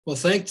Well,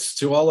 thanks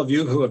to all of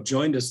you who have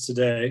joined us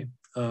today.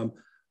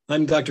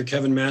 I'm Dr.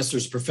 Kevin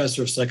Masters,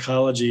 Professor of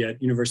Psychology at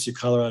University of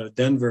Colorado,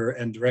 Denver,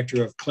 and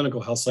Director of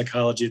Clinical Health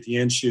Psychology at the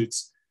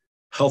Anschutz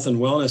Health and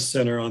Wellness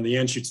Center on the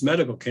Anschutz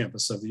Medical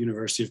Campus of the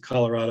University of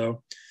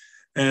Colorado.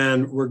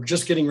 And we're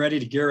just getting ready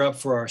to gear up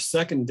for our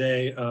second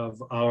day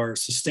of our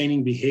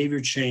Sustaining Behavior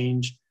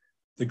Change,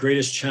 the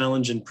Greatest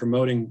Challenge in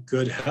Promoting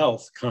Good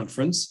Health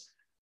conference.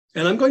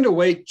 And I'm going to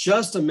wait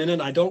just a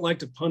minute. I don't like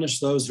to punish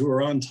those who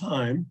are on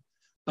time.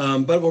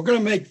 But we're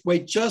going to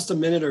wait just a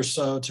minute or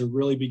so to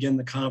really begin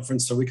the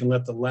conference so we can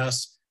let the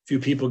last few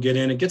people get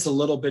in. It gets a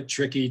little bit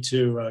tricky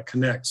to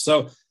connect.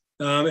 So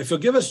if you'll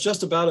give us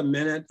just about a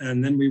minute,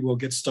 and then we will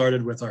get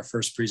started with our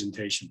first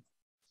presentation.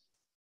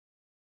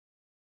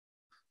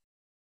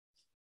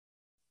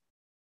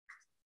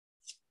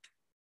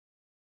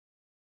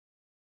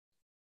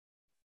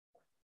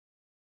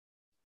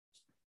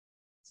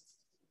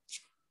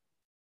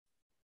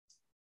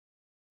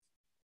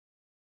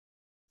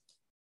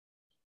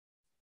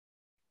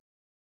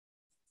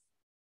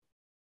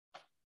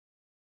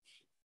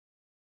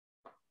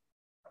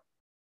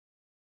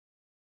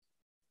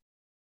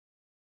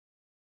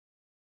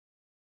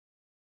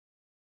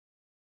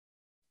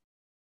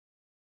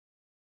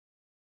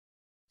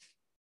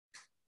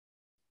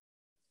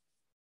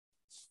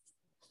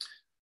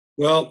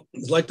 Well,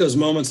 it's like those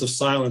moments of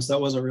silence.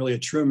 That wasn't really a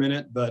true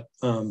minute, but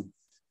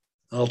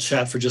I'll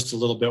chat for just a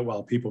little bit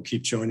while people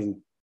keep joining.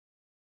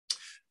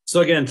 So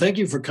again, thank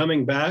you for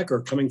coming back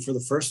or coming for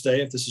the first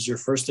day. If this is your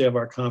first day of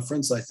our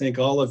conference, I think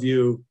all of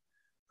you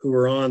who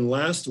were on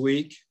last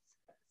week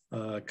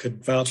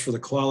could vouch for the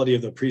quality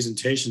of the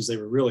presentations. They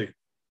were really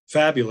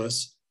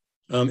fabulous.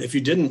 If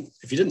you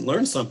didn't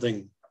learn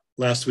something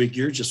last week,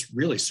 you're just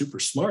really super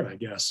smart, I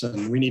guess.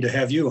 And we need to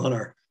have you on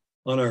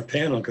our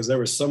panel because there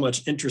was so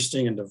much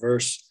interesting and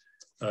diverse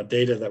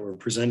data that were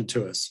presented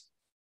to us.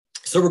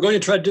 So we're going to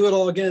try to do it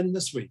all again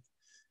this week.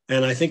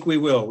 And I think we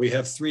will. We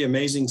have three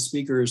amazing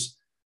speakers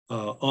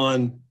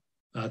on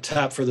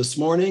tap for this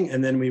morning,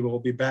 and then we will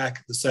be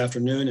back this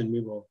afternoon and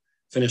we will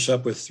finish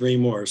up with three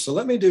more. So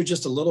let me do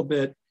just a little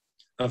bit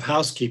of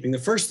housekeeping. The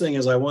first thing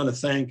is I want to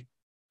thank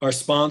our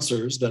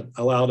sponsors that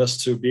allowed us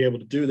to be able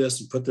to do this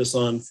and put this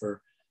on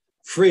for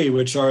free,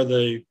 which are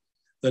the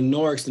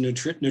NORCs,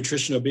 the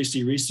Nutrition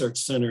Obesity Research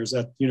Centers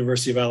at the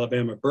University of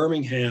Alabama,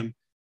 Birmingham,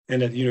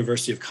 and at the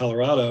University of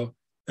Colorado,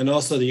 and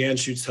also the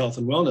Anschutz Health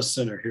and Wellness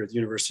Center here at the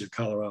University of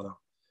Colorado.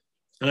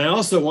 And I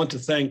also want to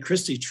thank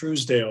Christy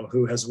Truesdale,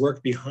 who has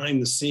worked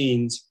behind the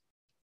scenes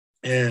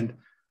and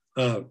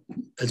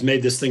has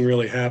made this thing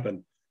really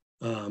happen.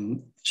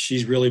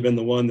 She's really been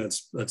the one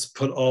that's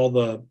put all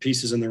the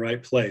pieces in the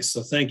right place.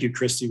 So thank you,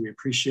 Christy. We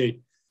appreciate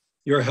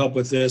your help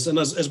with this, and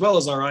as well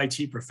as our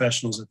IT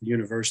professionals at the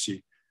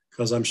university,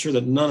 because I'm sure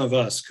that none of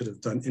us could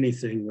have done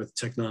anything with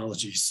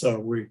technology. So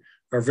we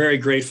are very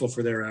grateful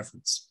for their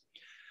efforts.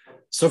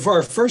 So for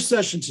our first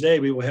session today,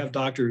 we will have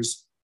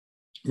Doctors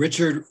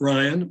Richard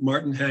Ryan,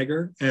 Martin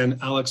Hager, and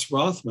Alex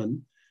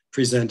Rothman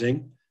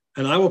presenting,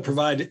 and I will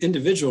provide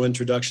individual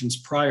introductions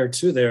prior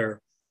to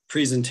their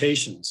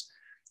presentations.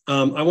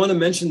 I want to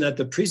mention that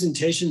the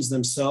presentations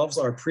themselves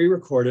are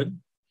pre-recorded,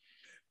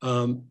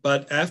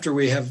 but after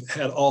we have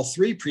had all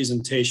three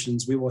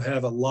presentations, we will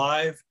have a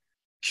live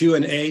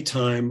Q&A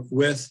time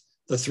with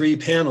the three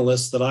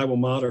panelists that I will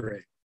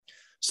moderate.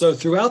 So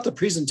throughout the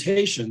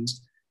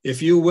presentations,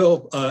 if you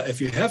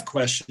have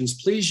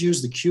questions, please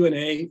use the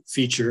Q&A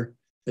feature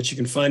that you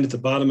can find at the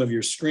bottom of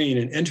your screen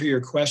and enter your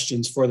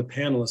questions for the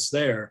panelists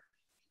there.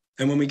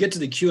 And when we get to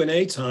the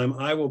Q&A time,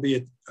 I will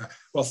be,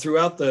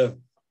 throughout the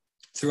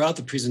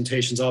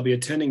presentations, I'll be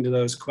attending to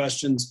those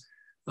questions,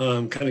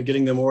 kind of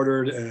getting them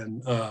ordered.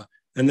 And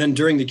then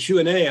during the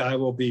Q&A, I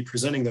will be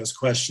presenting those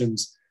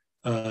questions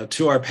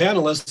to our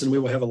panelists, and we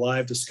will have a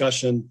live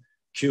discussion,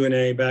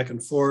 Q&A back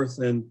and forth.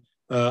 And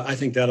I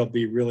think that'll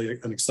be really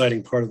an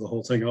exciting part of the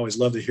whole thing. I always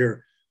love to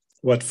hear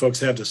what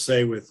folks have to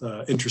say with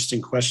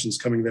interesting questions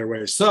coming their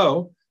way.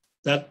 So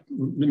that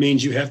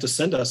means you have to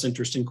send us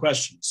interesting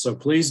questions. So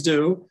please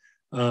do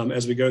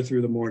as we go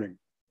through the morning.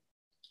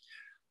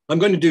 I'm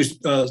going to do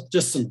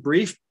just some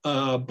brief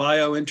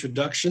bio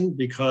introduction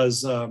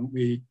because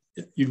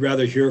you'd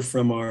rather hear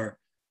from our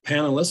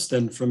panelists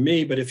than from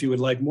me, but if you would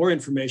like more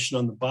information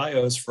on the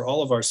bios for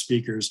all of our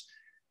speakers,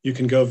 you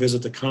can go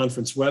visit the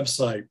conference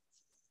website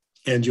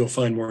and you'll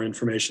find more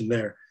information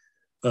there.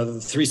 The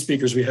three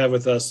speakers we have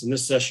with us in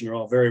this session are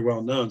all very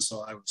well known,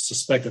 so I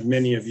suspect that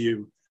many of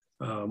you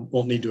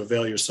won't need to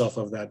avail yourself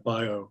of that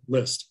bio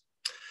list.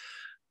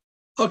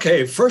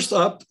 Okay, first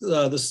up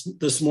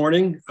this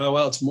morning,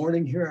 well, it's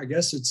morning here, I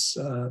guess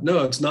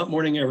no, it's not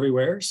morning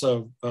everywhere.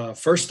 So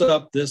first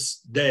up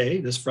this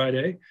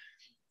Friday,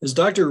 is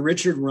Dr.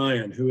 Richard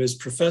Ryan, who is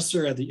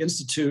professor at the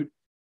Institute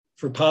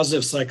for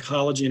Positive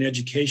Psychology and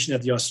Education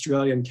at the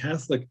Australian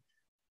Catholic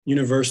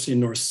University in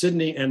North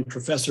Sydney and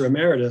professor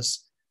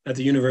emeritus at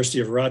the University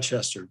of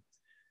Rochester.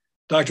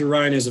 Dr.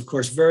 Ryan is, of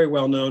course, very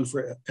well known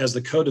as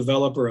the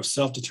co-developer of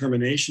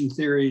self-determination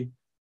theory,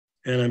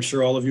 and I'm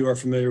sure all of you are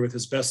familiar with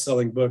his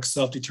best-selling book,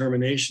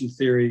 Self-Determination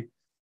Theory,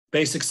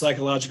 Basic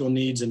Psychological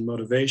Needs in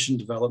Motivation,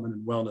 Development,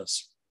 and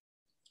Wellness.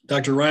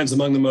 Dr. Ryan's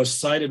among the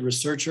most cited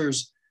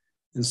researchers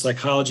in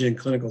psychology and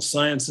clinical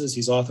sciences.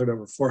 He's authored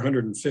over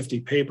 450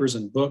 papers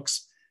and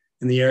books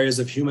in the areas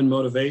of human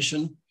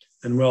motivation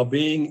and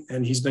well-being,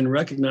 and he's been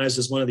recognized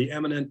as one of the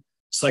eminent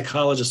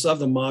psychologists of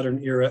the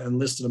modern era and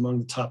listed among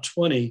the top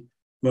 20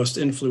 most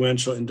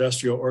influential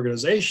industrial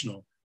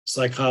organizational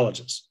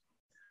psychologists.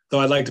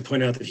 Though I'd like to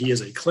point out that he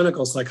is a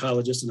clinical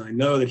psychologist, and I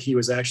know that he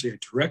was actually a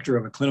director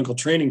of a clinical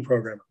training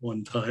program at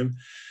one time.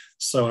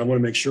 So I want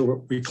to make sure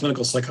we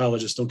clinical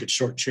psychologists don't get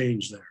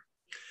shortchanged there.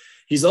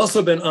 He's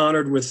also been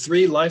honored with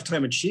 3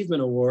 Lifetime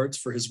Achievement Awards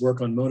for his work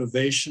on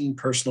motivation,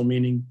 personal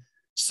meaning,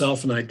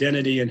 self, and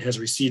identity, and has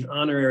received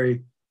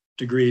honorary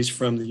degrees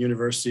from the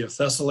University of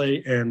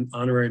Thessaly and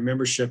honorary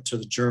membership to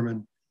the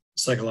German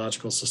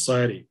Psychological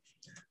Society.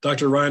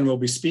 Dr. Ryan will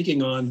be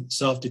speaking on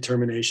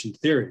self-determination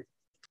theory.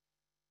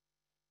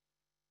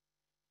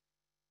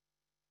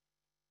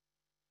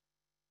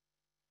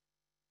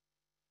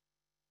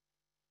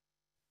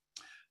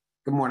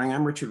 Good morning,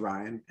 I'm Richard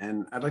Ryan,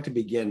 and I'd like to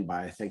begin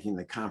by thanking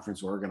the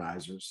conference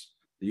organizers,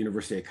 the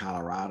University of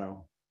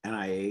Colorado,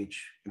 NIH,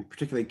 and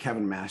particularly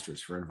Kevin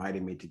Masters for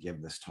inviting me to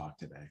give this talk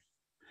today.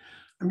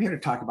 I'm here to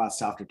talk about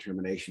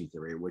self-determination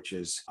theory, which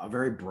is a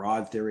very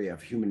broad theory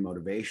of human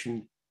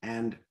motivation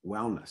and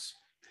wellness.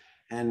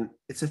 And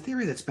it's a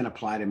theory that's been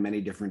applied in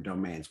many different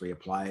domains. We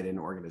apply it in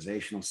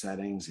organizational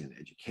settings, in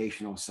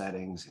educational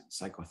settings, in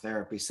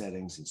psychotherapy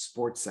settings, in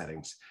sports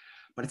settings,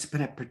 but it's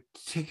been a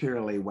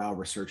particularly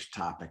well-researched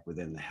topic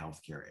within the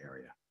healthcare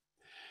area.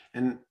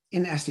 And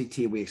in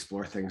SDT, we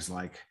explore things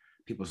like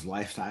people's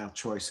lifestyle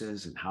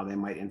choices and how they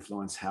might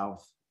influence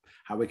health,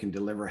 how we can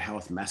deliver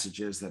health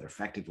messages that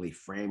effectively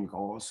frame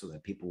goals so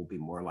that people will be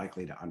more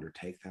likely to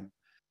undertake them.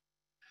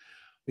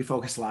 We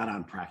focus a lot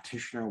on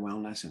practitioner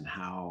wellness and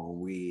how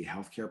we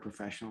healthcare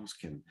professionals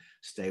can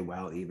stay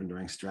well even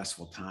during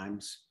stressful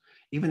times,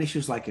 even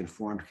issues like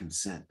informed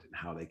consent and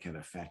how they can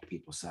affect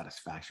people's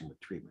satisfaction with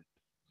treatment.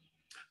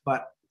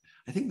 But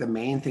I think the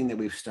main thing that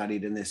we've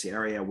studied in this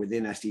area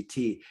within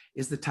SDT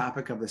is the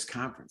topic of this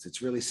conference.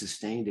 It's really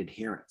sustained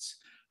adherence,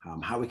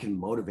 how we can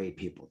motivate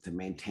people to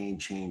maintain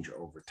change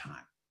over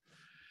time.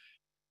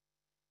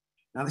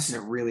 Now, this is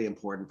a really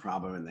important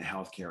problem in the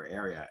healthcare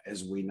area,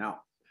 as we know,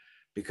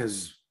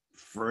 because,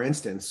 for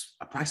instance,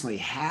 approximately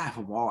half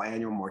of all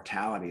annual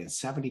mortality and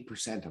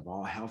 70% of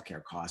all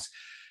healthcare costs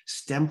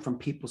stem from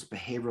people's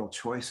behavioral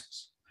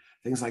choices.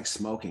 Things like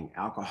smoking,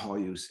 alcohol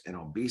use, and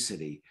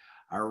obesity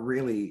are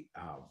really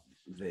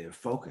the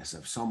focus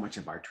of so much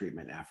of our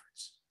treatment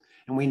efforts.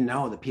 And we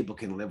know that people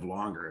can live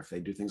longer if they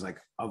do things like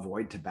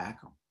avoid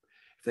tobacco,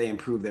 if they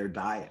improve their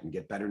diet and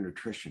get better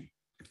nutrition,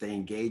 if they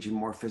engage in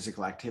more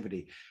physical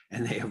activity,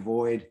 and they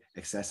avoid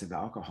excessive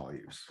alcohol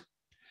use.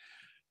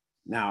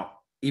 Now,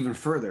 even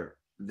further,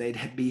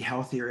 they'd be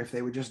healthier if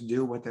they would just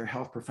do what their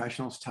health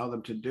professionals tell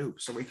them to do.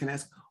 So we can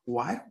ask,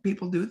 why do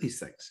people do these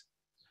things?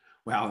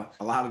 Well,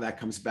 a lot of that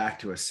comes back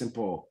to a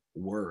simple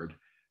word,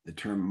 the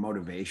term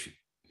motivation.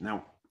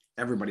 Now,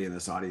 everybody in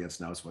this audience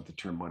knows what the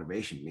term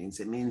motivation means.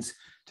 It means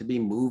to be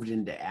moved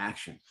into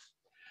action.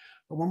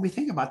 But when we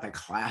think about the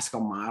classical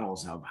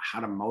models of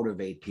how to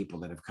motivate people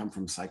that have come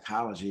from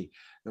psychology,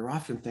 there are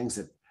often things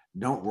that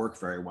don't work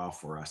very well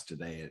for us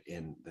today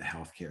in the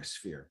healthcare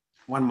sphere.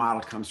 One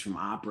model comes from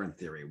operant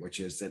theory, which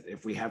is that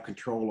if we have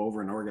control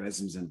over an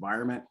organism's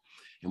environment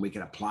and we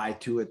can apply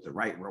to it the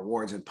right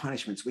rewards and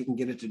punishments, we can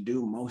get it to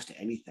do most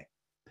anything.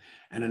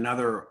 And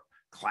another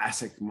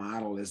classic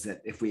model is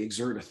that if we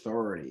exert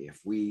authority, if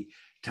we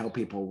tell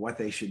people what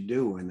they should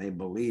do and they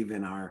believe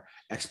in our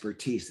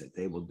expertise, that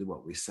they will do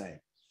what we say.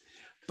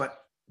 But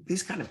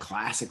these kind of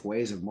classic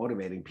ways of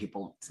motivating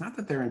people, it's not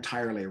that they're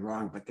entirely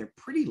wrong, but they're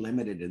pretty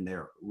limited in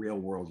their real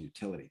world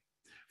utility.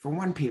 For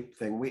one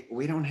thing,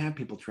 we don't have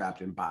people trapped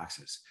in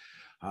boxes.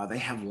 They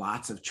have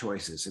lots of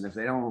choices. And if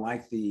they don't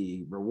like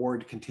the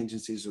reward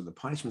contingencies or the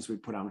punishments we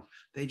put on,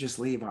 they just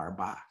leave our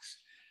box.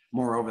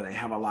 Moreover, they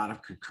have a lot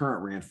of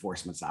concurrent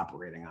reinforcements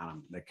operating on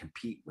them that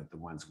compete with the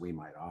ones we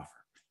might offer.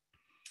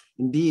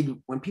 Indeed,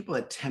 when people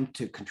attempt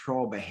to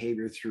control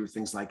behavior through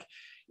things like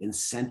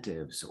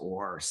incentives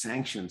or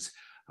sanctions,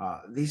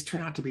 these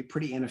turn out to be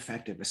pretty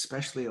ineffective,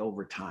 especially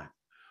over time.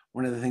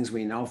 One of the things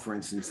we know, for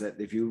instance,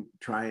 that if you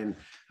try and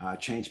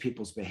change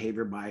people's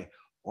behavior by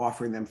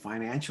offering them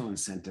financial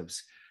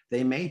incentives,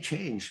 they may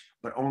change,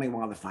 but only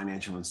while the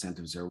financial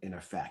incentives are in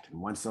effect. And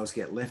once those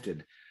get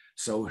lifted,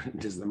 so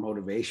does the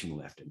motivation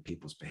lift and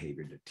people's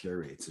behavior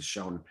deteriorates, as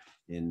shown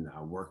in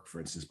work,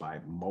 for instance, by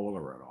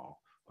Moeller et al.,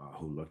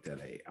 who looked at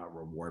a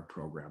reward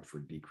program for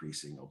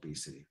decreasing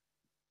obesity.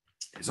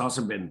 It's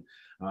also been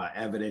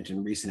evident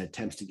in recent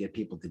attempts to get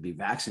people to be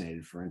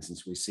vaccinated. For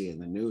instance, we see in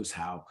the news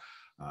how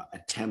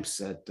attempts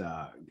at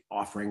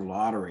offering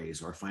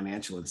lotteries or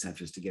financial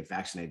incentives to get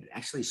vaccinated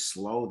actually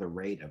slow the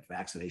rate of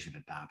vaccination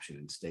adoption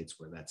in states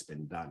where that's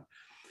been done.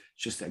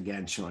 Just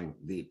again, showing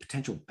the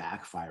potential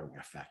backfiring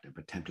effect of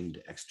attempting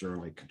to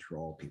externally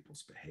control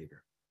people's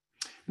behavior.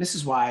 And this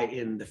is why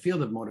in the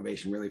field of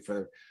motivation, really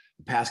for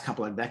the past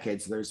couple of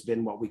decades, there's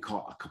been what we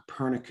call a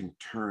Copernican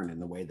turn in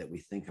the way that we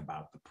think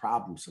about the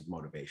problems of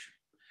motivation.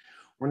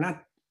 We're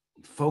not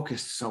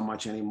focused so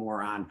much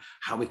anymore on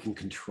how we can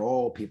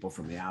control people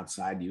from the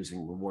outside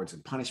using rewards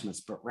and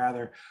punishments, but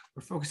rather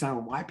we're focused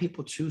on why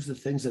people choose the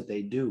things that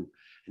they do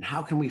and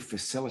how can we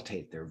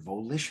facilitate their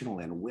volitional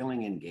and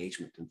willing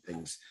engagement in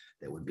things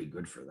that would be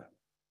good for them.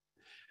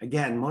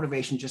 Again,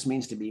 motivation just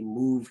means to be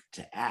moved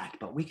to act,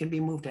 but we can be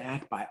moved to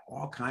act by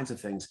all kinds of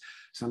things,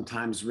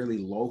 sometimes really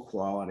low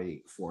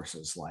quality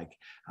forces like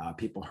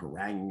people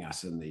haranguing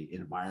us in the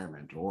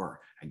environment, or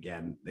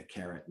again, the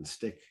carrot and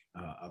stick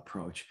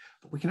approach.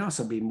 But we can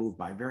also be moved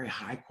by very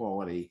high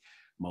quality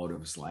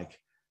motives like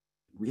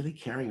really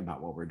caring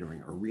about what we're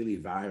doing or really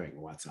valuing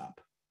what's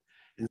up.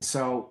 And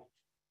so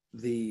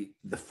the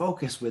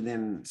focus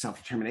within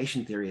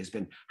self-determination theory has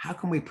been, how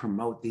can we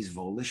promote these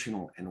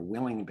volitional and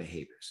willing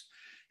behaviors?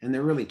 And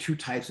there are really two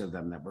types of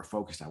them that we're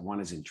focused on. One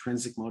is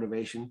intrinsic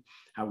motivation,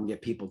 how we can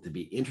get people to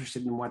be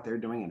interested in what they're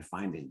doing and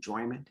find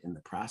enjoyment in the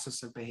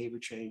process of behavior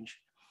change.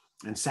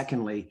 And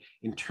secondly,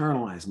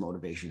 internalized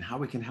motivation, how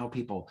we can help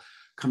people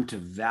come to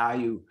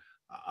value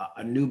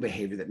a new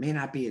behavior that may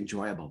not be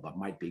enjoyable, but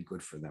might be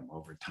good for them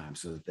over time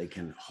so that they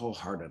can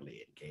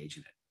wholeheartedly engage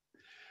in it.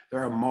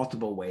 There are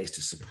multiple ways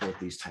to support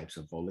these types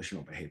of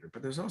volitional behavior,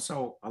 but there's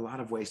also a lot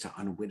of ways to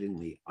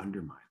unwittingly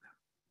undermine them.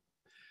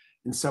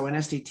 And so in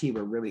SDT,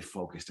 we're really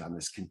focused on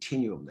this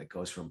continuum that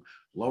goes from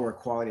lower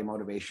quality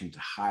motivation to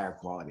higher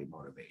quality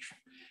motivation.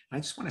 And I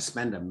just want to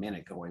spend a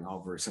minute going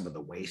over some of the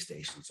way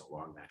stations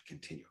along that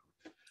continuum.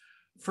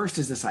 First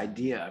is this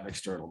idea of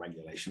external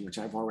regulation, which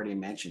I've already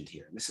mentioned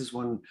here. And this is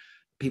when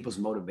people's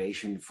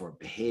motivation for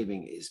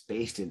behaving is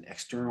based in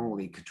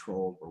externally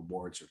controlled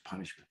rewards or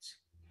punishments.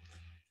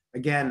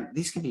 Again,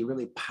 these can be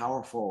really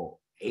powerful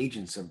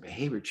agents of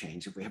behavior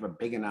change. If we have a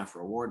big enough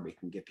reward, we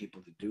can get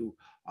people to do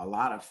a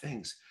lot of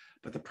things.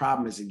 But the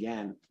problem is,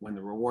 again, when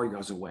the reward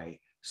goes away,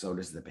 so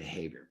does the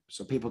behavior.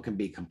 So people can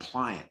be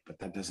compliant, but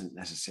that doesn't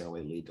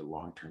necessarily lead to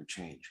long-term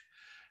change.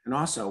 And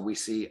also we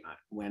see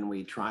when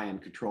we try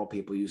and control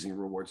people using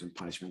rewards and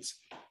punishments,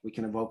 we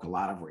can evoke a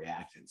lot of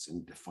reactance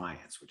and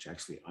defiance, which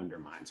actually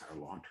undermines our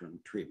long-term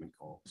treatment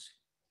goals.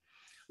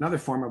 Another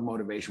form of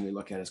motivation we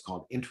look at is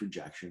called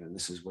introjection. And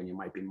this is when you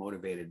might be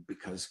motivated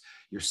because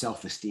your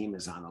self-esteem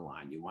is on the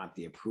line. You want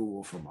the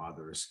approval from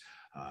others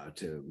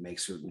to make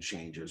certain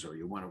changes, or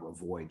you want to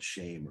avoid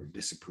shame or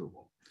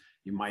disapproval.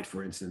 You might,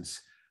 for instance,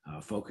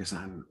 focus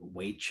on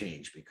weight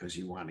change because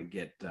you want to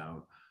get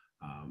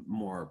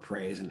more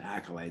praise and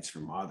accolades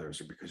from others,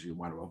 or because you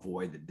want to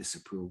avoid the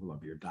disapproval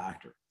of your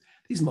doctor.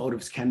 These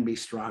motives can be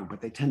strong,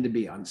 but they tend to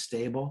be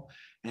unstable.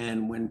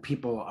 And when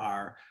people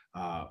are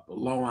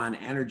low on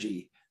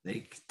energy,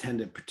 they tend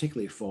to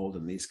particularly fold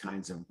in these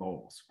kinds of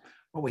goals.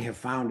 What we have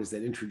found is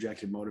that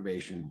introjected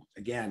motivation,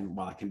 again,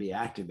 while it can be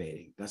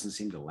activating, doesn't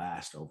seem to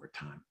last over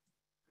time.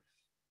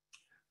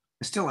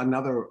 Still,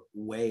 another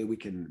way we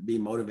can be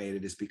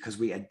motivated is because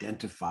we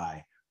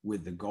identify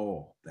with the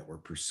goal that we're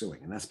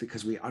pursuing. And that's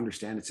because we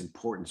understand its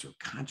importance or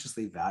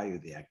consciously value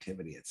the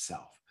activity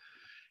itself.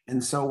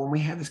 And so when we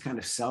have this kind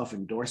of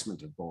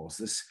self-endorsement of goals,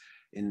 this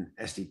in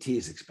SDT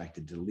is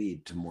expected to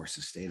lead to more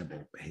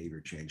sustainable behavior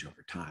change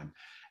over time,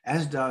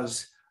 as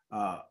does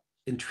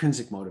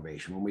intrinsic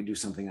motivation when we do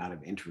something out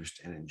of interest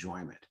and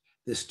enjoyment.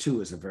 This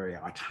too is a very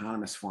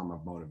autonomous form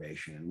of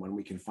motivation. And when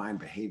we can find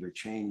behavior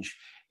change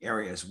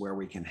areas where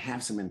we can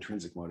have some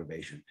intrinsic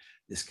motivation,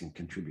 this can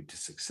contribute to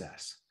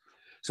success.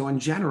 So in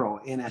general,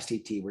 in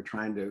SDT, we're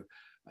trying to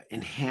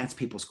enhance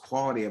people's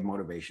quality of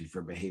motivation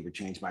for behavior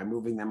change by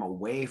moving them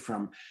away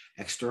from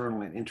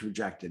external and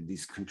introjected,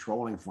 these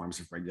controlling forms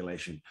of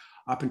regulation,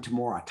 up into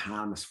more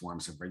autonomous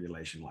forms of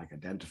regulation like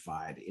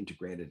identified,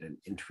 integrated, and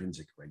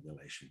intrinsic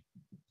regulation.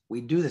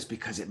 We do this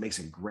because it makes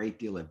a great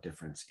deal of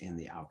difference in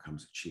the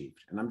outcomes achieved.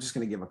 And I'm just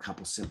going to give a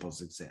couple simple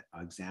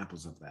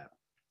examples of that.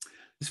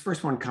 This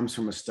first one comes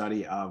from a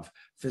study of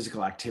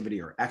physical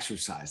activity or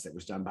exercise that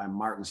was done by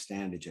Martin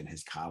Standage and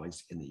his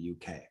colleagues in the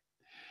UK.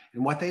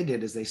 And what they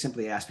did is they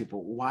simply asked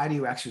people, why do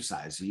you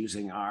exercise,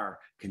 using our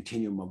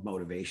continuum of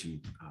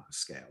motivation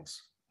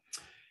scales?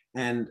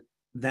 And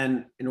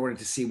then in order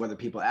to see whether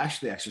people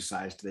actually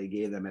exercised, they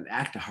gave them an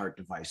act-to-heart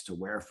device to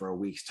wear for a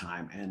week's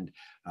time. And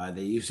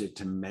they used it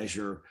to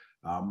measure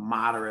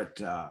moderate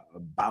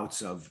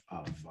bouts of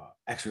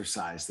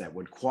exercise that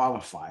would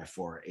qualify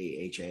for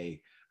AHA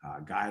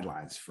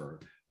guidelines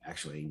for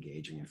actually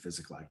engaging in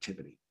physical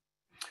activity.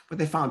 But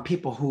they found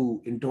people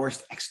who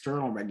endorsed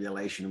external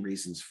regulation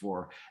reasons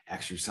for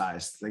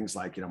exercise, things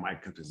like,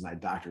 my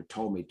doctor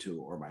told me to,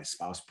 or my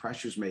spouse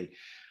pressures me,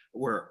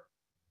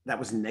 that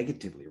was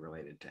negatively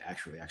related to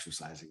actually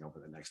exercising over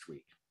the next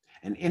week.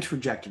 And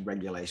introjected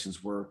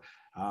regulations were,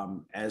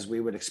 as we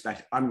would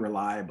expect,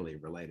 unreliably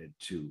related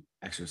to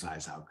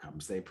exercise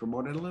outcomes. They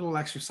promoted a little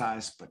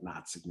exercise, but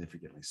not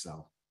significantly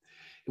so.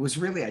 It was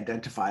really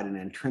identified in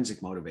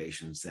intrinsic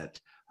motivations that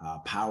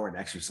powered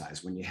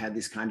exercise. When you had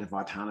these kind of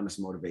autonomous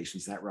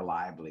motivations, that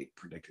reliably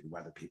predicted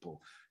whether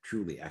people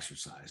truly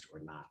exercised or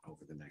not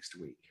over the next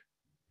week.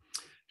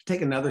 To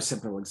take another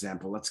simple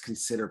example, let's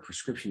consider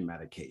prescription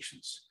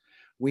medications.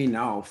 We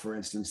know, for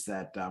instance,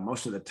 that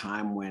most of the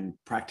time when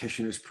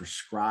practitioners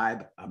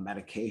prescribe a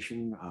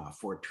medication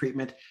for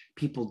treatment,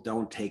 people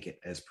don't take it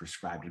as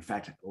prescribed. In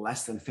fact,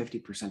 less than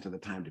 50% of the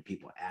time do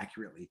people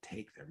accurately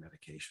take their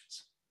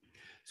medications.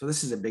 So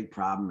this is a big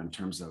problem in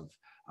terms of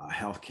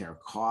healthcare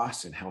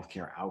costs and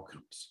healthcare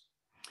outcomes.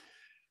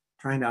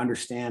 Trying to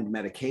understand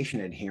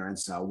medication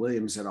adherence,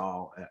 Williams et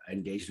al.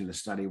 Engaged in a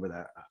study with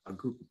a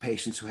group of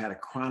patients who had a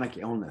chronic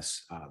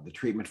illness, the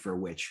treatment for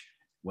which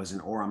was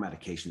an oral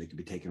medication that could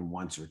be taken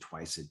once or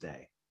twice a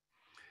day.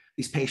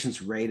 These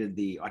patients rated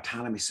the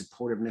autonomy,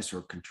 supportiveness,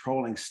 or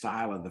controlling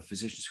style of the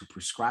physicians who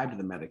prescribed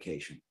the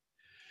medication,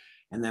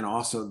 and then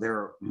also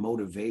their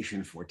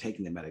motivation for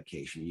taking the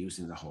medication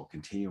using the whole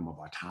continuum of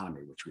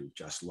autonomy, which we've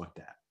just looked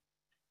at.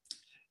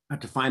 Now,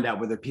 to find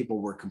out whether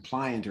people were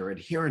compliant or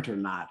adherent or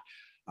not,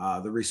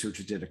 the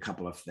researchers did a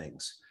couple of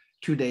things.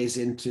 2 days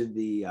into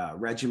the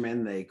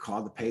regimen, they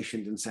called the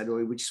patient and said,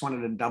 well, we just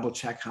wanted to double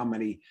check how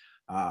many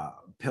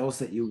pills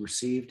that you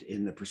received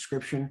in the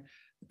prescription.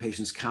 The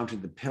patients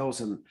counted the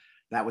pills, and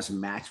that was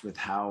matched with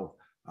how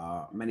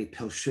many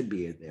pills should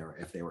be there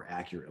if they were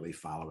accurately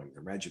following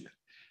the regimen.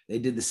 They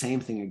did the same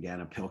thing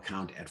again, a pill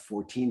count at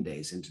 14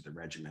 days into the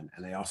regimen,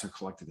 and they also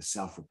collected a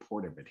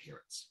self-report of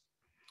adherence.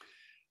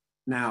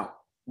 Now,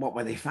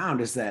 what they found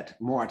is that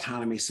more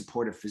autonomy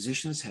supportive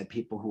physicians had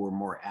people who were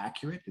more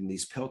accurate in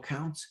these pill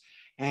counts,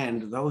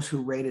 and those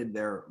who rated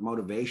their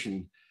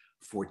motivation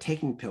for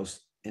taking pills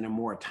in a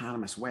more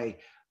autonomous way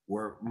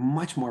were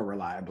much more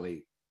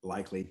reliably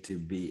likely to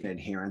be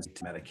adherent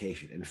to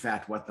medication. In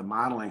fact, what the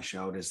modeling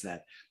showed is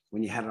that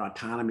when you had an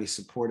autonomy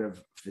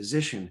supportive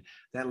physician,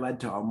 that led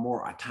to a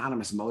more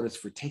autonomous motives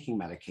for taking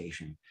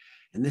medication.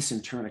 And this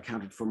in turn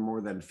accounted for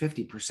more than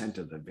 50%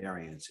 of the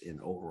variance in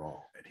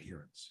overall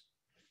adherence.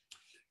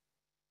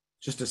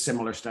 Just a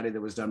similar study that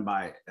was done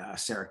by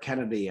Sarah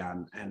Kennedy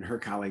and her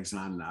colleagues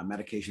on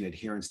medication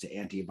adherence to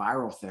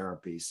antiviral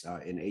therapies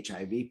in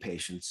HIV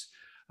patients.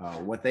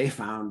 What they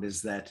found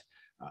is that,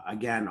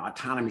 again,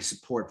 autonomy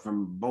support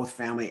from both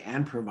family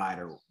and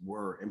provider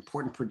were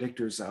important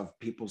predictors of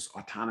people's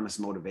autonomous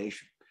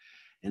motivation.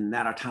 And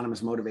that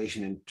autonomous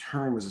motivation in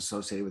turn was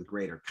associated with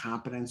greater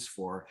competence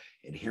for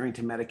adhering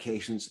to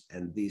medications,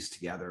 and these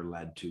together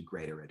led to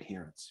greater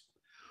adherence.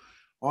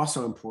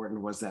 Also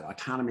important was that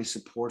autonomy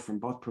support from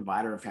both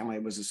provider and family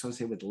was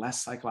associated with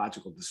less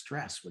psychological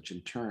distress, which in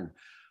turn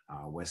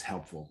was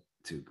helpful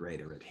to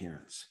greater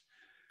adherence.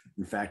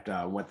 In fact,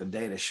 what the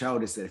data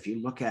showed is that if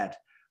you look at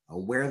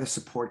where the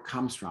support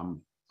comes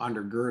from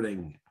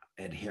undergirding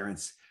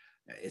adherence,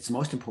 it's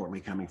most importantly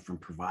coming from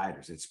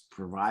providers. It's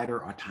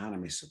provider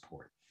autonomy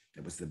support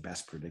that was the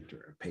best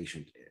predictor of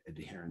patient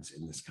adherence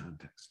in this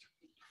context.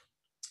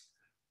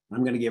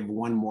 I'm going to give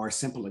one more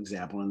simple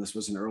example, and this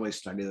was an early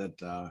study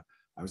that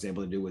I was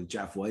able to do with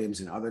Jeff Williams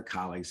and other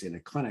colleagues in a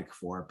clinic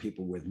for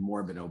people with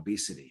morbid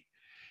obesity.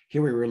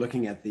 Here we were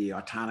looking at the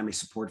autonomy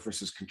support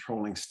versus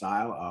controlling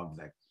style of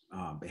the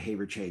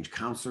behavior change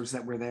counselors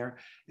that were there,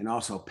 and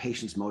also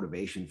patients'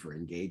 motivation for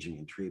engaging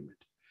in treatment.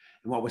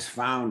 And what was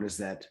found is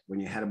that when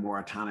you had a more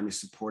autonomy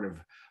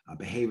supportive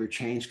behavior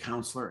change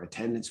counselor,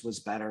 attendance was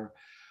better,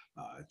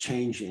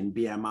 change in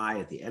BMI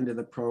at the end of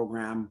the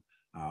program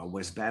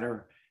was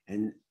better,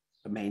 and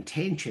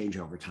maintained change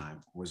over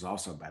time was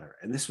also better.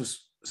 And this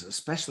was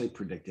especially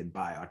predicted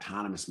by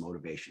autonomous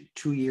motivation.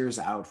 2 years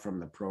out from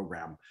the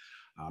program,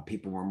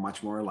 people were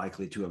much more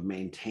likely to have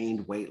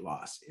maintained weight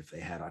loss if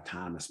they had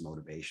autonomous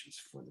motivations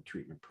for the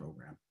treatment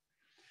program.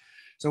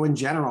 So in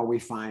general, we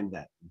find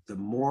that the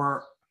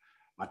more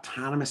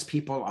autonomous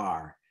people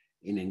are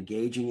in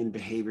engaging in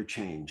behavior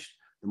change,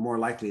 the more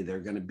likely they're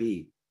going to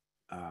be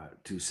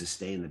to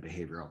sustain the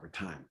behavior over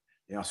time.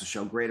 They also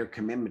show greater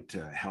commitment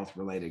to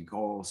health-related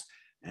goals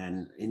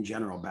and in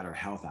general, better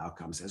health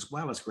outcomes, as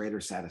well as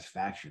greater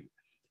satisfaction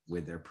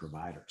with their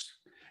providers.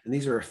 And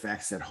these are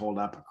effects that hold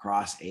up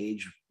across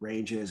age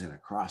ranges and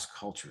across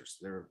cultures.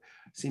 They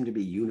seem to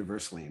be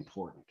universally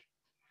important.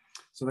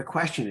 So the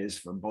question is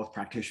for both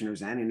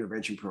practitioners and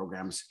intervention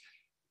programs,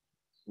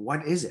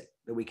 what is it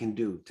that we can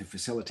do to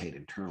facilitate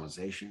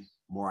internalization,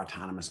 more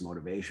autonomous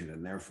motivation,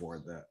 and therefore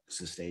the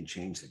sustained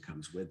change that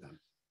comes with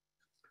them?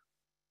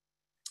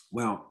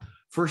 Well,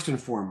 first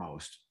and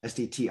foremost,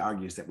 SDT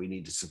argues that we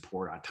need to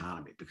support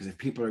autonomy, because if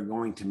people are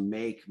going to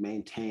make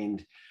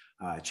maintained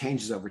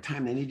changes over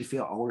time, they need to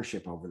feel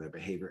ownership over their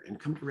behavior and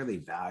come to really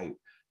value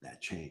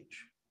that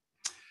change.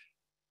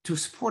 To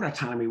support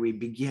autonomy, we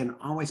begin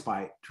always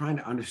by trying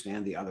to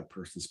understand the other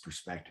person's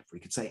perspective. We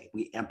could say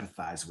we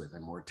empathize with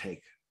them or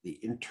take the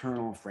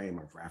internal frame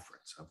of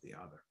reference of the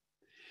other.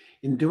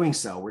 In doing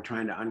so, we're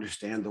trying to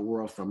understand the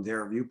world from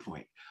their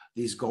viewpoint,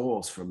 these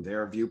goals from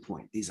their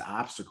viewpoint, these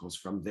obstacles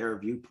from their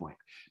viewpoint,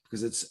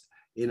 because it's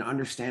in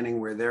understanding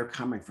where they're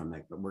coming from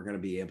that we're going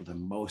to be able to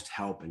most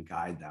help and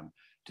guide them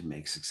to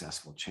make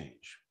successful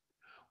change.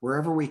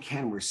 Wherever we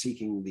can, we're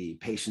seeking the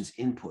patient's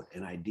input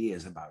and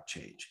ideas about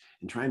change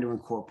and trying to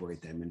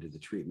incorporate them into the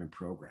treatment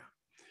program.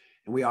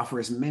 And we offer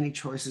as many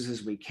choices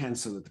as we can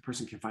so that the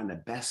person can find the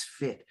best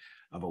fit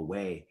of a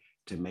way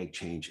to make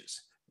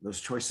changes. Those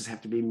choices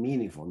have to be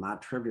meaningful,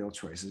 not trivial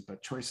choices,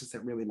 but choices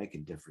that really make a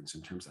difference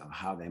in terms of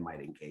how they might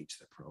engage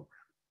the program.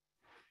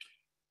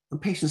 When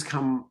patients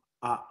come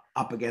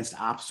up against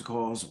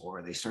obstacles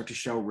or they start to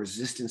show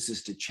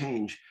resistances to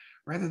change,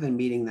 rather than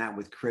meeting that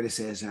with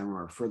criticism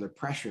or further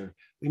pressure,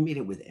 we meet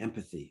it with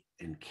empathy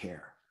and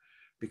care,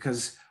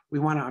 because we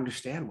want to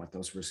understand what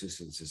those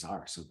resistances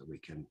are so that we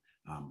can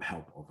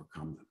help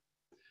overcome them.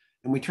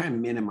 And we try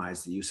and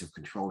minimize the use of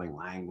controlling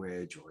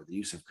language or the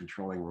use of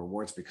controlling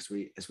rewards, because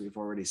as we've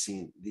already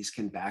seen, these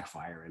can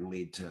backfire and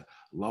lead to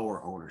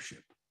lower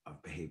ownership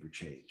of behavior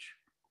change.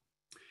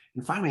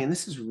 And finally, and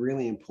this is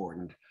really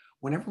important,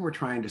 whenever we're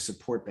trying to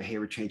support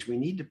behavior change, we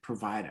need to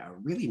provide a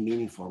really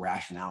meaningful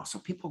rationale so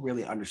people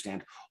really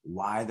understand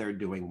why they're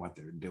doing what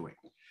they're doing.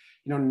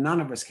 None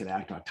of us can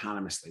act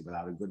autonomously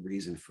without a good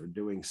reason for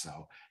doing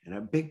so. And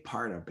a big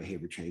part of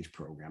behavior change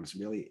programs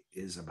really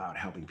is about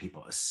helping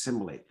people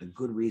assimilate the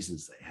good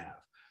reasons they have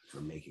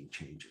for making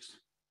changes.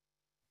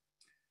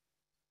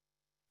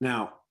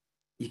 Now,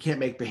 you can't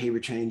make behavior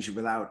change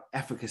without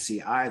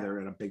efficacy either.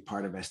 And a big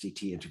part of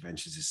SDT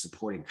interventions is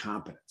supporting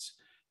competence.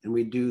 And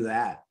we do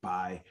that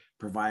by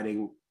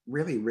providing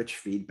really rich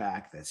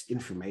feedback that's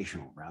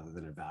informational rather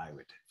than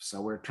evaluative. So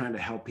we're trying to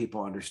help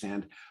people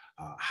understand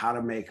how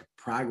to make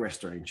progress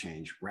during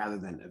change rather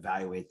than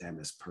evaluate them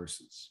as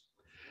persons.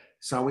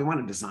 So we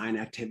want to design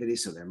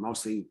activities so they're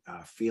mostly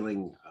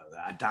feeling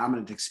a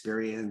dominant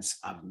experience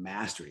of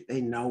mastery.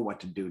 They know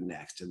what to do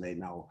next and they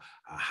know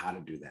how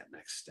to do that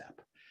next step.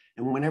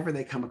 And whenever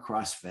they come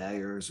across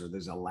failures or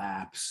there's a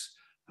lapse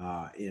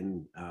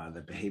in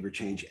the behavior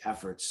change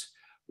efforts,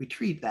 we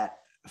treat that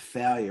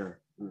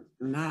failure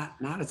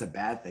not as a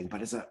bad thing,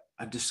 but as a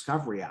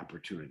discovery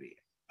opportunity,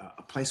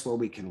 a place where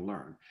we can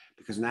learn,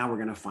 because now we're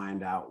going to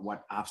find out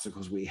what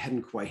obstacles we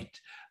hadn't quite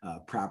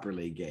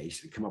properly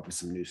gauged and come up with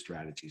some new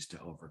strategies to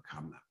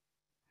overcome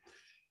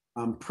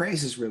them.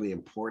 Praise is really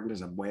important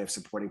as a way of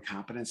supporting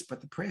competence,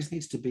 but the praise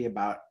needs to be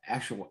about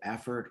actual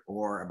effort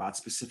or about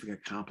specific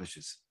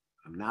accomplishments,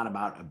 not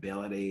about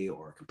ability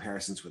or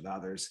comparisons with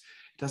others.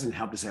 It doesn't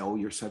help to say, oh,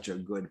 you're such a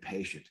good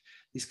patient.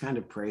 These kind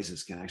of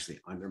praises can actually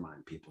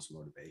undermine people's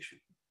motivation.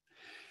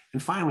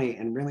 And finally,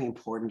 and really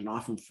important and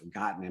often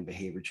forgotten in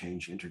behavior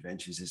change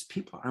interventions, is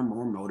people are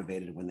more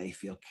motivated when they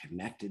feel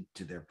connected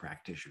to their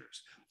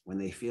practitioners, when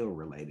they feel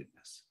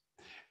relatedness.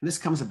 And this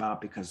comes about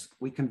because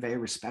we convey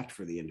respect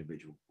for the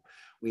individual.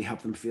 We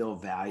help them feel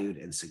valued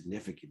and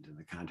significant in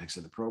the context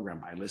of the program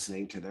by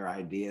listening to their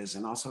ideas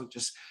and also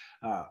just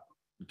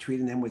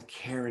treating them with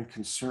care and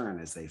concern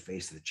as they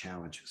face the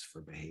challenges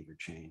for behavior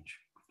change.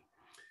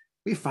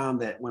 We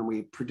found that when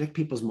we predict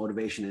people's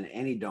motivation in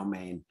any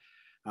domain,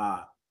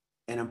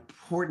 an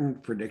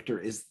important predictor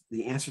is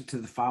the answer to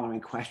the following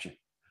question: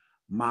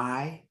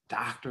 my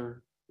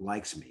doctor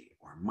likes me,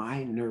 or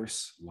my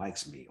nurse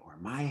likes me, or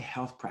my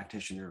health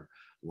practitioner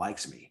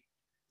likes me.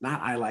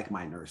 Not I like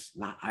my nurse,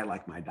 not I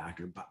like my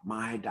doctor, but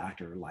my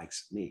doctor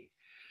likes me.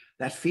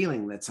 That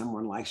feeling that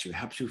someone likes you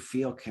helps you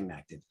feel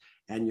connected,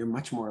 and you're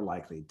much more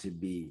likely to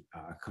be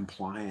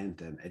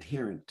compliant and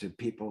adherent to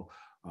people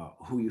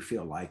who you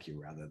feel like you,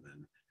 rather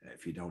than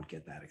if you don't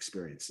get that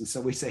experience. And so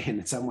we say,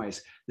 in some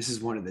ways, this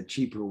is one of the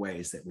cheaper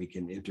ways that we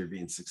can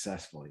intervene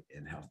successfully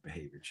in health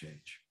behavior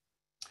change.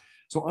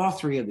 So all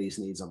three of these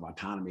needs of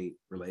autonomy,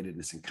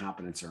 relatedness, and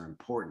competence are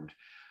important,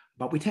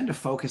 but we tend to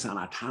focus on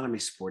autonomy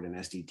support in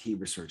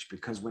SDT research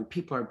because when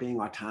people are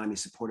being autonomy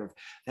supportive,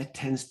 that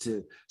tends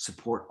to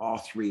support all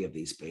three of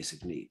these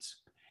basic needs,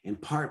 in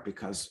part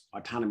because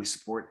autonomy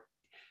support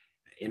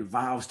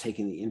involves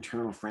taking the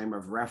internal frame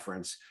of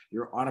reference.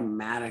 You're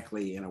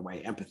automatically, in a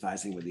way,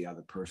 empathizing with the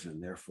other person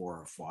and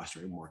therefore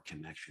fostering more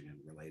connection and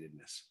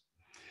relatedness.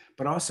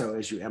 But also,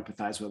 as you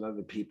empathize with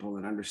other people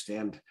and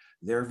understand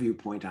their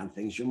viewpoint on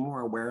things, you're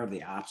more aware of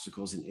the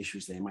obstacles and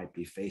issues they might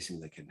be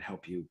facing that can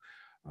help you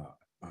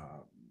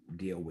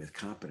deal with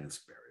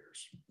competence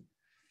barriers.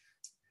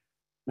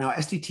 Now,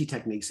 SDT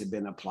techniques have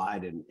been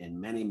applied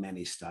in many,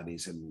 many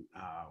studies, and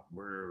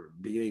we're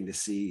beginning to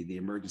see the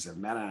emergence of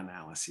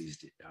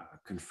meta-analyses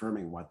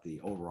confirming what the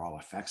overall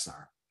effects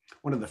are.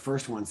 One of the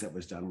first ones that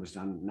was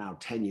done now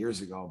 10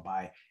 years ago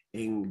by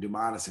Ing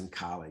Dumanis and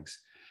colleagues.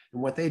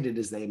 And what they did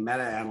is they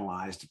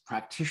meta-analyzed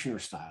practitioner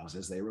styles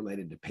as they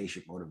related to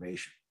patient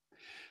motivation.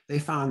 They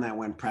found that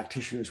when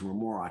practitioners were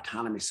more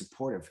autonomy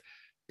supportive,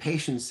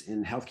 patients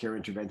in healthcare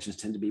interventions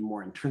tend to be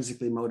more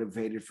intrinsically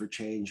motivated for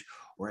change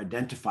or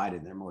identified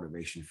in their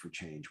motivation for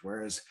change.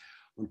 Whereas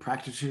when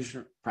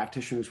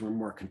practitioners were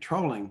more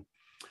controlling,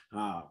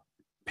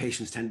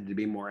 patients tended to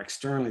be more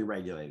externally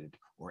regulated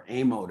or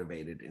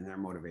amotivated in their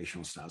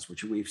motivational styles,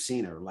 which we've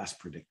seen are less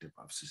predictive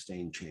of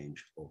sustained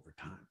change over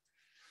time.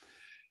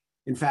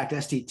 In fact,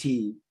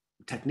 SDT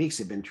techniques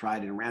have been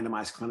tried in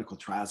randomized clinical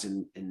trials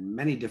in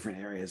many different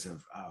areas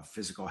of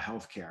physical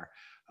healthcare,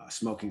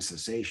 smoking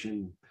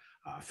cessation,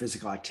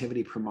 physical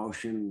activity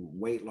promotion,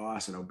 weight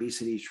loss and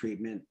obesity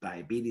treatment,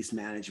 diabetes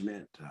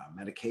management,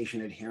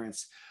 medication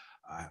adherence,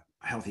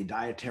 healthy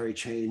dietary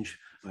change,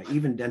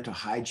 even dental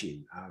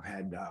hygiene. I've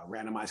had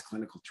randomized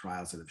clinical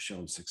trials that have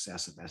shown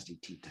success of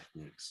SDT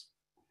techniques.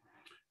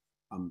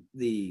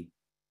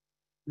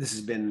 This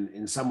has been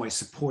in some ways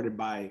supported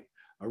by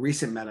a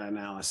recent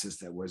meta-analysis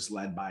that was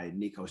led by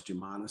Nikos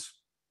Doumanis,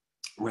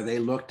 where they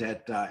looked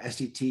at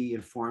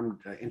SDT-informed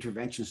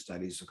intervention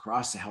studies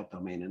across the health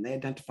domain, and they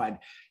identified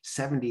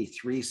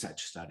 73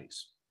 such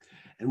studies.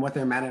 And what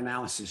their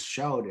meta-analysis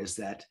showed is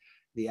that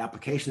the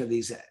application of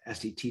these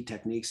SDT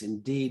techniques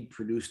indeed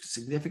produced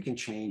significant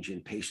change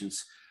in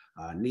patients'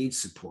 needs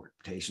support.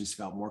 Patients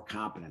felt more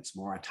competence,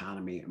 more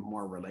autonomy, and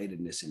more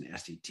relatedness in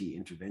SDT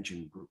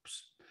intervention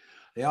groups.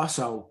 They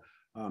also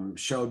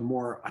showed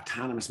more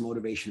autonomous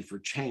motivation for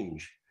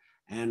change,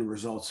 and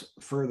results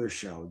further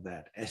showed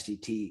that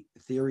SDT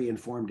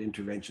theory-informed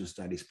intervention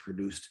studies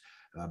produced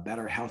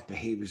better health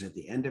behaviors at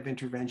the end of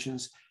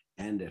interventions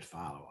and at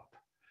follow-up.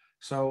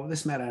 So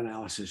this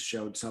meta-analysis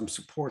showed some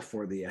support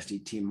for the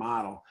SDT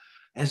model,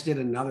 as did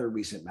another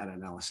recent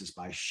meta-analysis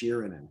by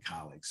Sheeran and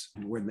colleagues,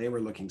 where they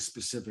were looking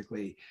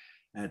specifically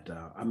at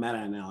a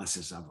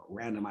meta-analysis of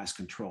randomized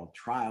controlled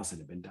trials that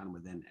had been done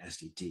within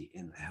SDT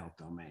in the health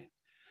domain.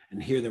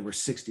 And here there were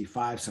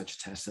 65 such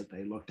tests that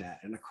they looked at.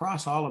 And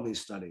across all of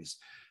these studies,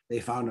 they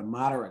found a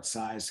moderate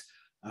size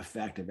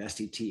effect of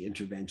SDT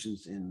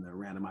interventions in the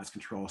randomized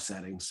control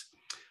settings.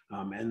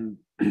 And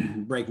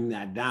breaking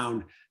that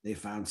down, they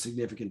found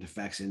significant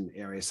effects in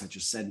areas such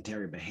as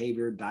sedentary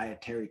behavior,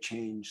 dietary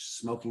change,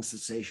 smoking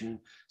cessation,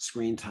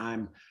 screen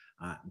time,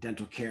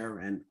 dental care,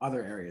 and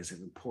other areas of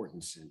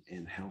importance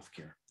in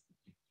healthcare.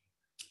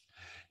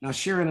 Now,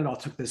 Sheeran et al.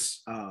 Took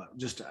this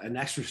just an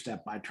extra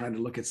step by trying to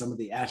look at some of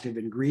the active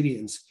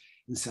ingredients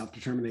in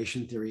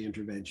self-determination theory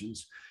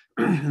interventions.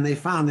 And they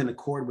found, in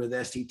accord with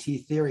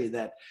SDT theory,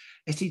 that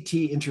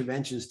SDT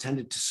interventions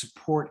tended to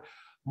support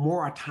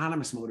more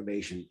autonomous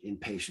motivation in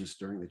patients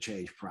during the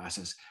change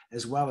process,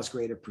 as well as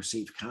greater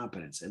perceived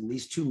competence. And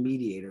these two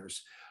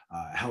mediators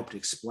helped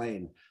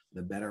explain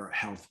the better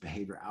health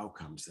behavior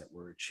outcomes that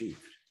were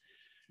achieved.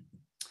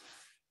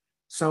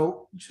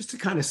 So just to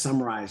kind of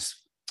summarize,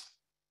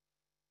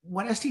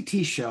 what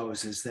SDT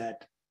shows is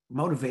that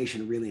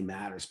motivation really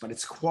matters, but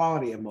it's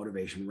quality of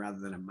motivation rather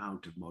than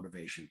amount of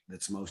motivation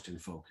that's most in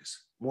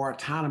focus. More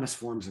autonomous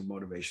forms of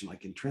motivation,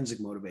 like intrinsic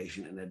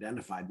motivation and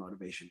identified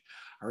motivation,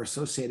 are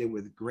associated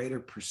with greater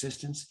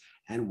persistence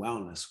and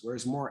wellness,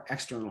 whereas more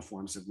external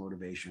forms of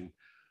motivation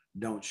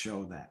don't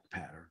show that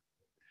pattern.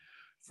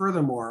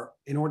 Furthermore,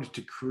 in order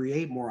to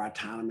create more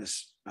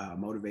autonomous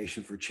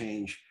motivation for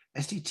change,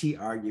 SDT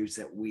argues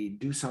that we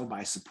do so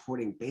by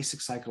supporting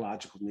basic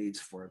psychological needs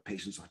for a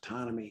patient's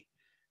autonomy,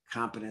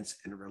 competence,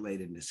 and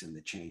relatedness in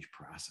the change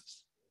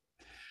process.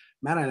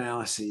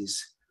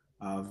 Meta-analyses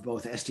of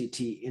both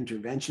SDT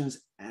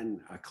interventions and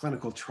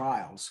clinical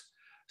trials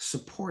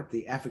support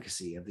the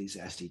efficacy of these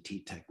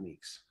SDT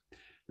techniques.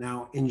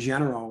 Now, in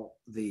general,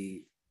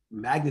 the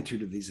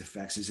magnitude of these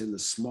effects is in the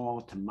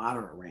small to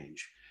moderate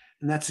range,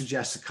 and that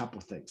suggests a couple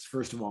of things.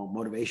 First of all,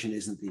 motivation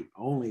isn't the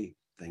only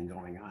thing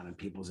going on in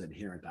people's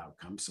adherent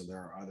outcomes, so there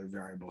are other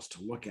variables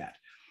to look at.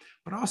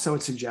 But also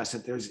it suggests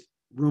that there's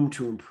room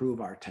to improve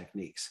our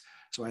techniques.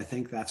 So I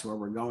think that's where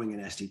we're going in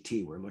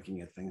SDT. We're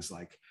looking at things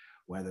like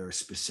whether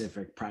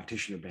specific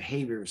practitioner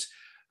behaviors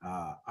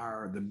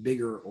are the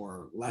bigger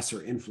or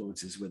lesser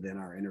influences within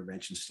our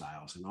intervention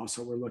styles. And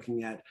also we're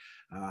looking at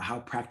how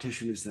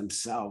practitioners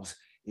themselves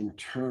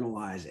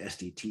internalize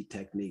SDT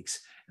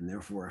techniques and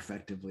therefore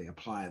effectively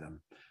apply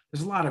them.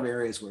 There's a lot of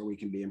areas where we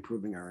can be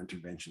improving our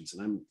interventions,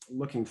 and I'm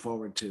looking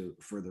forward to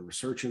further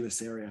research in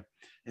this area,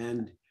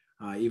 and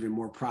even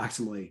more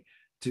proximally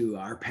to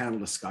our panel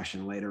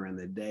discussion later in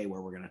the day,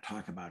 where we're going to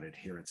talk about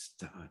adherence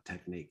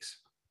techniques.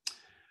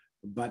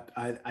 But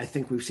I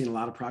think we've seen a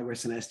lot of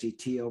progress in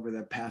SDT over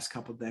the past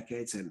couple of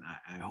decades, and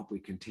I hope we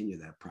continue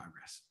that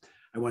progress.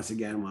 I once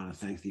again want to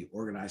thank the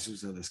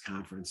organizers of this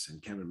conference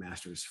and Kevin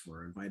Masters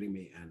for inviting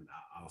me, and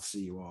I'll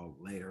see you all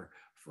later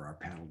for our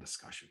panel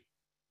discussion.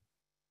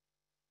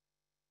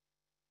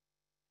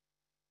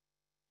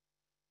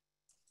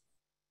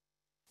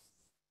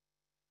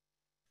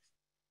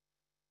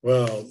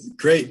 Well,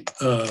 great,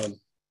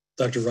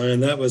 Dr.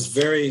 Ryan. That was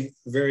very,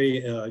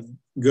 very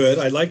good.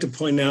 I'd like to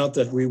point out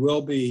that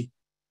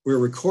we're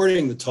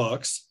recording the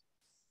talks,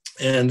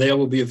 and they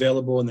will be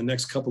available in the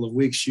next couple of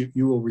weeks.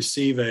 You will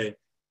receive an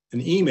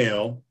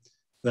email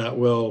that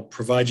will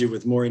provide you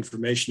with more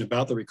information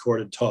about the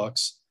recorded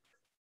talks.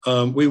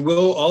 We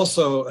will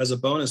also, as a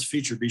bonus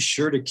feature, be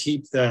sure to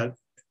keep that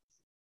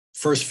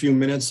first few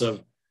minutes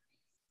of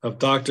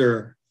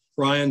Dr.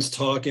 Ryan's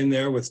talk in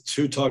there with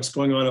two talks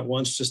going on at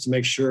once, just to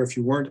make sure if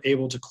you weren't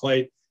able to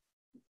quite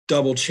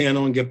double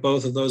channel and get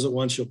both of those at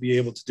once, you'll be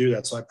able to do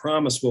that. So I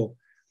promise we'll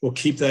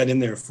keep that in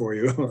there for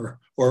you,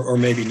 or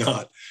maybe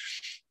not.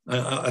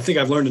 I think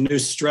I've learned a new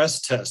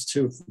stress test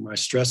too from my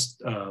stress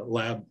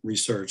lab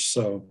research.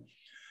 So,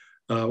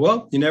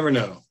 well, you never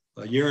know.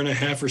 A year and a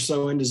half or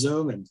so into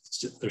Zoom, and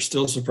there's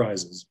still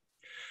surprises.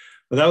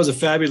 But that was a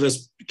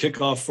fabulous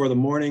kickoff for the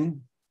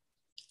morning.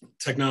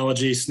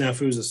 Technology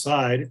snafus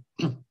aside,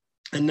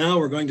 And now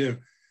we're going to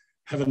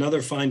have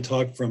another fine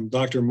talk from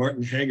Dr.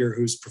 Martin Hager,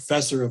 who's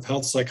professor of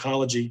health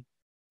psychology,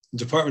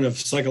 Department of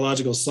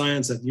Psychological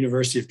Science at the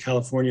University of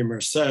California,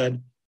 Merced,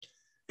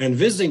 and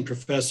visiting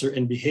professor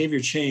in behavior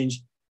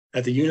change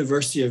at the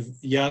University of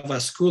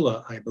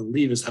Jyväskylä, I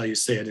believe is how you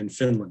say it, in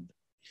Finland.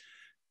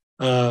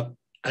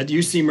 At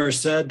UC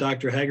Merced,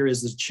 Dr. Hager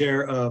is the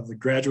chair of the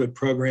graduate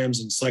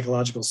programs in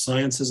psychological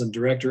sciences and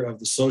director of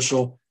the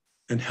social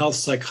and health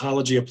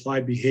psychology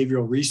applied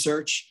behavioral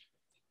research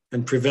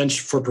and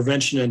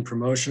prevention and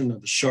promotion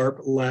of the SHARP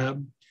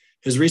lab.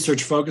 His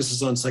research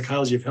focuses on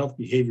psychology of health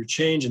behavior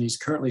change, and he's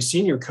currently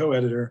senior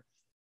co-editor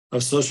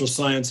of Social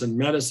Science and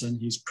Medicine.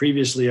 He's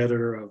previously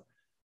editor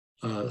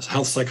of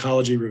Health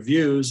Psychology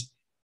Reviews.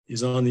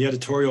 He's on the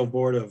editorial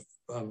board of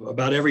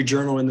about every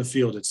journal in the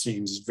field, it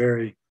seems. He's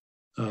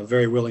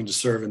very willing to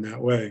serve in that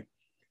way.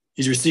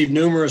 He's received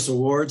numerous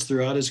awards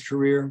throughout his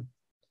career,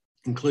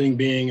 including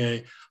being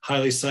a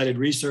highly cited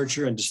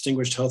researcher and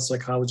Distinguished Health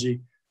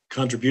Psychology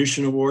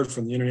Contribution Award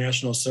from the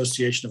International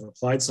Association of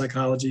Applied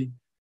Psychology.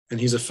 And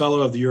he's a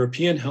fellow of the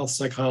European Health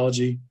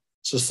Psychology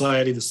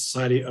Society, the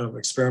Society of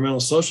Experimental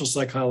Social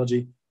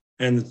Psychology,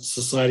 and the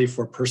Society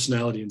for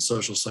Personality and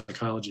Social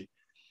Psychology.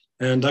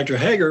 And Dr.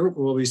 Hager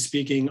will be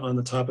speaking on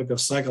the topic of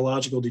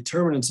psychological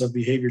determinants of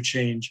behavior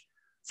change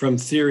from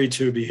theory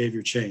to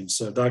behavior change.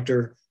 So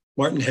Dr.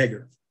 Martin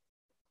Hager.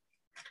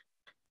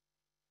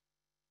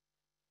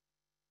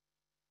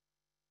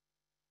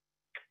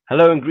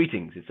 Hello and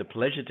greetings. It's a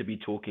pleasure to be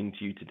talking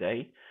to you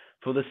today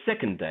for the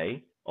second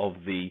day of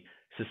the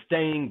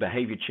Sustaining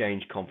Behavior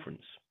Change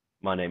Conference.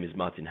 My name is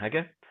Martin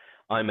Hager.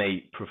 I'm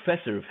a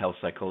professor of health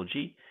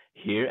psychology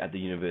here at the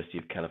University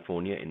of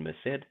California in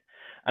Merced,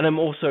 and I'm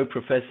also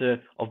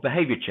professor of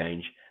behavior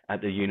change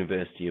at the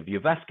University of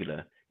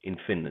Jyväskylä in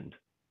Finland.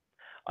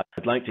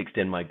 I'd like to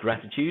extend my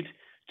gratitude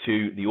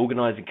to the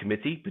organizing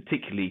committee,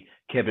 particularly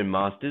Kevin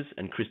Masters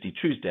and Christy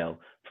Truesdale,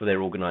 for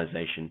their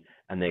organization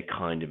and their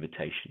kind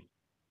invitation.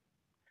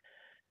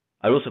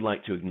 I'd also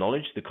like to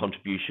acknowledge the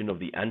contribution of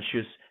the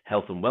Anschutz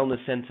Health and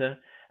Wellness Center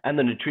and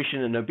the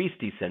Nutrition and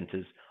Obesity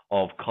Centers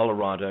of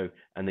Colorado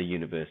and the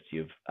University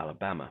of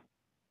Alabama.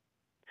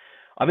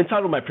 I've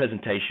entitled my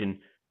presentation,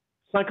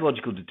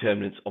 Psychological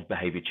Determinants of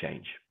Behavior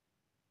Change.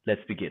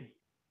 Let's begin.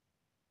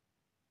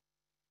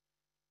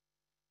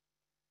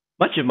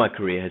 Much of my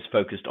career has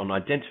focused on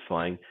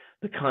identifying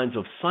the kinds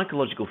of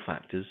psychological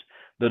factors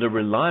that are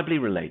reliably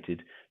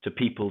related to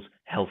people's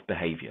health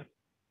behavior.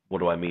 What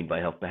do I mean by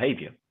health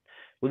behavior?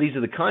 Well, these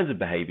are the kinds of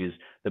behaviors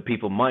that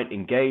people might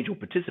engage or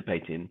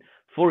participate in,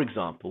 for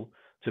example,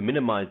 to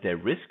minimize their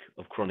risk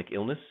of chronic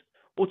illness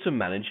or to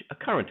manage a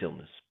current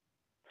illness.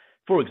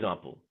 For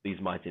example, these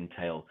might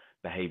entail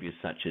behaviors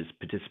such as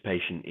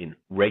participation in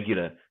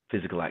regular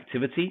physical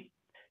activity,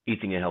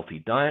 eating a healthy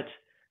diet,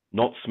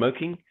 not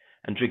smoking,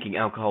 and drinking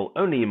alcohol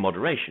only in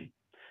moderation.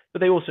 But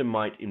they also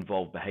might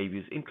involve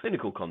behaviors in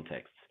clinical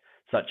contexts,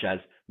 such as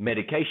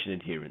medication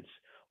adherence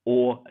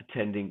or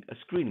attending a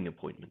screening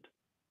appointment.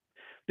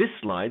 This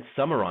slide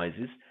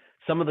summarizes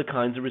some of the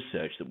kinds of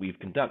research that we've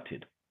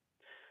conducted.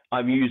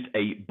 I've used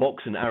a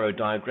box and arrow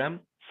diagram.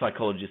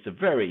 Psychologists are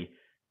very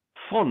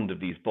fond of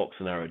these box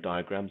and arrow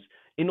diagrams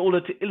in order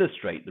to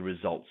illustrate the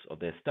results of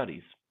their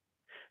studies.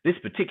 This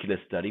particular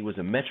study was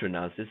a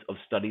meta-analysis of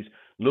studies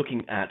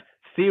looking at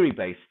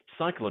theory-based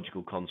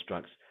psychological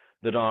constructs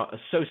that are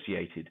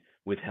associated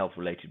with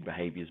health-related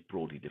behaviors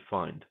broadly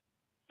defined.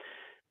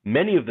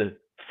 Many of the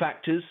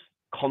factors,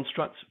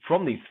 constructs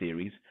from these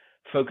theories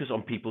focus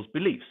on people's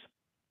beliefs.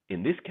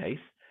 In this case,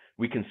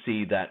 we can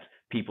see that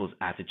people's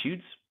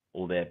attitudes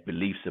or their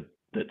beliefs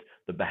that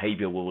the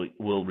behavior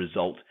will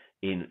result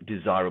in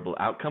desirable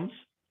outcomes,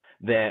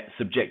 their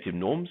subjective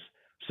norms,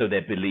 so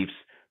their beliefs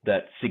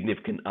that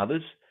significant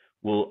others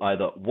will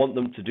either want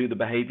them to do the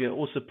behavior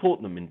or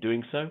support them in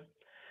doing so,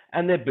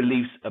 and their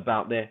beliefs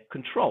about their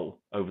control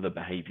over the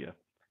behavior.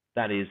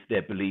 That is,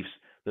 their beliefs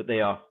that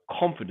they are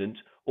confident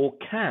or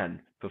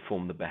can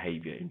perform the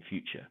behavior in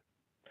future.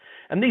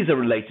 And these are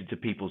related to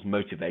people's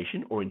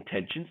motivation or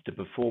intentions to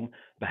perform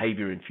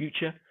behavior in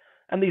future,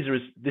 and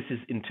this is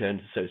in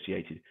turn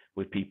associated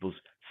with people's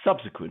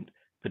subsequent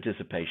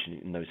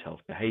participation in those health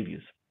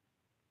behaviors.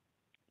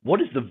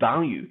 What is the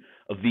value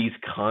of these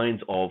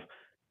kinds of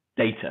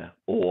data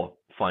or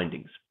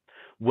findings?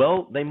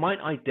 Well, they might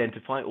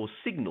identify or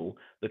signal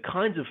the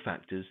kinds of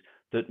factors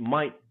that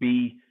might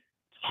be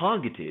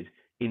targeted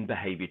in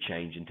behavior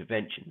change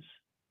interventions.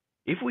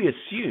 If we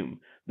assume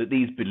that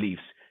these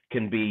beliefs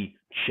can be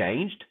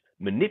changed,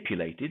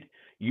 manipulated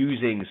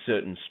using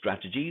certain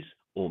strategies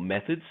or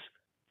methods,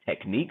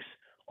 techniques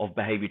of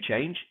behavior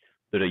change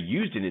that are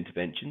used in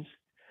interventions,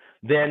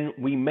 then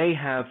we may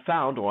have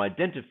found or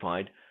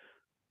identified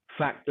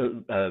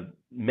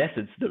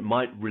methods that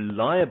might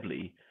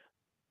reliably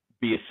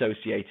be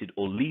associated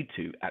or lead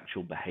to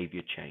actual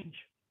behavior change.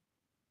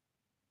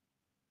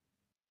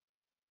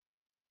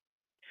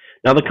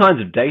 Now, the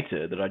kinds of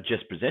data that I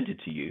just presented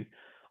to you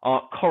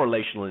are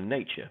correlational in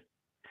nature.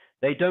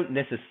 They don't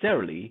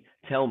necessarily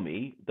tell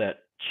me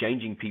that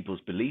changing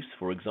people's beliefs,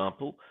 for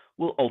example,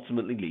 will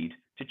ultimately lead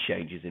to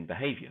changes in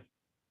behavior.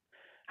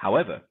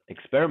 However,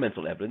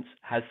 experimental evidence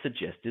has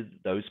suggested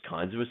that those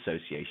kinds of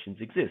associations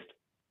exist.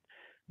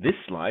 This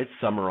slide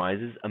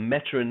summarizes a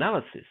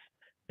meta-analysis,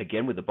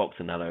 again with the box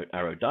and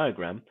arrow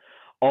diagram,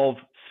 of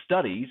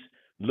studies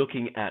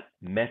looking at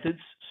methods,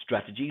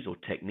 strategies, or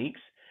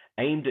techniques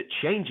aimed at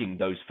changing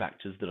those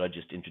factors that I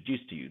just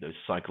introduced to you, those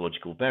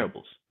psychological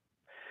variables.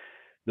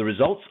 The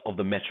results of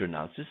the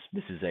meta-analysis,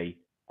 this is a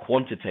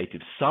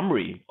quantitative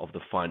summary of the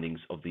findings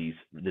of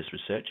this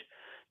research,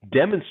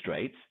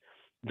 demonstrates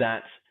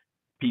that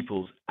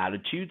people's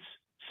attitudes,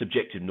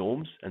 subjective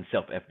norms, and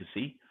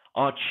self-efficacy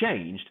are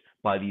changed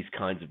by these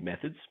kinds of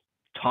methods,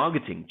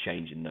 targeting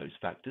change in those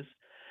factors,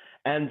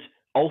 and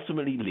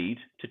ultimately lead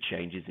to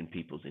changes in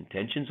people's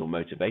intentions or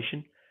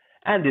motivation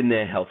and in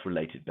their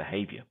health-related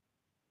behavior.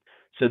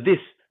 So this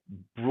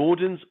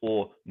broadens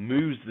or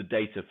moves the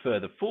data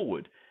further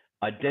forward,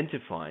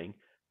 identifying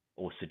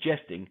or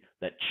suggesting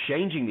that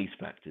changing these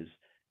factors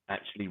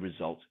actually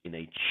results in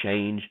a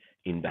change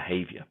in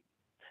behavior.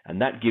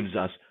 And that gives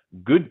us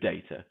good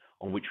data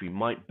on which we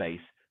might base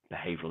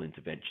behavioral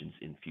interventions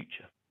in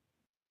future.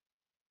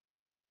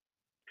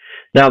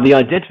 Now, the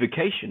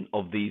identification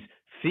of these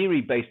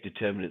theory-based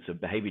determinants of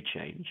behavior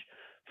change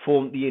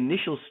form the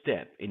initial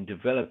step in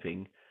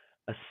developing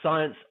a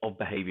science of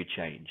behavior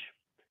change.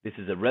 This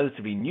is a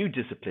relatively new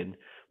discipline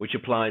which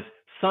applies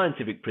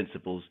scientific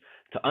principles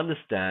to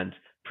understand,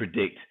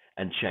 predict,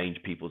 and change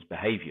people's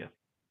behavior.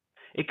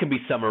 It can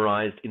be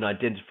summarized in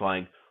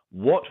identifying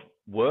what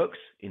works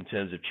in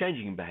terms of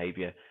changing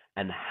behavior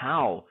and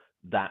how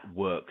that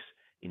works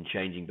in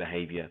changing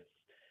behavior,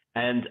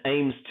 and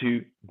aims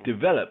to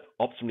develop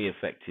optimally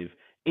effective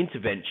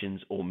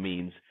interventions or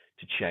means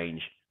to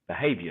change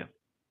behavior.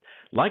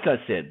 Like I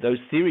said, those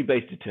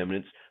theory-based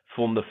determinants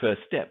form the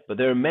first step, but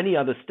there are many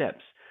other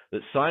steps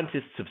that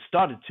scientists have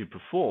started to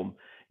perform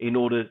in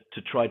order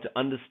to try to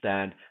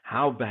understand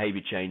how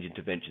behavior change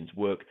interventions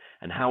work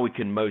and how we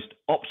can most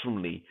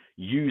optimally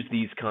use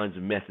these kinds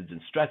of methods and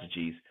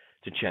strategies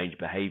to change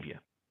behavior.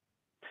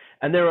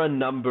 And there are a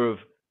number of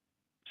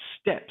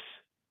steps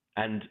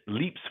and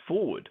leaps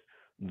forward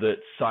that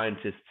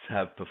scientists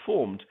have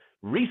performed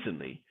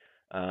recently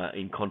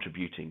in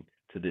contributing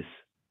to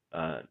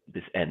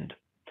this end.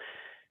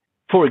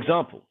 For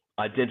example,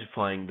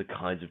 identifying the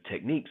kinds of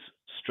techniques,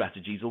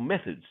 strategies, or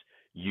methods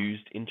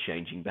used in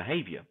changing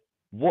behavior.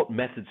 What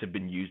methods have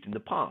been used in the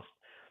past?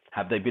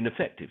 Have they been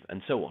effective?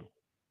 And so on.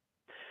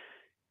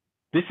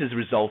 This has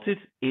resulted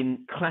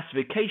in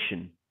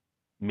classification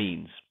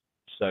means,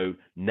 so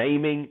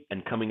naming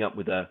and coming up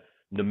with a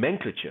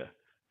nomenclature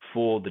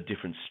for the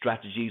different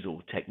strategies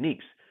or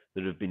techniques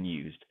that have been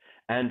used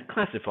and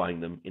classifying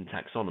them in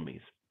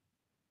taxonomies.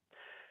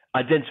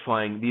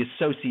 Identifying the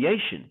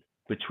association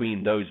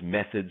between those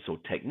methods or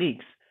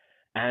techniques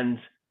and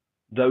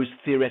those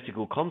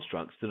theoretical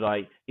constructs that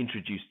I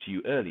introduced to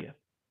you earlier.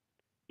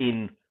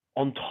 In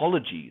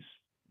ontologies,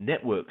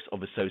 networks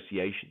of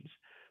associations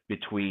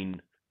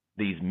between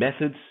these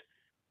methods,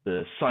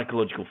 the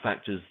psychological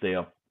factors they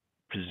are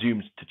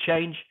presumed to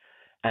change,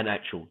 and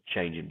actual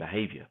change in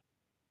behavior.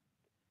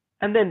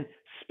 And then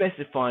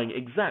specifying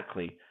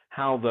exactly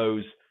how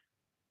those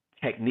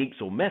techniques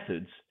or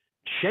methods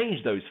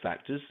change those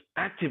factors,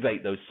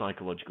 activate those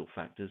psychological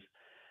factors,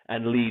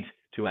 and lead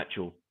to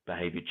actual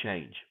behavior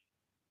change.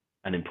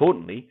 And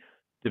importantly,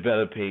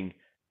 developing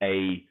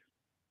a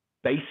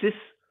basis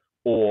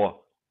or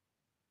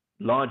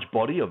large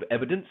body of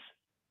evidence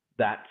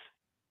that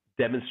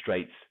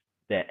demonstrates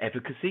their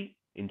efficacy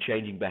in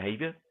changing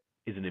behavior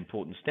is an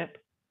important step.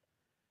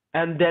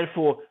 And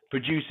therefore,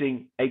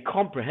 producing a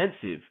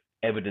comprehensive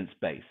evidence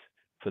base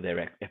for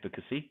their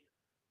efficacy,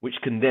 which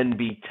can then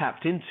be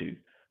tapped into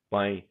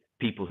by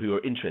people who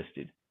are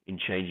interested in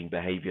changing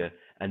behavior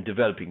and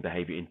developing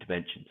behavior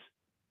interventions.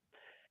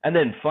 And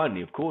then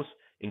finally, of course,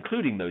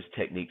 including those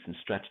techniques and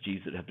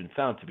strategies that have been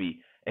found to be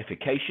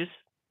efficacious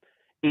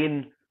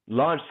in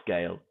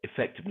large-scale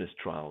effectiveness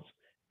trials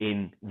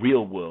in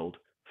real-world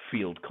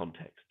field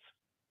contexts.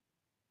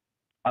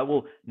 I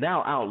will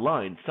now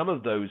outline some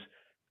of those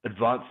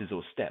advances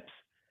or steps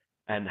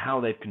and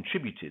how they've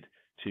contributed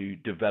to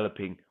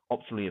developing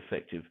optimally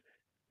effective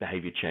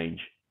behavior change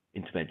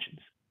interventions.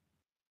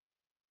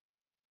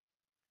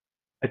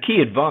 A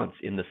key advance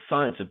in the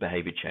science of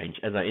behavior change,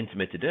 as I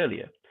intimated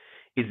earlier,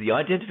 is the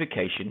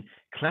identification,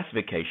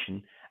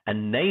 classification,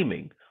 and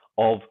naming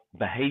of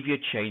behavior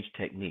change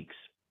techniques.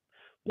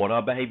 What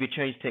are behavior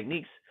change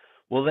techniques?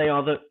 Well, they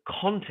are the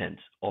content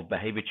of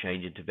behavior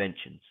change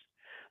interventions.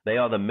 They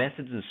are the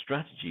methods and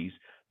strategies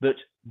that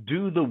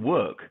do the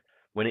work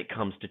when it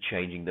comes to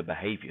changing the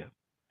behavior,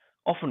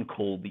 often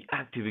called the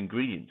active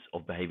ingredients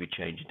of behavior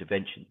change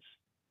interventions.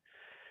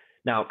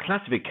 Now,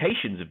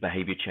 classifications of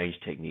behavior change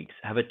techniques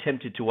have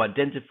attempted to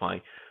identify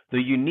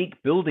the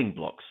unique building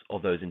blocks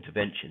of those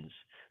interventions,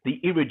 the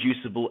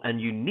irreducible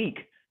and unique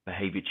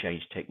behavior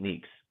change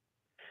techniques.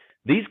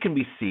 These can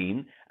be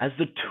seen as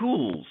the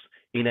tools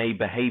in a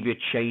behavior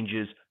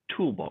changer's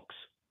toolbox,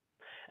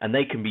 and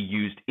they can be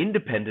used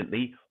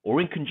independently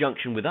or in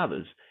conjunction with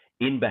others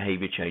in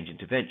behavior change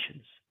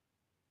interventions.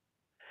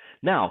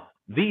 Now,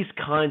 these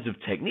kinds of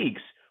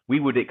techniques we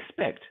would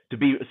expect to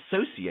be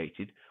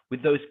associated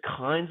with those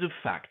kinds of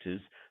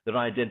factors that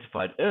I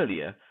identified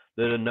earlier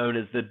that are known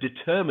as the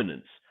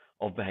determinants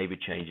of behavior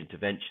change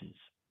interventions.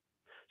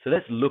 So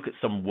let's look at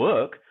some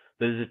work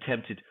that has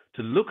attempted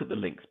to look at the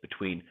links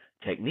between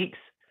techniques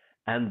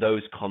and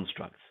those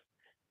constructs.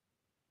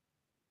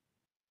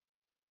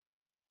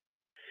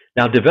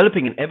 Now,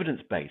 developing an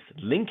evidence base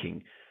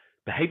linking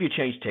behavior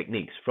change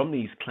techniques from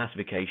these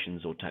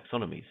classifications or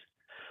taxonomies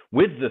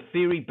with the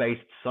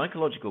theory-based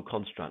psychological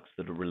constructs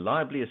that are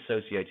reliably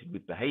associated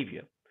with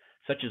behavior,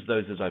 such as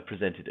those as I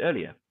presented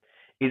earlier,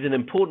 is an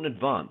important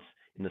advance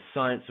in the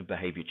science of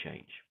behavior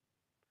change.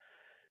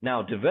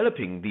 Now,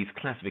 developing these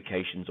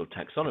classifications or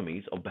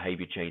taxonomies of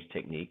behavior change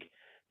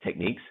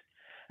techniques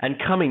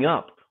and coming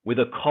up with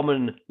a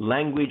common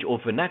language or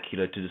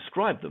vernacular to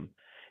describe them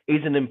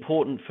is an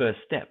important first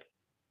step.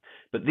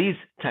 But these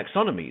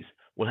taxonomies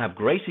will have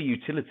greater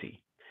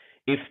utility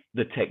if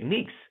the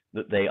techniques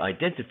that they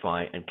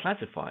identify and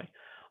classify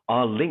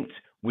are linked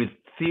with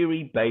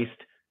theory-based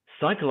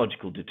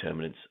psychological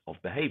determinants of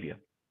behavior.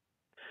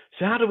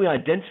 So how do we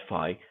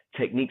identify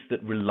techniques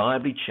that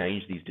reliably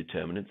change these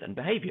determinants and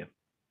behavior?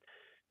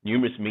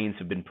 Numerous means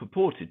have been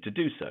purported to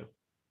do so.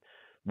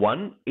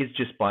 One is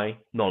just by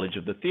knowledge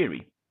of the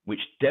theory, which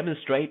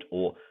demonstrate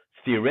or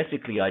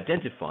theoretically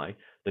identify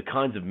the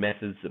kinds of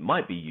methods that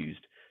might be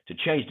used to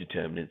change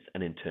determinants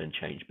and in turn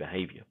change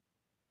behavior.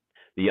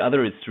 The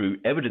other is through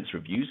evidence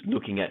reviews,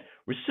 looking at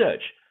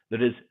research that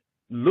has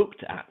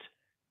looked at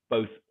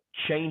both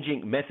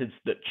changing methods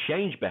that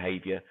change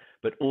behavior,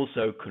 but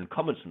also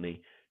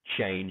concomitantly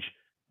change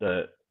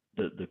the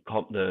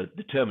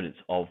determinants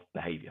of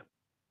behavior.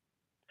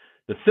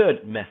 The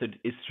third method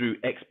is through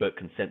expert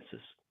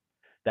consensus.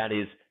 That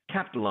is,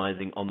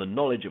 capitalizing on the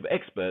knowledge of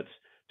experts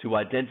to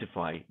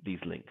identify these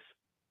links.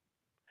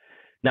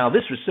 Now,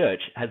 this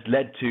research has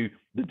led to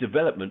the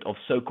development of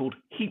so-called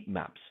heat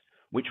maps,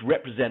 which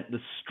represent the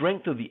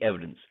strength of the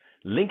evidence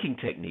linking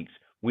techniques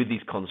with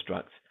these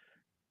constructs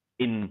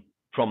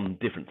from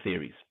different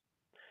theories.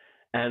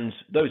 And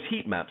those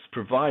heat maps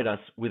provide us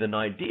with an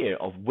idea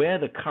of where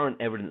the current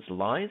evidence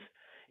lies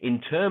in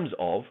terms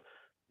of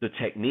the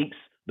techniques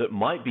that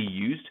might be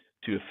used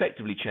to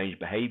effectively change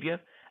behavior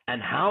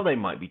and how they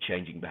might be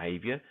changing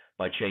behavior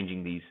by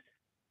changing these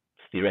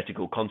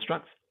theoretical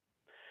constructs,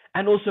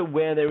 and also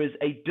where there is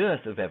a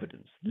dearth of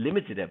evidence,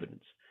 limited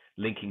evidence,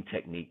 linking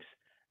techniques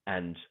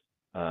and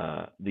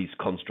these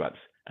constructs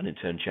and in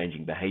turn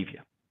changing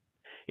behavior.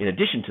 In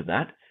addition to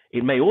that,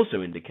 it may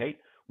also indicate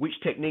which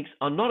techniques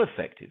are not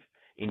effective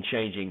in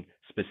changing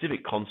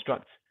specific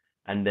constructs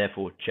and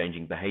therefore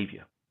changing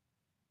behavior.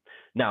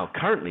 Now,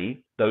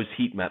 currently, those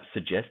heat maps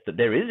suggest that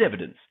there is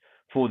evidence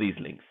for these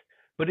links,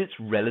 but it's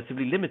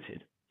relatively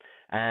limited,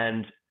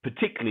 and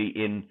particularly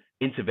in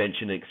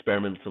intervention and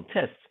experimental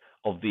tests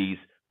of these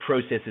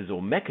processes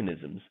or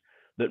mechanisms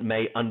that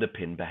may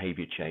underpin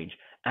behavior change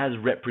as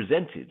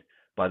represented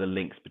by the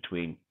links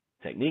between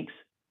techniques,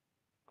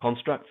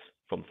 constructs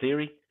from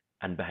theory,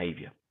 and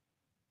behavior.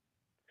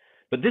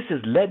 But this has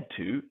led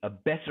to a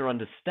better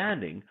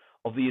understanding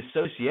of the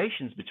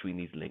associations between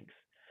these links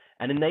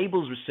and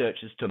enables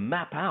researchers to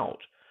map out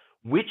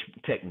which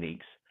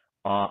techniques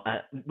are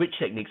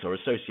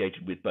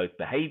associated with both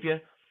behavior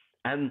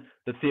and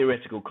the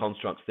theoretical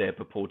constructs they are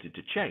purported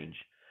to change,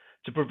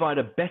 to provide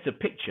a better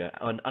picture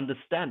and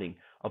understanding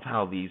of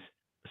how these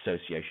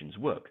associations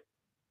work.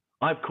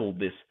 I've called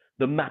this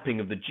the mapping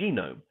of the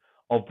genome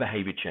of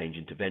behavior change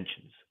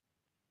interventions.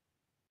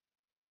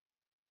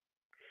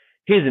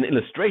 Here's an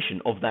illustration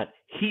of that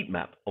heat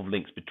map of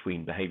links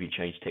between behavior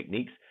change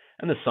techniques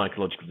and the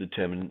psychological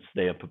determinants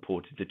they are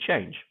purported to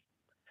change.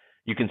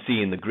 You can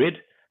see in the grid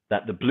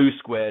that the blue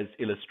squares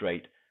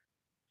illustrate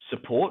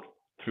support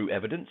through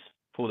evidence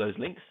for those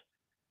links.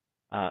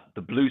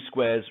 The blue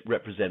squares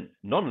represent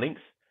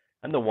non-links,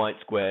 and the white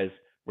squares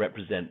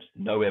represent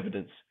no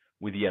evidence,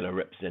 with yellow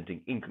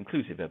representing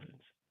inconclusive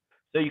evidence.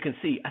 So you can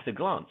see at a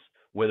glance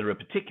whether a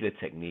particular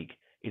technique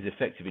is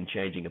effective in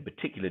changing a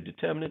particular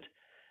determinant,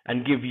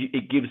 and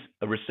it gives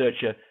a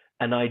researcher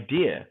an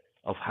idea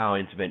of how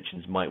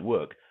interventions might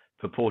work,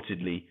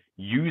 purportedly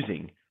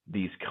using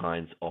these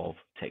kinds of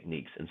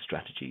techniques and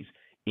strategies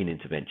in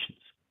interventions.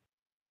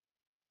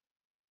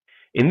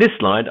 In this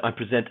slide, I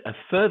present a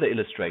further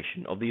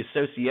illustration of the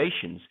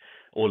associations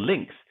or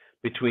links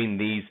between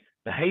these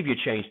behavior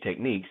change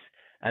techniques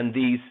and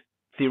these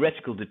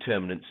theoretical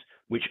determinants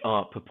which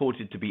are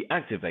purported to be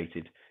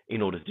activated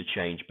in order to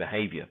change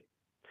behavior.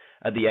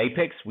 At the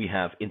apex, we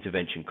have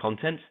intervention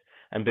content,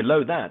 and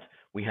below that,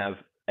 we have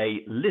a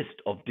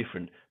list of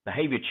different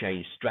behavior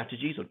change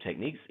strategies or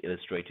techniques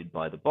illustrated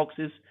by the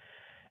boxes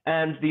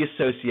and the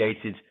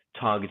associated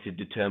targeted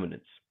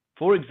determinants.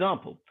 For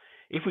example,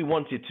 if we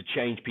wanted to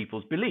change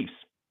people's beliefs,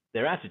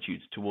 their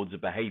attitudes towards a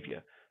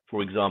behavior,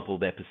 for example,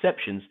 their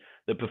perceptions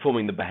that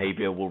performing the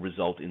behavior will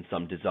result in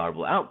some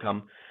desirable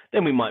outcome,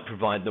 then we might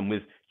provide them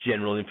with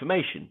general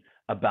information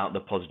about the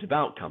positive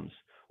outcomes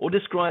or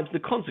describes the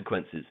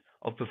consequences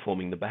of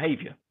performing the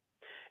behavior.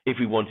 If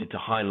we wanted to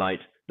highlight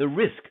the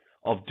risk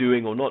of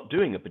doing or not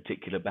doing a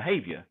particular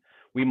behavior.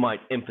 We might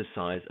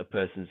emphasize a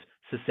person's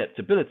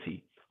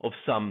susceptibility of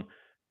some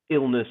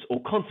illness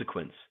or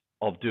consequence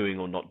of doing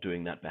or not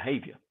doing that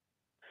behavior.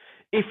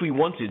 If we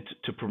wanted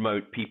to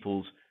promote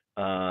people's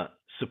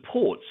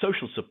support,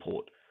 social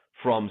support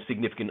from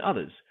significant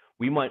others,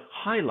 we might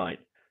highlight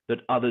that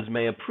others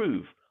may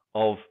approve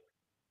of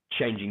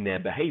changing their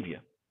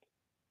behavior.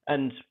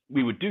 And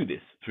we would do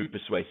this through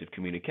persuasive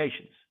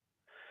communications.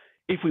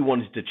 If we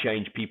wanted to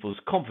change people's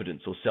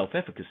confidence or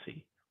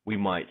self-efficacy, we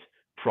might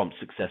prompt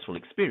successful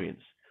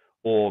experience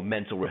or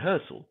mental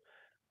rehearsal,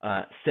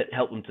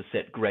 help them to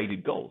set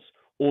graded goals,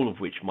 all of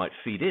which might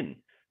feed in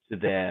to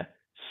their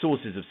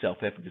sources of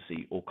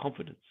self-efficacy or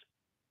confidence.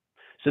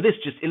 So this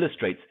just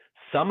illustrates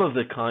some of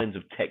the kinds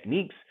of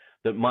techniques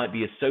that might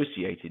be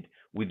associated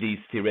with these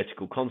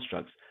theoretical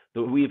constructs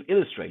that we have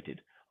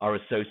illustrated are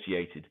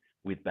associated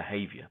with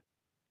behavior.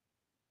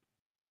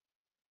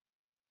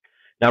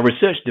 Now,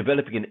 research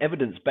developing an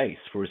evidence base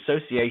for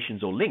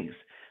associations or links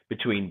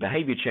between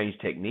behavior change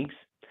techniques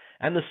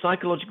and the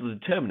psychological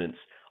determinants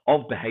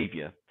of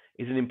behavior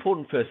is an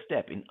important first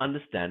step in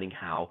understanding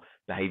how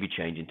behavior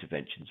change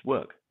interventions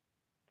work.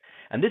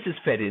 And this has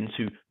fed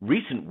into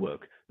recent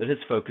work that has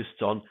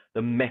focused on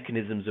the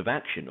mechanisms of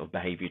action of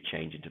behavior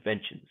change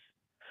interventions.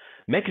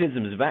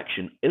 Mechanisms of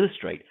action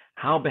illustrate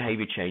how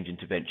behavior change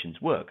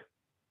interventions work.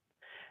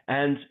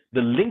 And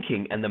the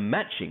linking and the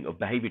matching of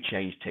behavior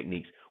change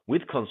techniques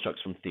with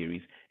constructs from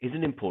theories is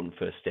an important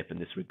first step in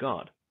this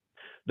regard.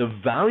 The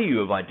value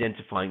of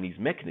identifying these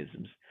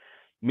mechanisms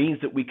means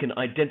that we can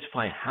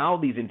identify how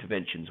these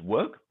interventions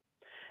work,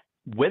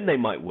 when they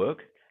might work,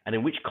 and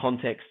in which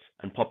contexts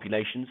and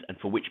populations and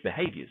for which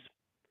behaviors.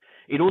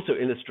 It also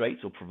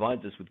illustrates or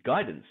provides us with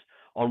guidance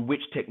on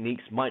which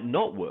techniques might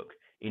not work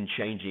in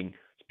changing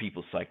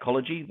people's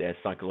psychology, their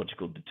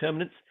psychological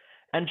determinants,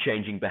 and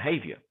changing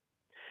behavior.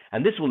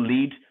 And this will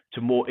lead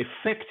to more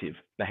effective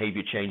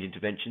behavior change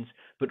interventions,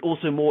 but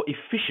also more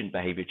efficient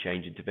behavior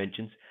change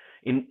interventions,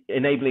 in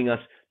enabling us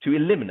to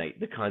eliminate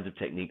the kinds of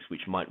techniques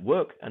which might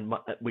work and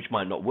which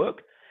might not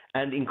work,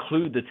 and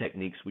include the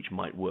techniques which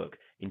might work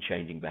in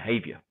changing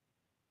behavior.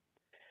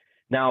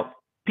 Now,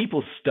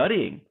 people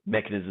studying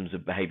mechanisms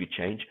of behavior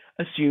change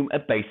assume a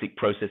basic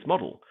process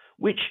model,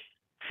 which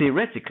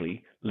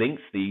theoretically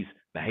links these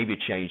behavior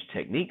change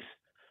techniques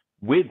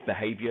with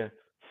behavior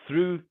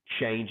through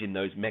change in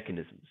those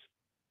mechanisms.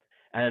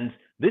 And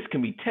this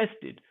can be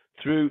tested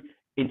through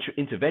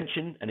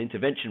intervention and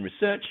intervention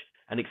research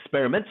and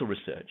experimental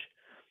research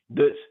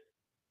that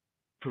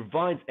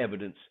provides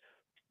evidence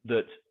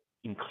that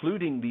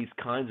including these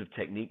kinds of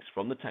techniques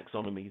from the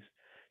taxonomies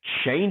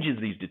changes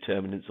these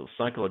determinants or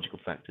psychological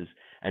factors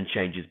and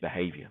changes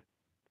behavior.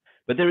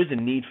 But there is a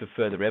need for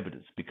further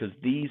evidence because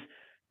these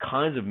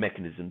kinds of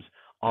mechanisms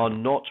are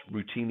not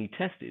routinely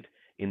tested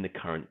in the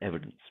current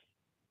evidence.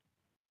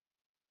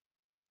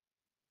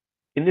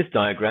 In this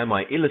diagram,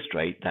 I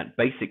illustrate that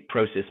basic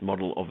process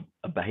model of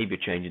a behavior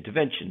change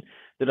intervention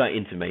that I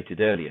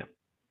intimated earlier.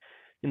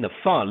 In the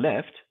far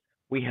left,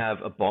 we have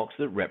a box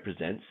that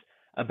represents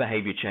a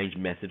behavior change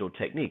method or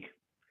technique.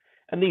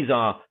 And these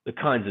are the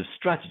kinds of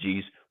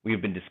strategies we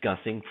have been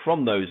discussing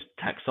from those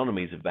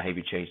taxonomies of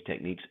behavior change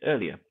techniques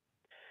earlier.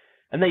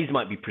 And these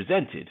might be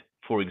presented,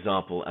 for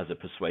example, as a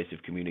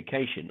persuasive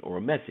communication or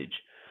a message,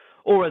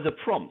 or as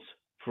a prompt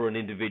for an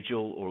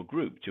individual or a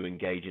group to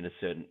engage in a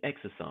certain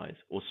exercise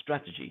or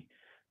strategy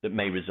that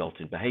may result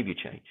in behavior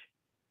change.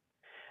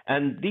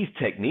 And these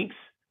techniques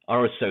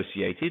are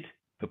associated,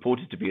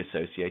 purported to be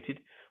associated,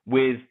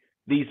 with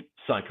these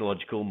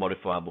psychological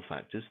modifiable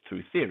factors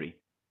through theory.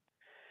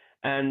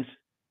 And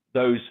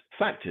those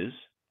factors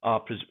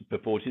are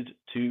purported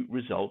to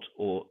result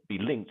or be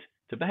linked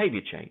to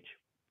behavior change.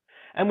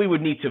 And we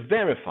would need to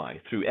verify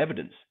through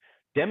evidence,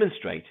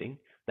 demonstrating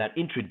that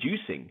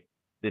introducing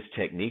this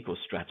technique or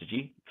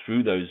strategy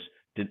through those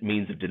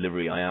means of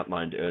delivery I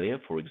outlined earlier,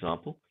 for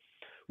example,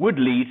 would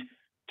lead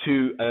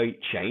to a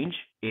change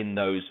in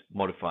those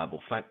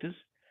modifiable factors,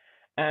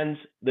 and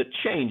that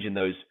change in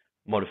those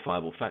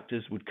modifiable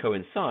factors would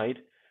coincide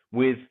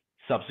with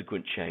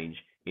subsequent change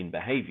in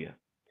behavior,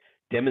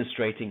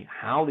 demonstrating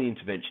how the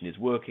intervention is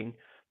working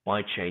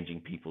by changing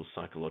people's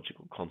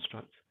psychological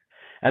constructs.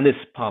 And this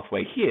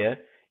pathway here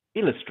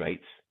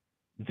illustrates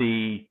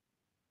the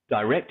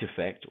direct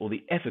effect or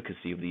the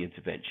efficacy of the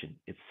intervention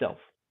itself.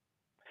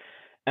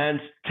 And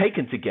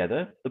taken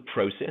together, the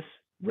process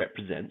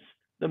represents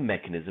the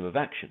mechanism of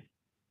action.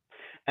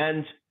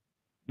 And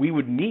we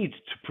would need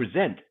to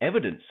present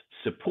evidence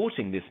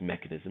supporting this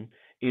mechanism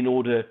in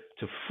order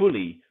to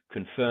fully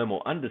confirm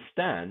or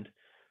understand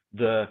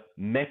the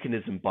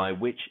mechanism by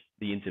which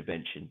the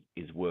intervention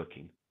is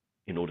working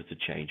in order to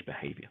change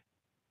behavior.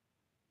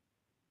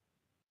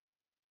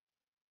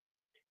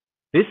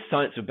 This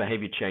science of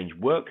behavior change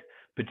work,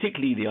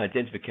 particularly the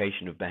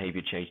identification of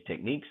behavior change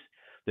techniques,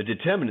 the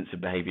determinants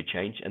of behavior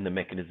change, and the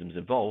mechanisms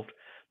involved,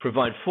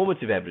 provide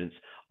formative evidence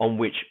on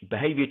which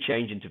behavior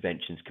change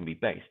interventions can be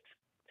based.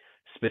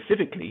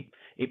 Specifically,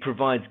 it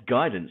provides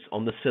guidance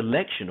on the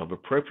selection of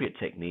appropriate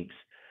techniques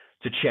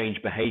to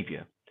change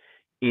behavior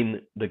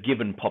in the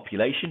given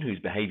population whose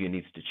behavior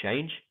needs to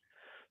change,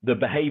 the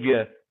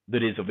behavior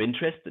that is of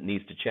interest that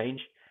needs to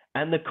change,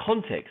 and the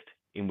context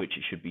in which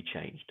it should be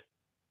changed.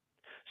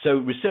 So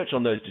research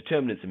on those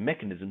determinants and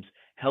mechanisms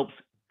helps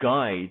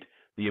guide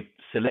the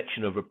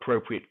selection of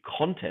appropriate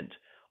content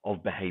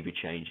of behavior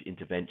change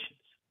interventions.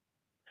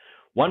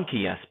 One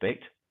key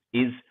aspect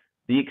is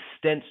the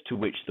extent to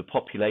which the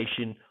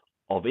population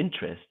of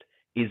interest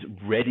is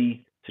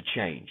ready to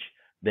change,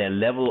 their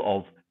level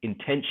of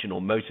intention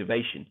or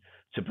motivation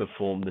to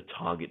perform the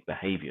target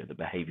behavior, the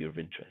behavior of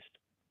interest.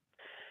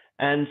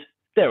 And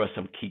there are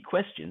some key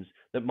questions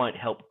that might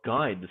help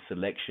guide the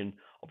selection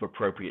of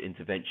appropriate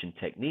intervention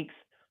techniques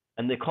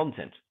and the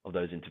content of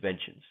those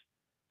interventions,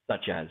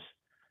 such as,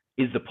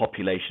 is the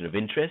population of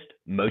interest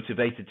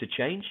motivated to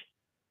change?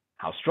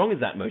 How strong is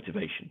that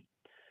motivation?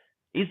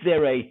 Is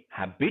there a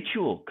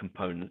habitual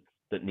component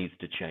that needs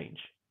to change?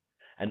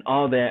 And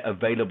are there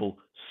available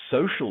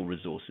social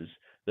resources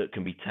that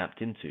can be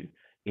tapped into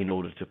in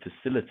order to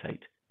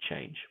facilitate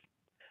change?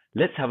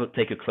 Let's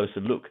take a closer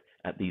look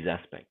at these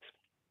aspects.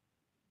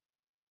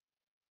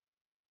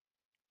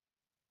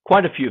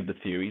 Quite a few of the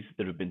theories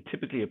that have been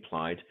typically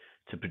applied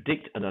to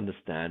predict and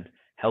understand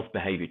health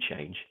behavior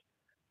change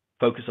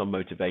focus on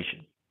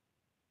motivation.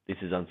 This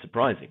is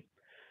unsurprising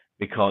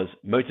because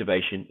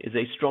motivation is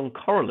a strong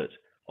correlate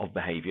of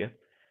behavior,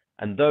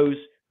 and those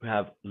who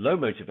have low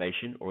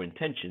motivation or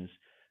intentions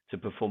to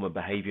perform a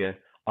behavior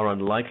are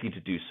unlikely to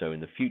do so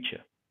in the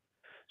future.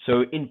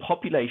 So in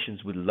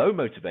populations with low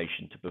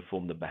motivation to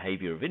perform the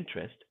behavior of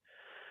interest,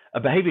 a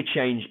behavior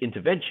change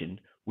intervention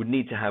would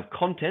need to have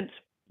content,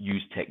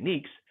 use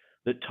techniques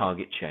that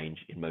target change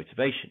in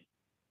motivation.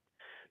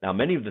 Now,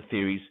 many of the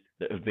theories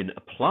that have been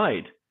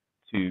applied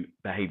to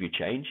behavior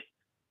change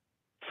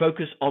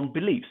focus on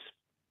beliefs,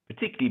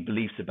 particularly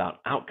beliefs about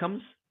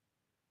outcomes,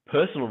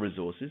 personal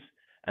resources,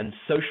 and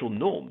social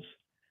norms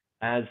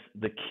as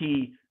the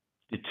key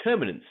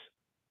determinants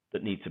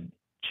that need to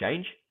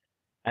change,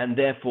 and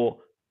therefore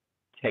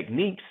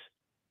techniques,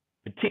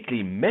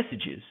 particularly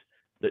messages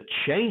that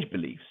change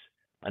beliefs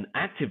and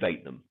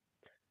activate them,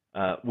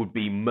 would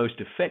be most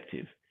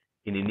effective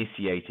in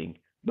initiating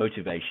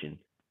motivation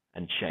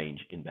and change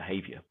in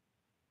behavior.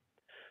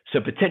 So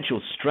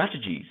potential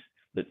strategies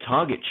that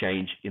target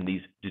change in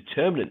these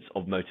determinants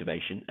of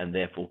motivation and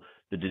therefore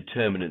the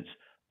determinants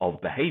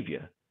of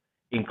behavior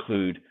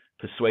include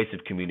persuasive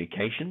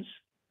communications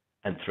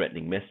and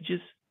threatening messages,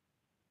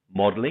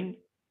 modeling,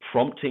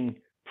 prompting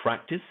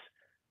practice,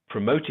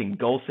 promoting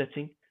goal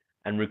setting,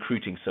 and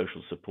recruiting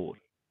social support.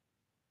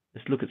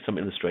 Let's look at some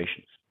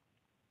illustrations.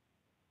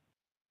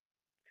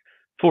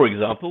 For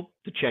example,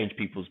 to change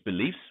people's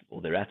beliefs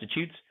or their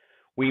attitudes,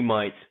 we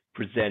might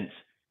present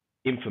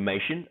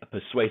information, a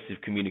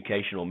persuasive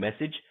communication or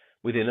message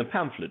within a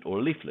pamphlet or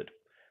a leaflet.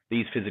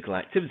 These physical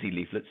activity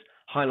leaflets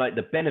highlight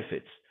the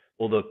benefits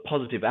or the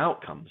positive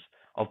outcomes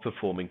of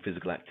performing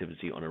physical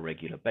activity on a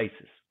regular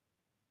basis.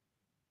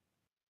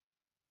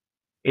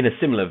 In a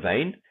similar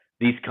vein,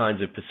 these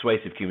kinds of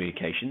persuasive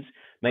communications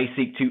may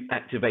seek to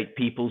activate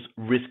people's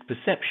risk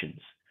perceptions,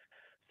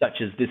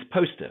 such as this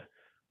poster,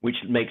 which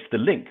makes the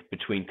link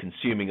between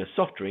consuming a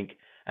soft drink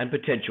and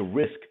potential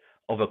risk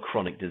of a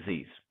chronic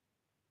disease.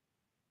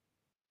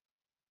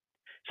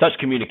 Such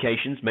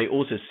communications may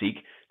also seek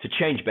to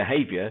change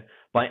behavior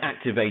by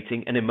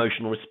activating an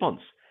emotional response,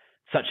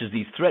 such as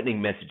these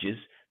threatening messages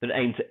that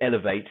aim to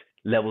elevate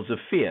levels of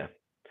fear.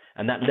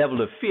 And that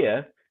level of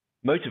fear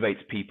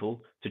motivates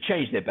people to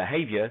change their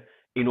behavior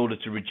in order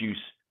to reduce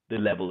the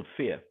level of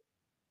fear.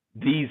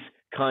 These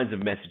kinds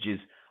of messages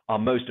are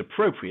most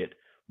appropriate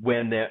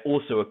when they're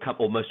also,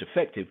 or most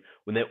effective,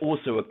 when they're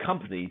also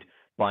accompanied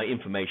by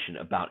information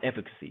about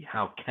efficacy.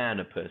 How can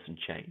a person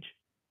change?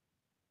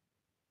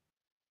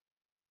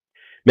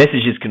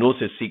 Messages can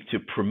also seek to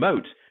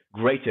promote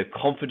greater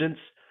confidence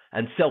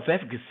and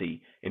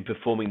self-efficacy in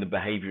performing the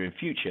behavior in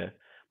future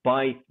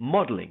by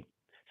modeling,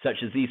 such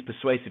as these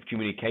persuasive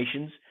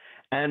communications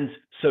and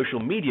social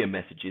media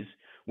messages,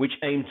 which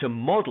aim to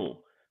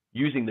model,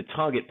 using the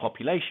target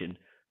population,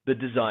 the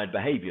desired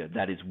behavior,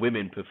 that is,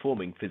 women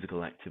performing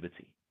physical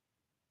activity.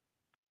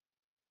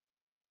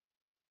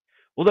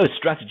 Although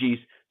strategies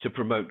to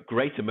promote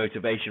greater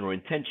motivation or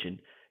intention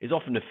is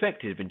often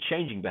effective in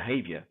changing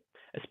behavior,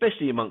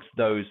 especially amongst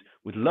those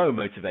with low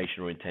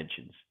motivation or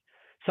intentions,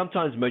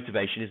 sometimes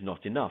motivation is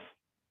not enough.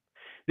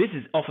 This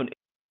is often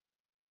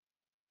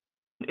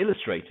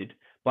illustrated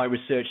by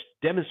research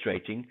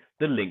demonstrating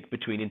the link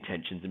between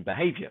intentions and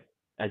behavior,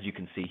 as you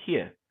can see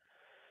here.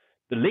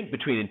 The link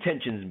between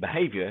intentions and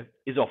behavior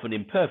is often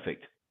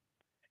imperfect,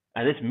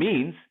 and this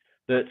means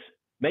that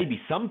maybe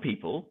some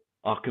people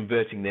are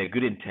converting their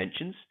good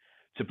intentions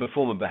to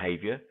perform a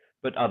behavior,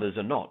 but others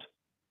are not.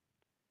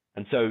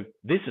 And so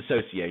this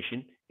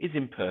association is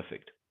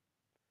imperfect.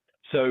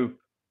 So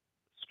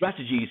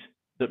strategies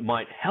that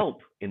might help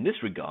in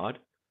this regard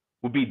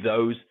would be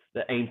those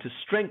that aim to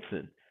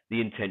strengthen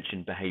the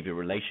intention-behavior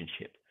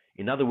relationship.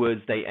 In other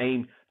words, they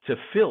aim to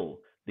fill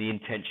the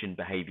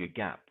intention-behavior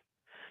gap.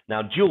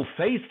 Now, dual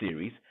phase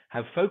theories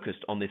have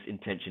focused on this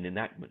intention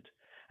enactment,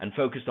 and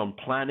focused on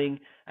planning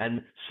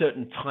and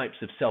certain types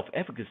of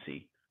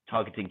self-efficacy,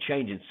 targeting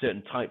change in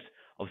certain types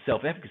of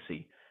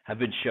self-efficacy, have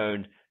been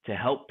shown to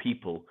help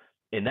people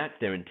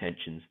enact their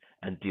intentions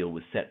and deal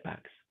with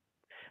setbacks.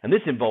 And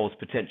this involves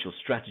potential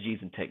strategies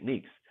and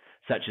techniques,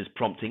 such as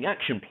prompting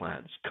action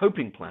plans,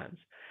 coping plans,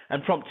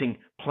 and prompting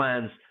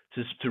plans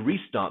to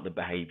restart the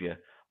behavior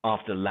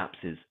after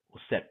lapses or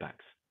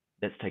setbacks.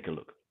 Let's take a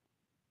look.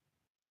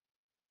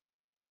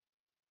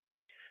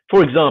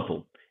 For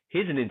example,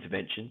 here's an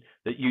intervention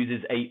that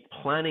uses a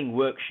planning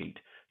worksheet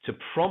to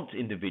prompt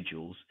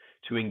individuals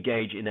to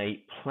engage in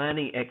a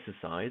planning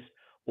exercise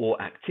or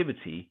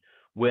activity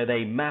where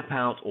they map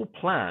out or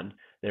plan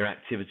their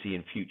activity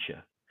in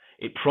future.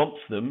 It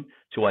prompts them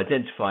to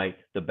identify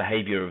the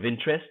behavior of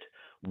interest,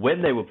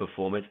 when they will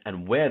perform it,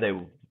 and where they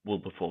will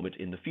perform it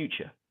in the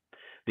future.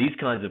 These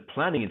kinds of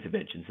planning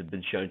interventions have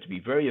been shown to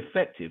be very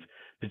effective,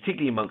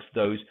 particularly amongst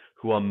those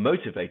who are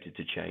motivated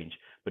to change,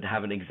 but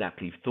haven't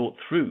exactly thought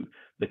through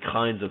the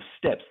kinds of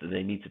steps that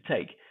they need to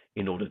take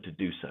in order to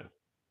do so.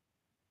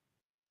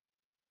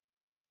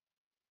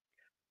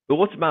 But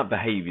what about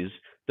behaviors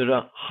that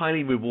are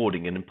highly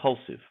rewarding and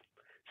impulsive,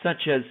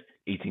 such as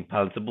eating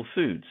palatable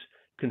foods,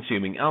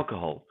 consuming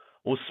alcohol,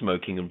 or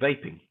smoking and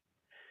vaping?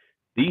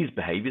 These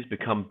behaviors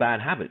become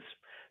bad habits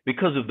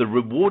because of the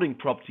rewarding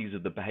properties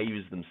of the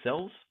behaviors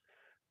themselves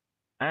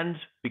and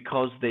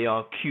because they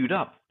are cued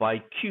up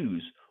by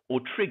cues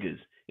or triggers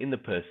in the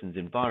person's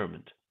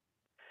environment.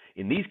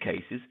 In these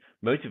cases,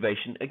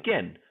 motivation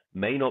again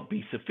may not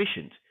be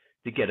sufficient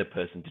to get a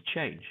person to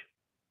change.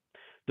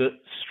 The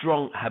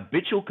strong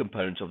habitual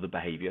component of the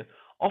behavior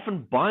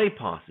often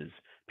bypasses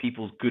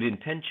people's good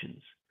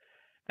intentions,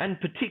 and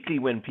particularly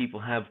when people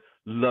have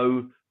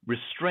low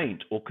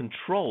restraint or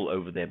control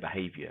over their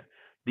behavior,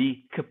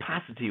 the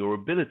capacity or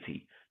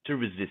ability to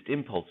resist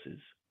impulses.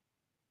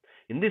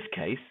 In this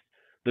case,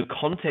 the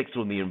context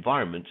or the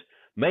environment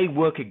may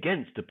work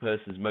against a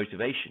person's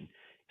motivation,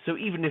 so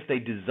even if they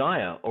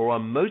desire or are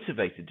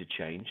motivated to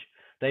change,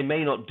 they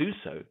may not do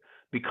so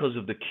because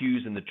of the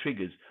cues and the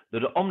triggers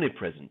that are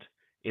omnipresent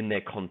in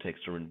their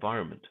context or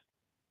environment.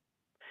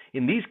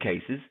 In these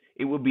cases,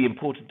 it would be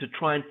important to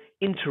try and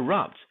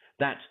interrupt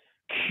that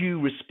cue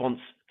response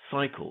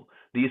cycle,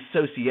 the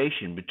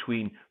association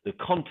between the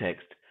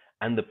context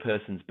and the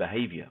person's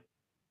behavior.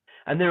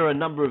 And there are a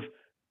number of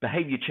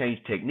behavior change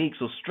techniques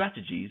or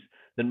strategies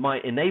that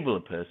might enable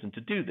a person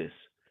to do this,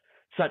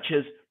 such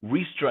as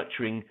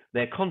restructuring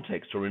their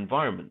context or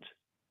environment,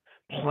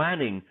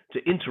 planning to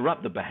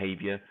interrupt the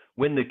behavior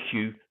when the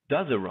cue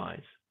does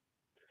arise,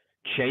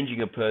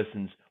 changing a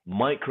person's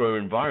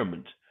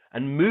microenvironment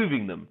and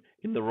moving them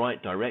in the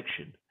right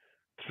direction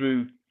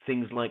through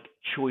things like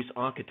choice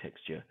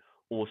architecture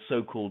or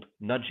so-called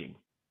nudging.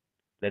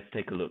 Let's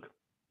take a look.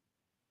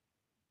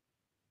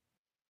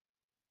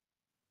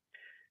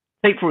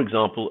 Take, for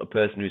example, a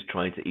person who's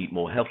trying to eat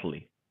more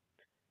healthily.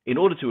 In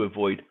order to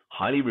avoid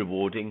highly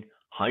rewarding,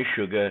 high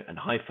sugar and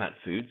high fat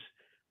foods,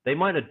 they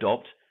might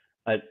adopt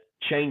a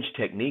change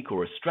technique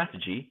or a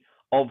strategy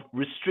of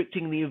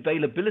restricting the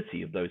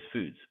availability of those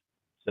foods.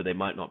 So they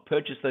might not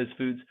purchase those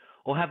foods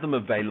or have them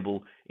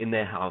available in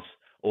their house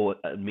or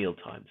at meal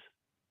times.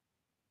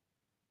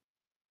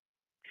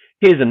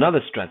 Here's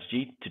another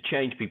strategy to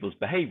change people's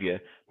behavior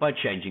by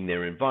changing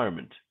their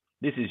environment.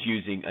 This is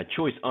using a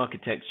choice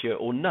architecture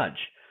or nudge,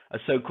 a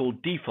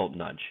so-called default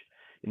nudge.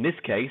 In this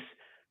case,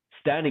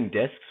 standing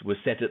desks were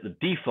set at the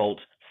default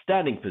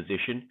standing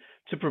position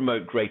to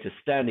promote greater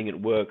standing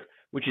at work,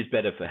 which is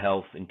better for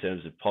health in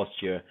terms of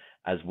posture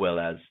as well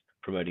as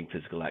promoting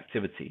physical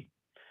activity.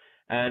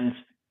 And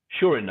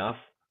sure enough,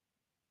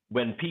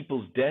 when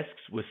people's desks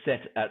were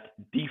set at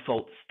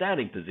default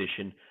standing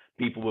position,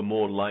 people were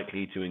more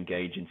likely to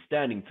engage in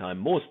standing time,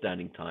 more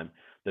standing time,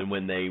 than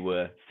when they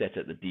were set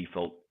at the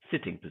default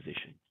sitting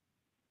position.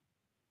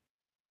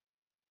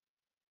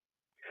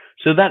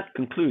 So that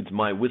concludes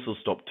my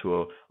whistle-stop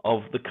tour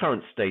of the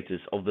current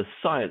status of the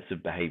science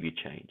of behavior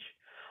change.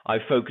 I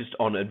focused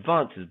on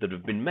advances that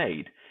have been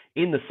made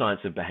in the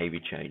science of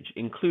behavior change,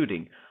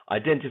 including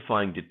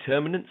identifying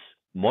determinants,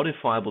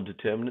 modifiable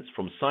determinants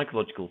from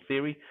psychological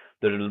theory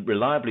that are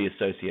reliably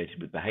associated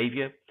with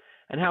behavior,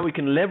 and how we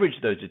can leverage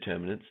those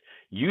determinants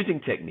using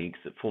techniques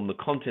that form the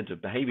content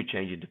of behavior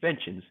change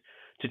interventions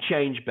to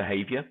change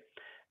behavior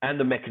and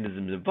the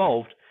mechanisms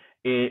involved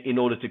in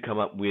order to come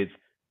up with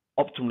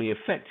optimally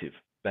effective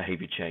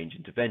behavior change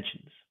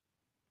interventions.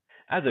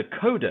 As a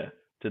coda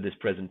to this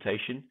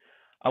presentation,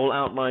 I will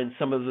outline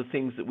some of the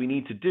things that we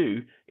need to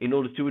do in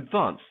order to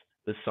advance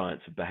the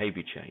science of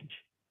behavior change.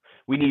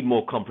 We need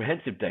more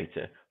comprehensive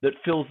data that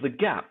fills the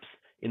gaps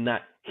in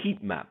that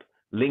heat map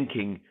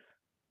linking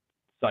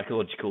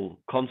psychological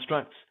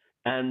constructs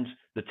and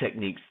the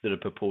techniques that are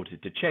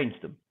purported to change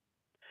them.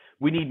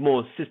 We need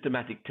more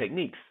systematic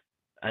techniques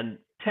and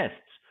tests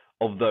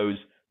of those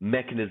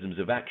mechanisms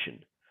of action,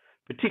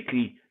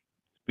 particularly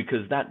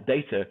because that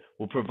data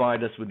will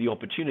provide us with the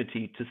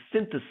opportunity to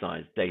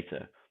synthesize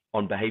data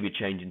on behavior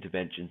change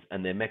interventions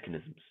and their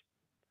mechanisms.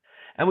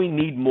 And we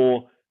need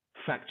more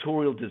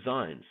factorial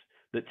designs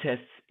that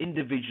tests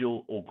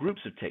individual or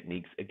groups of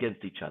techniques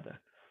against each other,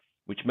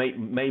 which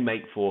may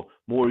make for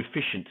more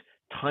efficient,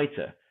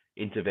 tighter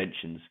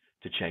interventions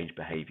to change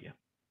behavior.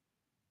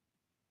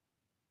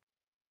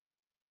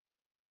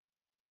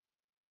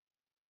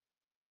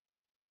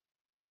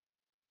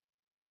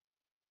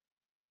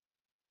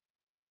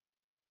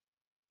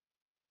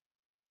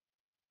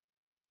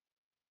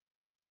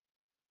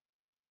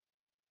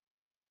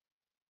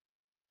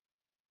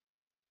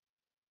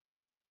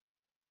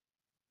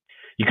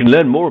 You can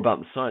learn more about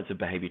the science of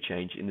behavior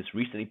change in this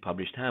recently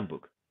published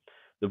handbook.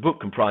 The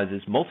book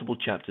comprises multiple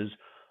chapters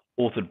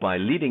authored by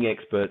leading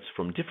experts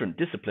from different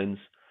disciplines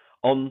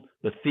on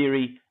the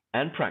theory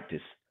and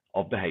practice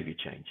of behavior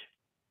change.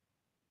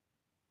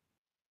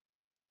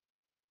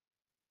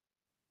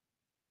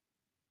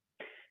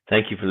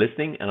 Thank you for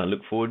listening, and I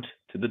look forward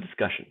to the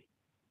discussion.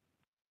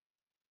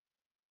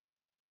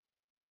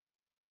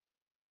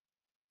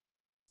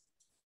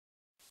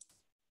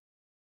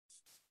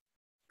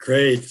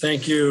 Great,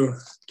 thank you,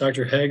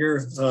 Dr.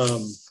 Hager.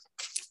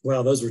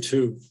 Wow, those were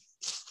two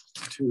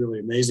really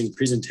amazing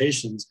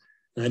presentations.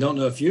 And I don't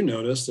know if you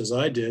noticed, as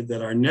I did,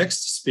 that our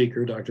next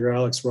speaker, Dr.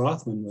 Alex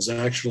Rothman, was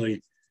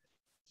actually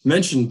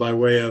mentioned by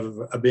way of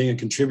being a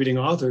contributing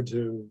author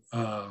to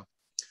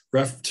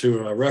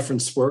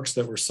reference works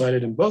that were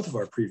cited in both of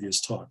our previous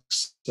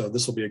talks. So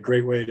this will be a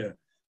great way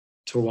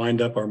to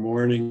wind up our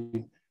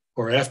morning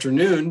or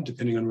afternoon,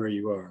 depending on where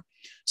you are.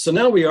 So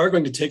now we are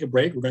going to take a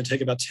break. We're going to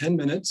take about 10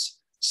 minutes.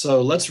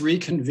 So let's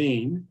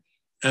reconvene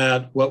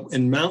at what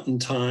in Mountain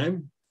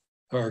Time,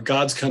 or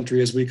God's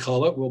country as we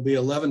call it, will be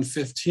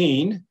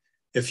 11:15.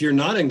 If you're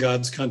not in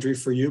God's country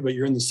for you, but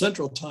you're in the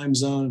Central Time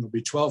Zone, it'll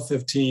be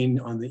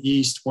 12:15 on the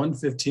East,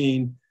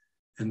 1:15,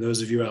 and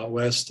those of you out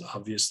West,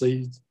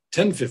 obviously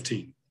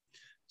 10:15.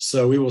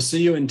 So we will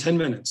see you in 10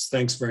 minutes.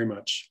 Thanks very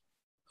much.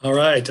 All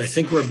right, I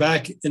think we're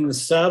back in the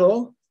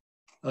saddle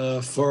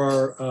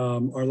for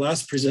our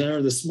last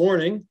presenter this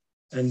morning,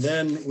 and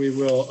then we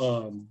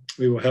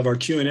will have our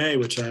Q&A,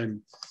 which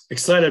I'm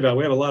excited about.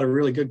 We have a lot of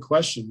really good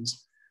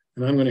questions,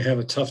 and I'm going to have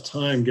a tough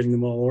time getting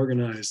them all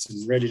organized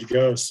and ready to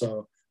go.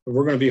 So, but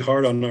we're going to be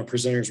hard on our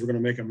presenters. We're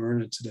going to make them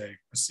earn it today.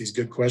 It's these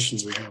good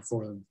questions we have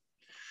for them.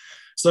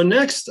 So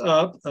next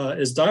up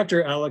is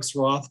Dr. Alex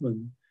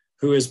Rothman,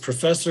 who is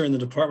professor in the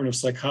Department of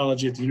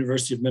Psychology at the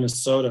University of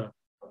Minnesota.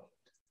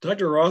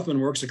 Dr. Rothman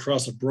works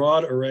across a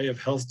broad array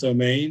of health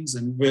domains,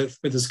 and with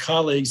his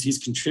colleagues, he's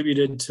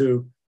contributed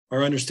to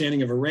our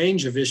understanding of a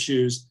range of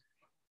issues,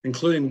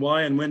 including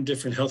why and when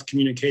different health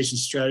communication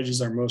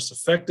strategies are most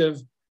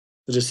effective,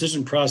 the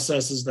decision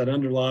processes that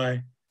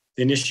underlie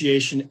the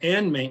initiation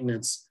and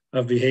maintenance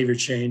of behavior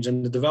change,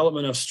 and the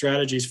development of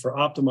strategies for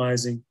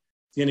optimizing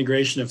the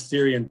integration of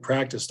theory and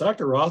practice.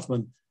 Dr.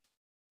 Rothman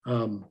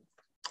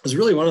was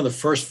really one of the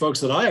first folks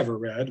that I ever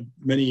read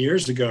many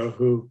years ago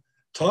who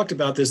talked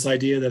about this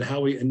idea that how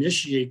we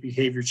initiate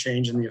behavior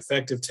change and the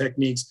effective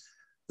techniques,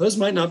 those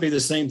might not be the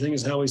same thing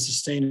as how we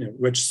sustain it,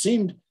 which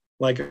seemed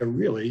like a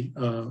really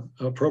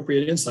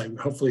appropriate insight.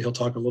 Hopefully he'll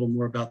talk a little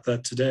more about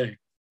that today.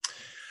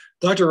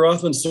 Dr.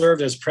 Rothman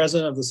served as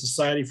president of the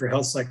Society for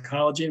Health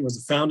Psychology and was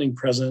the founding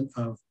president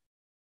of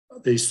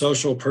the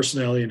Social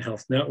Personality and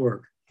Health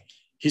Network.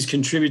 He's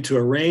contributed to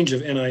a range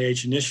of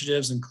NIH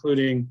initiatives,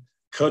 including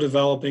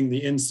co-developing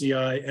the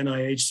NCI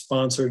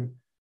NIH-sponsored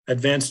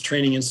Advanced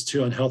Training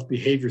Institute on Health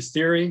Behavior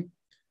Theory,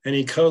 and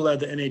he co-led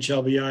the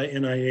NHLBI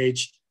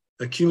NIH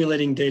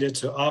Accumulating Data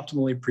to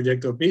Optimally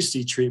Predict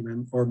Obesity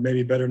Treatment, or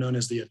maybe better known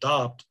as the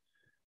ADOPT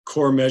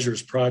Core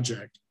Measures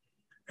Project.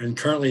 And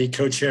currently he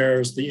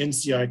co-chairs the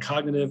NCI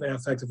Cognitive,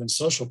 Affective, and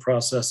Social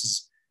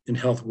Processes in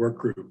Health Work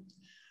Group.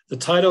 The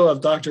title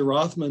of Dr.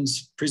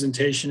 Rothman's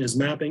presentation is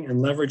Mapping and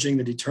Leveraging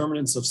the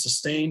Determinants of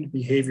Sustained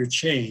Behavior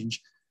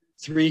Change,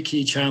 3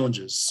 Key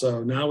Challenges.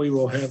 So now we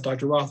will have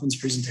Dr. Rothman's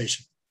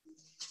presentation.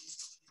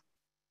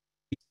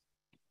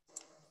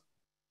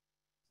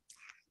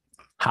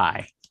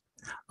 Hi,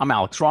 I'm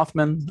Alex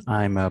Rothman.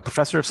 I'm a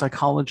professor of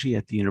psychology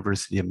at the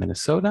University of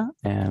Minnesota,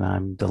 and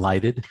I'm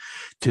delighted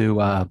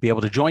to be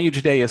able to join you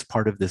today as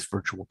part of this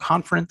virtual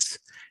conference.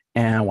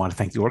 And I want to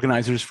thank the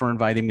organizers for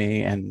inviting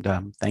me,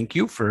 and thank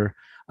you for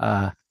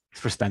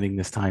spending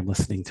this time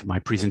listening to my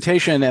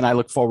presentation. And I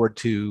look forward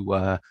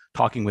to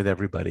talking with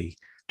everybody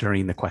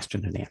during the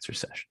question and answer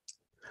session.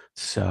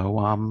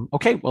 So,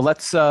 okay, well,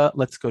 let's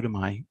go to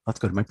my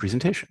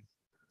presentation.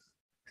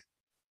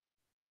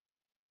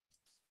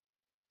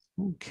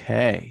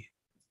 Okay.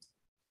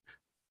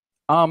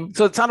 So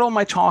the title of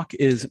my talk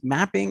is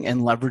Mapping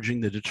and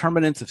Leveraging the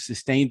Determinants of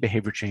Sustained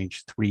Behavior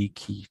Change, 3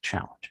 Key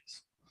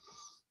Challenges.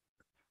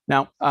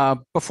 Now,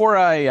 before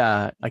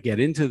I get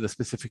into the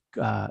specific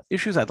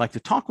issues I'd like to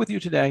talk with you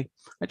today,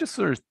 I just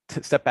sort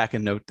of step back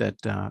and note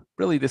that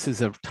really this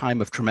is a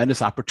time of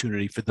tremendous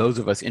opportunity for those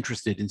of us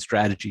interested in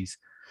strategies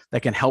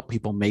that can help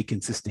people make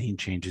and sustain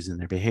changes in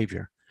their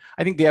behavior.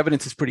 I think the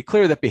evidence is pretty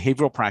clear that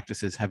behavioral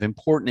practices have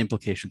important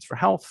implications for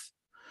health.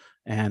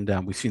 And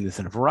we've seen this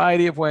in a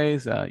variety of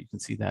ways. You can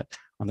see that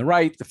on the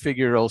right, the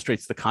figure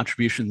illustrates the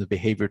contribution of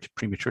behavior to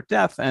premature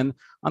death. And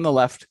on the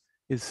left,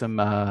 is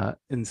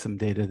some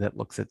data that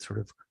looks at sort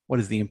of what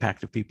is the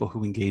impact of people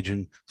who engage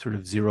in sort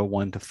of 0,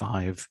 1 to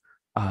 5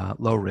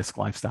 low risk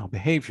lifestyle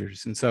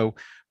behaviors. And so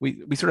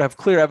we sort of have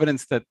clear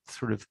evidence that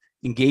sort of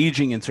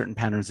engaging in certain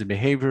patterns of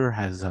behavior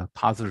has a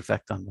positive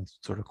effect on the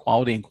sort of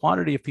quality and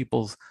quantity of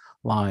people's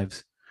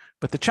lives.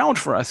 But the challenge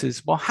for us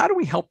is, well, how do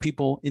we help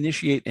people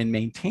initiate and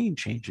maintain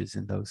changes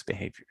in those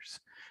behaviors?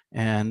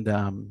 And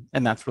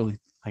that's really,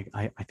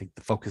 I think,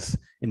 the focus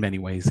in many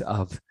ways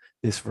of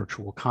this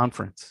virtual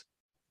conference.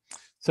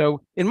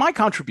 So in my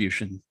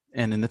contribution,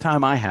 and in the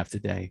time I have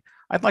today,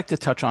 I'd like to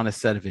touch on a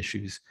set of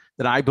issues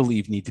that I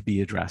believe need to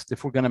be addressed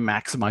if we're going to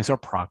maximize our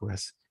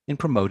progress in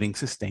promoting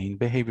sustained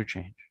behavior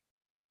change.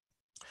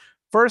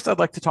 First, I'd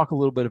like to talk a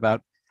little bit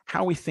about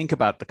how we think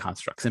about the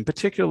constructs, in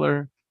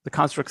particular, the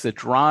constructs that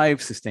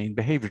drive sustained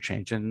behavior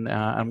change. And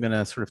I'm going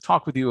to sort of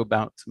talk with you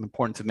about some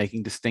importance of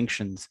making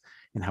distinctions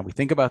in how we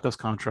think about those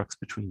constructs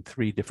between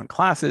 3 different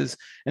classes,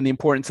 and the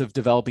importance of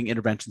developing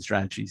intervention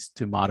strategies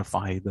to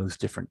modify those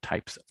different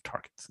types of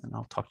targets. And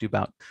I'll talk to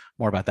you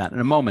more about that in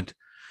a moment.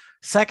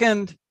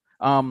 Second,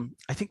 I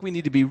think we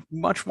need to be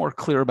much more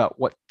clear about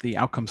what the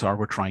outcomes are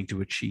we're trying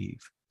to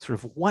achieve.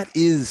 Sort of what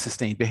is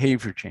sustained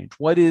behavior change?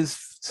 What is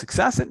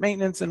success at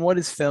maintenance, and what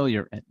is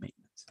failure at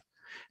maintenance?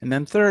 And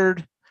then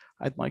third,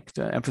 I'd like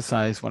to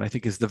emphasize what I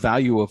think is the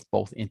value of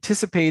both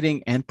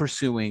anticipating and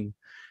pursuing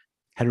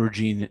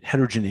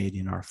heterogeneity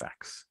in our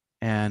effects,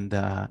 and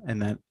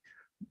that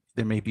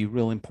there may be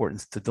real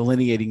importance to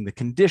delineating the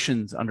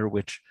conditions under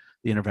which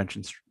the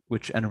intervention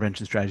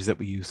strategies that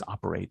we use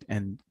operate,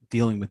 and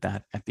dealing with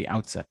that at the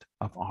outset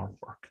of our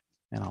work.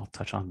 And I'll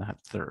touch on that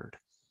third.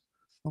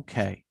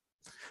 Okay.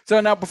 So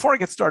now, before I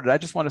get started, I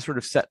just want to sort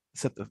of set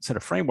a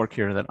framework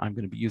here that I'm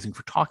going to be using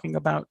for talking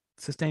about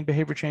sustained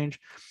behavior change.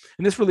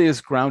 And this really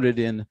is grounded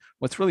in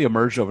what's really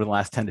emerged over the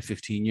last 10 to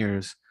 15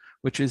 years,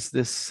 which is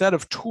this set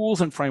of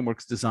tools and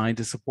frameworks designed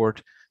to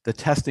support the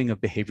testing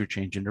of behavior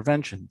change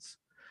interventions.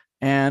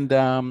 And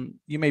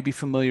you may be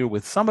familiar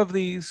with some of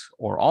these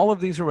or all of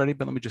these already,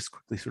 but let me just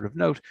quickly sort of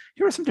note,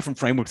 here are some different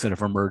frameworks that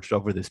have emerged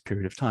over this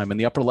period of time. In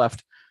the upper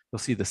left, you'll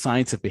see the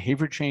Science of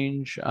Behavior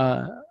Change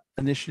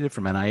initiative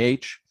from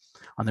NIH.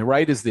 On the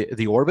right is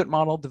the Orbit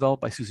model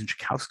developed by Susan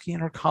Chakowski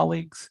and her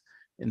colleagues.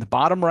 In the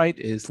bottom right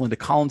is Linda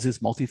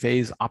Collins's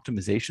multi-phase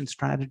optimization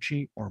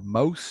strategy, or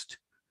MOST.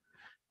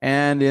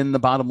 And in the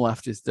bottom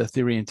left is the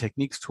Theory and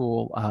Techniques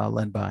tool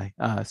led by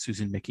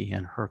Susan Mickey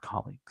and her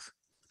colleagues.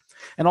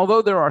 And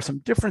although there are some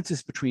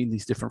differences between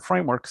these different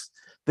frameworks,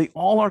 they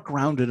all are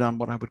grounded on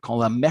what I would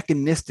call a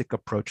mechanistic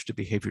approach to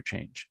behavior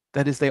change.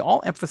 That is, they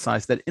all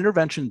emphasize that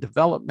intervention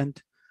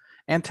development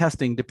and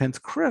testing depends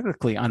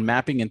critically on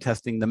mapping and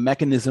testing the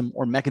mechanism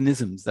or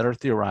mechanisms that are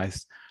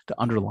theorized to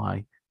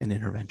underlie an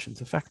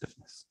intervention's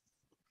effectiveness.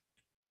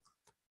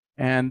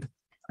 And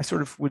I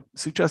sort of would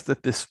suggest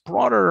that this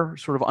broader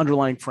sort of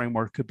underlying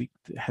framework could be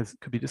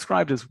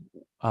described as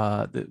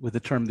with the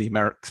term the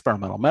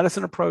experimental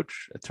medicine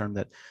approach, a term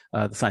that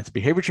the Science of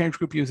Behavior Change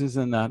group uses,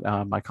 and that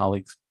my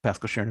colleagues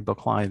Pascal Sharon and Bill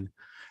Klein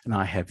and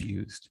I have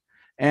used.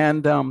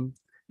 And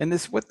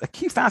what a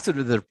key facet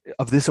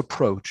of this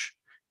approach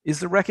is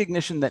the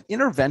recognition that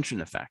intervention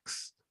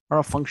effects are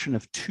a function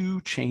of 2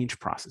 change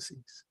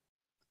processes.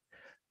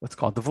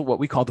 What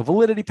we call the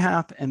validity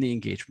path and the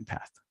engagement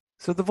path.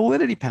 So the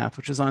validity path,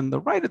 which is on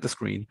the right of the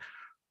screen,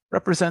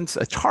 represents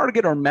a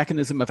target or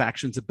mechanism of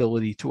action's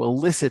ability to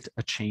elicit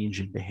a change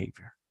in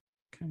behavior.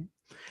 Okay?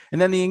 And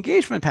then the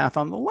engagement path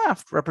on the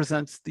left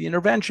represents the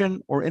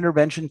intervention or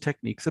intervention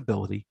technique's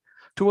ability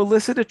to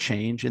elicit a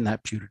change in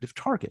that putative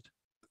target.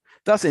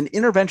 Thus, an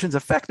intervention's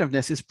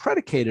effectiveness is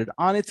predicated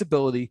on its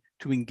ability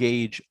to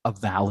engage a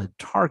valid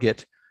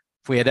target.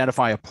 If we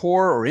identify a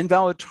poor or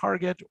invalid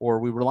target, or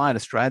we rely on a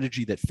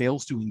strategy that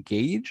fails to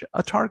engage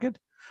a target,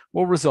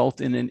 will result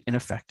in an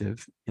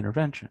ineffective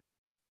intervention.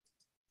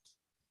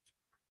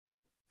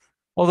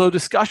 Although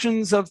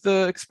discussions of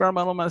the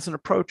experimental medicine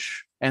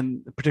approach,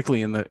 and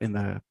particularly in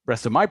the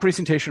rest of my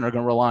presentation, are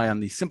going to rely on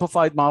these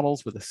simplified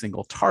models with a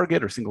single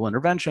target or single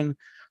intervention,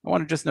 I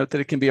want to just note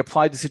that it can be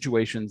applied to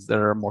situations that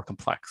are more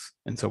complex.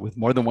 And so with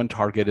more than one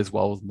target as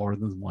well as more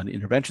than one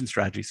intervention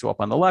strategy. So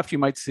up on the left, you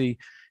might see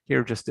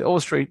here, just to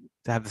illustrate,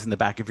 to have this in the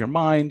back of your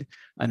mind,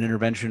 an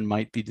intervention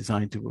might be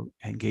designed to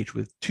engage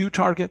with 2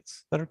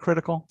 targets that are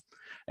critical.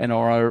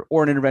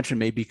 Or an intervention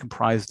may be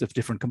comprised of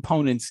different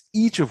components,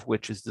 each of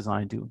which is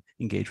designed to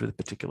engage with a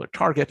particular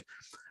target.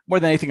 More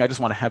than anything, I just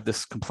want to have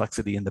this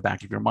complexity in the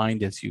back of your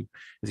mind as you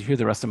hear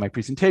the rest of my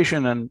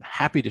presentation, and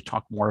happy to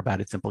talk more about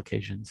its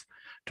implications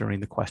during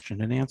the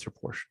question and answer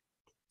portion.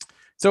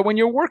 So when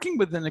you're working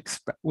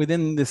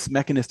within this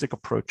mechanistic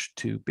approach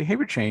to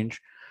behavior change,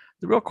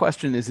 the real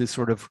question is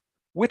sort of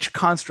which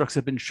constructs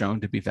have been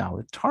shown to be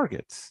valid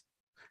targets.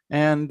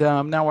 And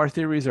now our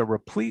theories are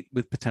replete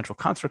with potential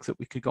constructs that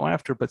we could go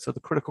after, but so the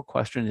critical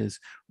question is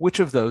which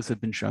of those have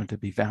been shown to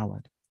be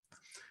valid?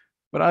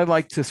 What I'd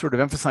like to sort of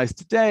emphasize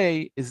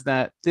today is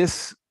that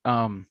this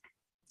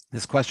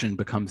question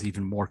becomes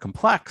even more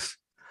complex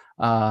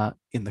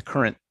in the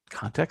current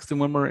context and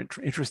when we're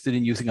interested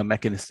in using a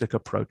mechanistic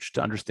approach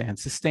to understand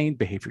sustained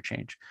behavior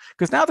change.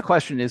 Because now the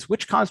question is,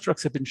 which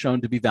constructs have been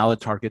shown to be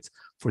valid targets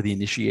for the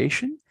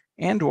initiation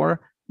and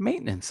or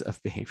maintenance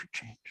of behavior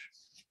change?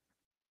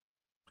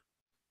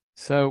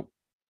 So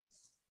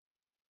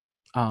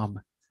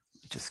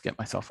just get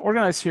myself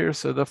organized here.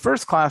 So the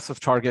first class of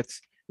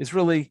targets is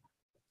really,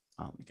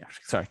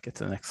 get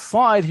to the next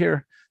slide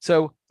here.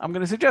 So I'm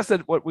going to suggest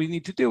that what we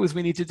need to do is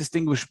we need to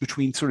distinguish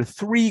between sort of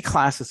three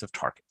classes of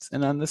targets.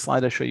 And on this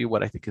slide, I show you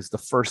what I think is the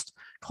first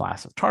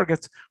class of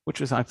targets,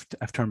 which is I've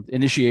termed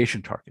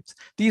initiation targets.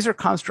 These are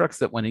constructs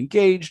that, when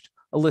engaged,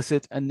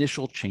 elicit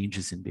initial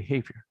changes in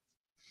behavior.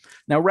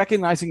 Now,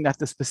 recognizing that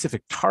the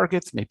specific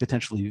targets may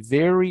potentially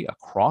vary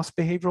across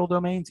behavioral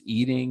domains,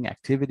 eating,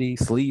 activity,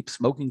 sleep,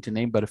 smoking, to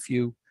name but a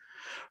few,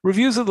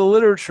 reviews of the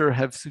literature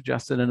have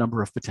suggested a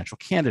number of potential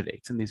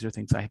candidates, and these are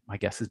things my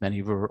guess is many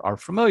of you are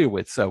familiar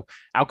with. So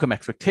outcome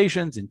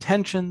expectations,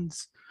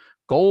 intentions,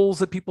 goals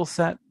that people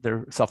set,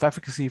 their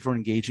self-efficacy for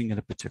engaging in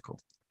a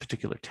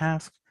particular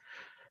task.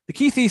 The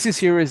key thesis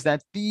here is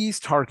that these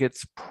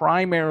targets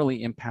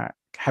primarily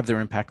have their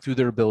impact through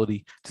their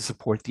ability to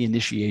support the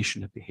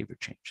initiation of behavior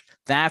change.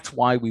 That's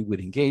why we would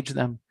engage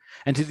them.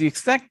 And to the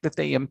extent that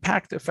they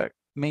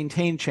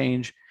maintain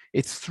change,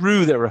 it's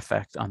through their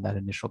effect on that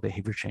initial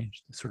behavior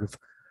change, sort of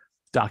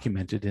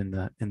documented in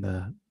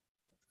the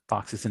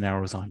boxes and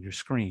arrows on your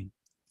screen.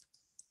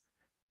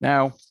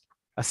 Now,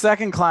 a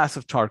second class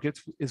of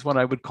targets is what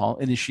I would call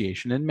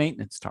initiation and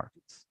maintenance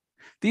targets.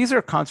 These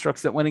are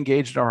constructs that, when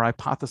engaged, are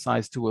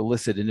hypothesized to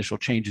elicit initial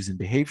changes in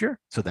behavior.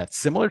 So that's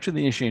similar to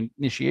the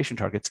initiation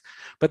targets,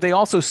 but they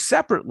also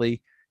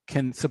separately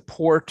can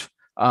support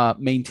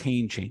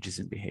maintain changes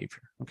in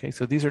behavior. Okay,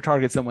 so these are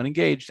targets that, when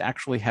engaged,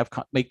 actually have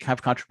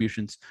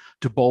contributions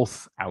to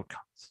both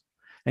outcomes.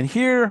 And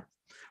here,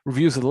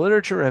 reviews of the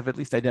literature have at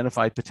least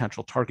identified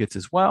potential targets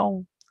as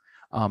well.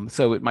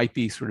 So it might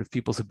be sort of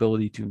people's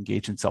ability to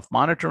engage in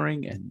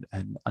self-monitoring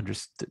and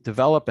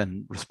develop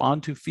and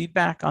respond to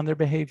feedback on their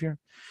behavior.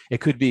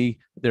 It could be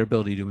their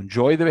ability to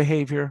enjoy the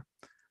behavior,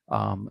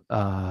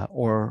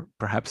 or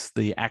perhaps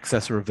the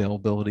access or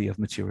availability of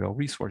material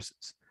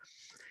resources.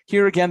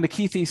 Here again, the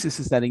key thesis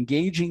is that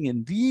engaging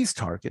in these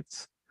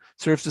targets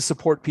serves to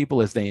support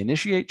people as they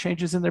initiate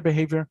changes in their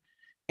behavior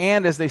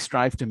and as they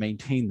strive to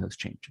maintain those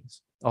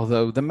changes,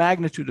 although the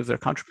magnitude of their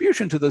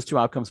contribution to those two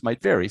outcomes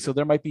might vary. So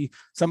there might be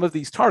some of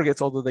these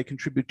targets, although they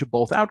contribute to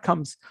both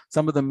outcomes,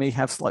 some of them may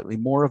have slightly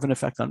more of an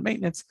effect on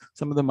maintenance,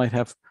 some of them might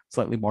have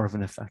slightly more of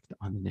an effect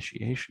on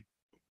initiation.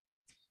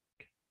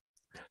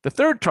 The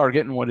third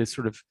target, and what is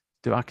sort of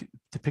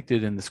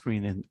depicted in the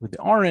screen with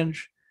the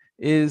orange,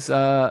 is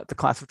the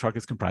class of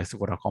targets comprised of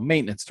what I'll call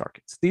maintenance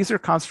targets. These are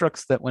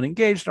constructs that, when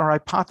engaged, are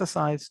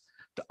hypothesized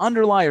to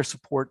underlie or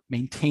support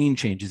maintain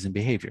changes in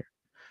behavior.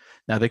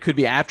 Now, they could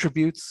be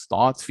attributes,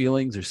 thoughts,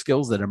 feelings, or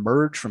skills that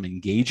emerge from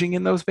engaging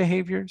in those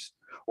behaviors,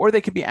 or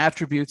they could be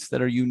attributes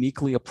that are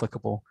uniquely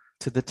applicable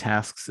to the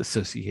tasks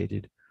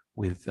associated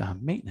with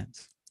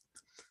maintenance.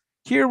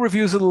 Here,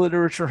 reviews of the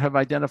literature have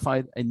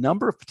identified a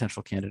number of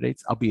potential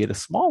candidates, albeit a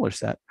smaller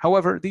set.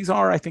 However, these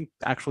are, I think,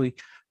 actually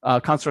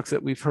constructs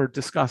that we've heard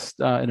discussed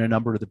in a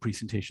number of the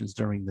presentations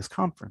during this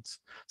conference.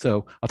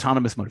 So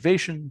autonomous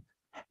motivation,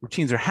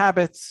 routines or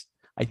habits,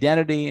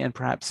 identity, and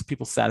perhaps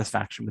people's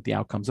satisfaction with the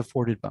outcomes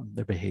afforded by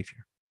their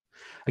behavior.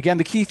 Again,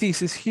 the key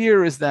thesis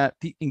here is that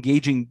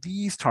engaging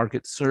these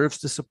targets serves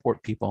to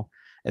support people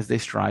as they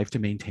strive to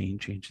maintain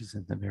changes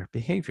in their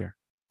behavior.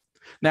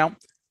 Now,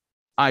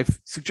 I've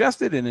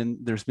suggested, and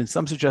there's been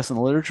some suggestion in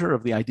the literature,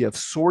 of the idea of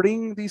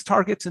sorting these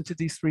targets into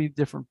these three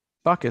different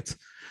buckets.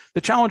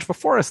 The challenge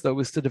before us, though,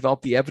 is to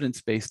develop the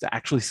evidence base to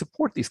actually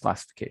support these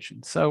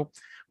classifications. So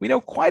we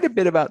know quite a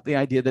bit about the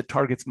idea that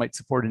targets might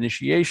support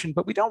initiation,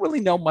 but we don't really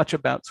know much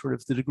about sort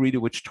of the degree to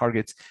which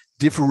targets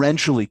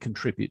differentially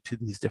contribute to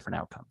these different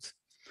outcomes.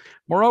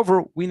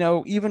 Moreover, we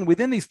know even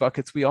within these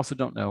buckets, we also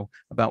don't know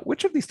about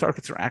which of these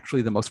targets are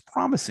actually the most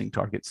promising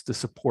targets to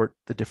support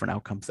the different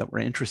outcomes that we're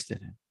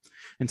interested in.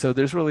 And so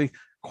there's really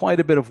quite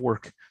a bit of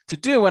work to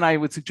do. And I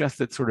would suggest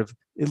that sort of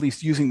at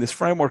least using this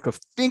framework of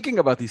thinking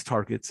about these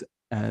targets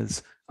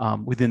as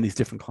within these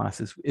different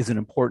classes is an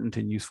important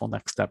and useful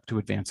next step to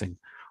advancing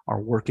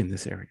our work in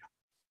this area.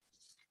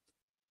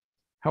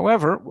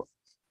 However,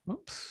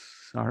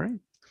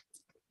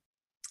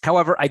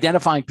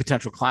 identifying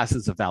potential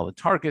classes of valid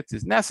targets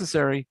is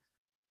necessary,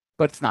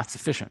 but it's not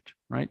sufficient,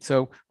 right?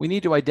 So we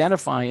need to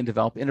identify and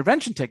develop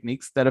intervention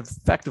techniques that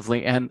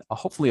effectively and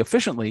hopefully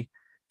efficiently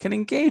can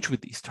engage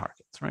with these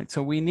targets, right?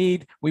 So we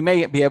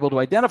may be able to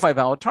identify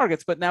valid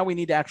targets, but now we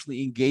need to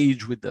actually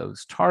engage with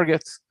those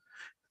targets.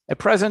 At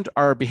present,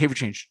 our behavior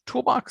change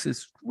toolbox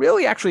is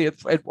really actually,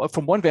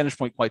 from one vantage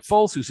point, quite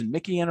full. Susan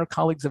Mickey and her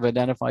colleagues have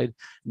identified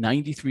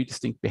 93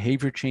 distinct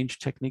behavior change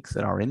techniques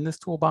that are in this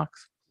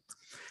toolbox.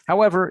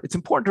 However, it's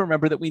important to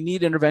remember that we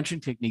need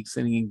intervention techniques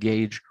that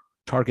engage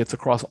targets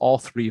across all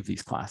three of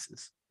these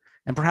classes.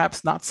 And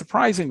perhaps not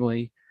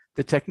surprisingly,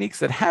 the techniques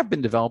that have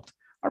been developed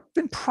are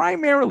been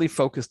primarily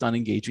focused on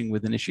engaging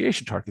with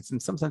initiation targets. In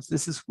some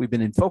sense, we've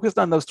been focused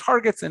on those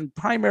targets, and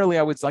primarily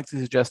I would like to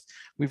suggest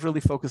we've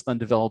really focused on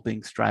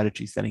developing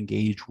strategies that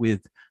engage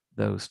with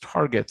those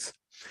targets.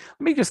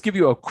 Let me just give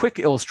you a quick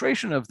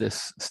illustration of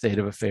this state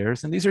of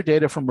affairs. And these are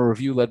data from a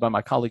review led by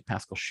my colleague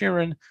Pascal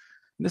Sheeran.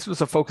 And this was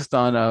focused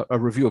on a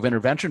review of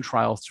intervention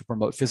trials to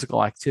promote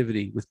physical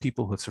activity with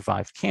people who have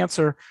survived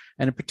cancer.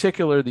 And in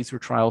particular, these were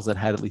trials that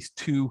had at least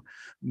 2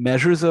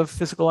 measures of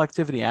physical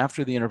activity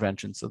after the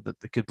intervention so that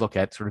they could look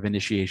at sort of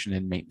initiation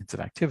and maintenance of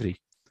activity.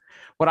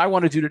 What I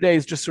want to do today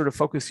is just sort of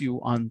focus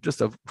you on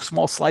just a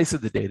small slice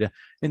of the data.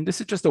 And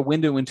this is just a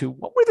window into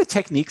what were the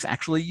techniques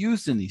actually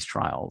used in these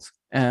trials.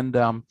 And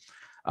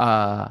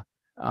Pascal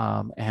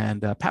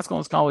and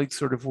his colleagues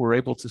sort of were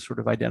able to sort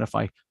of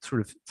identify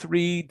sort of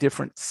 3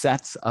 different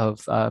sets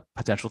of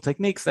potential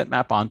techniques that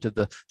map onto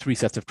the 3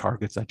 sets of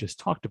targets I just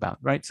talked about,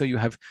 right? So you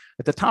have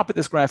at the top of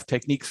this graph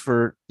techniques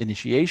for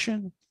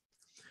initiation.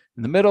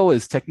 In the middle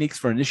is techniques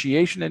for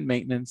initiation and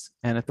maintenance,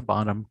 and at the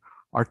bottom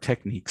are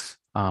techniques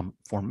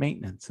for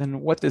maintenance.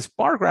 And what this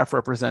bar graph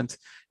represents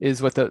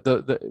is what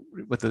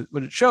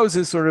what it shows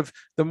is sort of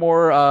the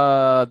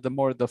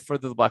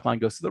further the black line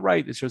goes to the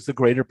right, it shows the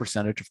greater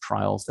percentage of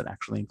trials that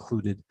actually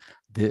included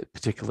the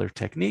particular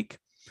technique.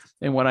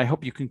 And what I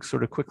hope you can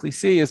sort of quickly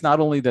see is not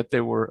only that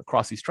there were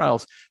across these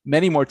trials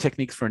many more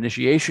techniques for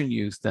initiation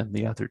used than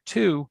the other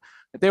 2,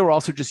 but they were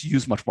also just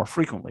used much more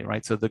frequently,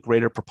 right? So the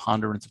greater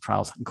preponderance of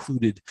trials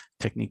included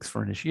techniques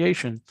for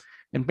initiation.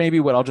 And maybe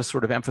what I'll just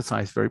sort of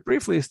emphasize very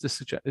briefly is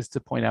to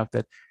point out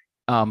that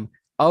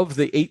of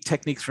the 8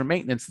 techniques for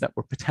maintenance that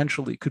could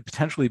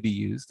potentially be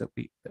used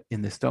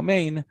in this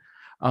domain,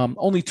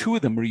 only 2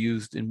 of them were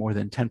used in more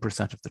than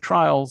 10% of the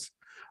trials.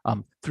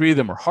 3 of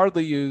them were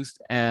hardly used,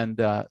 and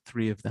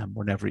 3 of them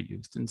were never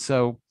used. And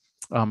so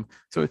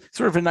it's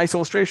sort of a nice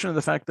illustration of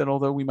the fact that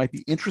although we might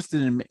be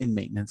interested in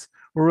maintenance,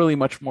 we're really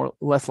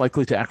less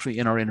likely to actually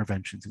in our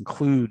interventions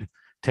include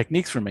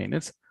techniques for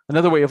maintenance.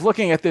 Another way of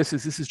looking at this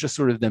is just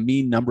sort of the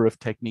mean number of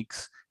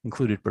techniques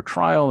included per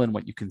trial. And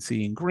what you can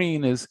see in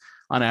green is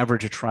on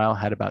average, a trial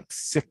had about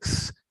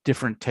 6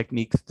 different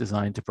techniques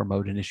designed to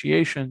promote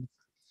initiation,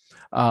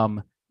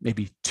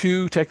 maybe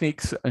 2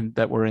 techniques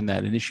that were in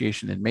that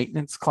initiation and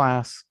maintenance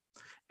class,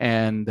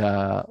 and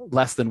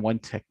less than 1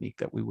 technique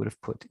that we would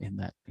have put in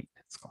that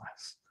maintenance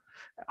class.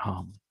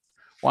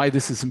 Why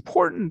this is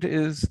important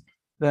is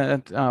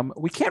that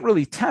we can't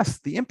really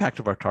test the impact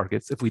of our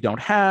targets if we don't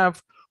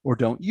have or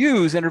don't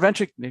use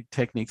intervention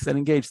techniques that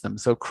engage them.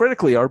 So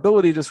critically, our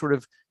ability to sort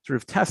of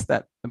test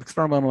that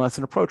experimental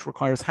lesson approach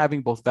requires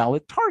having both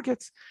valid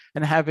targets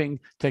and having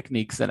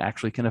techniques that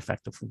actually can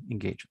effectively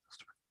engage those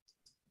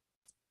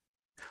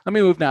targets. Let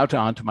me move now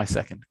on to my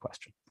second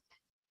question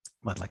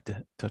I'd like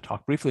to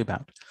talk briefly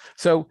about.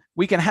 So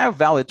we can have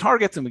valid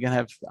targets and we can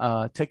have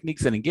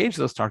techniques that engage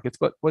those targets,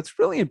 but what's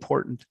really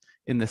important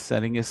in this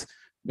setting is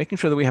making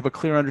sure that we have a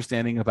clear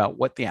understanding about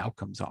what the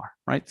outcomes are,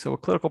 right? So a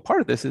critical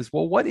part of this is,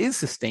 well, what is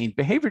sustained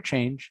behavior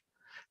change?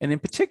 And in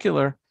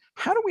particular,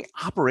 how do we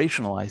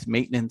operationalize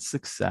maintenance,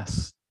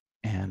 success,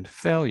 and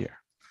failure?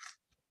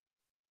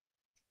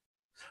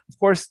 Of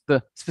course,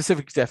 the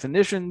specific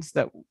definitions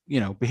that,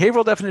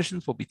 behavioral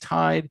definitions will be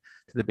tied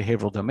to the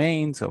behavioral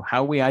domain. So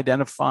how we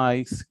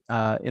identify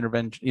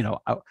intervention,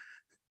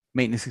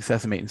 maintenance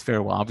success and maintenance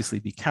failure will obviously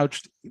be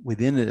couched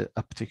within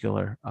a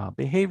particular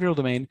behavioral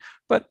domain.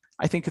 But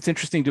I think it's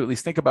interesting to at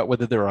least think about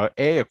whether there are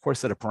a core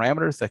set of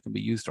parameters that can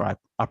be used to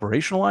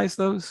operationalize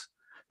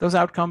those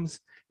outcomes,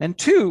 and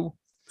 2,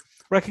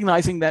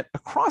 recognizing that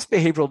across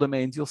behavioral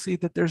domains, you'll see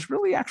that there's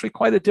really actually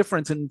quite a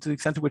difference in the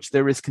extent to which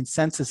there is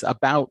consensus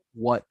about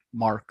what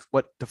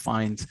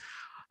defines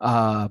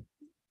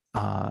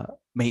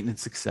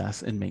maintenance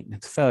success and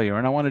maintenance failure.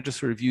 And I want to just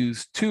sort of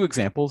use 2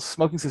 examples,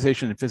 smoking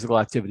cessation and physical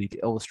activity, to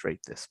illustrate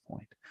this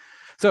point.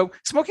 So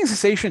smoking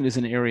cessation is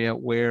an area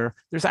where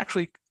there's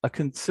actually a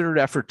considered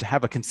effort to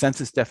have a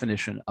consensus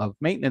definition of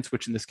maintenance,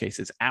 which in this case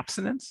is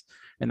abstinence.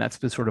 And that's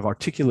been sort of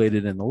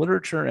articulated in the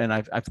literature. And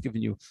I've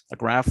given you a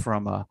graph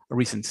from a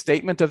recent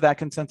statement of that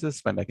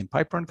consensus by Megan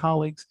Piper and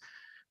colleagues.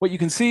 What you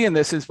can see in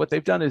this is what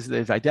they've done is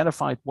they've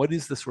identified what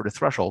is the sort of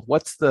threshold,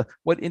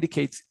 what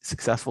indicates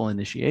successful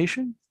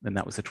initiation, and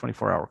that was a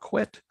 24-hour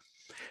quit.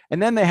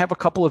 And then they have a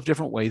couple of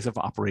different ways of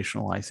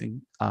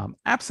operationalizing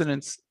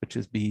abstinence, which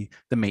is the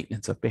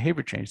maintenance of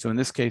behavior change. So in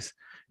this case,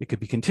 it could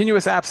be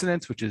continuous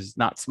abstinence, which is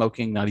not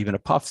smoking, not even a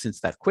puff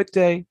since that quit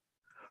day.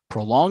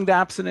 Prolonged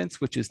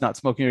abstinence, which is not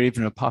smoking or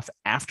even a puff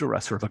after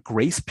a sort of a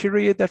grace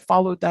period that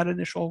followed that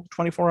initial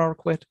 24-hour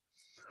quit.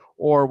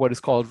 Or what is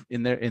called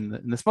in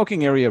the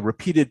smoking area,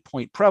 repeated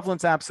point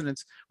prevalence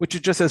abstinence, which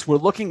is just as we're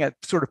looking at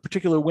sort of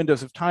particular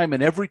windows of time,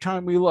 and every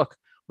time we look,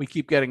 we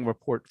keep getting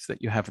reports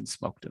that you haven't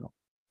smoked in them.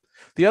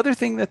 The other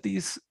thing that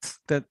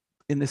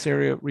in this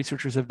area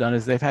researchers have done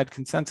is they've had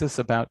consensus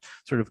about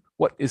sort of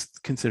what is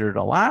considered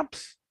a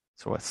lapse,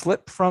 so a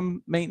slip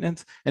from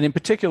maintenance, and in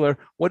particular,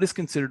 what is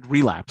considered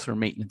relapse or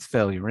maintenance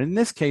failure. In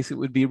this case, it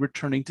would be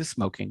returning to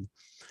smoking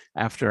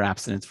after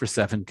abstinence for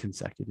 7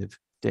 consecutive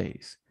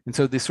days. And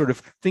so this sort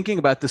of thinking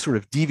about this sort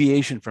of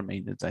deviation from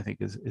maintenance, I think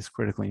is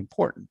critically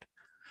important.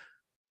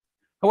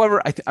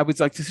 However, I would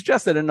like to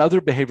suggest that in other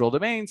behavioral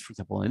domains, for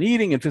example, in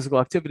eating and physical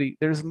activity,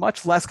 there's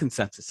much less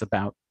consensus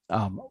about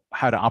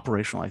how to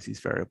operationalize these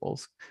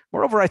variables.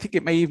 Moreover, I think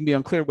it may even be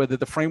unclear whether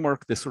the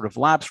framework, this sort of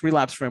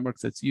relapse framework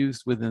that's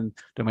used within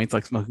domains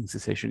like smoking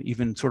cessation,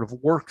 even sort of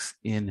works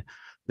in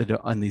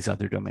these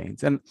other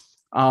domains. And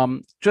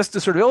just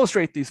to sort of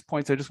illustrate these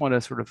points, I just want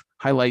to sort of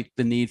highlight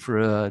the need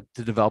for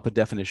to develop a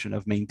definition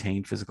of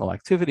maintained physical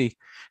activity.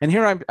 And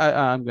here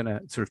I'm going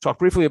to sort of talk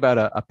briefly about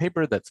a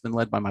paper that's been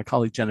led by my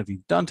colleague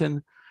Genevieve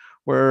Dunton,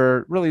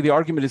 where really the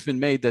argument has been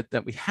made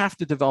that we have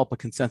to develop a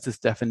consensus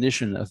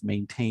definition of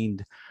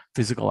maintained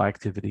physical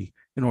activity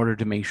in order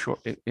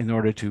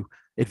to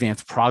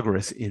advance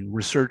progress in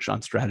research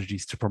on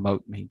strategies to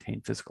promote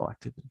maintained physical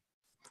activity.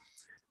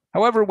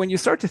 However, when you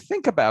start to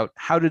think about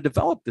how to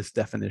develop this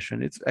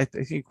definition, I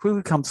think it quickly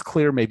becomes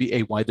clear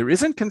maybe why there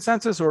isn't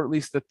consensus, or at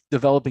least that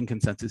developing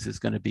consensus is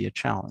going to be a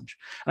challenge.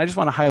 And I just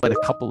want to highlight a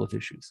couple of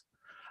issues.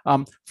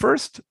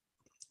 First,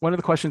 one of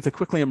the questions that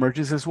quickly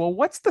emerges is, well,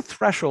 what's the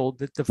threshold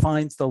that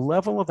defines the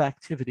level of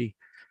activity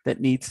that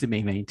needs to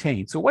be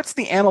maintained? So what's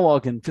the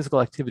analog in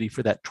physical activity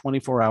for that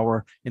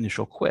 24-hour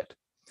initial quit?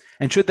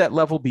 And should that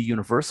level be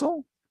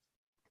universal?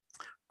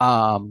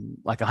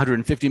 Like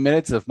 150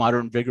 minutes of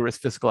moderate vigorous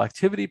physical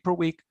activity per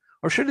week,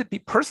 or should it be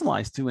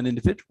personalized to an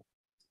individual?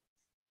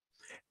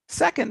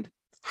 Second,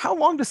 how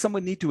long does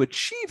someone need to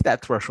achieve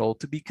that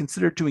threshold to be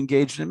considered to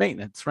engage in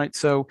maintenance, right?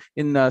 So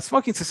in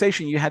smoking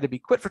cessation, you had to be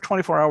quit for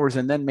 24 hours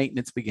and then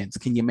maintenance begins.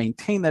 Can you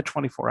maintain that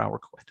 24-hour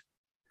quit?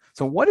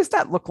 So what does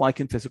that look like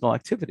in physical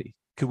activity?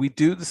 Could we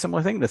do the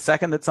similar thing? The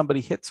second that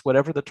somebody hits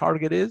whatever the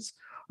target is,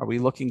 are we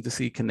looking to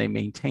see, can they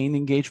maintain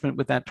engagement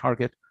with that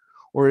target?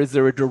 Or is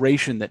there a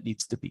duration that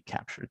needs to be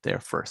captured there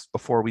first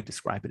before we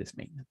describe it as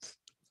maintenance?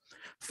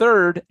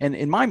 Third, and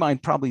in my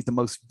mind, probably the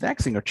most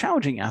vexing or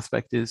challenging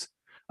aspect is,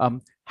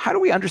 how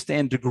do we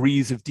understand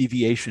degrees of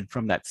deviation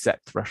from that set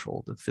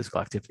threshold of physical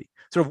activity?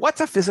 Sort of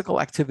what's a physical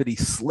activity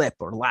slip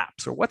or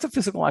lapse, or what's a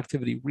physical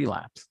activity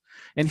relapse?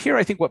 And here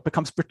I think what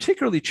becomes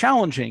particularly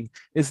challenging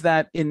is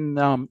that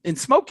in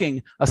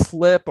smoking, a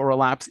slip or a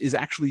lapse is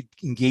actually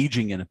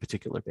engaging in a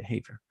particular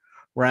behavior.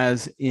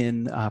 Whereas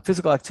in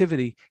physical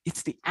activity,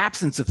 it's the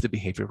absence of the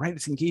behavior, right?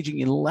 It's engaging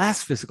in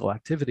less physical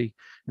activity.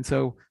 And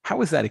so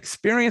how is that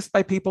experienced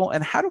by people?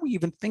 And how do we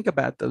even think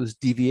about those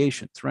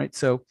deviations, right?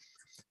 So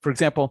for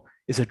example,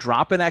 is a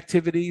drop in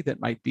activity that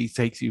might be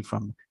takes you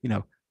from,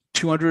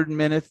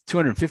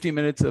 250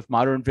 minutes of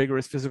moderate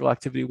vigorous physical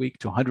activity a week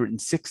to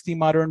 160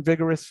 moderate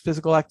vigorous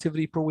physical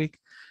activity per week.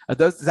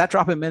 Does that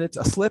drop in minutes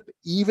a slip,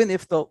 even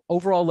if the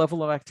overall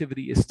level of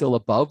activity is still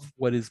above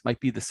what might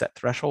be the set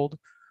threshold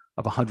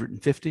of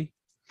 150.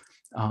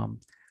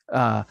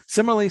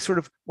 Similarly, sort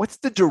of what's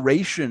the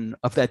duration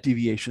of that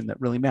deviation that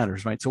really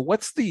matters, right? So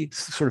what's the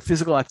sort of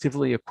physical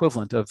activity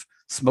equivalent of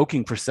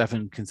smoking for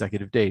 7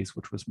 consecutive days,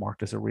 which was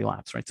marked as a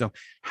relapse, right? So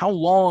how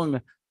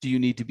long do you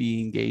need to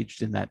be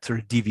engaged in that sort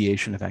of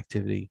deviation of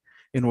activity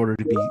in order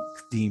to be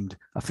deemed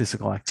a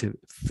physical activity,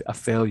 a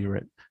failure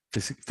at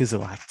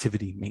physical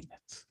activity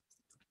maintenance?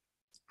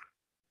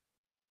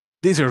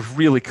 These are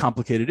really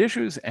complicated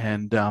issues,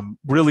 and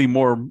really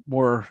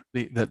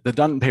the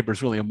Dunton paper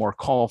is really a more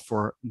call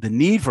for the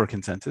need for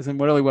consensus.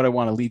 And really what I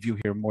want to leave you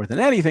here more than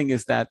anything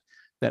is that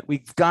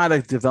we've got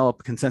to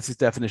develop consensus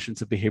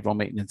definitions of behavioral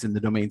maintenance in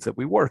the domains that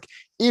we work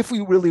if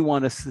we really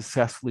want to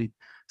successfully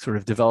sort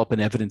of develop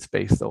an evidence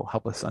base that will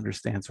help us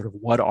understand sort of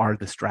what are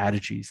the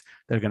strategies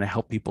that are going to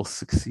help people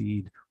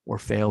succeed or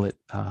fail at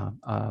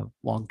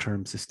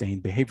long-term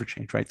sustained behavior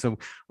change, right? So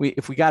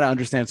if we got to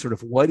understand sort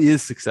of what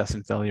is success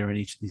and failure in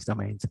each of these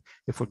domains,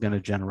 if we're going to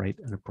generate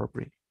an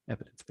appropriate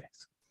evidence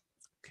base.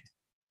 Okay.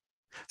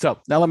 So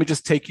now let me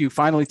just take you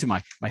finally to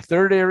my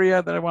third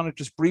area that I want to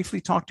just briefly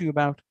talk to you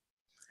about.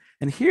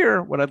 And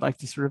here, what I'd like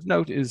to sort of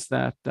note is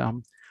that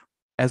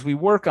as we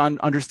work on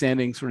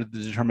understanding sort of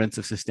the determinants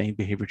of sustained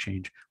behavior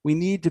change, we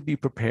need to be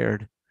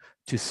prepared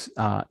to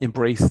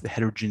embrace the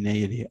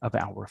heterogeneity of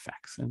our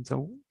effects. And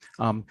so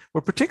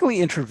we're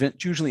particularly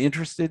usually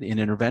interested in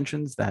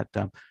interventions that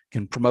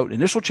can promote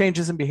initial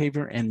changes in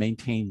behavior and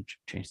maintain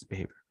changes in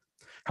behavior.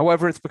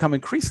 However, it's become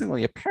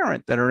increasingly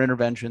apparent that our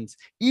interventions,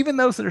 even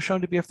those that are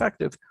shown to be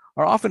effective,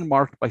 are often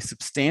marked by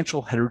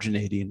substantial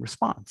heterogeneity in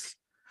response.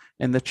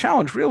 And the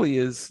challenge really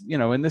is,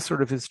 and this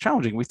sort of is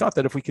challenging. We thought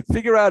that if we could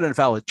figure out a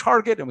valid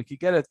target and we could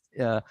get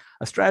a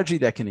strategy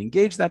that can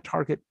engage that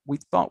target, we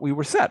thought we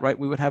were set, right?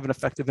 We would have an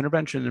effective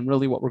intervention. And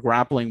really what we're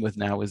grappling with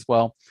now is,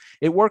 well,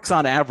 it works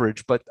on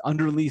average, but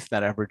underneath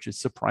that average is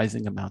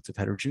surprising amounts of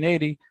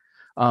heterogeneity.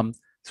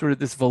 Sort of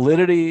this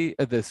validity,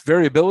 this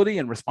variability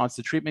in response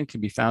to treatment can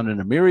be found in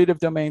a myriad of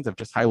domains. I've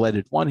just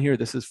highlighted one here.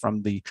 This is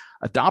from the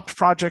ADOPT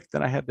project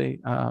that I had the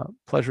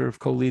pleasure of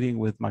co-leading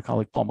with my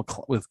colleague Paul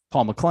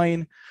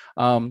McLean.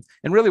 And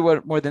really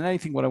more than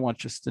anything, what I want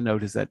just to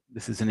note is that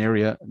this is an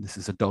area, and this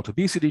is adult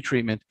obesity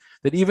treatment,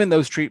 that even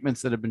those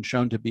treatments that have been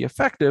shown to be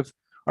effective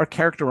are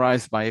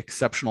characterized by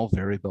exceptional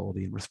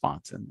variability in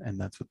response. And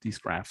that's what these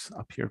graphs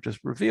up here just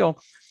reveal,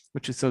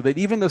 which is so that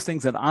even those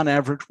things that on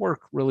average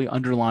work, really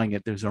underlying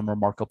it, there's a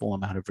remarkable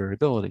amount of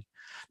variability.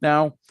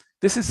 Now,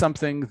 this is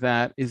something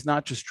that is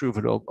not just true of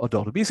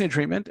adult obesity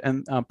treatment.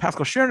 And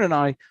Pascal Sheeran and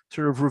I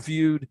sort of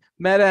reviewed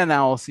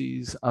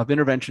meta-analyses of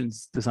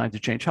interventions designed to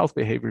change health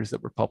behaviors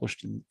that were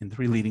published in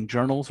 3 leading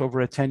journals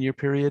over a 10-year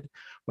period.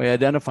 We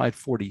identified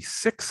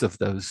 46 of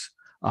those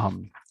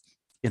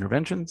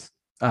interventions,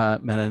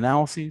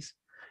 meta-analyses.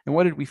 And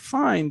what did we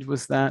find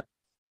was that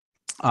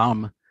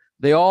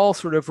they all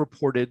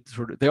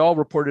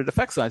reported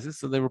effect sizes.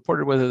 So they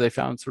reported whether they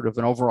found sort of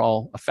an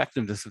overall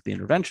effectiveness of the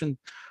intervention.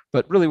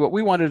 But really what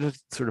we wanted to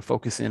sort of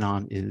focus in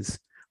on is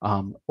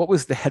what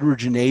was the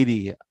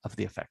heterogeneity of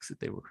the effects that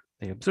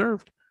they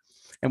observed.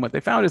 And what they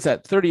found is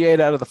that 38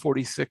 out of the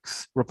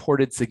 46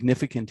 reported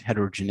significant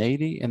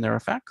heterogeneity in their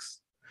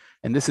effects.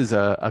 And this is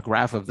a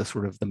graph of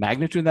the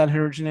magnitude of that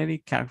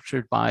heterogeneity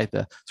captured by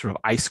the sort of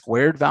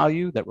I-squared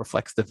value that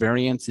reflects the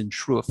variance in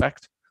true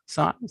effect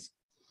size.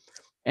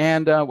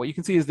 And what you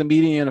can see is the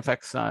median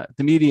effects, the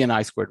median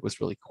I-squared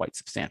was really quite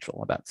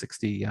substantial, about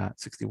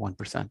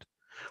 61%.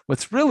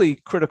 What's really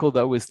critical,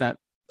 though, is that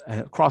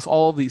across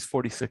all of these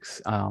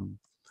 46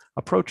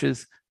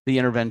 approaches, the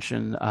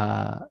intervention,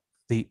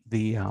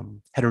 the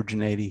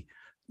heterogeneity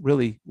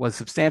really was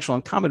substantial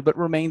and common, but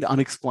remained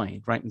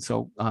unexplained, right? And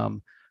so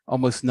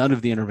almost none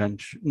of these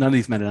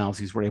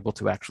meta-analyses were able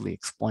to actually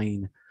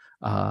explain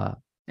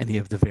any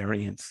of the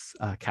variance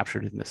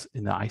captured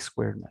in the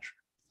I-squared measure.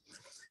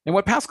 And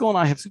what Pascal and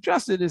I have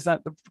suggested is that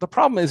the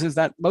problem is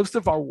that most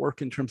of our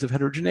work in terms of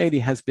heterogeneity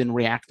has been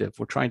reactive.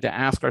 We're trying to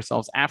ask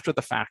ourselves after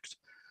the fact,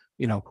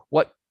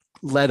 what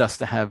led us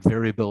to have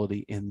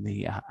variability in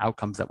the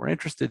outcomes that we're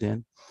interested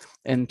in.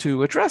 And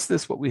to address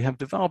this, what we have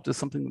developed is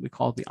something that we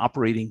call the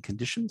operating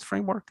conditions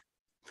framework,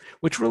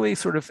 which really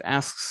sort of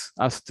asks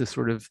us to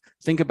sort of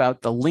think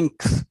about the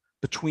links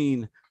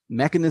between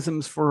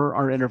mechanisms for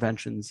our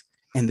interventions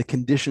and the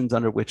conditions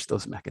under which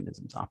those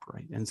mechanisms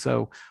operate. And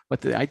so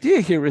what the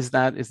idea here is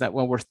that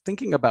when we're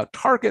thinking about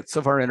targets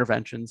of our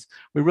interventions,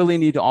 we really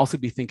need to also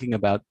be thinking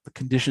about the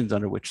conditions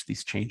under which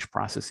these change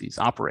processes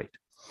operate.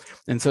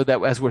 And so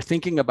that as we're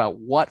thinking about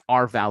what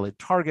are valid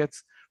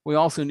targets, we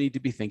also need to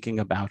be thinking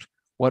about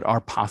what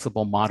are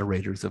possible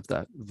moderators of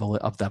that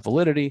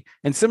validity.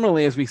 And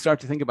similarly, as we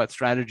start to think about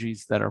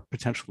strategies that are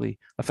potentially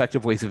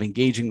effective ways of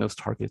engaging those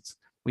targets,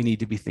 we need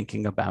to be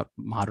thinking about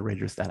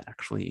moderators that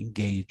actually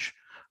engage,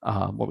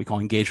 what we call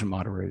engagement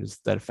moderators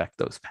that affect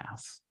those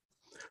paths.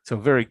 So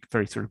very,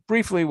 very sort of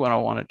briefly, what I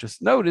want to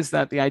just note is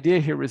that the idea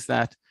here is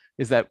that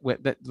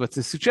what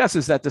this suggests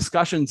is that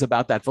discussions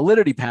about that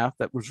validity path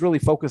that was really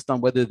focused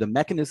on whether the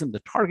mechanism,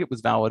 the target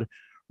was valid,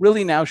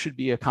 really now should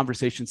be a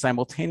conversation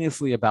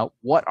simultaneously about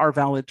what are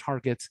valid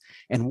targets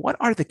and what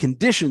are the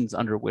conditions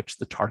under which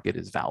the target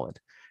is valid.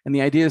 And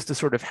the idea is to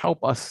sort of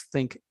help us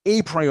think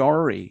a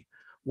priori,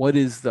 what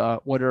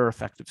are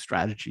effective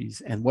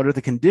strategies and what are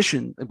the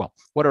conditions,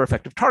 what are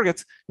effective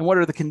targets and what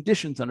are the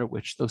conditions under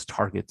which those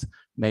targets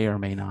may or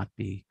may not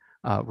be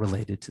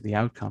related to the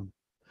outcome.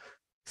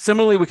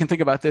 Similarly, we can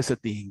think about this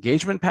at the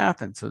engagement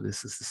path. And so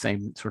this is the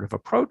same sort of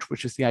approach,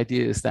 which is the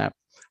idea is that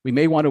we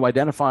may want to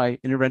identify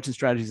intervention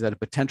strategies that have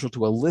potential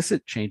to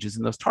elicit changes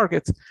in those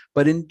targets.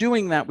 But in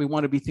doing that, we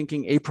want to be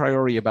thinking a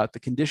priori about the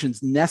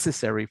conditions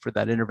necessary for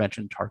that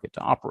intervention target to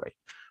operate,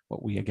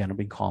 what we again have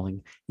been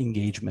calling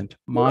engagement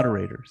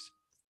moderators.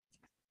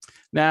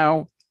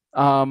 Now,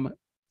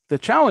 the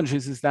challenge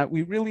is that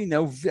we really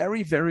know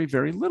very, very,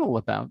 very little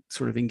about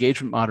sort of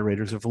engagement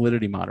moderators or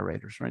validity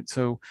moderators, right?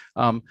 So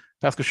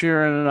Pascal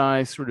Sheeran and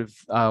I sort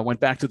of went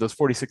back to those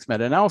 46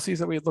 meta-analyses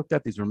that we had looked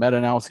at. These were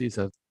meta-analyses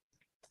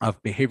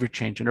of behavior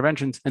change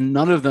interventions, and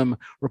none of them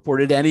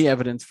reported any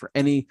evidence for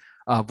any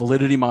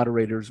validity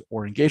moderators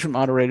or engagement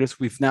moderators.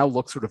 We've now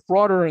looked sort of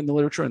broader in the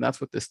literature, and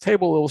that's what this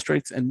table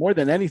illustrates. And more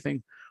than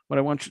anything, what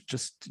I want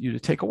you to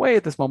take away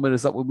at this moment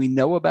is that what we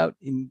know about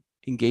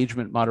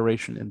engagement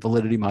moderation and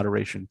validity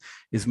moderation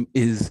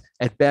is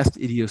at best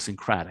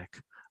idiosyncratic.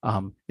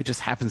 It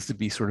just happens to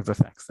be sort of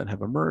effects that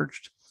have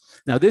emerged.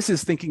 Now, this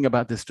is thinking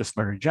about this just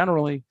very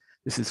generally.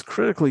 This is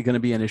critically going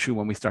to be an issue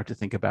when we start to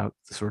think about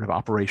the sort of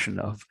operation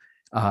of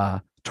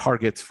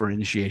targets for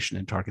initiation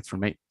and targets for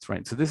maintenance,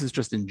 right? So this is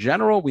just in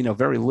general. We know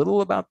very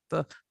little about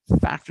the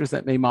factors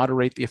that may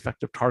moderate the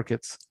effect of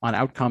targets on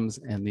outcomes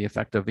and the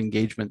effect of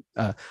engagement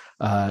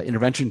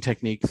intervention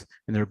techniques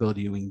and their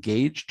ability to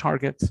engage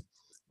targets.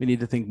 We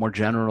need to think more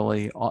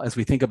generally as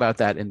we think about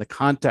that in the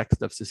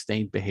context of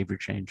sustained behavior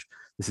change.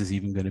 This is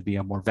even going to be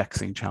a more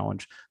vexing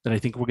challenge that I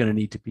think we're going to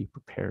need to be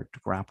prepared to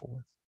grapple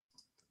with.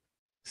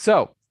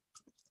 So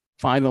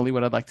finally,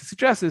 what I'd like to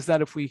suggest is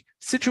that if we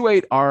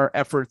situate our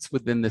efforts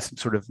within this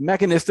sort of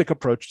mechanistic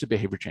approach to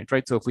behavior change,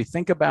 right? So if we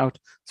think about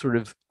sort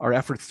of our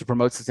efforts to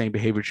promote sustained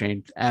behavior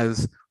change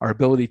as our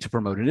ability to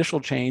promote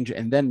initial change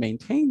and then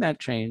maintain that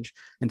change,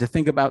 and to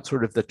think about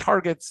sort of the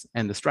targets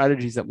and the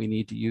strategies that we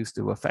need to use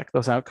to affect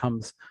those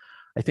outcomes,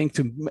 I think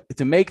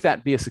to make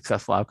that be a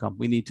successful outcome,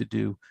 we need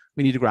to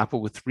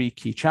grapple with 3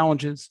 key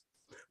challenges.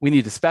 We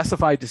need to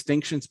specify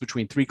distinctions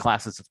between three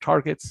classes of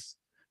targets: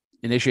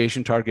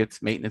 initiation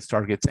targets, maintenance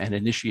targets, and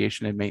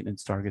initiation and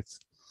maintenance targets.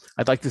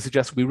 I'd like to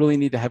suggest we really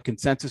need to have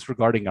consensus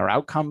regarding our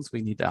outcomes.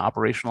 We need to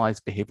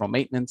operationalize behavioral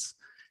maintenance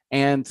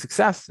and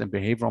success and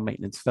behavioral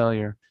maintenance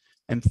failure.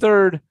 And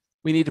third,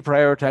 we need to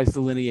prioritize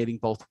delineating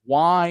both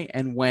why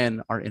and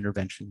when our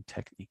intervention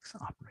techniques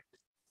operate.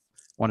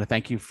 I want to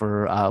thank you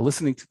for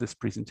listening to this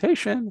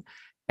presentation,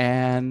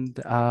 and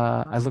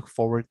I look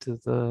forward to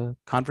the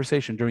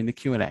conversation during the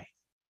Q&A.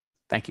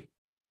 Thank you.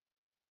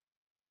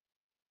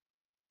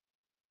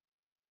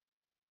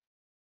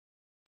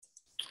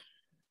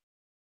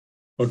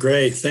 Well,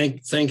 great.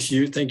 Thank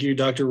you,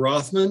 Dr.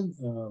 Rothman,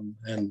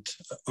 and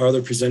our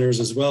other presenters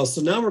as well.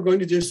 So now we're going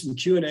to do some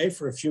Q&A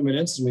for a few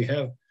minutes, and we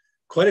have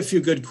quite a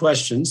few good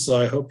questions. So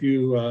I hope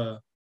you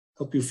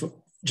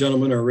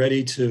gentlemen are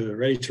ready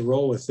to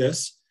roll with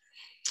this.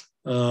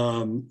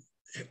 I'm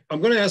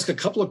going to ask a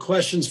couple of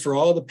questions for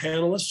all the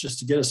panelists just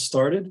to get us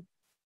started,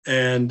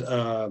 and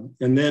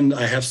then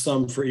I have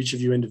some for each of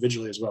you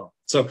individually as well.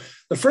 So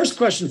the first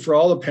question for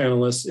all the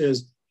panelists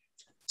is: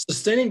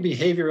 sustaining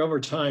behavior over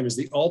time is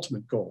the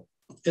ultimate goal.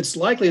 It's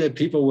likely that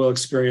people will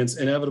experience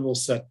inevitable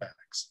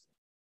setbacks.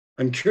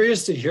 I'm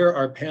curious to hear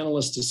our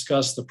panelists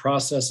discuss the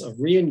process of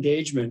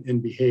re-engagement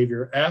in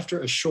behavior after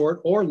a short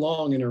or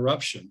long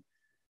interruption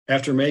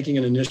after making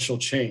an initial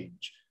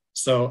change.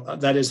 So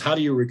that is, how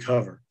do you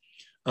recover?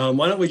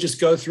 Why don't we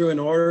just go through in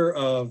order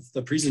of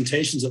the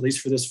presentations, at least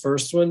for this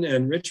first one.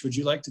 And Rich, would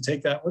you like to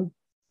take that one?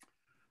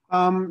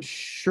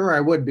 Sure,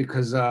 I would,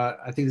 because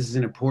I think this is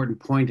an important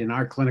point in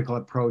our clinical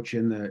approach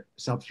in the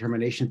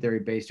self-determination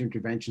theory-based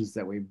interventions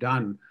that we've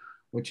done,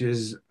 which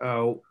is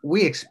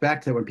we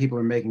expect that when people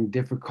are making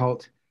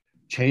difficult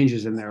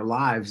changes in their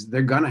lives,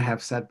 they're going to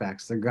have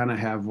setbacks. They're going to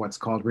have what's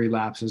called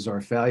relapses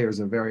or failures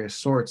of various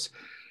sorts.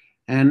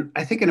 And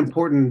I think an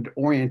important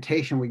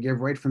orientation we give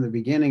right from the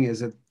beginning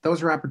is that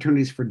those are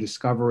opportunities for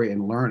discovery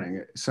and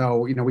learning.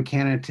 So, you know, we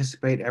can't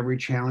anticipate every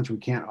challenge. We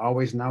can't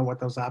always know what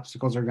those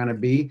obstacles are going to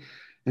be.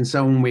 And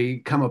so when we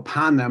come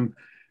upon them,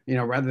 you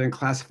know, rather than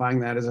classifying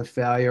that as a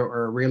failure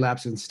or a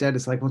relapse, instead,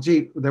 it's like, well,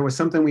 gee, there was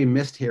something we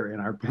missed here in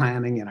our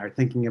planning and our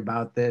thinking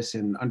about this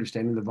and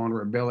understanding the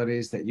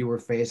vulnerabilities that you were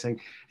facing.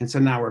 And so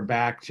now we're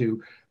back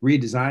to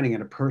redesigning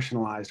in a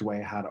personalized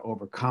way how to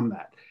overcome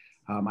that.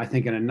 I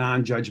think in a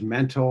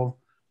non-judgmental,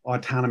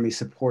 autonomy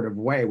supportive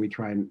way, we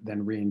try and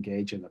then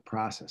re-engage in the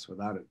process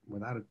without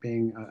it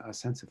being a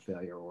sense of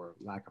failure or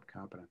lack of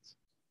competence.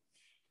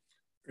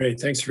 Great,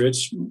 thanks,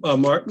 Rich.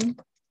 Martin?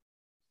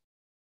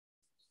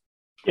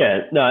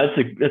 Yeah, no,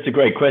 that's a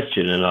great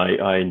question, and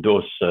I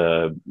endorse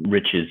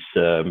Rich's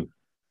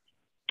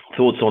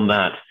thoughts on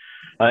that.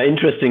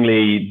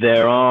 Interestingly,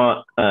 there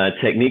are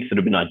techniques that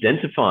have been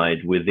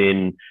identified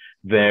within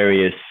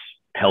various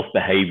health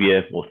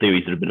behavior or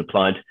theories that have been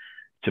applied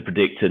to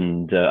predict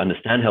and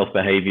understand health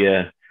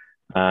behavior,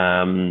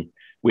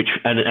 which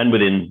and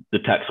within the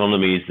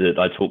taxonomies that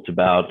I talked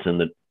about and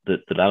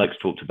that Alex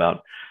talked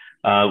about,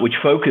 which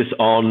focus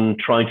on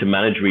trying to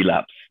manage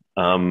relapse.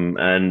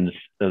 And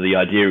the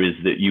idea is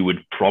that you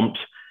would prompt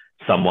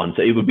someone,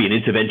 so it would be an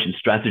intervention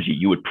strategy.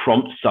 You would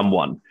prompt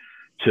someone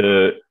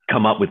to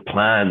come up with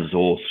plans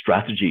or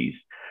strategies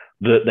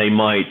that they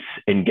might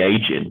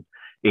engage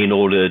in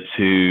order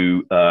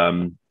to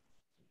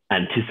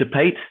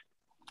anticipate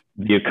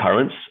the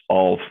occurrence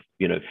of,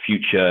 you know,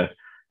 future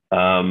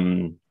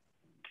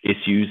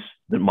issues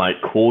that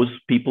might cause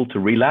people to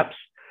relapse,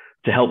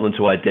 to help them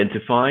to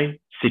identify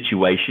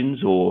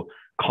situations or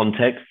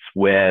contexts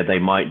where they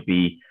might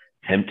be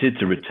tempted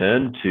to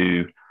return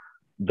to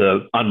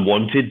the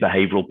unwanted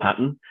behavioral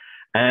pattern,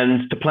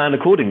 and to plan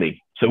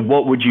accordingly. So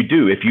what would you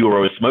do if you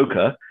were a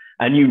smoker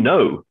and you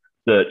know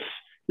that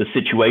the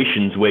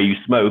situations where you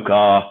smoke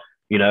are,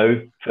 you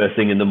know, first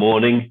thing in the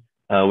morning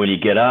when you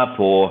get up,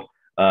 or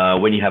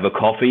when you have a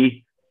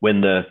coffee,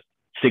 when the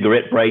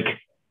cigarette break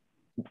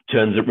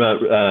comes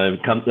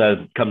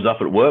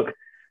up at work,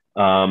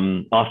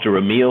 after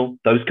a meal,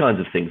 those kinds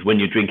of things, when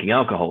you're drinking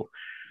alcohol.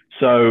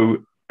 So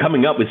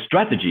coming up with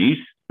strategies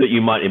that you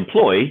might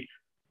employ,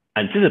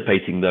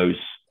 anticipating those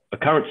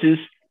occurrences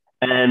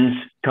and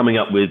coming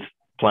up with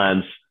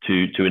plans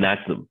to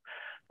enact them.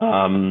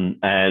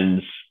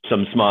 And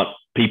some smart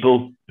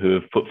people who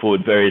have put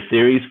forward various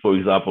theories, for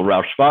example,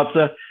 Ralph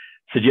Schwarzer,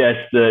 suggest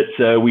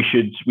that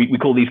we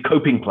call these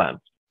coping plans.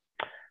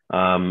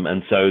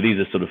 And so these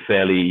are sort of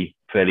fairly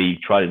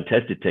tried and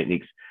tested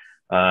techniques.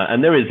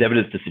 And there is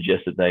evidence to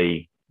suggest that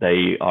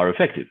they are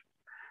effective.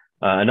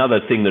 Another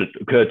thing that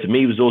occurred to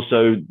me was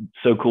also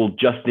so-called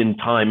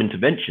just-in-time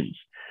interventions,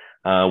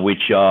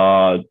 which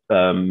are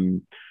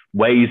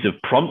ways of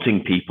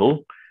prompting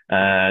people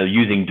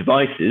using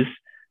devices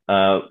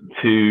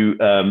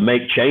to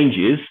make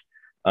changes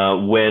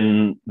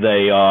when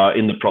they are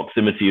in the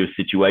proximity of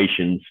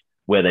situations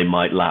where they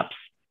might lapse.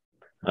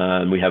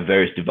 And we have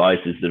various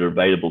devices that are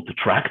available to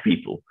track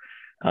people.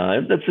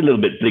 That's a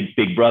little bit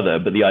big brother,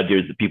 but the idea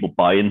is that people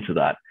buy into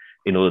that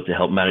in order to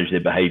help manage their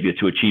behavior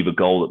to achieve a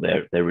goal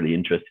that they're really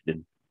interested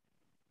in.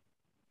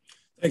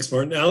 Thanks,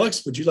 Martin.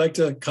 Alex, would you like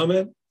to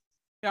comment?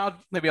 Yeah,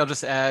 maybe I'll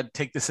just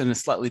take this in a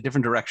slightly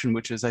different direction,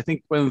 which is I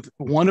think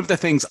one of the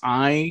things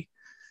I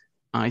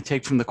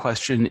take from the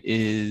question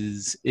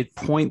is it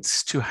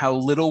points to how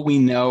little we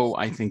know,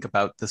 I think,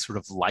 about the sort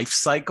of life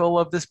cycle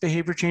of this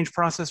behavior change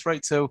process,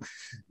 right? So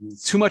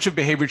too much of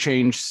behavior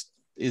change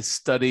is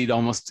studied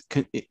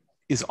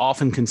is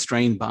often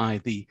constrained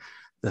by the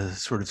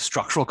sort of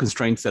structural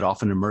constraints that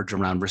often emerge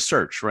around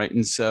research, right?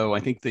 And so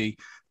I think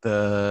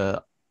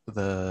the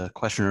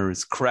questioner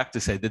is correct to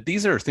say that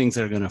these are things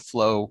that are going to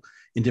flow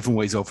in different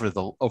ways over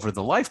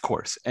the life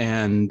course.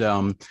 And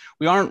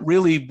we aren't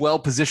really well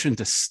positioned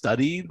to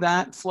study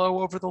that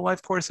flow over the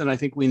life course. And I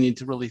think we need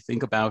to really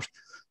think about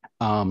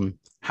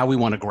how we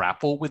want to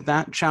grapple with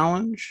that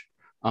challenge.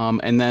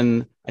 And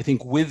then I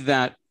think with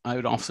that, I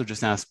would also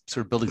just ask,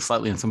 sort of building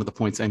slightly on some of the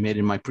points I made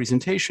in my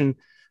presentation,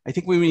 I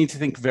think we need to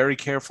think very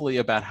carefully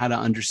about how to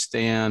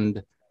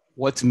understand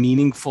what's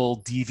meaningful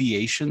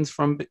deviations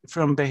from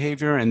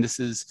behavior. And this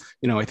is,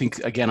 I think,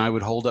 again, I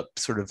would hold up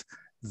sort of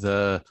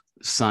the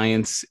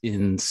science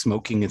in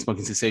smoking and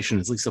smoking cessation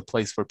is at least a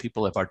place where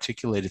people have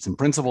articulated some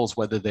principles,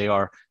 whether they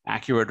are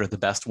accurate or the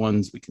best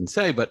ones we can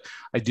say. But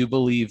I do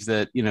believe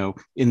that,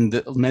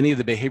 in many of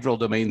the behavioral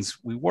domains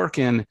we work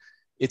in,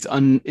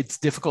 it's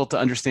difficult to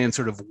understand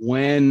sort of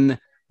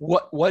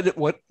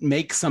what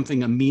makes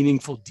something a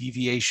meaningful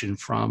deviation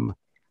from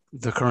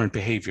the current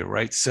behavior,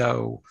 right?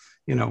 So,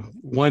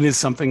 when is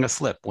something a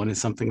slip? When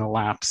is something a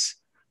lapse?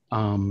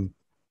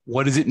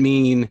 What does it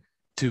mean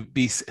to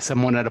be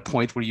someone at a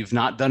point where you've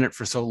not done it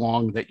for so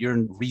long that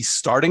you're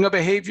restarting a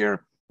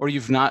behavior, or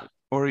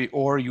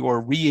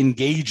you're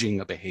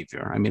re-engaging a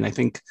behavior? I mean, I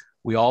think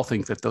we all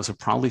think that those are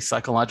probably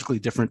psychologically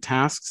different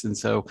tasks. And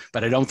so,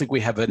 but I don't think we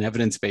have an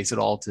evidence base at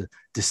all to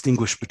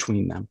distinguish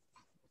between them.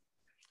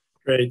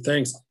 Great,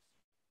 thanks.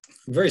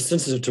 I'm very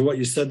sensitive to what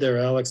you said there,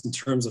 Alex, in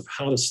terms of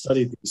how to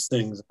study these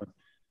things. I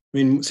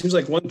mean, it seems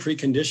like one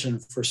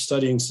precondition for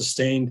studying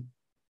sustained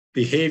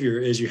behavior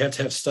is you have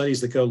to have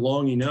studies that go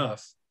long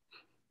enough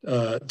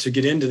to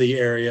get into the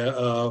area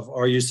of,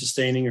 are you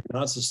sustaining or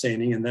not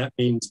sustaining? And that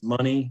means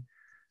money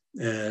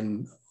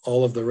and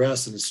all of the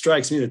rest. And it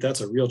strikes me that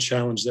that's a real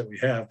challenge that we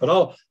have. But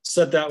I'll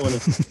set that one.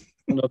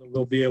 I know that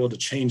we'll be able to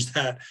change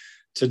that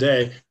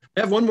today. I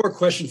have one more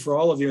question for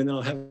all of you, and then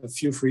I'll have a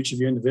few for each of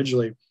you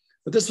individually.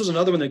 But this was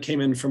another one that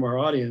came in from our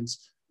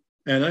audience,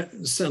 and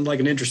it sounded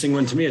like an interesting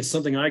one to me. It's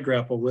something I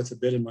grapple with a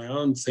bit in my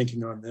own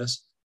thinking on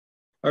this.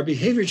 Our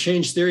behavior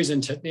change theories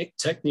and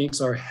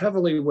techniques are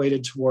heavily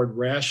weighted toward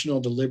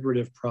rational,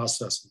 deliberative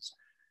processes.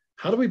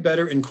 How do we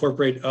better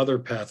incorporate other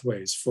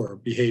pathways for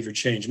behavior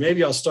change?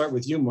 Maybe I'll start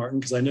with you, Martin,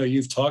 because I know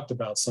you've talked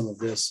about some of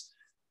this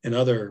in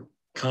other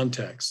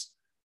contexts.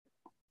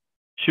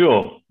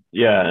 Sure.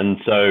 Yeah. And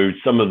so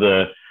some of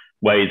the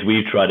ways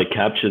we try to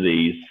capture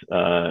these,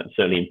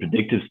 certainly in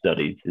predictive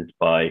studies, is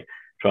by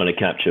trying to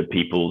capture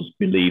people's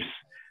beliefs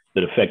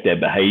that affect their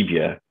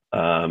behavior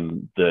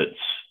that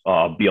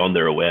are beyond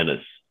their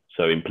awareness,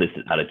 so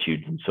implicit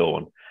attitudes and so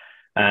on.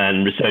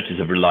 And researchers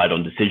have relied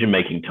on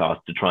decision-making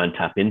tasks to try and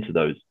tap into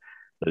those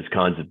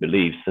kinds of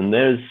beliefs. And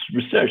there's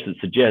research that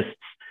suggests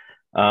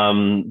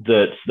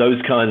that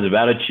those kinds of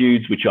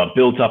attitudes, which are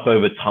built up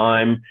over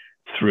time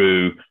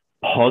through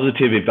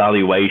positive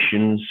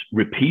evaluations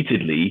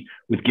repeatedly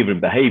with given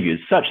behaviors,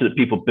 such that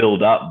people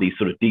build up these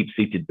sort of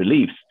deep-seated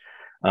beliefs,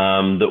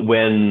 that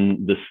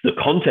when the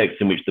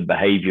context in which the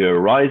behavior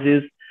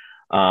arises,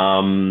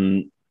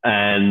 and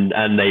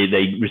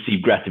they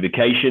receive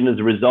gratification as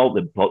a result,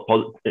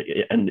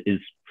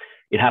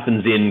 it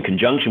happens in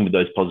conjunction with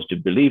those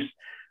positive beliefs,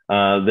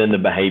 then the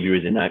behavior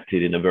is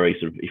enacted in a very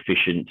sort of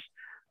efficient,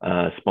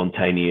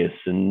 spontaneous,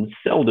 and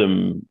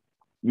seldom,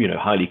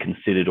 highly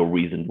considered or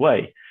reasoned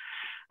way.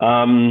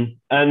 And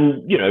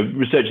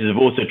researchers have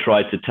also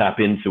tried to tap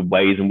into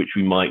ways in which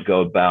we might go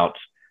about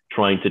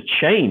trying to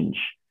change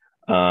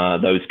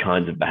those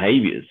kinds of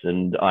behaviors.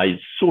 And I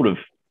sort of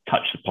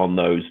touched upon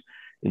those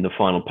in the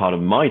final part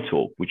of my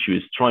talk, which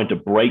was trying to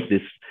break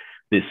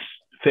this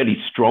fairly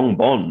strong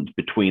bond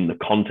between the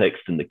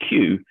context and the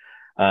cue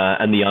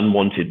and the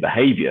unwanted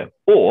behavior.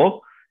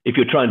 Or if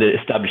you're trying to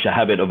establish a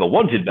habit of a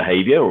wanted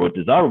behavior or a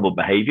desirable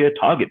behavior,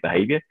 target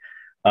behavior,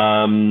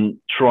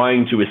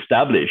 trying to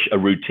establish a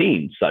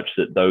routine such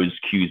that those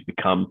cues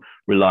become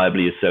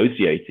reliably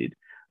associated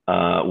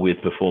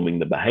with performing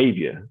the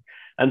behavior.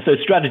 And so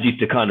strategies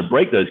to kind of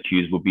break those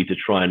cues would be to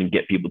try and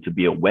get people to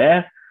be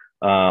aware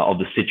of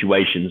the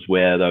situations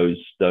where those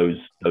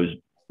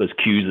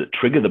cues that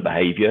trigger the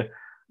behavior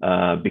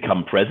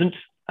become present,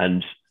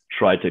 and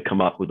try to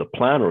come up with a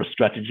plan or a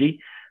strategy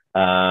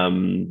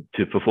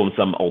to perform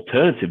some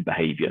alternative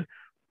behavior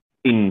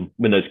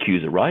when those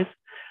cues arise,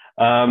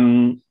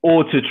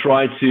 or to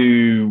try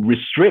to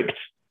restrict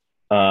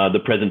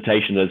the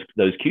presentation of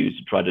those cues,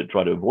 to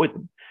try to avoid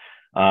them.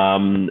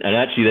 And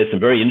actually, there's some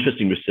very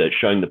interesting research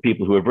showing that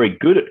people who are very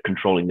good at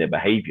controlling their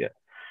behavior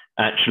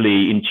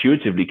actually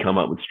intuitively come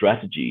up with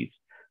strategies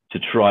to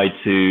try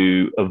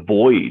to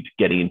avoid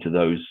getting into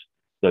those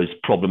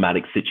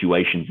problematic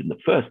situations in the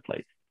first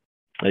place.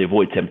 They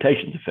avoid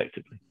temptations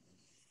effectively.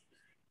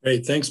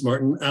 Great, thanks,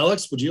 Martin.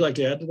 Alex, would you like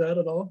to add to that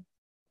at all?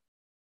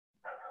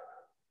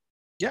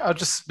 Yeah, I'll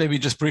maybe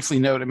just briefly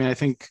note. I mean, I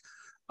think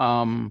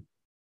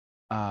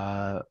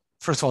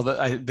first of all,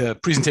 the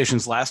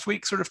presentations last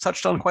week sort of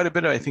touched on quite a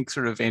bit. I think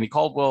sort of Andy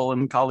Caldwell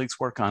and colleagues'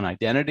 work on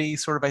identity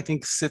sort of, I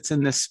think, sits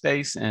in this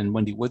space, and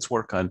Wendy Wood's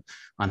work on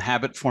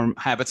habits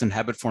and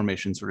habit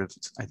formation sort of,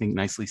 I think,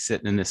 nicely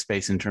sit in this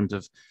space in terms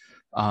of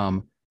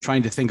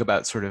trying to think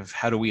about sort of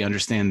how do we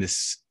understand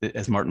this,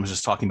 as Martin was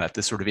just talking about,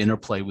 this sort of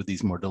interplay with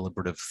these more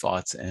deliberative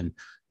thoughts and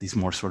these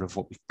more sort of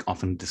what we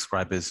often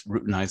describe as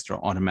routinized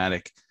or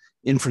automatic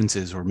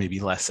inferences, or maybe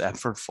less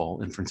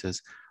effortful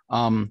inferences.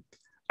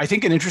 I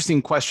think an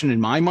interesting question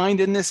in my mind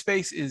in this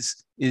space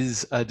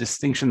is a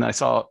distinction that I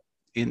saw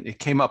it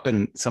came up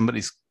in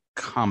somebody's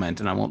comment,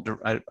 and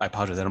I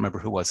apologize, I don't remember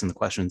who was in the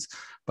questions,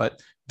 but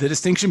the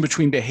distinction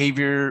between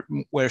behavior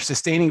where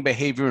sustaining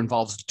behavior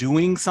involves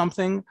doing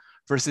something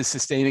versus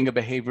sustaining a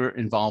behavior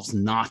involves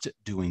not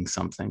doing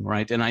something,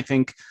 right? And I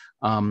think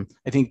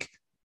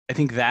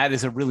that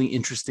is a really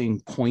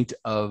interesting point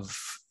of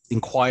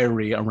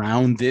inquiry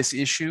around this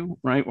issue,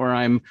 right? Where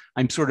I'm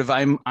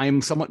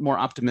somewhat more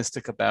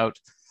optimistic about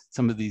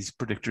some of these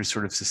predictors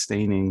sort of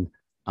sustaining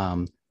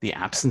the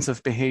absence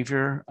of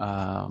behavior.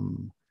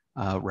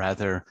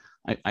 Rather,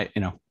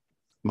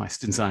 my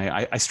students and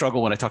I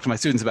struggle when I talk to my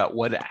students about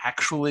what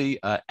actually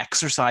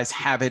exercise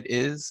habit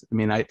is. I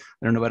mean, I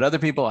don't know about other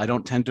people. I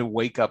don't tend to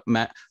wake up,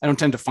 I don't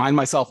tend to find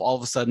myself all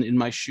of a sudden in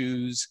my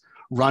shoes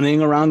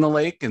running around the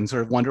lake and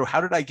sort of wonder,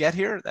 how did I get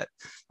here?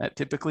 That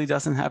typically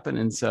doesn't happen.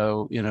 And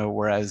so,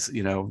 whereas,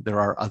 there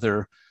are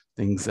other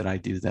things that I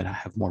do that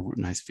have more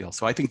routinized feel.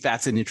 So I think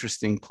that's an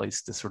interesting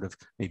place to sort of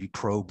maybe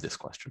probe this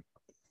question.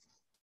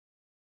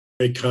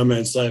 Great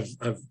comments. I've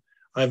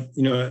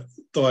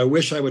though I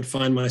wish I would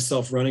find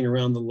myself running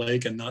around the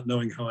lake and not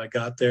knowing how I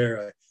got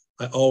there,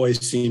 I always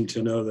seem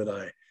to know that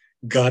I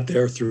got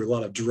there through a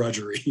lot of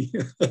drudgery.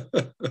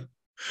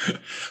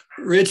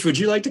 Rich, would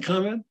you like to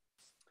comment?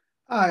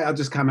 I'll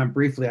just comment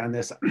briefly on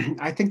this.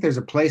 I think there's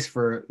a place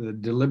for the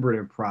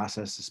deliberative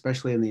process,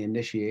 especially in the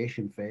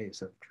initiation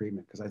phase of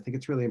treatment, because I think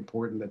it's really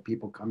important that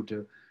people come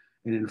to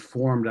an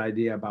informed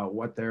idea about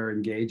what they're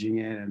engaging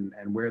in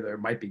and where they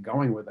might be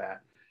going with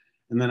that.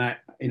 And then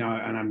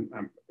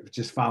I'm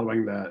just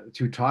following the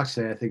two talks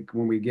today. I think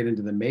when we get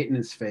into the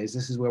maintenance phase,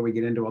 this is where we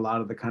get into a lot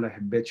of the kind of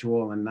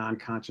habitual and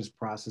non-conscious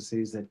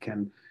processes that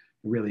can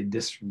really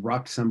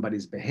disrupt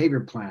somebody's behavior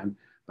plan.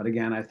 But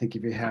again, I think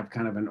if you have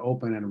kind of an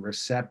open and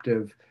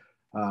receptive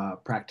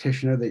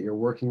practitioner that you're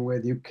working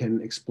with, you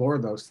can explore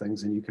those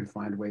things and you can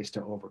find ways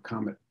to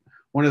overcome it.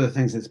 One of the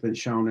things that's been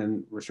shown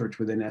in research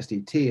within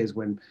SDT is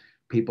when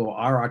people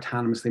are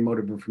autonomously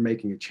motivated for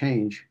making a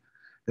change,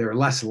 they're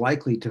less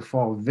likely to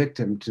fall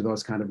victim to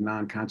those kind of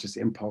non-conscious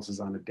impulses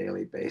on a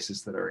daily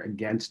basis that are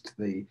against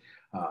the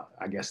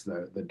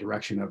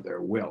direction of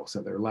their will.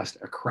 So they're less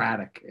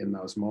acratic in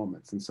those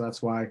moments. And so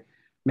that's why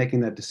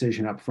making that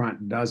decision up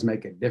front does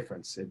make a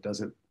difference. It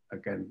doesn't,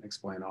 again,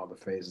 explain all the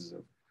phases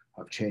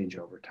of change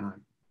over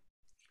time.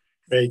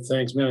 Great,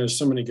 thanks, man. There's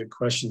so many good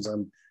questions.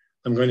 I'm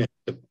going to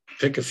have to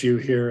pick a few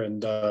here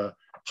and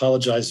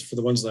apologize for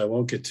the ones that I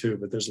won't get to,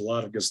 but there's a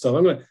lot of good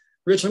stuff.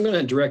 Rich, I'm going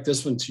to direct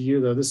this one to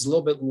you, though. This is a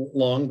little bit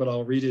long, but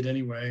I'll read it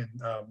anyway,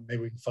 and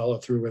maybe we can follow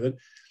through with it.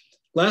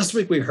 Last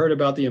week, we heard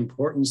about the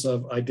importance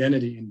of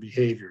identity in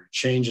behavior,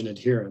 change, and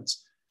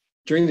adherence.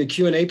 During the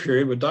Q&A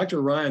period, would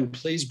Dr. Ryan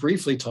please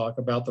briefly talk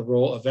about the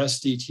role of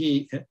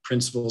SDT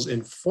principles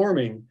in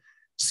forming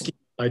schema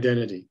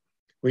identity?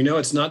 We know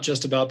it's not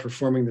just about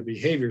performing the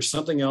behavior.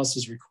 Something else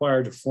is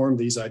required to form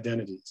these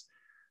identities.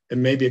 It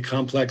may be a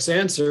complex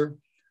answer,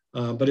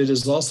 but it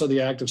is also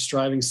the act of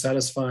striving,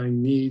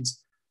 satisfying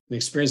needs, and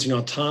experiencing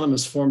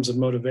autonomous forms of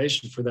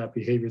motivation for that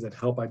behavior that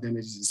help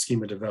identities and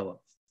schema develop.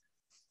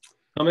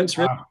 Comments,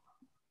 Rick?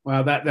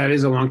 Well, that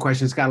is a long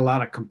question. It's got a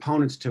lot of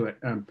components to it.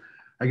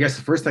 I guess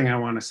the first thing I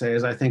want to say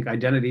is I think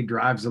identity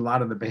drives a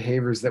lot of the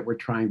behaviors that we're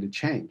trying to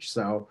change.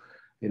 So,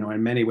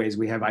 in many ways,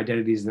 we have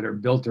identities that are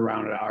built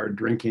around our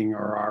drinking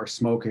or our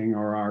smoking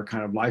or our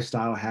kind of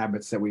lifestyle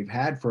habits that we've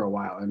had for a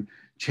while. And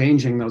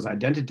changing those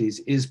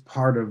identities is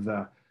part of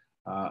the,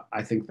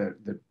 I think,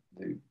 the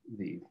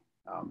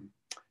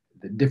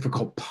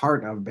difficult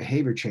part of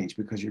behavior change,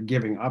 because you're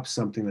giving up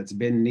something that's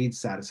been need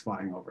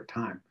satisfying over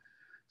time.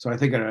 So I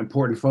think an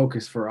important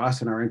focus for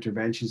us in our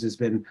interventions has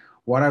been,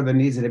 what are the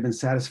needs that have been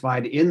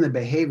satisfied in the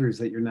behaviors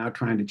that you're now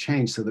trying to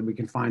change, so that we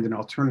can find an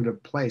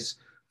alternative place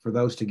for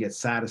those to get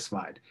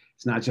satisfied.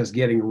 It's not just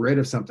getting rid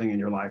of something in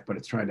your life, but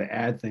it's trying to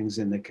add things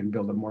in that can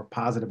build a more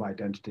positive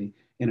identity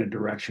in a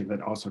direction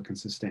that also can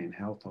sustain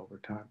health over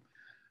time.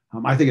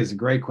 I think it's a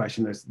great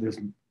question. There's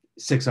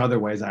 6 other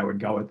ways I would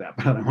go with that,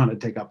 but I don't want to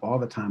take up all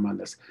the time on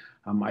this.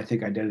 I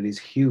think identity is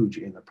huge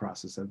in the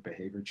process of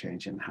behavior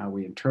change, and how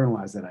we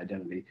internalize that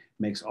identity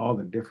makes all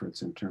the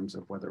difference in terms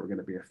of whether we're going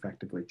to be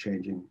effectively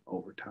changing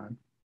over time.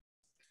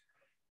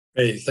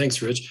 Hey,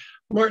 thanks, Rich.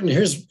 Martin,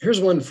 here's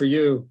one for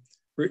you.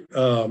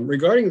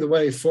 Regarding the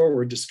way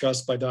forward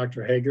discussed by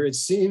Dr. Hager, it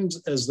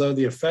seems as though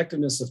the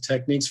effectiveness of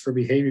techniques for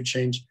behavior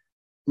change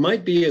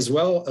might be as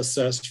well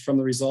assessed from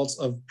the results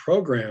of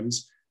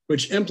programs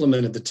which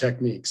implemented the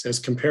techniques as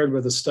compared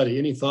with a study.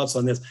 Any thoughts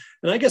on this?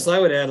 And I guess I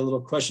would add a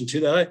little question to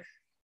that.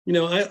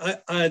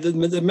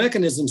 The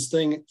mechanisms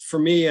thing for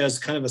me as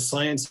kind of a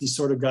sciencey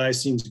sort of guy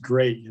seems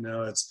great.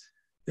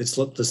 It's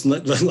this,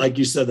 like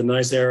you said, the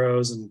nice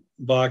arrows and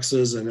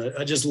boxes, and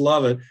I just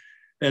love it.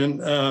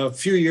 And a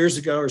few years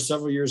ago or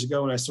several years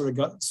ago, when I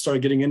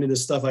started getting into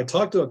this stuff, I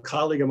talked to a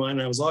colleague of mine,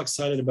 and I was all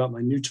excited about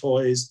my new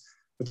toys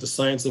with the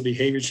science of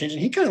behavior change.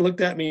 And he kind of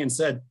looked at me and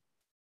said,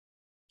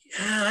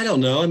 yeah, I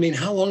don't know. I mean,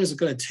 how long is it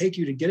going to take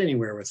you to get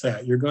anywhere with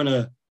that? You're going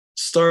to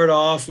start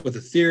off with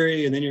a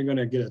theory, and then you're going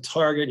to get a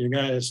target. And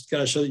you're going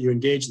to show that you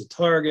engage the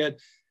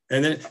target.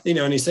 And then,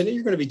 and he said,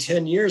 you're going to be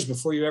 10 years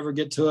before you ever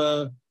get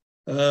to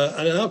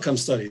an outcome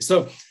study.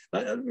 So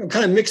I'm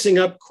kind of mixing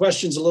up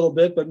questions a little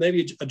bit, but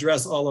maybe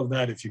address all of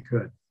that if you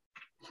could.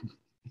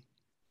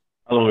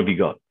 How long have you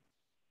got?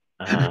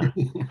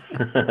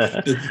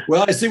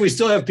 Well, I see we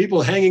still have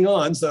people hanging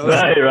on. So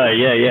right,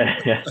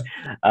 yeah.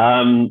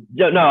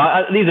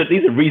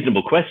 These are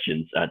reasonable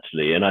questions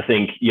actually, and I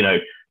think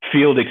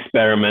field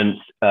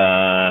experiments,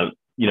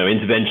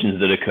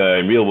 interventions that occur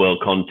in real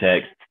world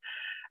contexts,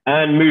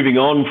 and moving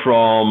on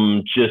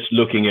from just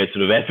looking at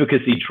sort of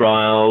efficacy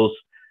trials,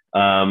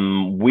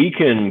 we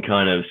can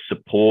kind of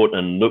support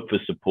and look for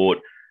support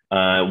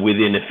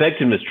within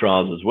effectiveness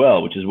trials as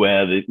well, which is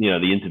where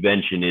the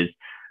intervention is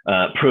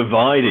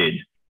provided,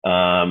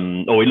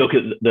 or we look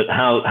at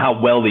how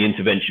well the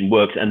intervention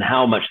works and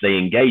how much they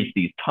engage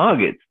these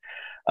targets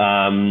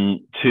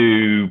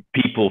to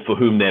people for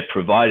whom they're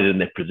provided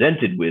and they're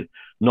presented with,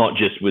 not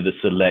just with a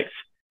select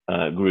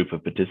group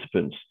of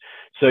participants.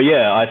 So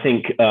yeah, I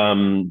think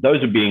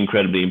those would be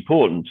incredibly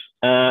important.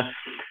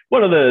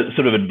 One of the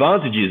sort of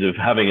advantages of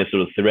having a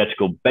sort of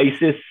theoretical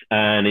basis,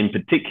 and in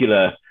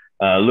particular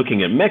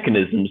looking at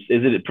mechanisms,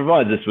 is that it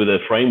provides us with a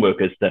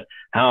framework as to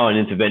how an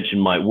intervention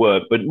might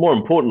work, but more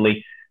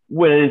importantly,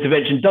 when an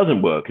intervention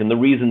doesn't work and the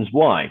reasons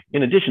why.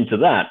 In addition to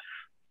that,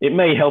 it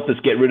may help us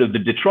get rid of the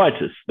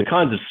detritus, the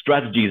kinds of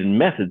strategies and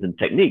methods and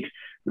techniques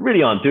that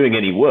really aren't doing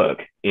any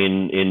work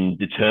in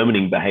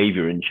determining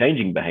behavior and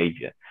changing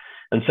behavior.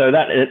 And so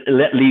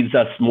that leads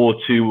us more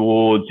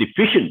towards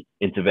efficient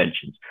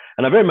interventions.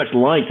 And I very much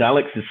liked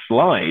Alex's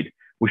slide,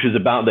 which is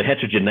about the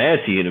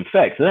heterogeneity in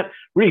effects. And that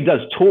really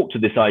does talk to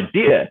this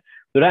idea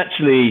that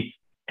actually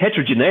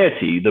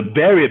heterogeneity, the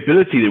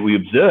variability that we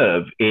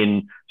observe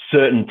in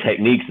certain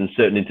techniques and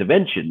certain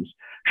interventions,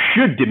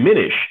 should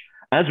diminish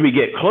as we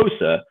get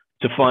closer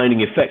to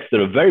finding effects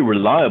that are very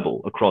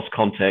reliable across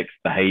contexts,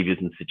 behaviors,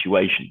 and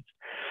situations.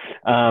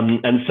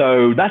 And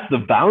so that's the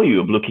value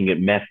of looking at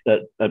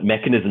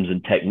mechanisms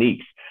and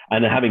techniques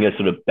and having a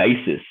sort of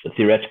basis, a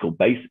theoretical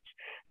basis.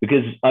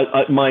 Because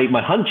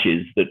my hunch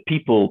is that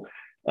people,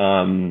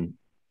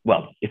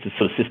 it's a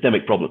sort of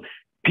systemic problem.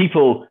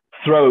 People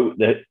throw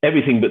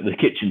everything but the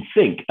kitchen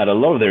sink at a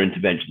lot of their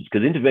interventions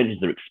because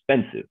interventions are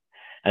expensive.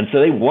 And so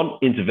they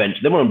want intervention.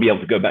 They want to be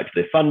able to go back to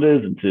their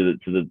funders and to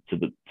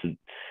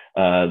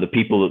the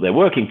people that they're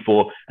working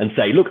for and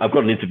say, look, I've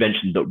got an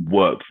intervention that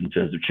works in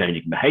terms of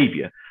changing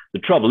behavior. The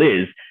trouble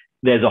is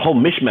there's a whole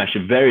mishmash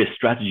of various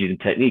strategies and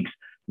techniques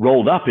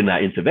rolled up in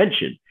that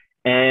intervention.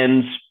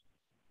 And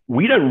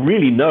we don't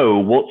really know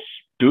what's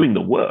doing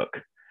the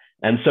work.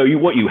 And so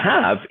what you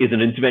have is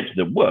an intervention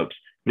that works,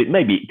 but it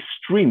may be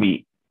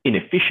extremely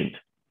inefficient.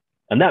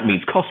 And that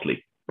means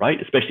costly,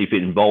 right? Especially if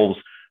it involves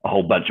a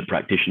whole bunch of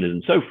practitioners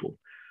and so forth.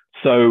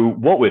 So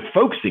what we're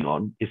focusing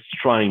on is to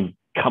try and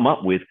come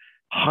up with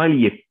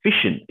highly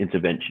efficient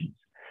interventions.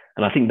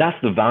 And I think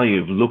that's the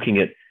value of looking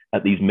at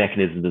these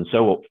mechanisms and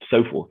so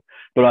forth.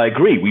 But I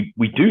agree,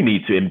 we do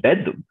need to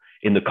embed them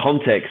in the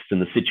context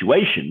and the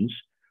situations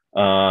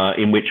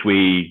in which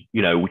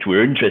which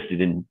we're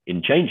interested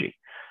in changing.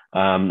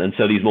 And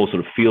so these more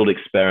sort of field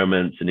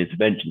experiments and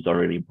interventions are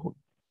really important.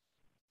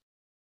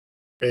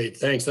 Great,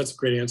 thanks. That's a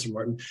great answer,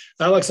 Martin.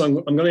 Alex, I'm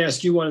going to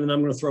ask you one, and then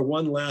I'm going to throw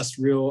one last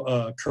real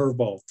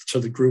curveball to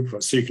the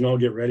group so you can all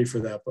get ready for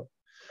that. But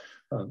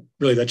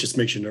really, that just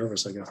makes you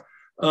nervous, I guess.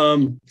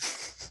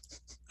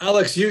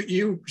 Alex,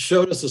 you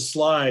showed us a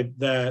slide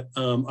that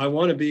I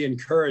want to be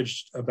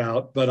encouraged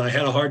about, but I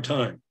had a hard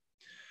time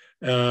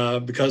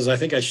because I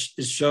think it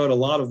showed a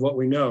lot of what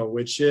we know,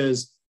 which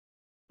is,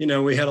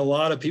 we had a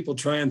lot of people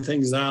trying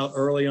things out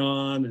early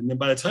on, and then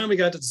by the time we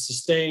got to the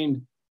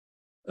sustained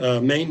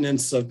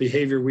maintenance of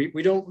behavior,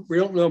 we don't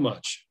know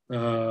much.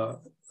 The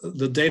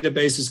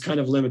database is kind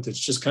of limited. It's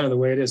just kind of the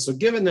way it is. So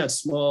given that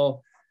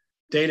small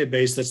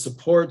database that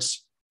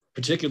supports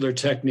particular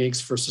techniques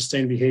for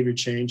sustained behavior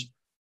change,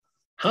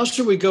 how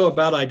should we go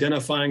about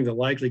identifying the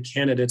likely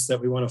candidates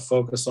that we want to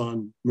focus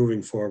on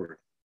moving forward?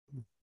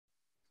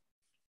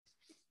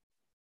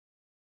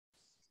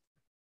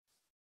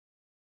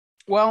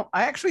 Well,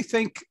 I actually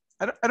think,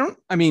 that's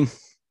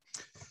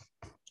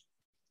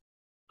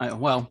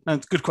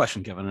a good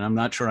question, Kevin. And I'm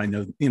not sure I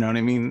know,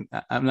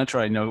 I'm not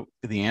sure I know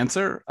the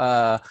answer.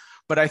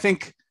 But I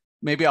think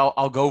maybe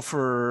I'll go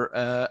for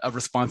a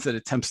response that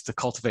attempts to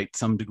cultivate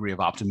some degree of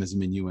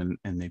optimism in you and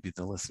maybe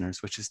the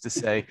listeners, which is to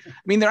say, I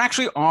mean, there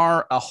actually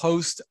are a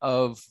host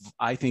of,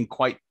 I think,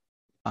 quite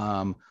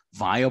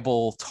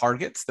viable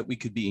targets that we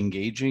could be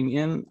engaging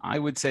in. I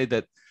would say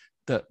that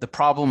the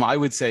problem, I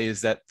would say,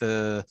 is that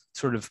the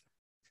sort of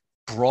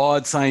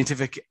broad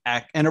scientific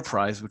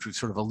enterprise, which we've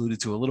sort of alluded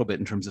to a little bit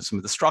in terms of some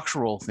of the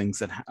structural things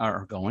that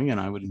are going, and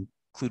I would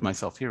include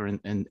myself here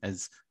and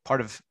as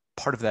part of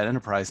that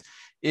enterprise,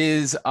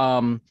 is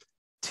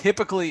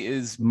typically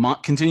is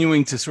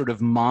continuing to sort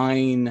of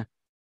mine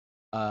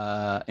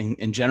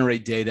and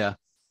generate data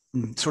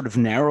sort of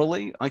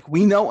narrowly. Like,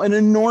 we know an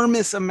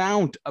enormous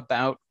amount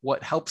about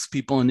what helps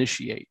people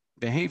initiate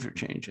behavior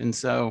change. And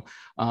so,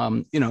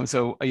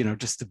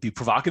 just to be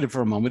provocative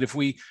for a moment, if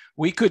we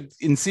could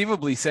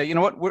conceivably say, you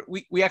know what,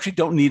 we actually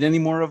don't need any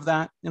more of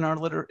that in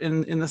our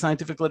in the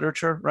scientific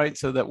literature, right?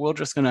 So that we're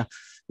just gonna,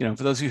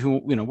 for those of you who,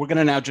 we're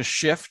gonna now just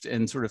shift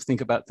and sort of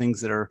think about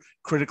things that are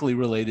critically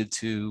related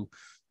to,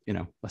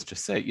 let's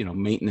just say,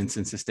 maintenance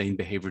and sustained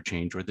behavior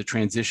change, or the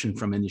transition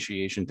from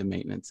initiation to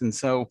maintenance. And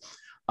so,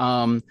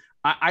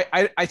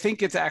 I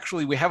think it's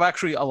actually, we have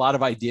actually a lot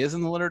of ideas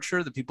in the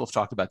literature that people have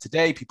talked about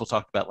today, people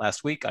talked about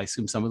last week. I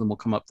assume some of them will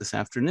come up this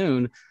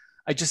afternoon.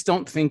 I just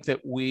don't think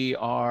that we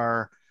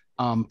are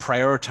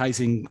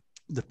prioritizing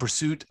the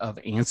pursuit of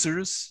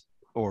answers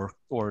or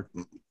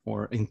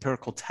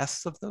empirical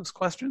tests of those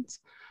questions.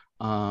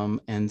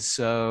 And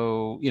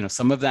so,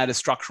 some of that is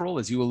structural,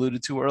 as you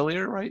alluded to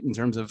earlier, right? In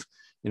terms of,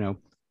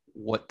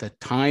 what the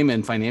time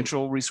and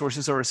financial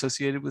resources are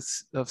associated with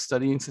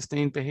studying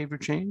sustained behavior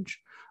change.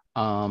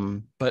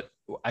 But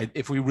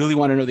if we really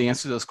want to know the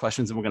answer to those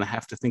questions, then we're going to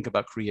have to think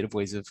about creative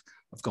ways of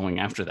going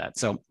after that.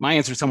 So my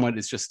answer somewhat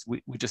is just,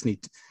 we just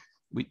need,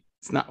 we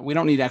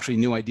don't need actually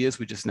new ideas.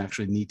 We just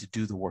actually need to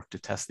do the work to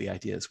test the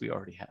ideas we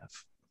already have.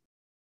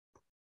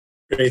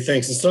 Great,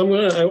 thanks. And so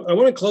I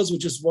want to close with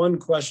just one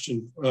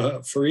question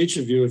for each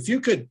of you. If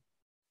you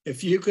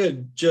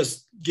could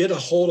just get a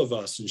hold of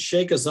us and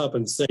shake us up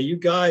and say, you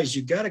guys,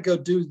 you got to go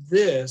do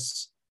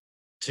this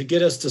to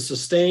get us to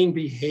sustain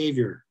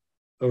behavior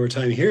over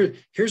time.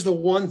 Here's the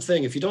one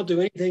thing. If you don't do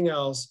anything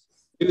else,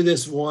 do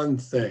this one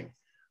thing.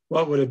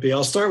 What would it be?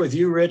 I'll start with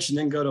you, Rich, and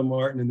then go to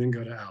Martin, and then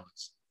go to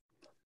Alex.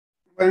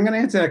 Well, I'm going to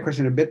answer that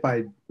question a bit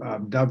by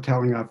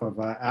dovetailing off of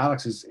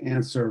Alex's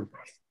answer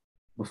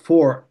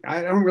before.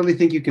 I don't really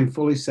think you can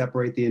fully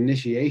separate the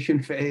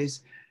initiation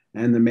phase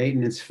and the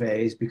maintenance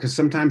phase, because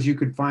sometimes you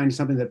could find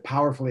something that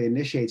powerfully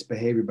initiates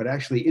behavior, but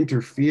actually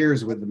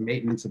interferes with the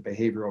maintenance of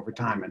behavior over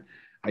time. And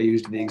I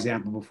used the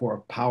example before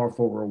of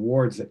powerful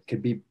rewards that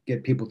could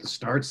get people to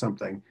start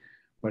something,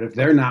 but if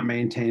they're not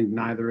maintained,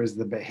 neither is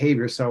the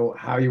behavior. So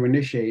how you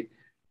initiate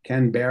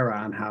can bear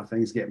on how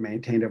things get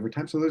maintained over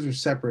time. So those are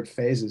separate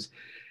phases.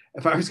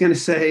 If I was going to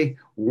say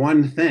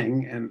one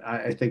thing, and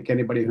I think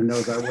anybody who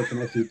knows I work in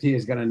FET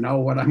is going to know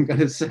what I'm going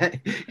to say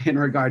in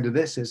regard to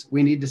this, is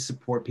we need to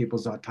support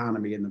people's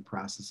autonomy in the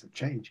process of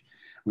change.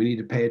 We need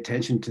to pay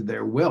attention to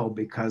their will,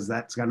 because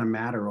that's going to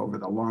matter over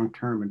the long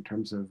term in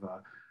terms of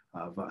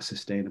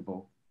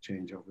sustainable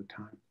change over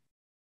time.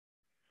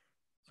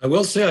 I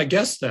will say I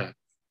guessed that,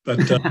 but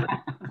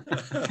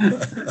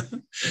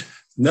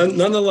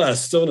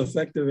nonetheless, still an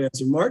effective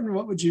answer. Martin,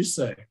 what would you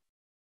say?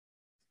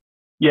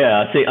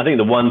 Yeah, I think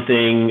the one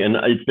thing, and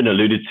it's been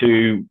alluded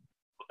to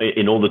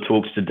in all the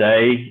talks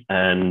today,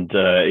 and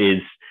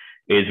is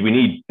we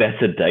need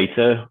better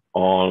data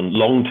on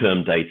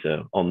long-term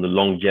data on the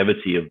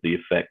longevity of the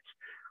effects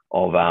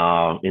of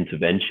our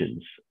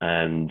interventions.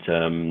 And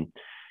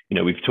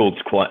we've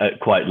talked quite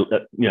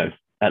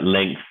at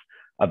length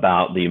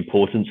about the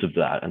importance of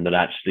that, and that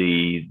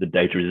actually the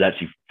data is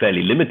actually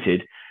fairly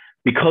limited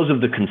because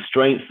of the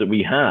constraints that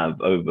we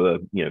have over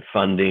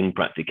funding,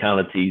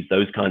 practicalities,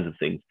 those kinds of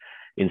things,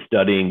 in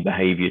studying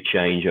behavior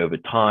change over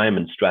time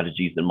and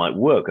strategies that might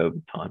work over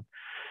time.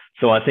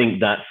 So I think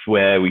that's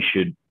where we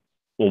should,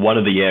 or one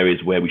of the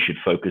areas where we should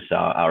focus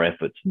our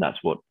efforts, and that's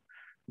what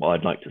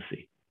I'd like to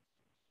see.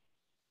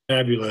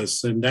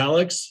 Fabulous. And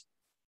Alex?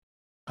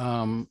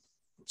 Well,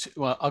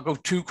 I'll go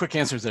two quick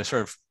answers that are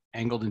sort of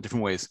angled in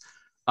different ways.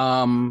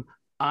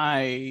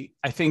 I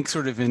think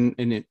sort of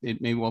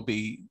it may well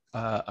be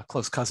a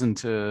close cousin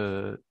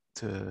to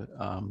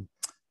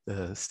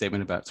the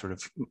statement about sort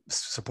of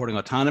supporting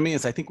autonomy,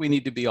 is I think we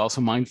need to be also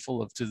mindful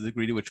of to the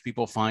degree to which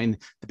people find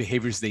the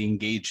behaviors they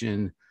engage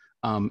in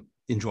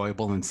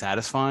enjoyable and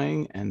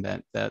satisfying, and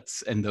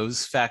and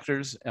those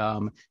factors,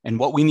 and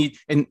what we need,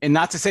 and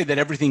not to say that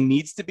everything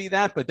needs to be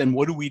that, but then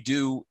what do we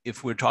do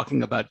if we're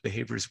talking about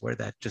behaviors where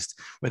that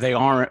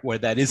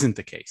isn't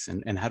the case,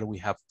 and how do we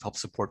help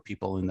support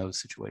people in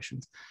those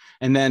situations?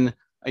 And then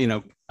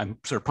I'm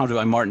sort of prompted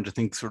by Martin to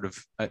think sort of,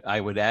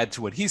 I would add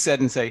to what he said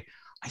and say,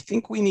 I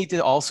think we need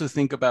to also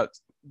think about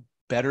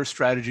better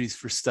strategies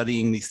for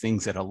studying these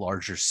things at a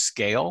larger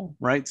scale,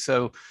 right?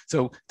 So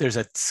there's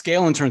a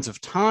scale in terms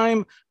of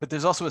time, but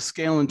there's also a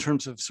scale in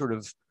terms of sort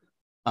of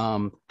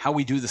how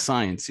we do the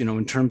science,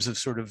 in terms of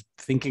sort of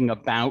thinking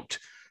about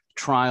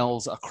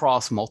trials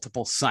across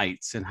multiple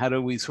sites, and how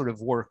do we sort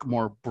of work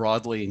more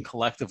broadly and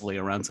collectively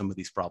around some of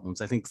these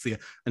problems? I think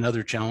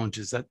another challenge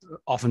is that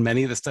often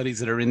many of the studies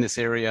that are in this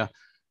area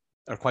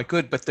are quite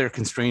good, but they're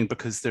constrained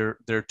because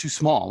they're too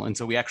small, and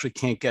so we actually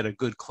can't get a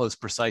good, close,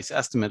 precise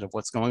estimate of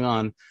what's going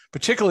on,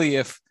 particularly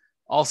if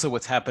also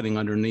what's happening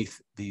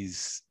underneath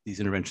these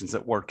interventions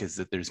that work is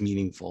that there's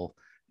meaningful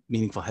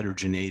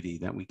heterogeneity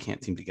that we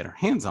can't seem to get our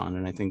hands on.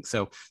 And I think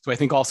so I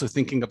think also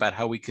thinking about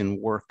how we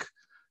can work,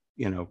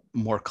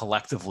 more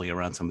collectively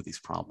around some of these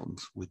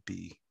problems would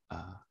be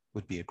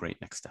a great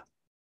next step.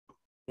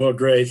 Well,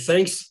 great.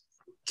 Thanks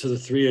to the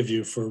three of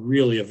you for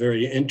really a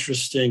very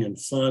interesting and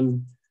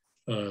fun,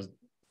 that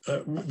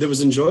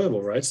was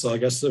enjoyable, right? So I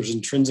guess there's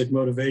intrinsic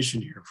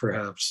motivation here,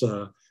 perhaps.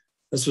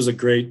 This was a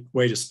great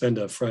way to spend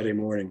a Friday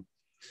morning.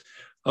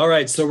 All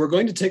right, so we're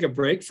going to take a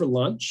break for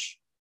lunch,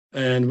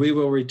 and we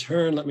will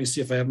return. Let me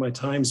see if I have my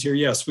times here.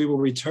 Yes, we will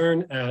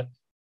return at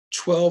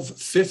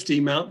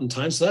 12:50 Mountain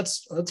Time. So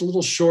that's a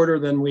little shorter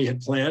than we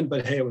had planned,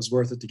 but hey, it was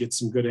worth it to get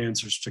some good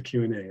answers to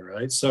Q&A,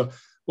 right? So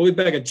we'll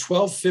be back at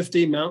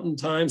 12:50 Mountain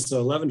Time,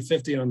 so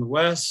 11:50 on the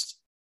West,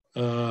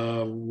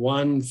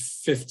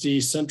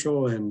 1:50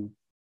 Central, and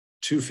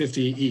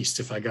 2:50 East,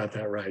 if I got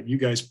that right. You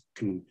guys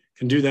can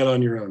do that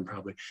on your own,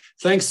 probably.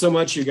 Thanks so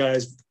much, you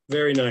guys.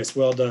 Very nice.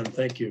 Well done.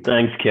 Thank you.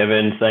 Thanks,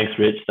 Kevin. Thanks,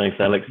 Rich. Thanks,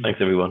 Alex. Thanks,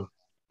 everyone.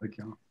 Thank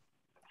you.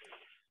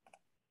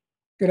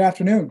 Good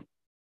afternoon,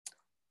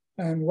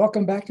 and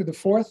welcome back to the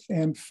fourth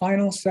and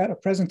final set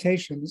of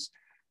presentations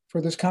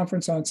for this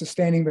conference on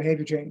sustaining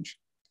behavior change.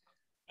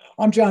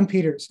 I'm John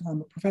Peters.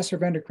 I'm a professor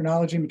of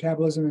endocrinology,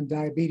 metabolism, and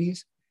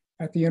diabetes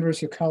at the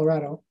University of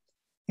Colorado,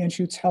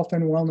 Anschutz Health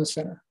and Wellness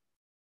Center.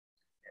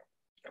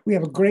 We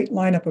have a great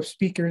lineup of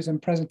speakers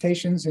and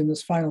presentations in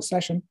this final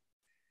session,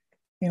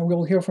 and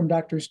we'll hear from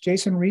Drs.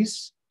 Jason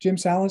Reese, Jim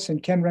Salas,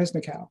 and Ken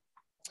Resnikow.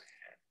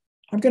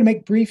 I'm going to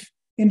make brief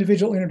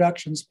individual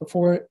introductions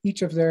before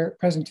each of their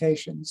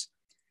presentations.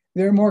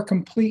 Their more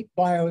complete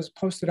bios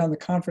posted on the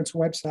conference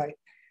website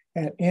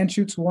at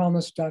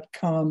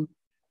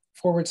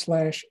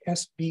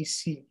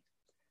anschutzwellness.com/SBC.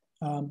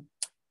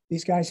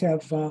 These guys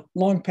have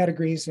long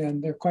pedigrees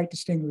and they're quite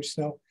distinguished,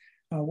 so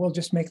we'll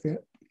just make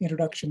the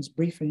introductions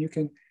brief and you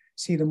can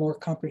see the more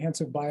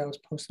comprehensive bios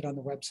posted on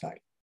the website.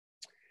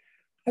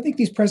 I think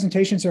these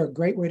presentations are a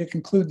great way to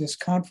conclude this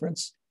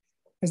conference,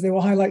 as they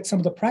will highlight some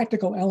of the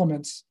practical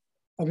elements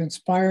of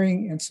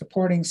inspiring and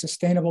supporting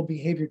sustainable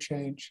behavior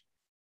change,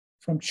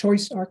 from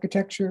choice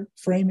architecture,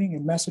 framing,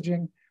 and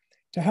messaging,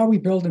 to how we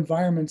build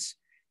environments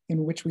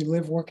in which we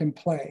live, work, and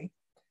play,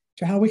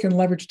 to how we can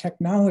leverage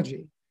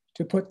technology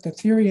to put the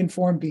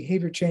theory-informed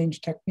behavior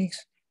change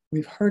techniques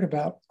we've heard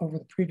about over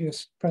the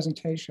previous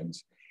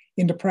presentations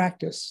into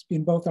practice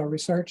in both our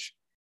research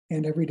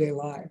and everyday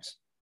lives.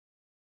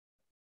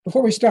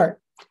 Before we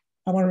start,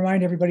 I want to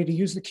remind everybody to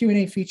use the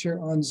Q&A feature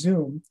on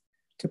Zoom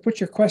to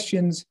put your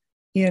questions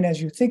in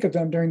as you think of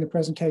them during the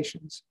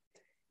presentations.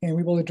 And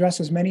we will address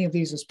as many of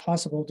these as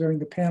possible during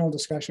the panel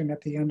discussion at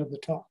the end of the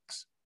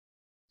talks.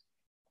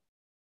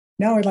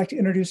 Now I'd like to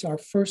introduce our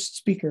first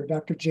speaker,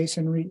 Dr.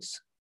 Jason Reese.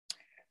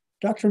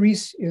 Dr.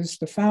 Reese is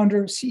the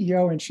founder,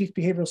 CEO, and chief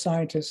behavioral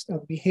scientist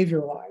of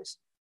Behavioralize.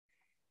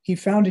 He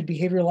founded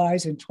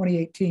Behavioralize in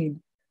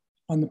 2018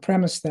 on the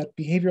premise that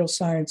behavioral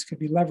science could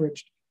be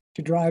leveraged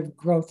to drive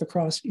growth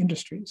across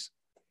industries.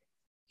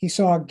 He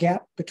saw a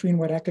gap between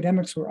what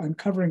academics were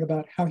uncovering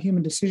about how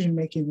human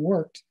decision-making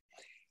worked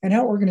and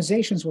how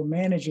organizations were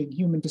managing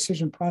human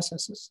decision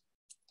processes.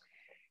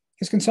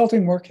 His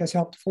consulting work has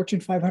helped Fortune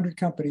 500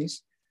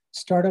 companies,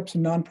 startups,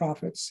 and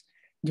nonprofits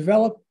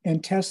develop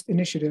and test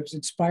initiatives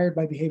inspired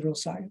by behavioral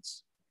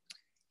science.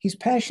 He's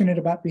passionate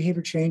about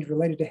behavior change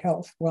related to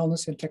health,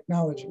 wellness, and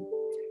technology.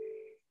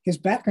 His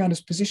background has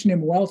positioned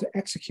him well to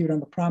execute on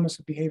the promise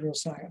of behavioral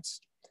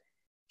science.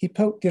 He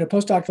did a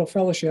postdoctoral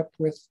fellowship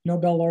with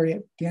Nobel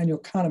laureate Daniel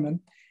Kahneman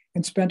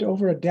and spent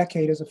over a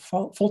decade as a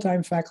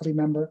full-time faculty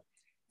member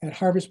at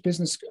Harvard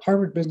Business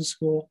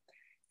School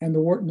and the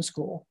Wharton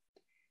School.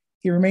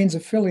 He remains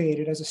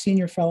affiliated as a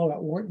senior fellow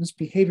at Wharton's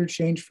Behavior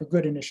Change for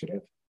Good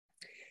initiative.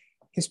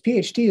 His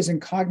PhD is in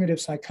cognitive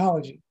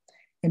psychology,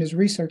 and his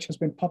research has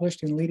been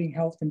published in leading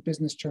health and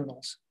business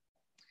journals.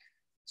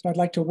 So I'd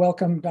like to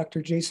welcome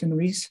Dr. Jason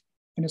Reese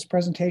and his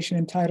presentation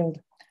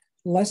entitled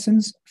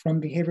Lessons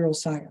from Behavioral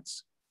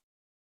Science.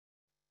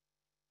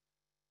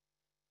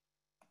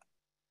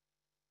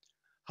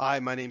 Hi,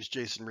 my name is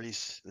Jason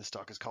Reese. This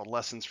talk is called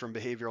Lessons from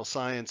Behavioral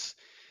Science.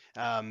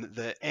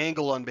 The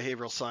angle on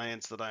behavioral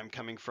science that I'm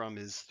coming from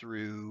is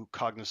through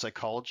cognitive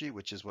psychology,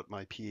 which is what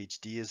my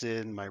PhD is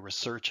in. My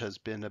research has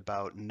been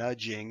about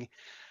nudging,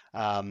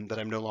 that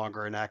I'm no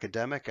longer an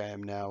academic. I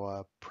am now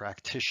a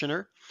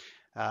practitioner.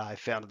 I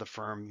founded the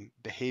firm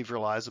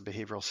Behavioralize, a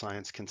behavioral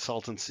science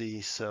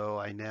consultancy. So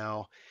I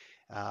now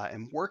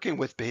am working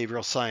with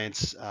behavioral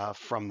science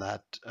from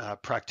that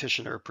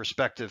practitioner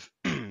perspective.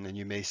 And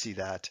you may see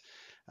that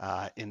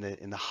in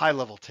the high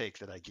level take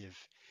that I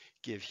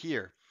give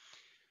here.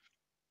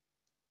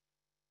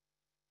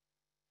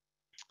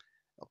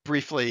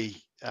 briefly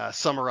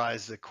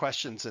summarize the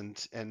questions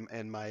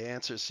and my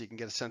answers so you can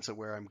get a sense of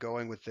where I'm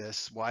going with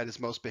this. Why does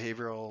most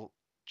behavior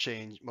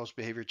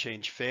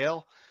change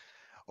fail?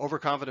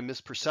 Overconfident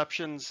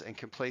misperceptions and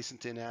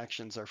complacent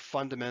inactions are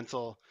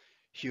fundamental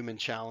human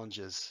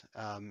challenges.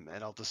 And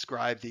I'll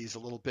describe these a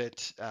little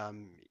bit.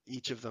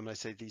 Each of them, I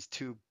say these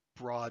two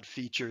broad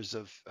features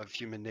of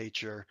human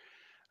nature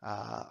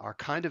are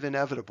kind of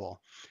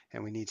inevitable,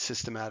 and we need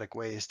systematic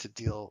ways to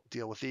deal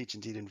with each,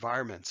 indeed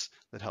environments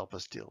that help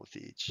us deal with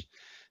each.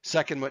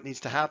 Second, what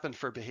needs to happen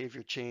for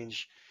behavior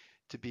change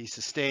to be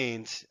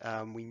sustained,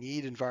 we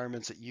need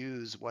environments that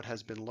use what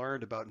has been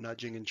learned about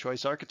nudging and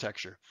choice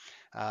architecture.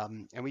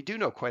 And we do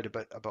know quite a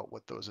bit about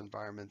what those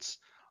environments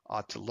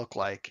ought to look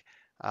like.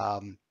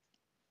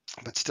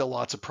 But still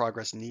lots of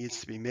progress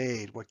needs to be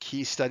made. What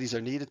key studies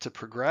are needed to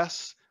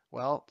progress?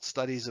 Well,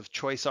 studies of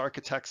choice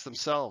architects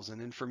themselves and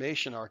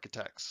information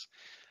architects.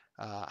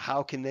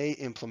 How can they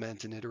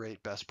implement and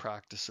iterate best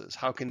practices?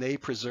 How can they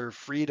preserve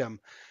freedom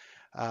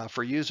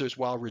for users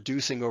while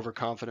reducing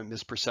overconfident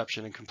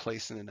misperception and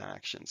complacent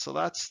inaction? So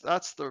that's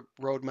the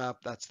roadmap.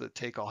 That's the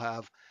take I'll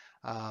have.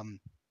 And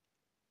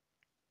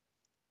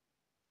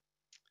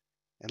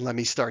let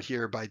me start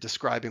here by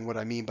describing what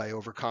I mean by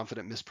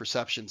overconfident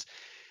misperceptions.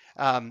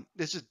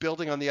 This is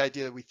building on the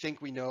idea that we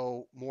think we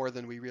know more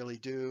than we really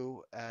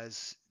do.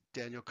 As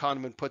Daniel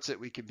Kahneman puts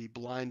it, we can be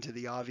blind to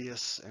the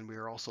obvious, and we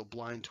are also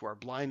blind to our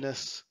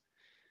blindness.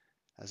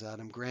 As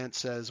Adam Grant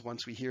says,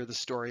 once we hear the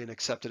story and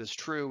accept it as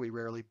true, we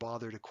rarely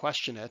bother to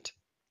question it.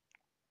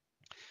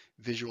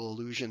 Visual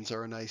illusions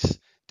are a nice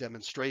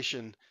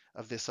demonstration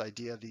of this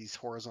idea. These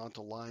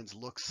horizontal lines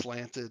look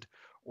slanted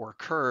or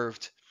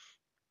curved,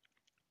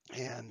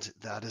 and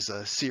that is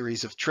a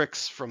series of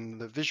tricks from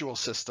the visual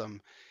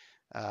system.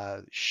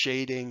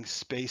 Shading,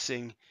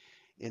 spacing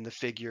in the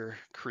figure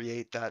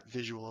create that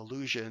visual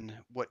illusion.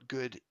 What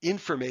good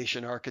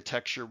information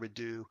architecture would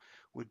do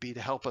would be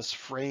to help us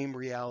frame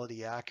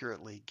reality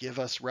accurately, give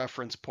us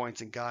reference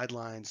points and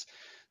guidelines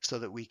so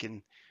that we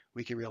can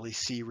really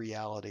see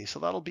reality. So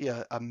that'll be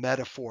a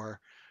metaphor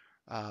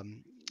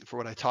for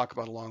what I talk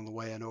about along the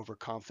way on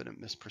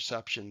overconfident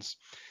misperceptions.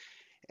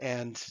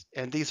 And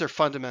these are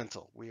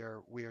fundamental. We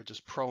are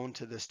just prone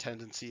to this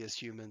tendency as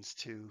humans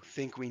to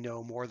think we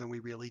know more than we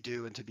really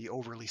do, and to be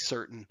overly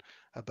certain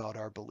about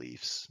our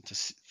beliefs,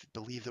 to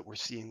believe that we're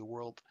seeing the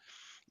world,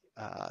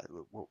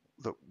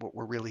 what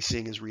we're really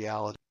seeing is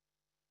reality.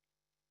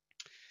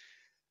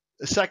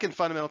 The second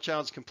fundamental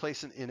challenge,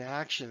 complacent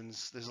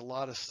inactions. There's a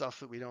lot of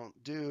stuff that we don't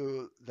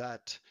do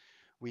that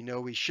we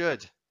know we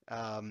should.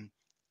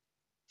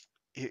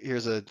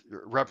 Here's a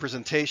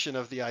representation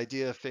of the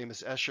idea,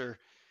 famous Escher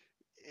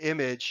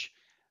image.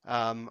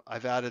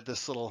 I've added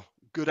this little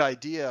good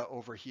idea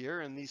over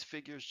here, and these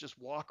figures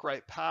just walk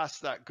right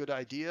past that good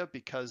idea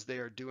because they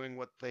are doing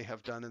what they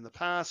have done in the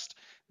past.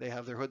 They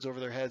have their hoods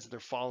over their heads, they're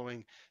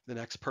following the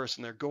next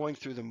person, they're going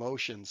through the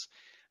motions.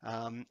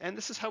 And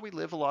this is how we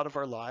live a lot of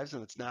our lives,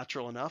 and it's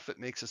natural enough. It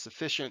makes us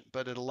efficient,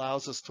 but it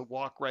allows us to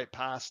walk right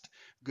past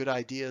good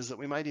ideas that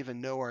we might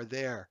even know are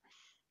there.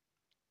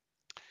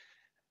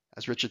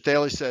 As Richard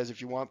Thaler says,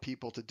 if you want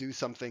people to do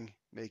something,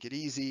 make it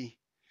easy.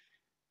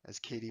 As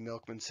Katie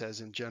Milkman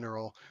says, in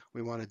general,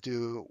 we want to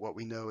do what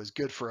we know is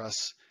good for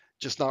us,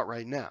 just not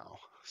right now.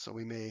 So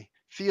we may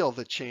feel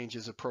that change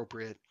is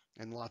appropriate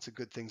and lots of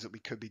good things that we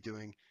could be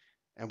doing,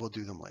 and we'll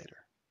do them later.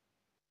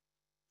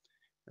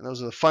 And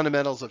those are the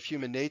fundamentals of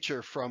human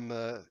nature from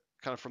the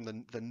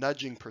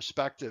nudging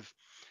perspective.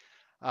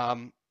 Let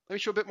me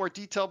show a bit more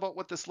detail about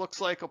what this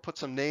looks like. I'll put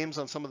some names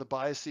on some of the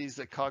biases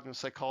that cognitive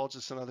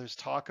psychologists and others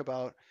talk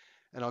about,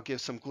 and I'll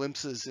give some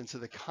glimpses into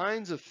the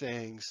kinds of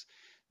things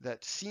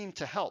that seem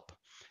to help,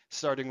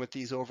 starting with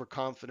these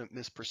overconfident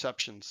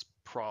misperceptions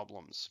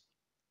problems.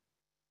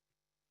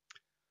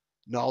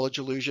 Knowledge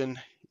illusion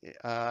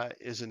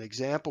is an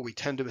example. We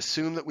tend to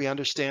assume that we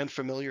understand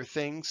familiar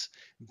things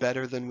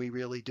better than we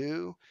really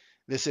do.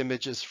 This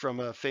image is from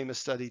a famous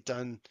study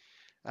done.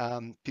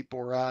 People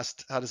were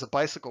asked, how does a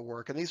bicycle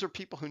work? And these are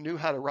people who knew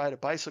how to ride a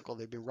bicycle.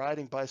 They've been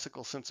riding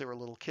bicycles since they were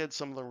little kids.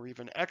 Some of them were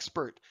even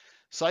expert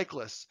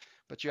cyclists.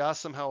 But you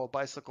ask them how a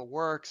bicycle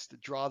works, to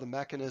draw the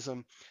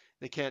mechanism,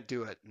 they can't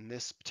do it. In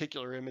this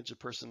particular image, the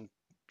person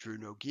drew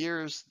no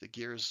gears. The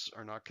gears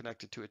are not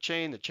connected to a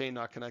chain. The chain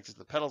not connected to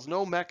the pedals.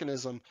 No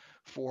mechanism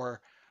for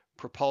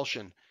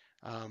propulsion.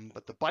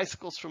 But the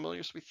bicycle's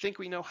familiar, so we think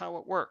we know how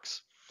it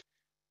works.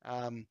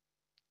 In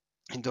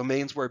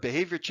domains where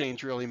behavior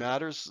change really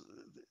matters,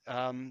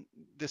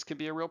 this can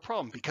be a real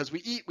problem because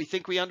we eat, we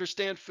think we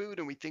understand food,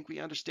 and we think we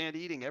understand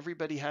eating.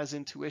 Everybody has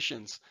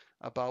intuitions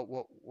about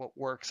what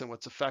works and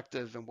what's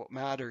effective and what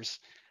matters,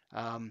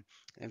 and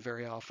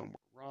very often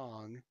we're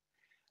wrong.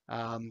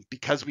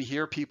 Because we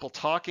hear people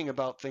talking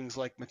about things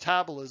like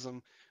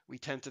metabolism, we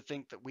tend to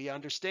think that we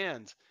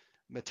understand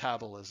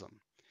metabolism.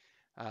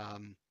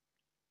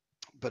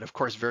 But of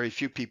course, very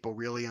few people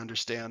really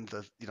understand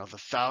the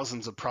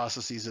thousands of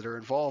processes that are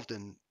involved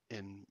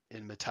in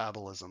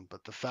metabolism.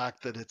 But the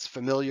fact that it's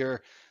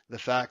familiar, the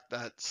fact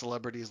that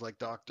celebrities like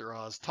Dr.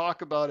 Oz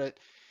talk about it,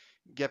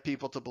 get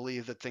people to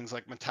believe that things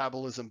like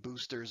metabolism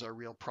boosters are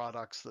real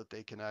products that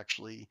they can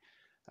actually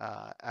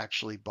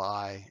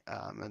buy,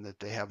 and that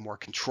they have more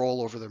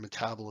control over their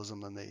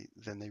metabolism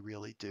than they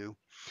really do.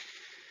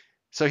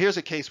 So here's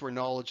a case where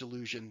knowledge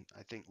illusion,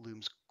 I think,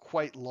 looms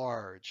quite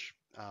large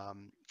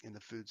in the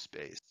food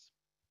space.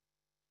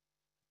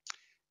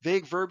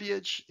 Vague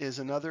verbiage is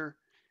another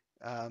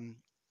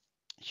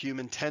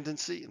human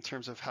tendency in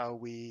terms of how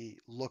we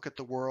look at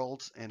the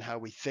world and how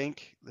we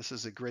think. This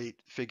is a great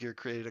figure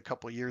created a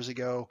couple of years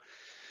ago.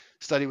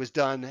 Study was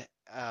done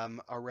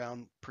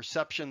around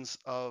perceptions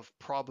of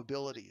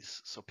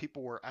probabilities. So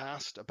people were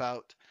asked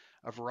about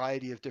a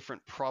variety of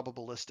different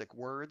probabilistic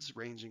words,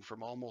 ranging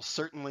from almost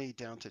certainly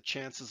down to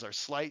chances are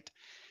slight.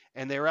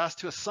 And they were asked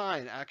to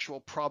assign actual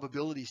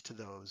probabilities to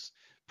those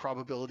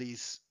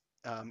probabilities,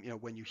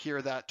 when you hear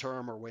that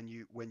term or when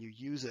you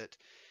use it.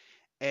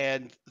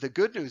 And the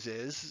good news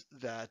is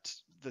that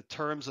the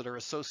terms that are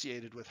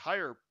associated with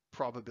higher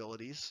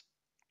probabilities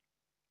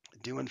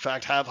do in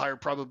fact have higher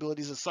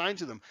probabilities assigned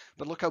to them.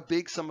 But look how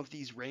big some of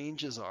these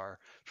ranges are.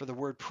 For the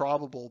word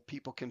probable,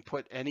 people can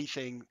put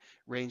anything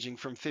ranging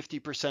from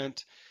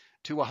 50%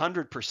 to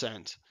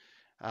 100%.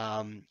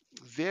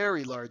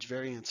 Very large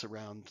variance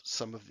around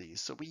some of these.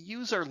 So we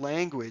use our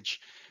language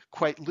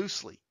quite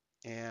loosely,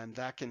 and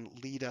that can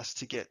lead us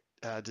to get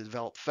to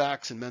develop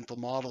facts and mental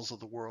models of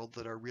the world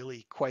that are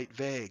really quite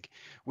vague.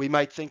 We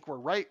might think we're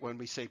right when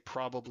we say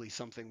probably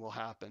something will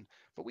happen,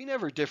 but we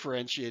never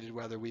differentiated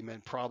whether we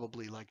meant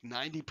probably like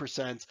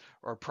 90%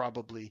 or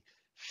probably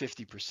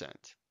 50%.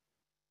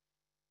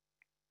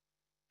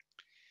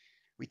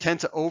 We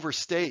tend to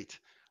overstate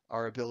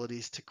our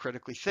abilities to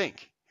critically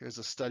think. Here's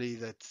a study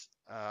that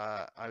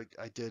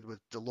I did with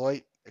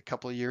Deloitte a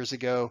couple of years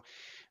ago.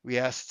 We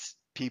asked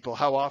people,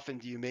 how often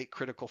do you make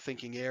critical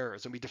thinking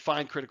errors? And we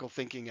define critical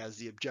thinking as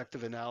the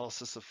objective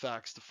analysis of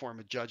facts to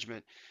form a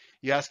judgment.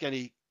 You ask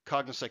any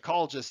cognitive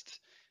psychologist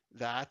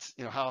that,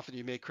 how often do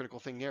you make critical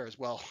thinking errors?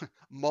 Well,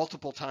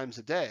 multiple times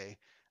a day.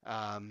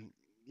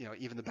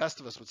 Even the best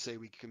of us would say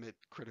we commit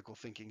critical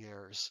thinking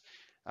errors.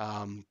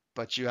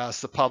 But you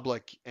ask the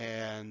public,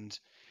 and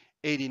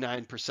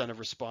 89% of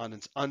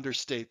respondents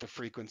understate the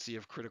frequency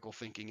of critical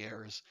thinking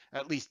errors,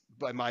 at least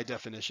by my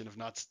definition of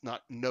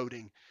not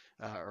noting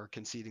or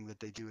conceding that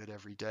they do it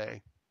every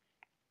day.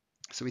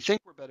 So we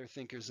think we're better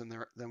thinkers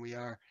than we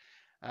are.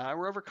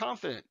 We're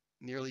overconfident,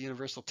 nearly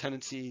universal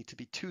tendency to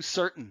be too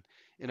certain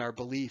in our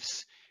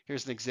beliefs.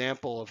 Here's an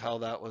example of how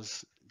that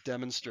was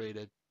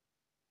demonstrated.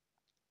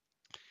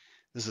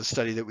 This is a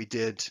study that we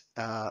did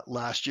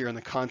last year in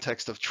the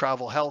context of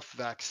travel health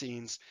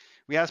vaccines.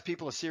 We asked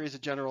people a series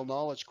of general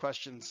knowledge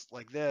questions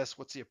like this.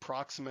 What's the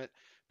approximate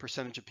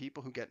percentage of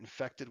people who get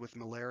infected with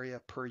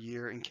malaria per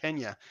year in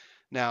Kenya?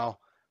 Now,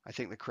 I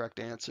think the correct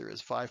answer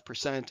is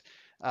 5%,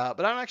 but I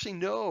don't actually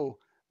know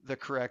the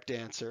correct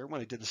answer.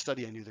 When I did the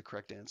study, I knew the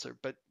correct answer,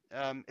 but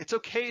it's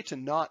okay to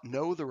not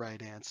know the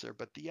right answer.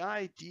 But the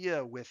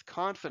idea with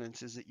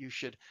confidence is that you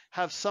should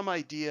have some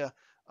idea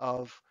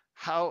of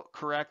how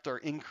correct or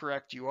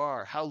incorrect you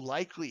are, how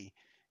likely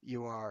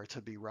you are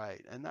to be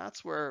right. And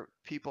that's where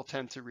people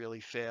tend to really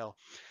fail.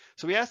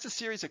 So we asked a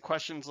series of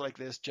questions like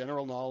this,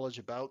 general knowledge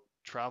about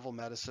travel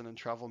medicine and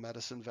travel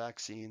medicine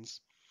vaccines.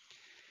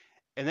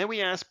 And then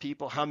we asked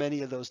people, how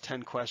many of those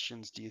 10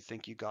 questions do you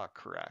think you got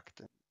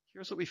correct? And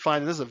here's what we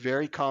find. This is a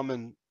very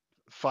common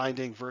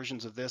finding.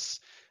 Versions of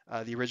this,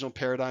 the original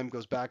paradigm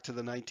goes back to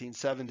the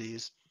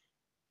 1970s.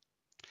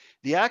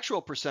 The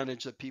actual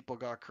percentage that people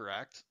got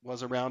correct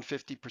was around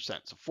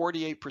 50%. So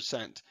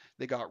 48%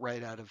 they got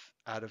right out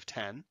of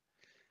 10.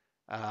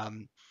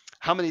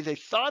 How many they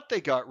thought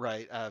they got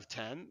right out of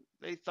 10?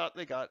 They thought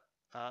they got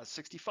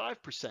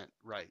 65%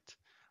 right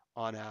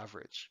on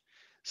average.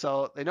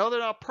 So they know they're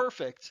not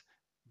perfect,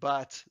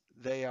 but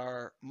they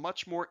are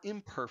much more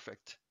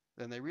imperfect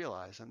than they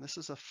realize. And this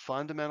is a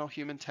fundamental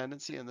human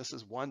tendency, and this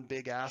is one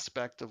big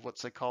aspect of what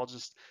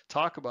psychologists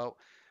talk about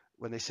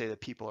when they say that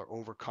people are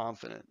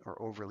overconfident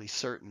or overly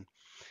certain.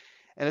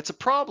 And it's a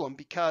problem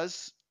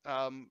because,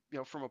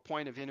 from a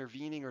point of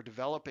intervening or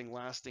developing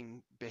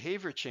lasting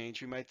behavior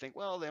change, we might think,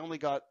 well,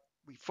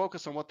 we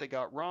focus on what they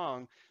got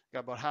wrong,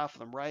 got about half of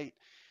them right.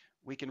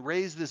 We can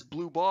raise this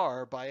blue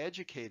bar by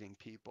educating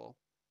people.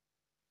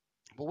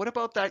 But what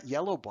about that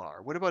yellow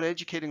bar? What about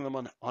educating them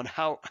on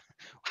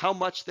how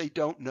much they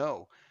don't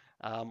know,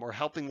 or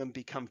helping them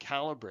become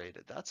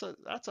calibrated?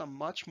 That's a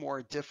much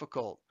more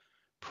difficult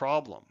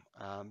problem,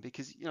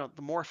 because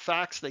the more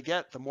facts they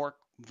get,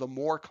 the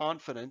more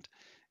confident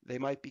they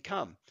might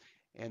become,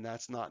 and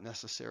that's not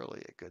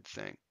necessarily a good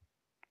thing.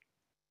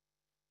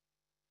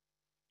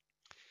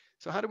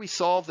 So how do we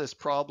solve this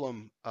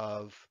problem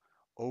of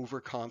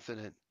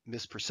overconfident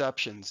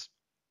misperceptions?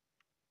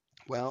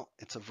 Well,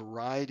 it's a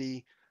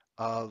variety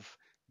of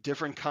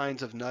different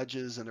kinds of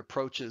nudges and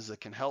approaches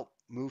that can help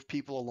move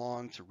people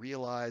along to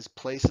realize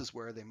places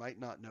where they might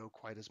not know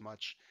quite as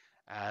much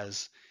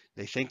as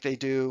they think they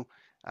do.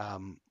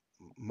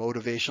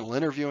 Motivational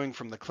interviewing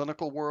from the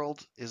clinical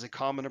world is a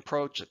common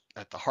approach.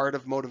 At the heart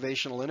of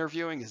motivational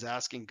interviewing is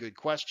asking good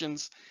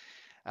questions.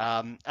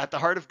 At the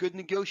heart of good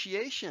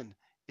negotiation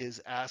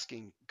is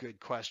asking good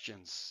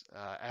questions.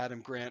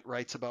 Adam Grant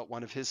writes about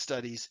one of his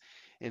studies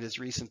in his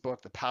recent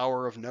book, The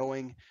Power of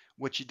Knowing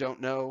What You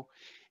Don't Know.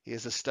 He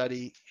has a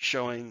study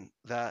showing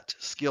that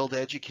skilled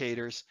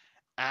educators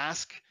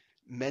ask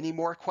many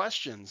more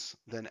questions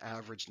than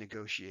average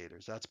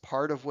negotiators. That's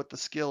part of what the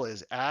skill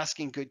is,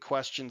 asking good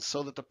questions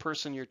so that the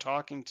person you're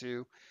talking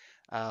to,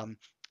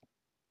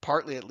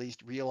 partly at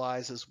least,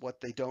 realizes what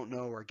they don't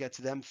know or gets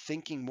them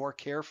thinking more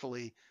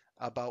carefully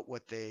about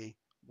what they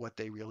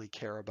really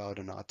care about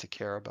and ought to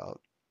care about.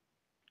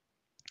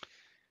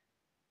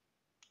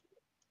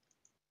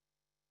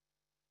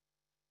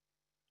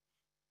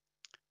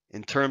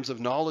 In terms of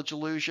knowledge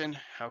illusion,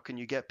 how can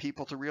you get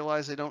people to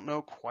realize they don't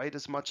know quite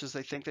as much as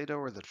they think they do,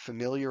 or that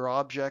familiar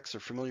objects or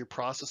familiar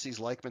processes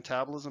like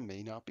metabolism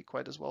may not be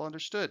quite as well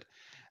understood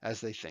as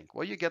they think?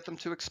 Well, you get them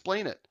to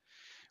explain it.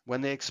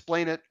 When they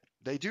explain it,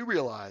 they do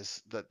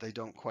realize that they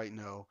don't quite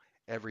know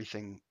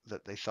everything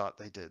that they thought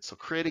they did. So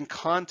creating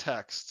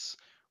contexts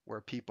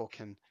where people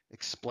can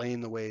explain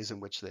the ways in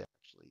which they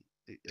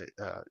actually,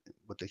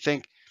 what they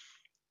think,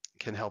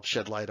 can help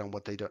shed light on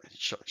what they don't,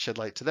 shed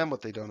light to them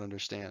what they don't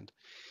understand.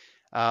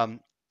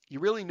 You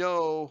really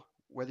know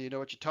whether you know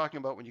what you're talking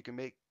about when you can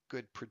make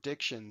good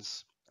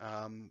predictions,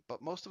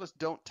 but most of us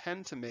don't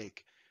tend to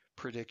make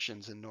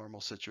predictions in normal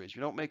situations.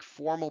 We don't make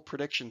formal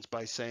predictions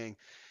by saying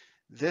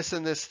this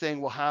and this thing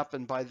will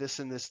happen by this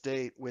and this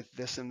date with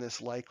this and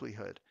this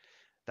likelihood.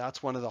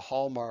 That's one of the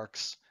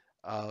hallmarks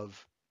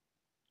of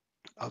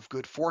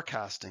good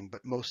forecasting,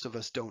 but most of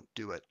us don't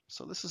do it.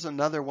 So this is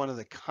another one of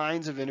the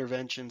kinds of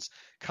interventions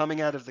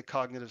coming out of the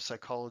cognitive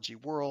psychology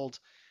world.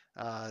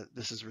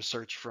 This is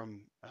research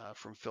from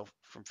Phil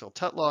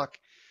Tetlock.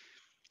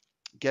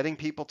 Getting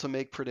people to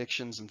make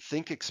predictions and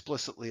think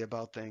explicitly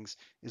about things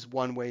is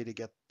one way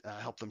to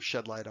help them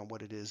shed light on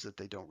what it is that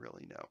they don't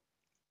really know.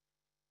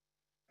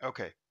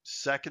 Okay,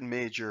 second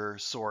major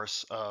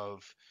source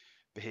of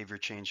behavior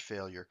change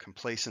failure: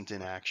 complacent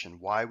inaction.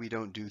 Why we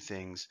don't do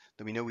things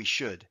that we know we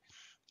should,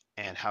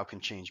 and how can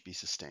change be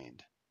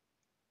sustained?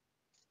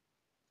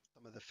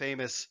 Some of the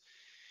famous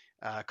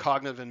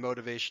cognitive and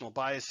motivational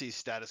biases: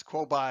 status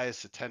quo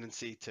bias, a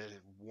tendency to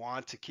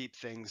want to keep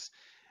things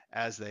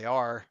as they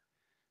are,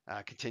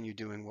 continue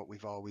doing what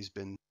we've always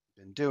been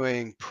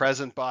doing.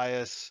 Present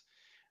bias.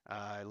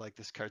 I like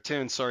this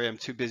cartoon. Sorry, I'm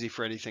too busy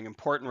for anything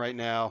important right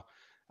now.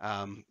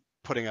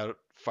 Putting out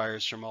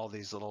fires from all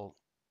these little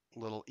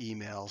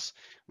emails.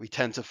 We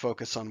tend to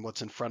focus on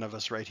what's in front of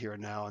us right here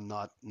and now, and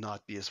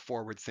not be as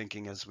forward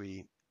thinking as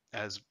we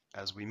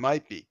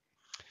might be.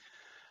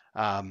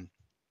 And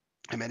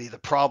many of the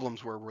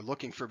problems where we're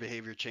looking for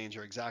behavior change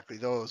are exactly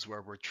those,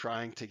 where we're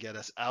trying to get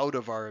us out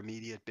of our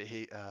immediate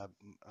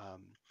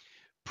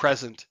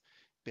present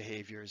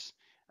behaviors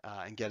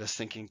and get us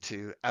thinking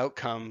to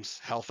outcomes,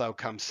 health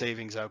outcomes,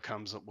 savings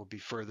outcomes that will be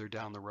further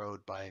down the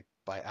road by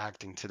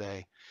acting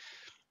today.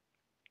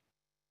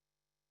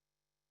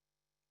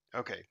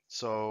 Okay,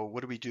 so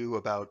what do we do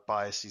about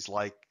biases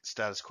like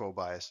status quo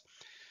bias?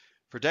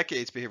 For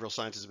decades, behavioral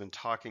scientists have been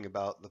talking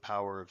about the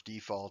power of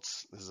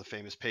defaults. This is a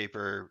famous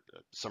paper,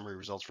 summary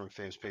results from a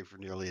famous paper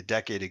nearly a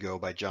decade ago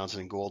by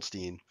Johnson and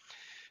Goldstein,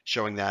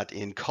 showing that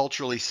in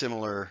culturally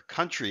similar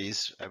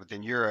countries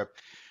within Europe,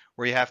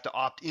 where you have to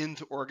opt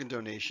into organ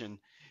donation,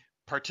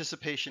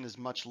 participation is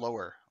much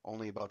lower,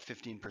 only about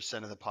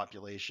 15% of the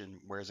population,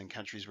 whereas in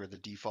countries where the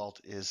default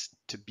is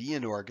to be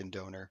an organ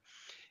donor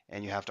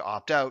and you have to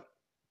opt out,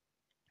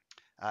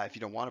 if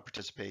you don't want to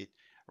participate,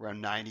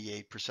 around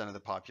 98% of the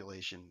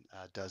population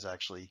does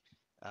actually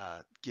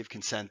give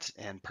consent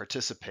and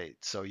participate.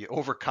 So you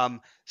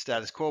overcome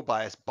status quo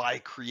bias by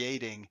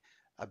creating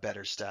a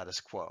better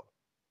status quo.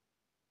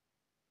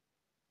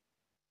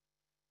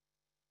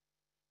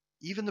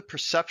 Even the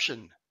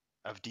perception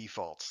of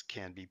defaults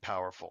can be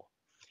powerful.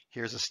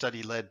 Here's a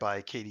study led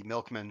by Katie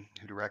Milkman,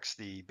 who directs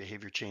the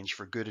Behavior Change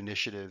for Good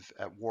initiative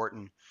at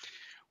Wharton,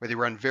 where they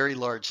run very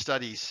large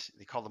studies.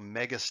 They call them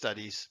mega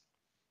studies.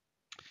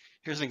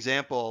 Here's an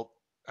example.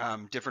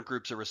 Different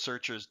groups of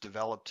researchers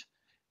developed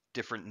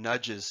different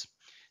nudges.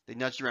 They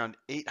nudged around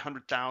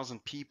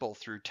 800,000 people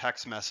through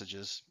text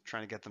messages,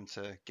 trying to get them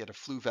to get a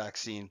flu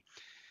vaccine.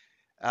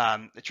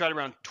 They tried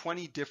around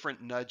 20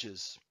 different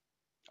nudges,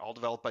 all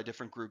developed by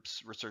different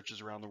groups, researchers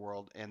around the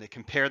world, and they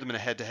compared them in a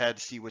head-to-head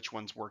to see which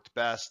ones worked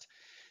best.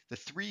 The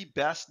three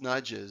best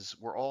nudges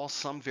were all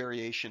some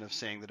variation of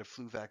saying that a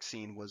flu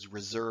vaccine was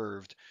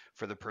reserved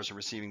for the person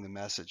receiving the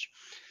message.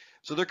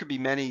 So there could be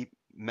many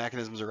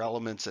mechanisms or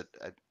elements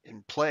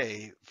in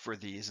play for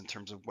these in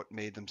terms of what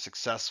made them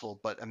successful,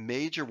 but a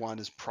major one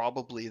is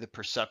probably the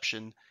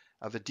perception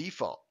of a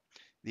default.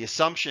 The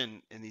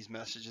assumption in these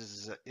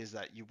messages is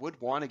that you would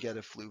want to get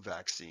a flu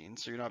vaccine,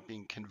 so you're not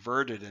being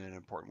converted in an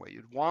important way.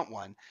 You'd want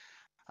one,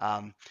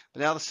 but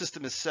now the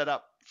system is set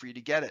up for you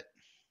to get it.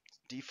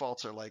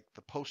 Defaults are like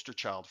the poster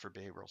child for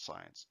behavioral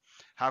science.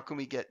 How can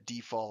we get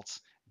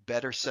defaults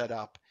better set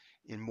up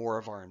in more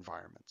of our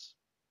environments?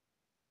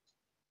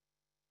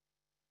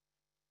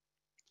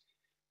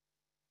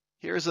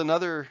 Here's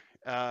another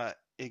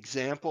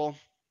example.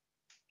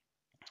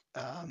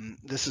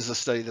 This is a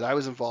study that I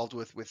was involved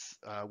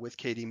with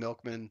Katie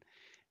Milkman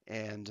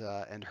and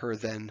her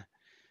then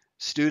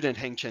student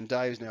Heng Chen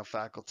Dai, who's now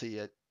faculty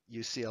at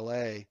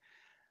UCLA.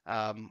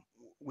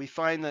 We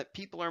find that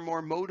people are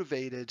more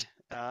motivated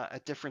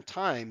at different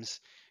times,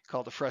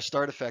 called the fresh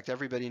start effect.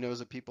 Everybody knows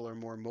that people are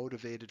more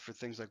motivated for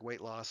things like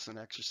weight loss and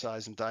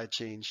exercise and diet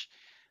change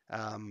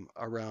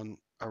around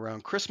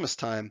Christmas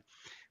time.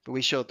 But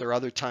we show that there are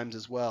other times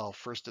as well: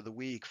 first of the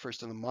week,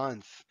 first of the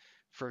month,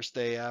 first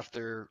day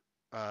after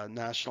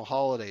national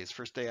holidays,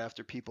 first day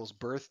after people's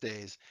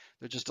birthdays.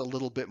 They're just a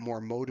little bit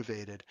more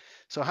motivated.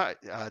 So how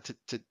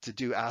to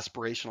do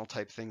aspirational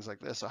type things like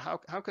this. So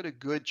how could a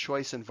good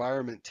choice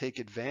environment take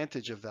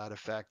advantage of that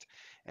effect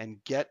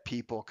and get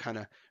people kind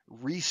of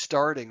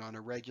restarting on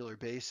a regular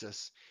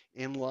basis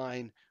in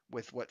line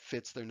with what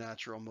fits their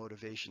natural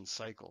motivation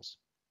cycles?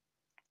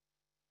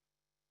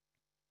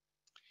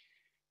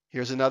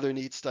 Here's another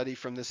neat study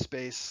from this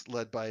space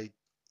led by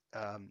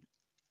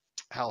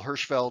Hal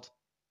Hirschfeld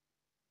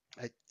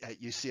at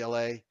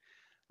UCLA.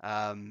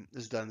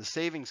 This is done in the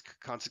savings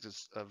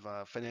concepts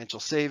of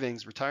financial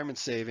savings, retirement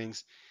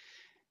savings.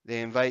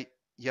 They invite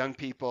young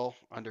people,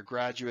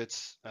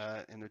 undergraduates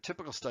in their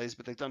typical studies,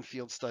 but they've done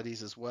field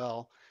studies as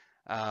well,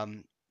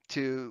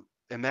 to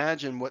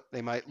imagine what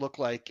they might look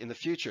like in the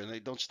future. And they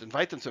don't just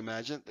invite them to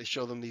imagine it, they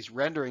show them these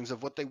renderings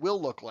of what they will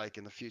look like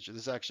in the future.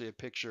 This is actually a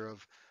picture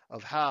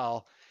of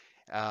Hal,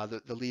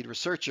 the lead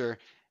researcher,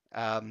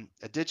 a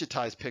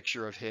digitized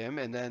picture of him,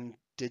 and then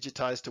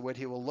digitized to what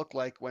he will look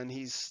like when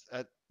he's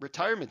at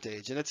retirement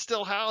age. And it's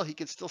still Hal. He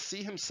can still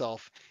see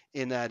himself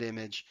in that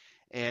image.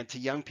 And to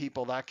young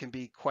people, that can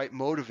be quite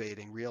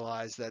motivating.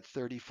 Realize that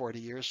 30, 40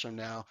 years from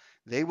now,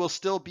 they will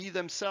still be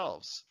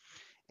themselves.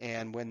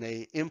 And when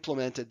they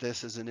implemented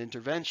this as an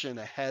intervention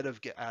ahead of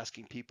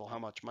asking people how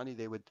much money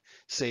they would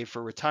save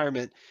for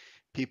retirement,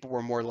 people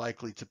were more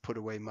likely to put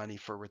away money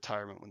for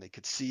retirement when they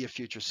could see a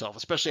future self,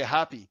 especially a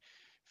happy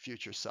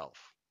future self.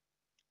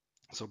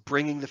 So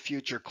bringing the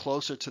future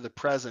closer to the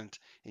present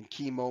in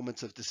key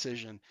moments of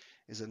decision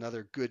is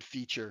another good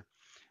feature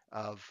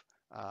of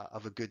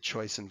a good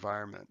choice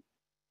environment.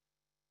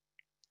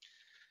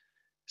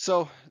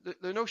 So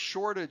there's no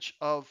shortage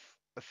of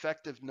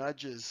effective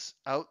nudges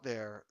out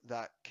there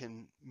that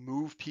can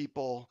move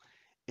people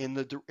in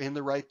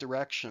the right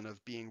direction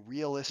of being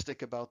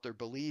realistic about their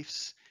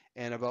beliefs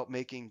and about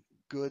making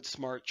good,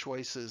 smart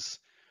choices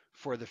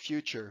for the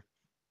future.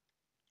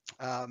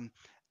 And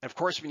of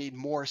course, we need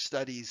more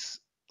studies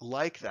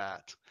like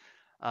that.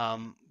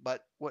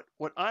 But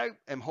what I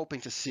am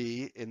hoping to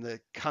see in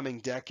the coming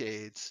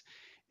decades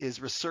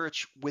is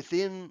research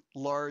within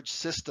large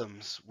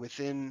systems,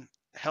 within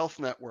health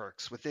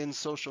networks, within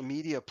social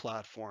media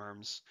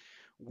platforms,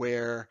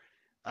 where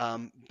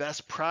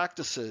best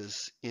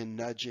practices in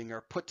nudging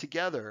are put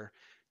together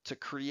to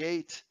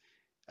create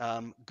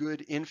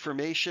good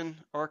information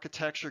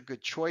architecture,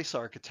 good choice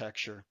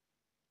architecture,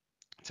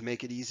 to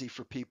make it easy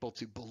for people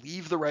to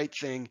believe the right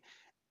thing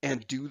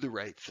and do the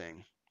right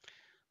thing.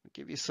 I'll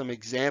give you some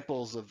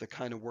examples of the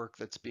kind of work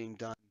that's being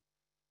done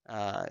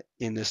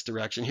in this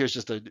direction. Here's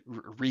just a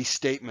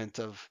restatement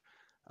of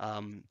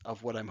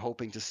what I'm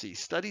hoping to see.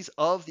 Studies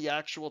of the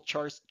actual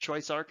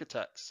choice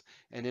architects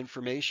and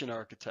information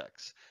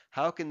architects.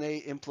 How can they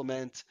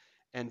implement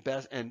and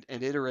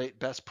iterate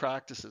best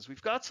practices?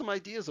 We've got some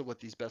ideas of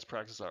what these best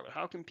practices are, but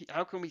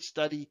how can we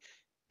study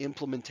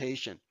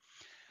implementation?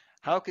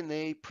 How can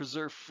they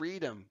preserve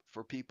freedom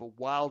for people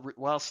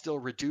while still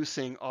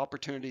reducing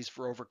opportunities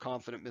for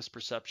overconfident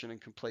misperception and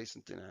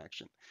complacent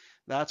inaction?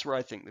 That's where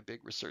I think the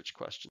big research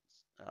questions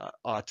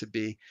ought to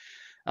be.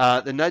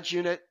 The nudge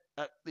unit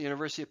at the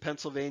University of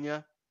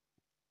Pennsylvania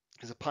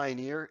is a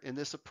pioneer in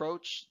this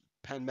approach.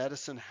 Penn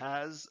Medicine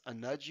has a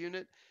nudge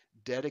unit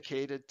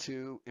dedicated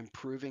to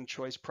improving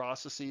choice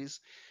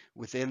processes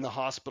within the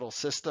hospital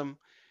system,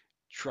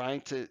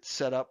 trying to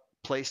set up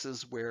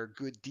places where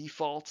good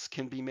defaults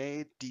can be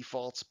made,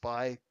 defaults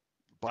by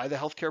the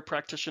healthcare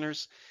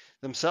practitioners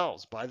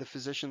themselves, by the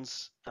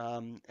physicians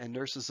and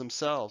nurses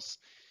themselves,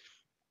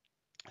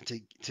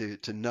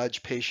 to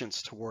nudge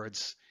patients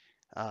towards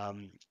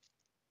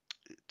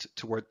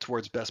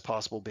towards best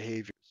possible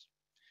behaviors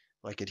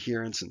like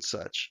adherence and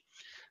such.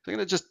 So I'm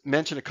going to just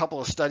mention a couple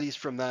of studies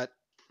from that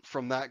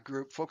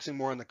group, focusing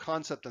more on the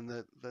concept than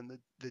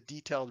the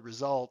detailed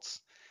results.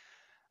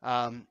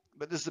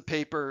 But this is a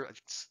paper.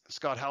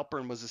 Scott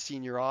Halpern was a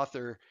senior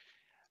author.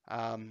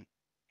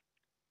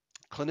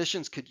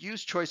 Clinicians could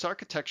use choice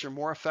architecture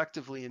more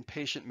effectively in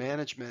patient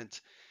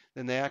management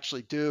than they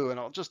actually do. And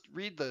I'll just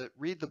read the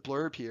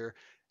blurb here.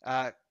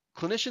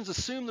 Clinicians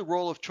assume the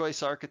role of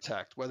choice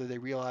architect, whether they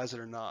realize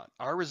it or not.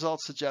 Our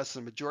results suggest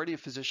the majority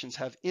of physicians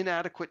have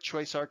inadequate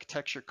choice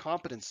architecture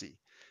competency.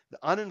 The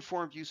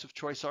uninformed use of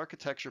choice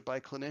architecture by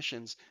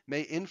clinicians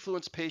may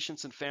influence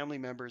patients and family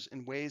members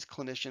in ways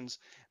clinicians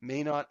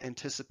may not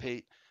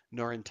anticipate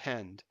nor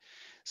intend.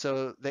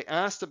 So they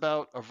asked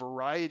about a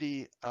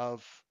variety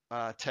of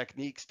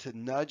techniques to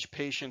nudge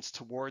patients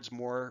towards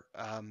more,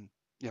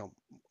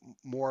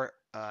 more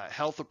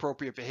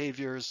health-appropriate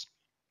behaviors,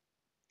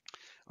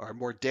 or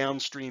more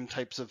downstream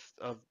types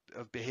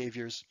of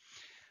behaviors.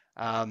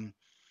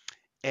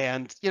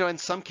 And, you know, in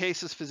some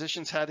cases,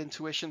 physicians had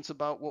intuitions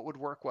about what would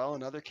work well.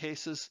 In other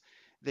cases,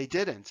 they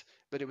didn't.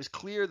 But it was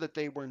clear that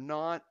they were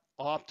not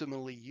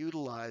optimally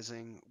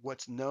utilizing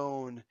what's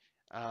known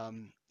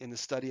in the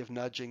study of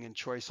nudging and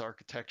choice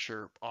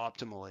architecture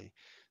optimally.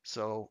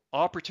 So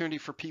opportunity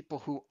for people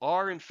who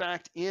are, in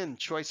fact, in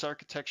choice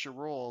architecture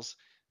roles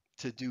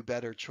to do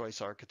better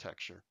choice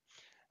architecture.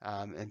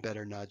 And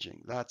better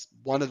nudging. That's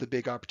one of the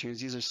big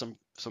opportunities. These are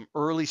some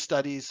early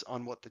studies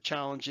on what the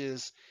challenge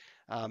is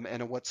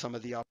and what some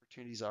of the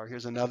opportunities are.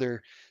 Here's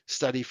another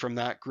study from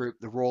that group,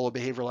 the role of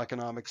behavioral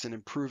economics in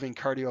improving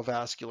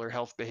cardiovascular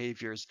health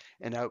behaviors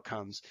and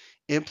outcomes,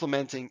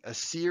 implementing a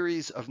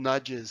series of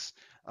nudges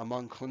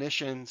among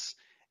clinicians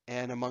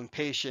and among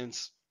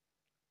patients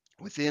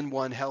within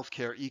one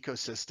healthcare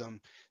ecosystem,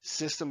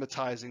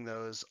 systematizing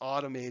those,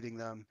 automating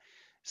them,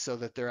 so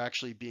that they're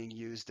actually being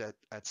used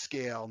at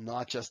scale,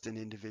 not just in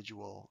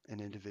individual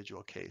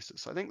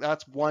cases. So I think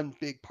that's one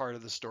big part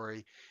of the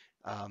story,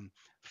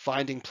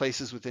 finding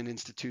places within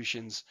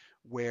institutions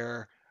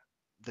where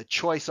the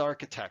choice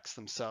architects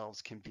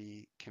themselves can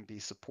be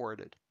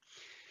supported.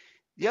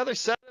 The other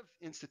set of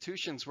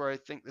institutions where I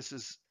think this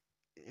is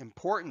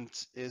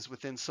important is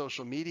within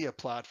social media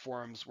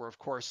platforms, where of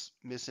course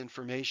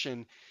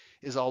misinformation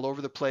is all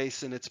over the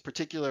place, and it's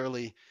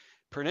particularly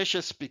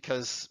pernicious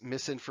because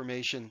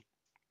misinformation,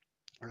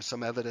 or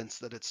some evidence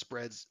that it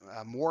spreads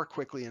more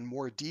quickly and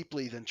more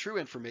deeply than true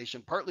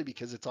information, partly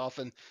because it's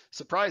often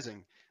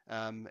surprising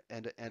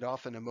and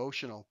often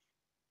emotional.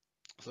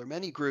 So there are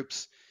many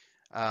groups,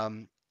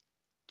 you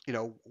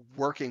know,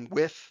 working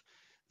with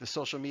the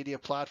social media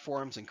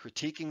platforms and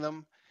critiquing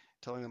them,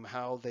 telling them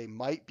how they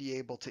might be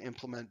able to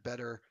implement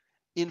better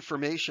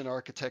information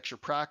architecture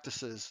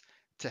practices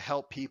to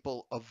help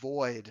people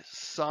avoid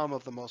some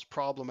of the most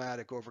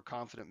problematic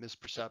overconfident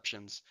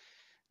misperceptions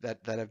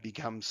that have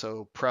become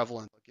so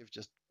prevalent. I'll give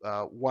just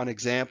one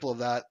example of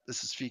that.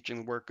 This is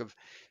featuring the work of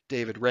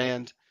David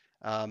Rand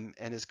and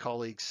his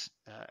colleagues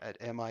at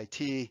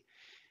MIT.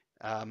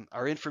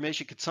 Our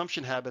information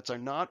consumption habits are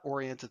not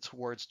oriented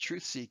towards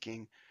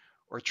truth-seeking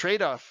or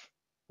trade-off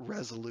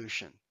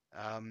resolution.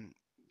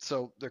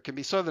 So there can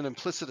be sort of an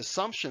implicit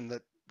assumption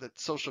that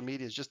social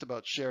media is just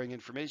about sharing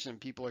information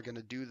and people are going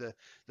to do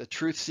the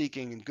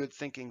truth-seeking and good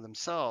thinking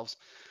themselves.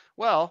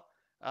 Well,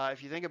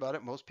 if you think about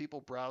it, most people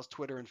browse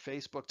Twitter and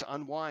Facebook to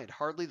unwind,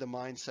 hardly the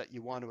mindset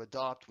you want to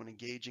adopt when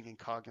engaging in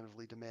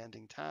cognitively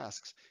demanding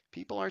tasks.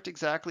 People aren't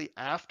exactly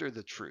after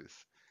the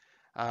truth.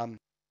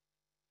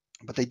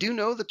 But they do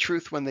know the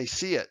truth when they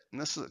see it. And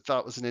this I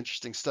thought was an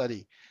interesting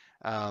study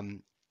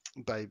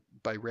by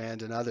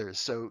Rand and others.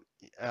 So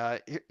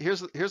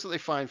here's what they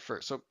find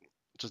first. So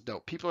just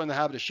note, people are in the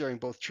habit of sharing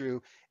both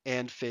true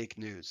and fake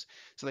news.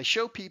 So they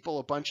show people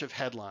a bunch of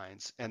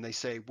headlines and they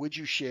say, would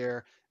you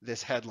share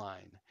this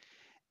headline?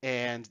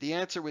 And the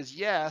answer was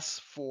yes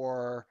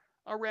for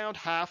around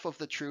half of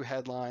the true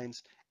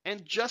headlines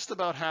and just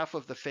about half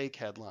of the fake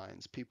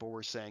headlines. People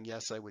were saying,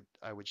 yes, I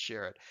would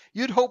share it.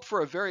 You'd hope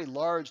for a very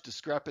large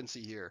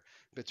discrepancy here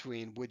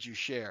between would you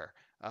share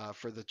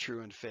for the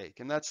true and fake.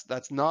 And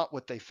that's not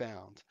what they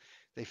found.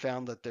 They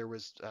found that there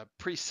was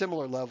pretty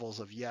similar levels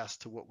of yes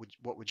to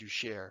what would you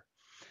share.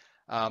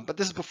 But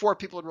this is before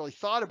people had really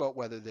thought about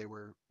whether they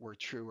were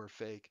true or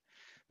fake.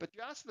 But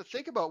you ask them to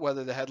think about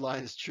whether the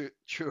headline is true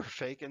or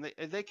fake,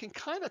 and they can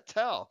kind of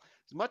tell.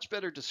 There's much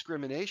better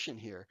discrimination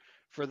here.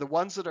 For the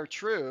ones that are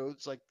true,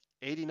 it's like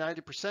 80,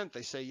 90%.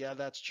 They say, yeah,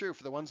 that's true.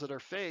 For the ones that are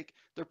fake,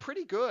 they're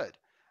pretty good.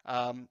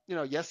 You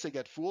know, yes, they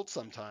get fooled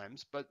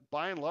sometimes, but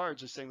by and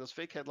large, they're saying those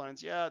fake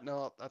headlines, yeah,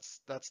 no,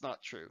 that's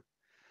not true.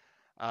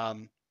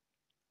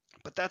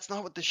 But that's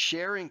not what the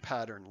sharing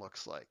pattern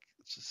looks like.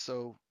 It's just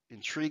so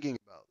intriguing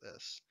about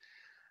this.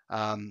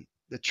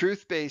 The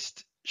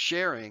truth-based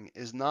sharing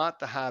is not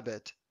the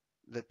habit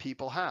that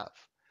people have.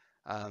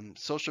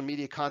 Social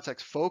media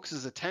context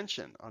focuses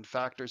attention on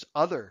factors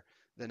other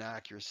than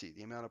accuracy,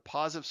 the amount of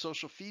positive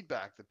social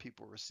feedback that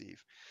people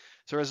receive.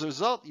 So as a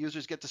result,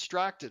 users get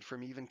distracted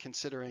from even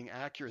considering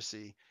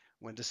accuracy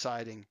when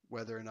deciding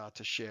whether or not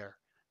to share.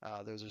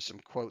 Those are some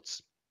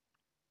quotes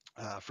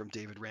from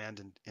David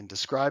Rand in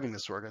describing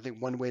this work. I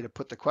think one way to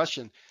put the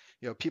question,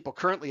 you know, people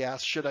currently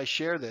ask, should I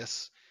share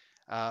this?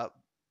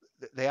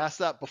 They ask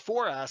that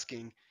before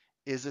asking,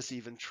 is this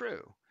even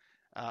true?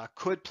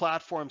 Could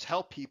platforms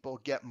help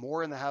people get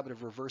more in the habit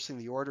of reversing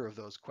the order of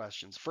those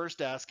questions?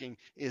 First asking,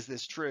 is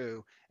this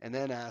true? And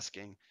then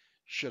asking,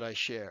 should I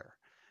share?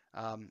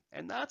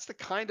 And that's the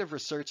kind of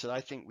research that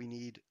I think we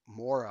need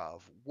more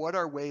of. What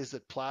are ways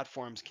that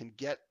platforms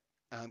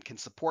can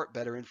support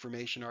better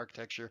information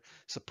architecture,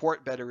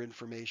 support better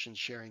information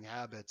sharing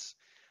habits,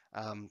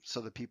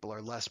 so that people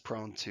are less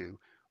prone to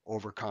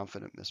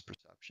overconfident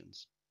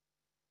misperceptions.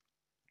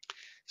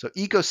 So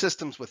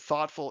ecosystems with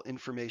thoughtful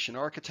information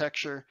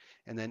architecture,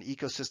 and then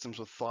ecosystems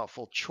with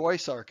thoughtful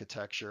choice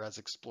architecture as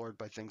explored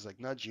by things like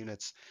nudge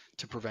units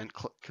to prevent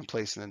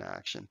complacent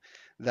inaction.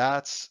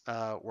 That's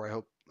where I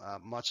hope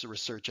much of the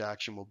research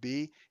action will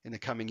be in the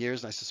coming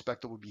years, and I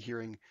suspect that we'll be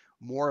hearing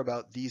more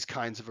about these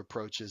kinds of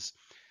approaches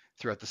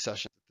throughout the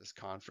session at this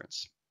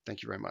conference.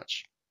 Thank you very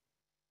much.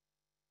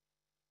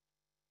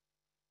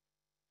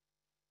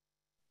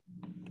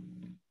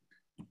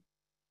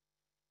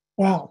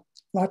 Wow,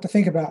 a lot to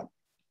think about.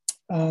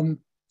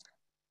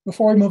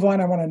 Before we move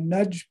on, I want to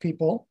nudge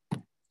people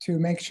to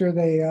make sure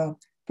they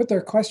put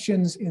their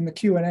questions in the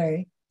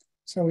Q&A.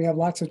 So we have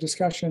lots of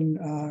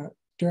discussion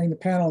during the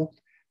panel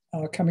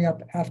coming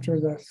up after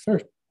the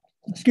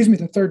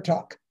third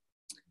talk.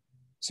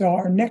 So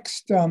our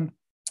next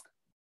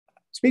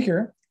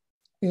speaker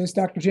is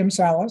Dr. Jim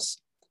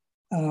Salas.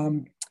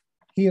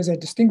 He is a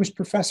distinguished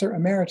professor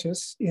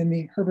emeritus in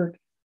the Herbert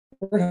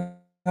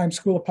Wertheim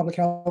School of Public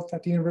Health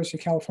at the University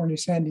of California,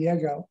 San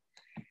Diego,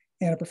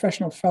 and a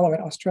professional fellow at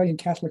Australian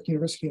Catholic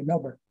University in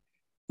Melbourne.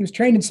 He was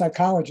trained in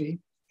psychology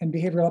and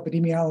behavioral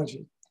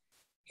epidemiology.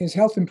 His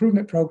health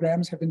improvement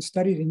programs have been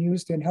studied and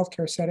used in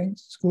healthcare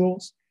settings,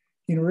 schools,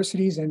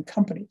 universities, and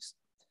companies.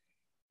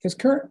 His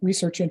current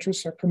research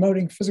interests are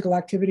promoting physical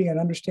activity and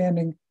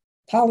understanding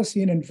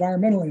policy and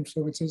environmental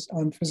influences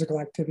on physical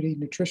activity,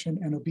 nutrition,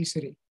 and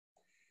obesity.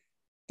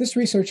 This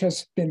research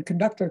has been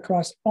conducted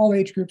across all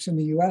age groups in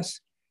the US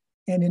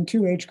and in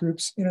 2 age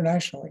groups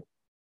internationally.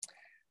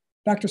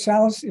 Dr.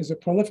 Salas is a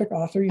prolific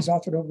author. He's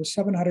authored over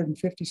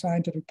 750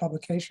 scientific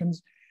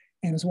publications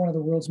and is one of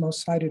the world's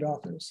most cited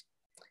authors.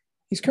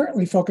 He's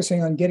currently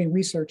focusing on getting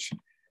research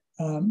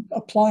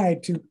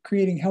applied to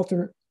creating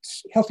healthier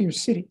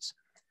cities.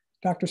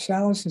 Dr.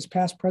 Salas is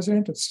past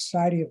president of the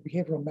Society of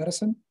Behavioral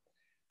Medicine,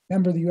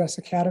 member of the US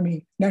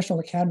National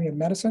Academy of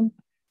Medicine,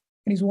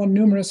 and he's won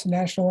numerous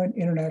national and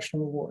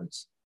international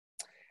awards.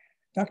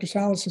 Dr.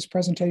 Salas's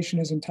presentation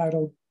is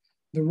entitled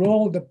 "The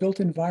Role of the Built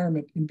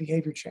Environment in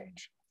Behavior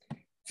Change: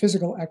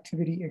 Physical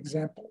Activity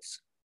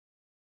Examples."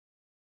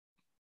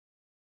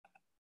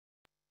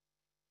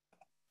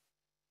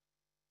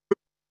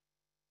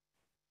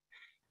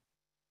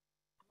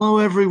 Hello,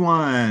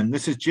 everyone.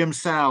 This is Jim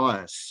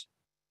Salas,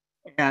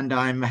 and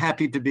I'm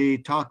happy to be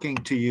talking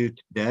to you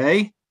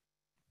today.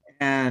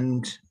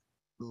 And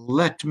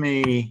let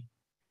me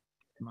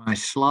get my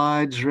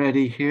slides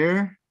ready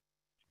here.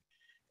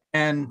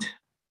 And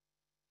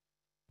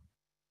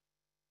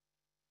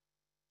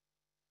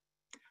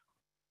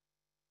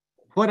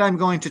what I'm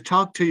going to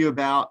talk to you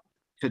about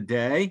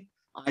today,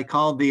 I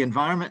call the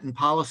environment and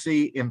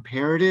policy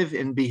imperative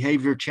in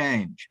behavior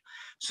change.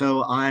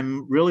 So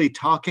I'm really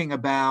talking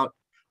about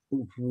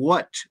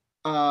what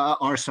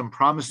are some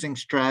promising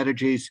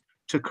strategies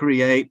to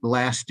create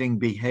lasting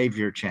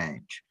behavior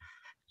change.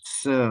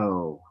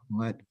 So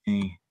let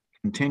me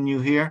continue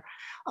here.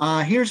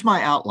 Here's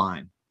my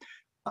outline.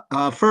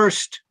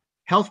 First,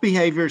 health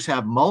behaviors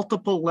have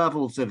multiple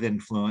levels of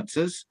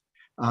influences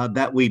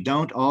that we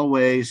don't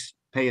always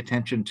pay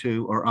attention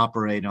to or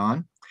operate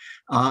on.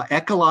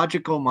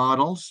 Ecological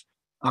models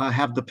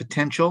have the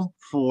potential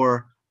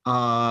for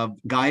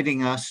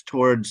guiding us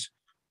towards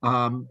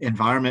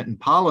environment and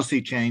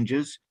policy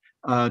changes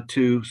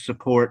to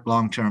support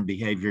long-term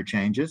behavior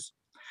changes.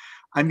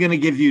 I'm going to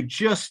give you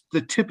just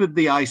the tip of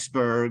the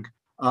iceberg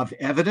of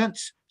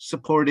evidence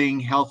supporting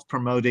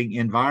health-promoting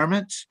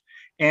environments.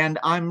 And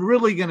I'm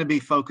really going to be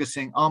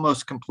focusing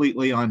almost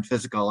completely on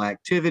physical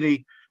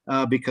activity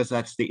because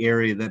that's the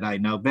area that I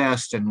know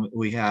best, and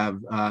we have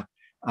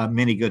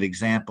many good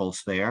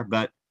examples there.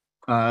 But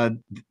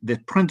the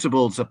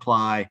principles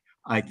apply,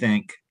 I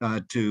think,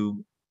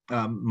 to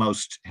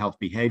most health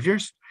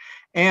behaviors.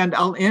 And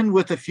I'll end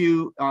with a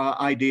few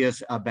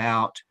ideas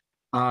about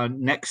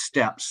next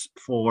steps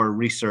for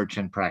research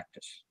and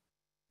practice.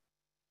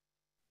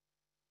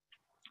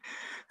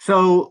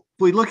 So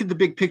if we look at the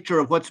big picture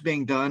of what's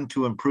being done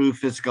to improve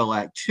physical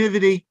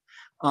activity,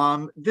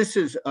 this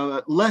is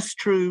less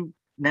true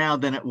now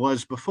than it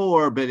was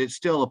before, but it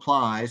still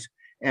applies.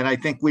 And I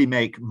think we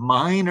make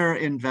minor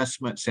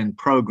investments in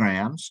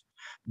programs.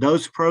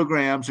 Those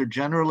programs are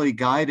generally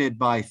guided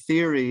by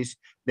theories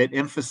that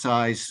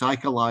emphasize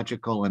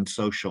psychological and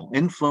social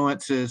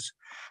influences.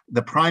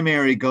 The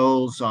primary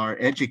goals are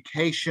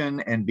education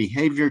and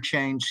behavior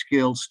change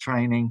skills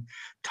training,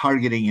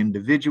 targeting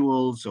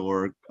individuals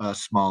or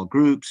small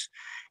groups,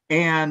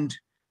 and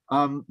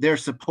they're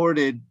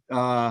supported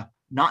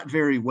not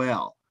very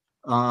well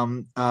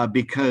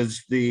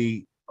because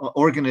the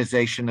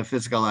organization of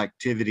physical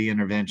activity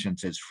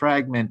interventions is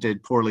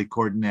fragmented, poorly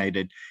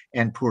coordinated,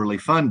 and poorly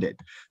funded.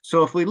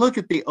 So if we look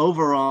at the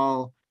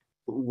overall,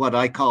 what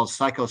I call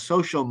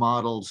psychosocial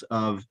models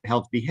of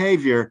health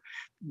behavior,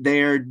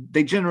 they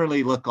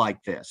generally look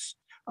like this.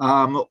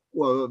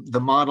 The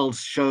models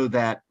show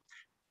that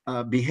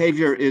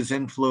behavior is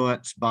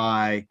influenced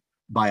by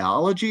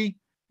biology,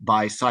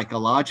 by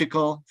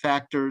psychological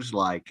factors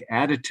like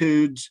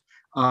attitudes,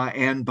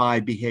 and by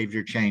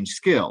behavior change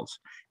skills.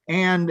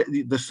 And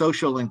the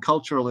social and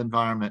cultural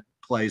environment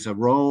plays a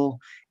role.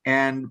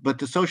 But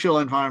the social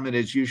environment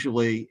is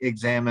usually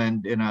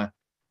examined in a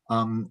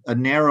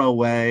narrow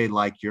way,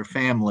 like your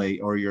family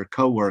or your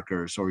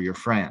coworkers or your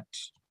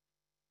friends.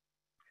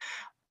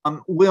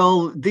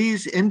 Will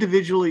these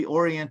individually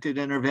oriented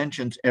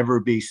interventions ever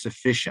be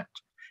sufficient?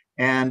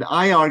 And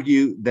I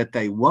argue that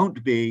they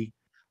won't be.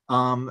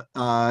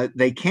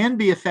 They can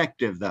be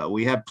effective, though.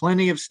 We have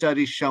plenty of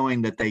studies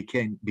showing that they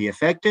can be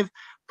effective,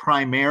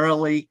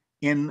 primarily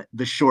in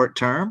the short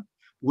term,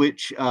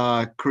 which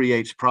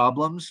creates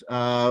problems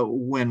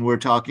when we're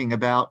talking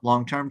about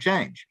long-term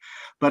change.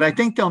 But I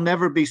think they'll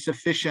never be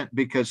sufficient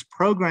because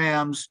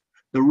programs,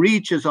 the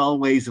reach is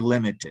always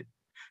limited.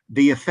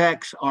 The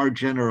effects are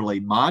generally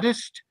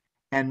modest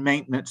and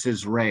maintenance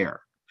is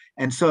rare.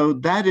 And so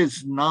that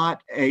is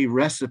not a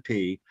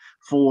recipe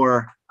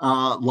for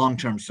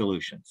long-term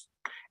solutions.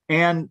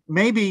 And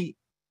maybe,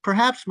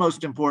 perhaps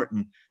most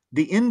important,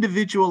 the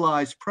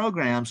individualized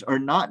programs are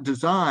not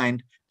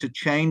designed to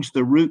change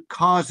the root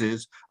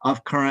causes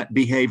of current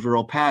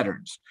behavioral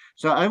patterns.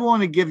 So I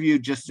want to give you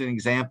just an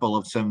example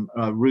of some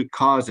root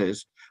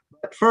causes.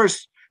 But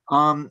first,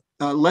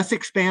 let's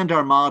expand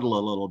our model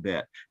a little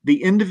bit.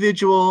 The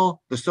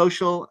individual, the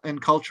social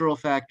and cultural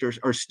factors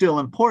are still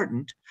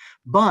important,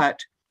 but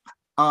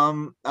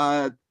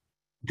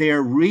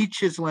their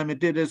reach is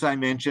limited, as I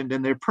mentioned,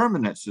 and their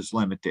permanence is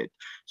limited.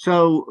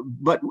 So,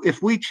 but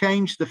if we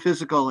change the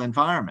physical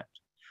environment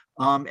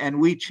and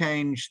we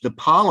change the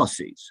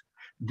policies,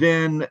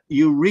 then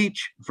you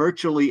reach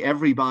virtually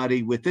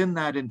everybody within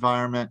that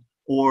environment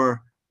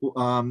or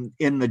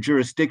in the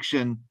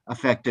jurisdiction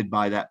affected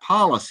by that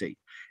policy.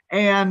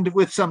 And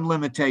with some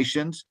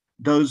limitations,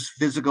 those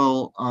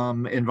physical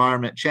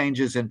environment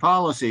changes and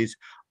policies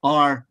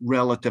are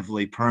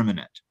relatively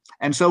permanent.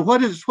 And so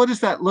what does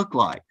that look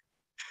like?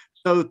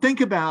 So think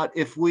about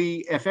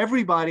if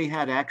everybody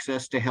had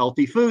access to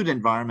healthy food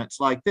environments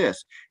like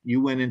this.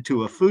 You went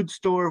into a food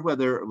store,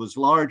 whether it was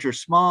large or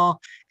small,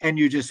 and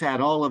you just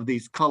had all of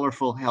these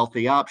colorful,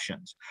 healthy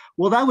options.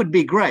 Well, that would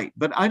be great,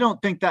 but I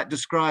don't think that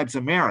describes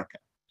America.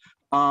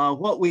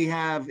 What we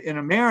have in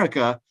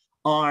America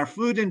are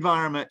food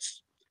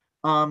environments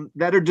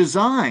that are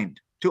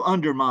designed to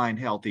undermine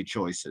healthy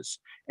choices.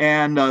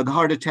 And the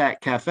Heart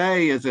Attack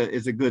Cafe is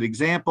a good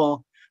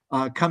example.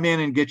 Come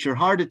in and get your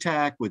heart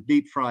attack with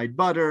deep fried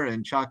butter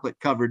and chocolate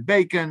covered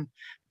bacon,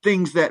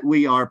 things that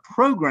we are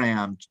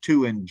programmed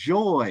to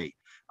enjoy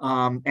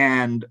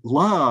and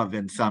love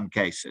in some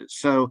cases.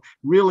 So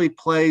really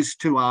plays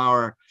to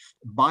our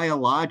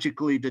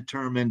biologically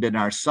determined and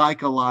our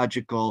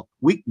psychological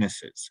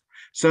weaknesses.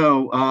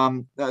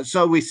 So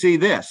we see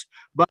this,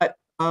 but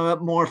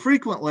more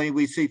frequently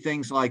we see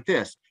things like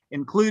this,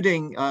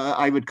 including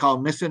I would call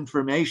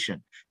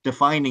misinformation,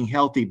 defining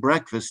healthy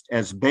breakfast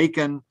as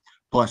bacon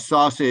plus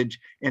sausage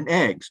and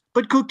eggs,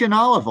 but cooked in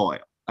olive oil.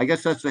 I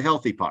guess that's the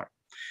healthy part.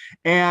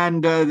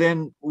 And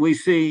then we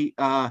see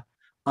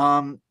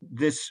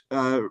this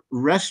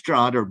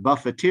restaurant or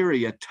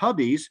buffeteria,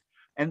 Tubby's,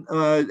 and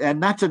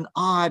that's an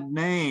odd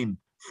name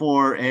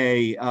for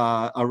a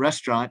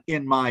restaurant,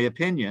 in my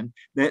opinion,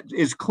 that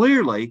is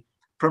clearly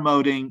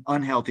promoting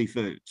unhealthy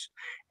foods.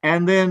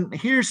 And then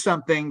here's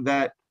something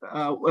that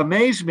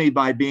amazed me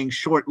by being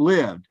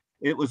short-lived.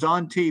 It was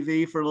on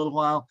TV for a little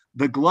while,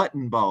 the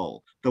Glutton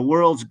Bowl, the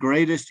world's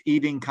greatest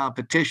eating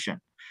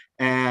competition.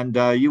 And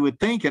you would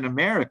think in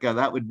America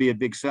that would be a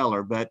big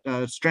seller, but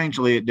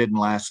strangely, it didn't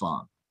last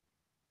long.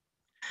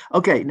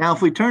 Okay, now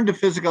if we turn to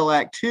physical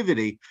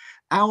activity,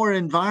 our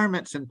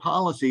environments and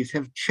policies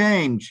have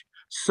changed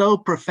so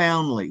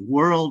profoundly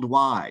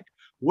worldwide.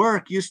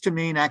 Work used to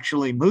mean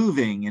actually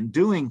moving and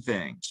doing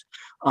things.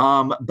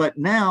 But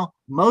now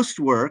most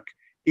work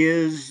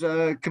is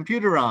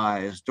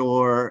computerized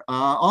or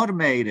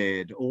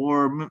automated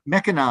or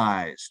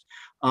mechanized.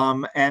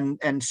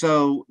 And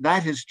so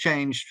that has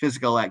changed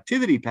physical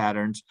activity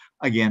patterns,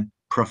 again,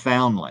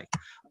 profoundly.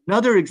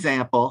 Another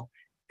example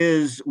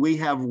is we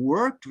have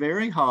worked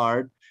very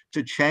hard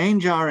to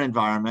change our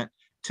environment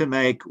to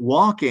make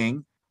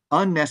walking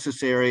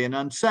unnecessary and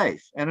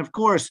unsafe. And of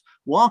course,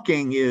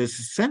 walking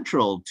is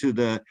central to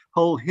the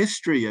whole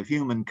history of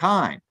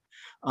humankind.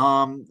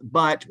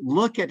 But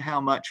look at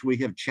how much we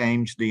have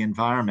changed the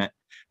environment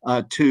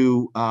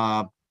to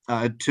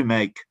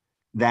make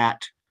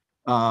that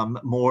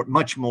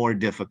much more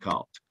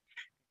difficult.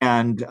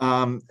 And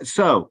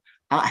so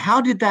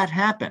how did that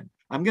happen?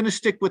 I'm going to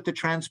stick with the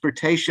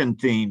transportation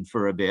theme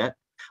for a bit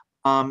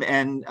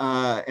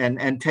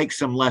and take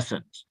some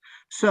lessons.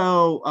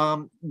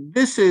 So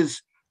this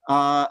is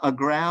a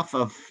graph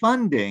of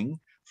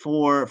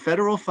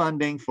federal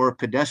funding for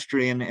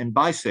pedestrian and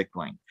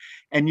bicycling.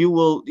 And you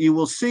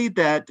will see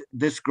that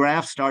this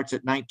graph starts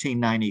at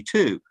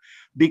 1992,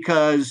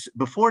 because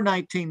before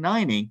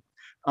 1990,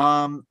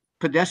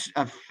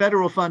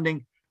 federal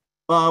funding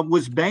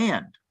was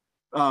banned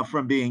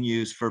from being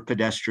used for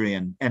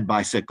pedestrian and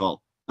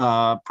bicycle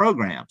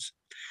programs.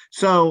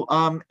 So,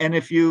 and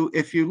if you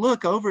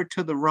look over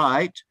to the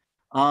right,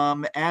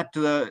 at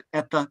the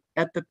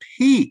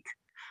peak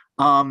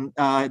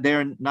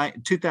there in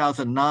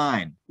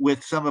 2009,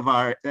 with some of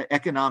our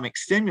economic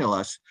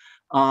stimulus,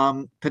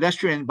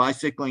 pedestrian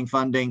bicycling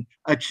funding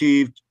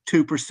achieved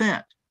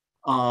 2%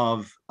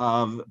 of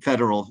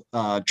federal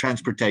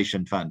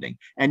transportation funding.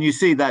 And you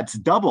see that's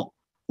double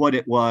what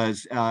it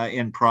was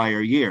in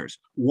prior years,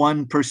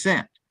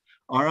 1%.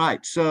 All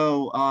right,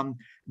 so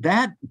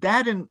that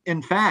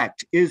in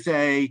fact is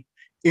a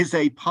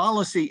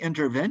policy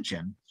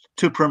intervention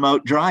to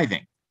promote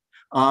driving,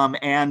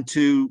 and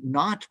to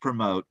not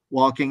promote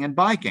walking and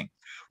biking.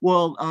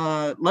 Well,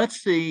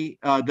 let's see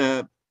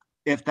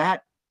if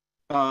that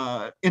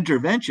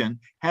intervention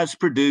has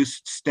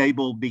produced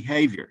stable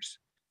behaviors.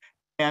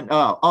 And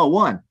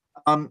one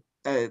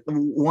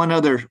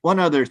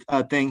other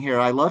thing here.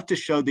 I love to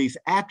show these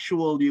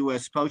actual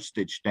U.S.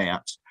 postage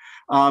stamps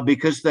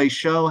because they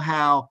show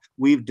how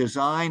we've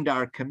designed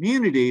our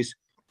communities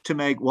to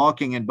make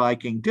walking and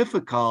biking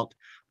difficult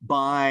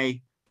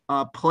by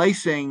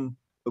placing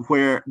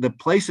the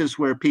places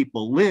where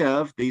people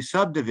live, these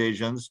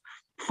subdivisions,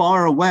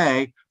 far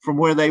away from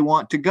where they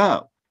want to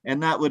go.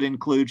 And that would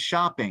include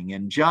shopping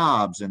and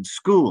jobs and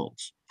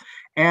schools.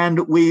 And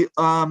we've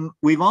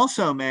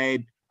also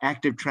made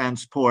active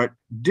transport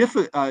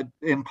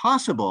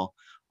impossible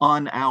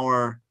on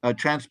our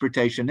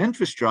transportation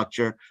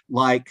infrastructure,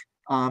 like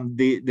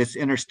this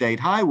interstate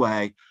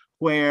highway,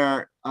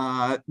 where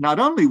not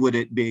only would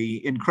it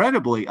be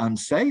incredibly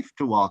unsafe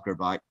to walk or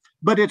bike,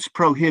 but it's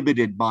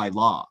prohibited by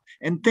law.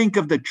 And think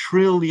of the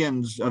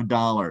trillions of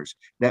dollars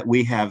that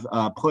we have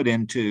put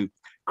into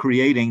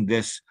creating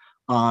this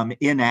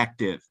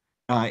inactive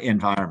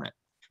environment.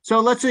 So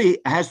let's see,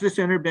 has this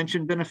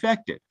intervention been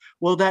effective?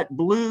 Well, that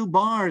blue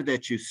bar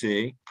that you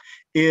see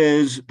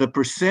is the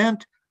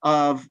percent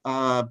of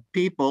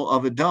people,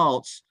 of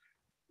adults,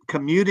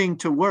 commuting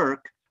to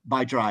work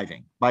by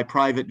driving, by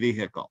private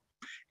vehicle.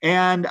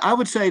 And I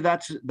would say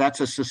that's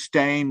a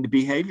sustained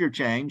behavior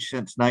change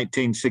since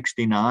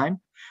 1969,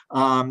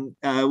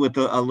 with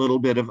a little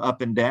bit of up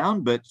and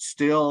down, but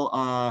still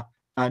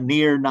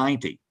near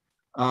 90%.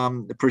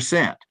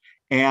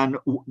 And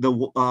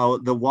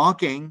the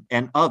walking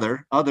and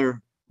other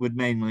would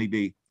mainly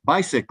be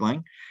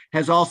bicycling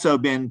has also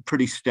been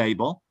pretty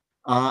stable.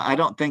 I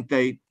don't think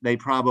they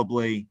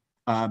probably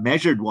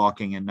measured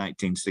walking in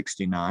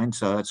 1969,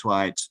 so that's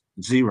why it's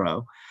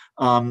 0.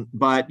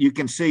 But you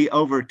can see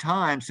over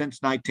time, since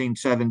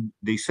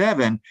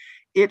 1977,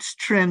 it's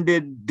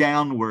trended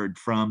downward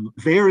from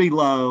very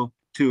low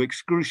to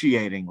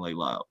excruciatingly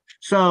low.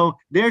 So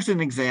there's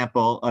an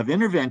example of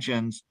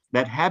interventions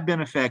that have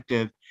been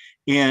effective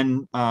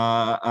in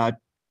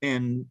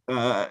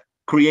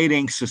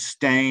creating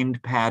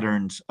sustained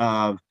patterns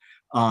of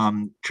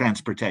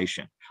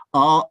transportation,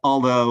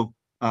 although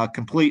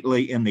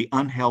completely in the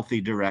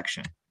unhealthy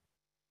direction.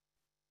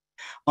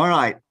 All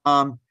right.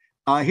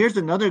 Here's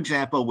another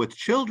example with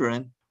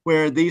children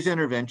where these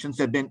interventions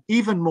have been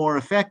even more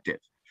effective,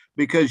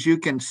 because you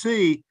can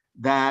see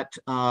that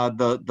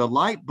the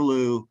light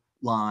blue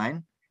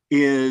line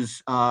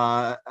is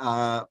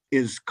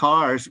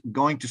cars,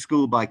 going to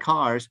school by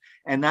cars,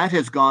 and that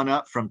has gone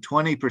up from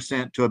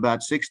 20% to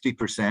about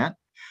 60%.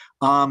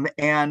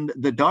 And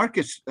the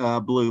darkest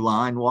blue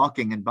line,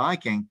 walking and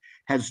biking,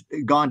 has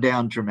gone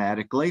down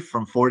dramatically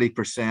from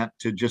 40%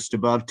 to just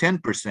above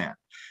 10%.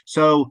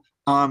 So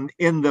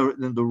in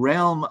the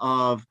realm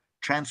of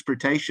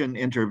transportation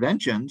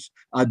interventions,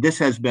 this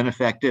has been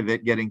effective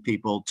at getting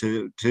people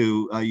to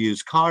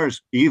use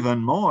cars even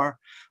more.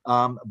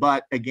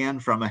 But again,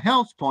 from a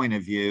health point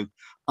of view,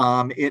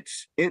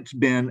 it's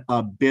been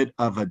a bit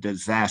of a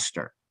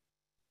disaster.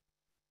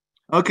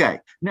 Okay,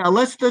 now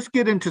let's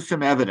get into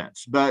some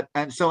evidence.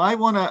 So I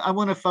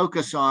want to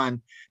focus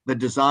on the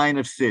design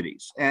of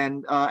cities.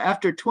 And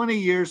after 20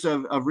 years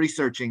of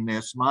researching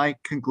this, my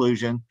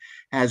conclusion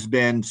has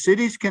been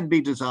cities can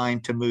be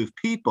designed to move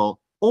people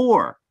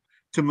or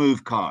to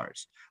move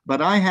cars.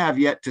 But I have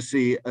yet to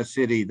see a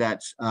city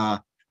that's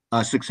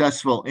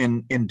successful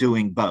in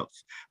doing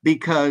both,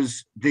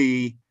 because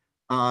the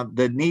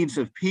needs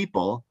of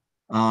people,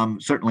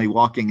 certainly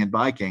walking and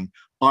biking,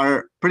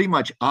 are pretty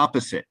much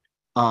opposite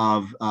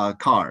of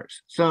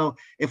cars. So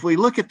if we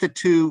look at the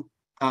two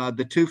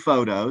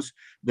photos,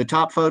 the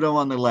top photo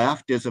on the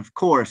left is, of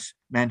course,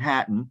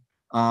 Manhattan,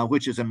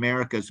 which is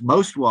America's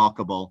most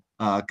walkable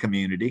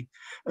community.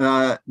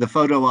 The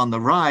photo on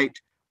the right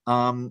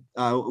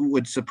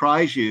would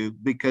surprise you,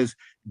 because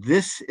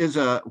this is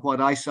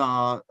what I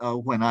saw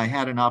when I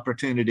had an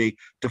opportunity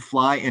to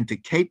fly into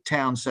Cape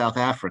Town, South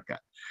Africa.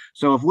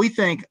 So if we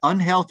think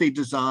unhealthy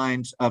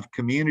designs of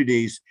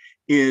communities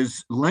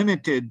is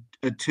limited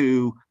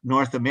to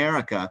North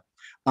America,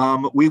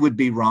 we would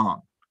be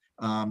wrong.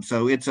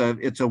 So it's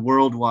a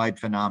worldwide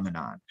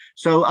phenomenon.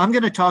 So I'm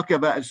going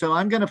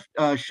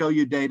to show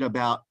you data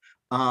about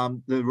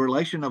the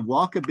relation of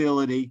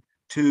walkability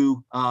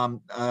to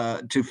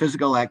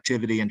physical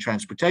activity and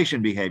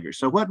transportation behavior.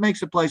 So what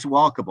makes a place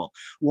walkable?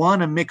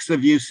 One, a mix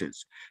of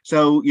uses.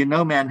 So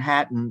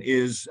Manhattan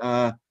is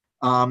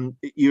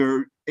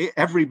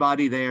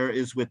everybody there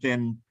is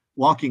within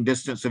walking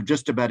distance of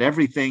just about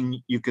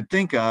everything you could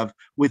think of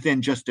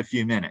within just a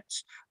few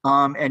minutes.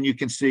 And you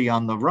can see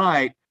on the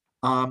right,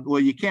 well,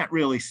 you can't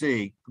really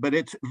see, but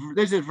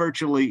this is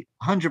virtually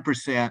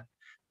 100%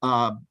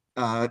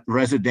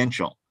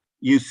 residential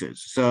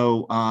uses.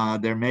 So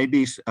there may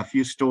be a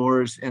few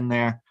stores in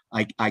there.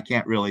 I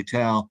can't really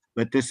tell,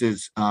 but this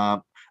is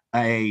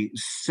a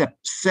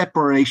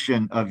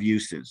separation of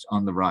uses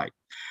on the right.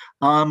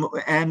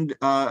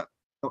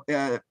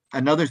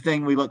 Another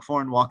thing we look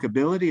for in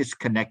walkability is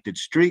connected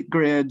street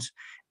grids.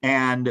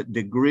 And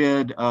the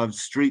grid of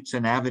streets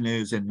and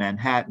avenues in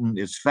Manhattan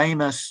is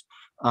famous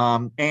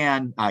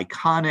and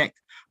iconic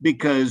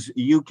because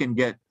you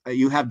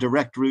have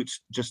direct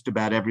routes just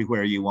about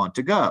everywhere you want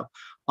to go.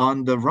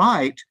 On the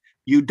right,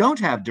 you don't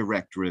have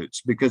direct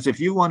routes because if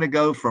you want to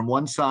go from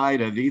one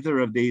side of either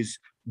of these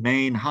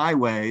main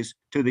highways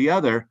to the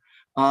other,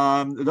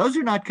 those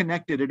are not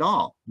connected at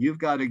all. You've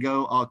got to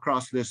go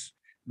across this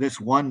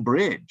one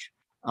bridge,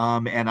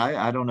 and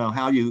I don't know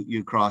how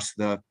you cross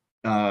the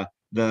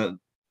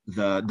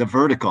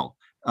vertical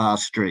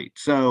street.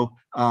 So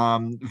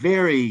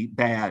very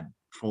bad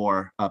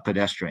for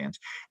pedestrians.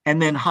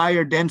 And then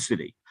higher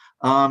density.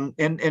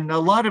 In a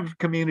lot of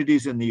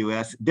communities in the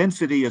US,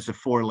 density is a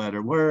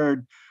 4-letter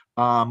word.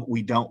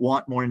 We don't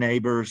want more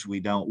neighbors. We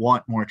don't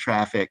want more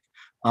traffic.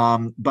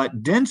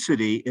 But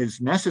density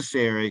is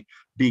necessary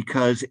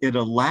because it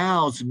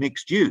allows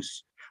mixed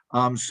use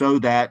so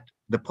that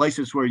the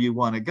places where you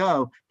want to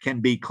go can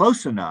be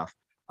close enough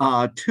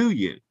to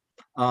you.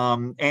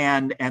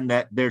 And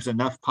that there's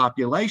enough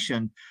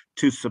population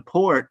to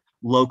support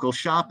local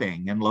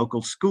shopping and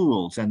local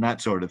schools and that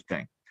sort of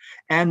thing.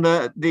 And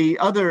the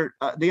other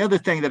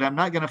thing that I'm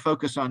not going to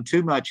focus on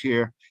too much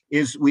here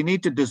is we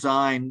need to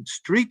design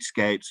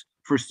streetscapes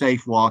for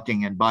safe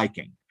walking and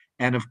biking.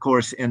 And of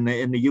course, in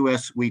the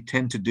U.S., we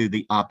tend to do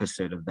the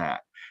opposite of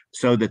that,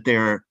 so that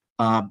their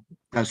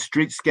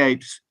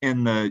streetscapes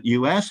in the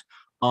U.S.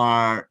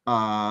 are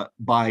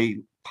by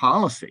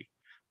policy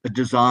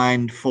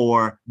designed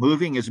for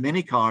moving as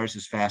many cars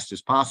as fast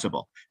as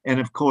possible. And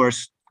of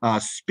course,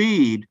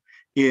 speed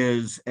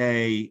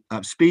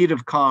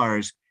of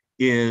cars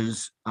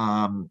is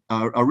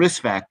a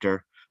risk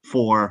factor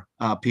for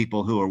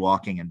people who are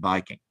walking and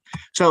biking.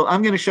 So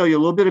I'm going to show you a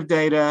little bit of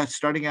data,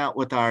 starting out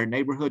with our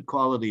neighborhood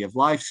quality of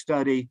life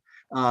study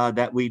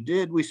that we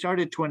did. We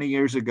started 20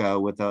 years ago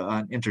with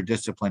an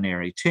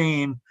interdisciplinary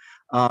team,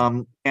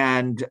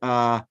 and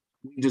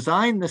we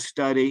designed the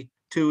study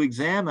to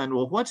examine,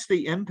 well, what's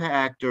the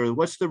impact or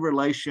what's the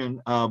relation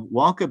of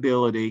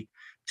walkability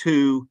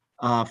to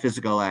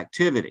physical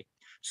activity?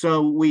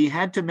 So we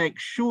had to make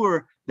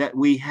sure that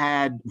we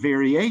had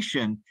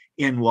variation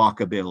in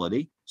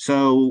walkability.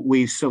 So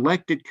we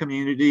selected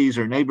communities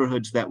or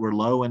neighborhoods that were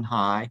low and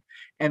high,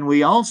 and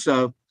we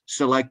also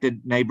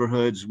selected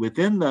neighborhoods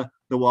within the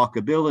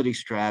walkability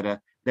strata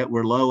that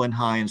were low and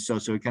high in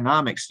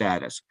socioeconomic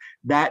status.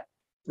 That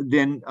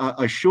then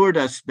assured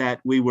us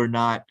that we were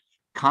not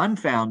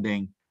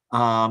confounding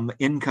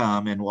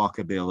income and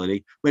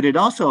walkability, but it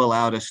also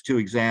allowed us to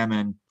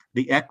examine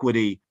the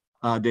equity,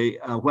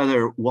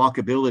 whether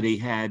walkability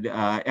had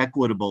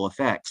equitable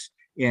effects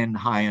in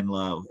high and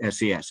low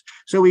SES.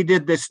 So we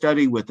did this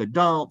study with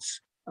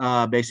adults,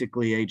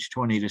 basically age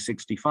 20 to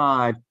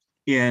 65,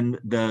 in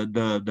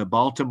the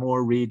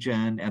Baltimore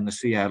region and the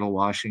Seattle,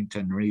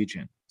 Washington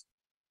region.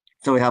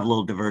 So we have a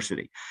little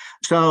diversity.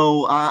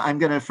 So I'm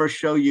going to first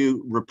show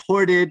you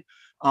reported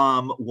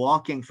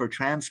walking for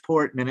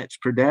transport minutes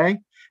per day.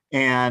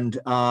 And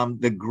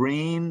the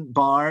green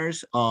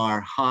bars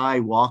are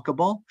high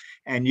walkable.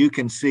 And you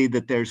can see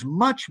that there's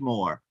much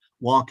more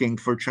walking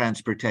for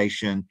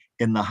transportation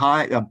in the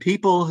high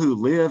people who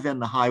live in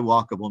the high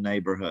walkable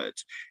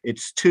neighborhoods.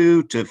 It's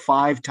 2 to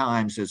 5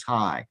 times as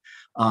high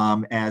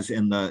as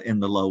in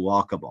the low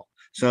walkable.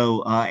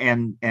 So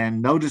and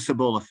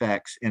noticeable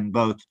effects in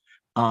both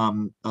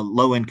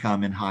low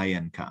income and high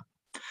income.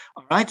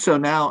 All right, so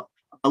now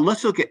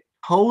let's look at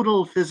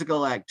total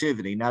physical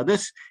activity. Now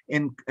this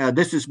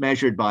is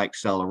measured by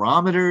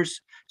accelerometers.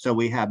 So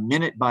we have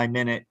minute by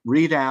minute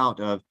readout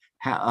of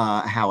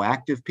how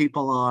active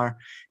people are.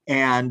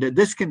 And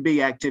this can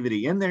be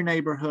activity in their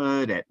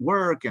neighborhood, at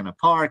work, in a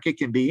park, it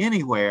can be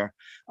anywhere.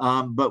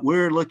 But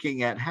we're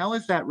looking at how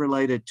is that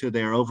related to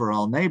their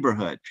overall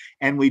neighborhood.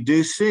 And we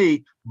do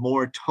see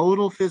more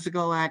total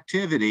physical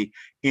activity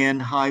in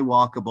high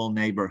walkable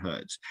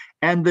neighborhoods.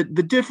 And the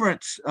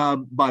difference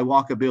by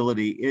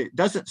walkability, it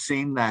doesn't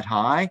seem that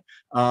high,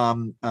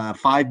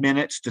 5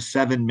 minutes to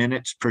 7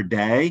 minutes per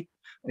day.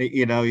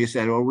 You know, you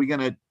said,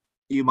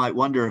 you might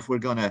wonder if we're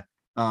going to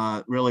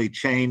really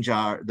change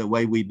the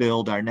way we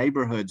build our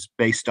neighborhoods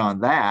based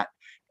on that.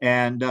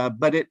 And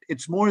but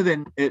it's more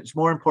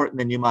important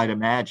than you might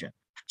imagine.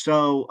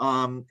 So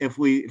if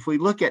we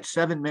look at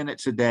 7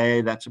 minutes a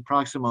day, that's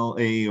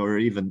approximately, or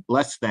even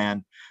less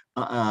than,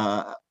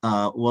 well,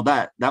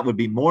 that would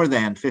be more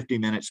than 50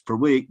 minutes per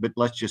week, but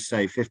let's just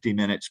say 50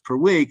 minutes per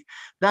week.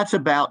 That's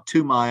about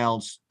 2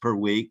 miles per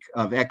week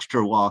of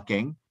extra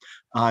walking.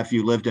 If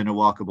you lived in a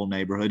walkable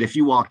neighborhood, if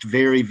you walked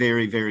very,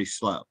 very, very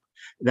slow,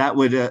 that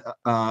would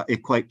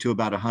equate to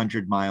about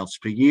 100 miles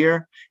per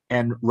year.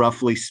 And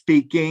roughly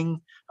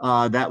speaking,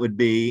 that would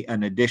be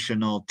an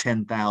additional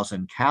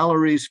 10,000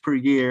 calories per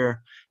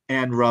year.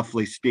 And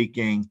roughly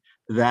speaking,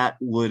 that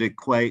would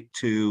equate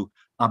to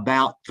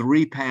about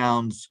 3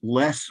 pounds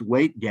less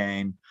weight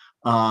gain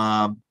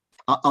on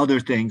other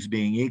things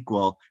being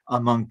equal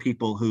among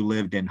people who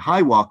lived in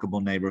high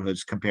walkable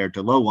neighborhoods compared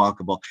to low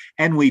walkable.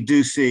 And we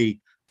do see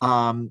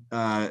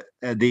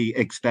the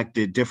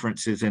expected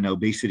differences in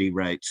obesity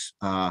rates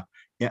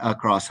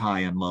across high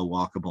and low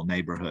walkable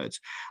neighborhoods.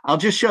 I'll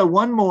just show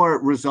one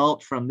more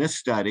result from this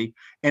study,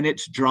 and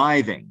it's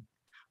driving.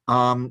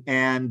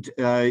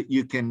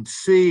 You can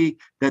see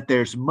that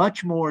there's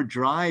much more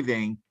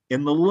driving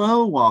in the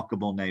low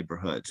walkable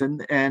neighborhoods,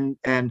 and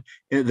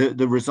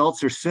the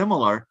results are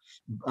similar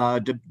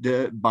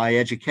by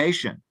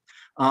education,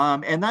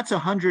 and that's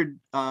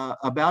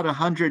about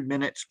 100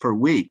 minutes per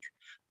week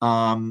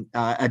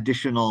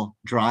additional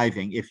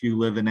driving if you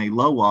live in a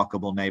low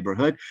walkable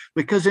neighborhood,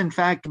 because in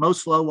fact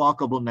most low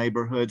walkable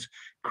neighborhoods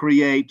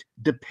create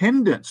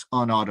dependence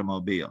on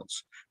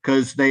automobiles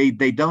because they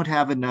don't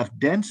have enough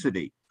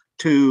density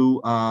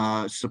to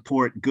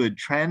support good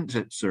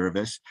transit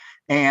service.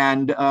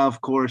 And of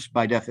course,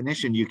 by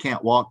definition, you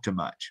can't walk too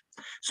much.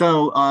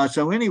 So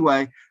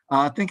anyway,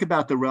 think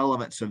about the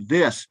relevance of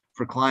this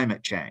for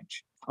climate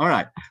change. All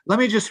right, let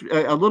me just,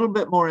 a little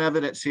bit more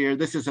evidence here.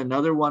 This is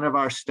another one of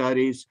our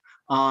studies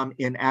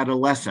in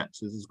adolescents.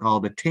 This is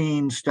called a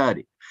teen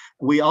study.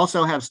 We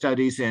also have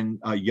studies in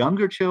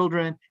younger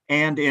children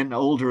and in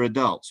older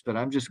adults, but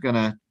I'm just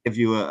gonna give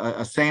you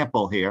a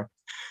sample here.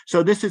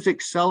 So this is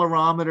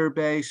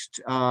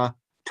accelerometer-based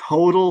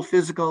total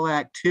physical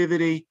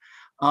activity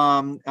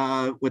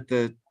with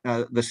the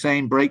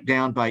same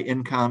breakdown by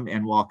income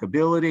and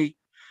walkability.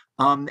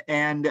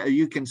 And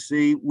you can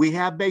see we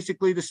have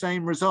basically the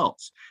same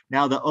results.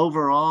 Now, the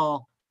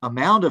overall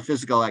amount of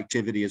physical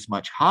activity is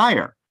much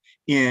higher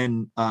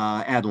in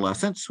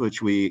adolescents,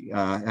 which we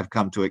have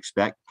come to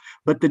expect,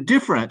 but the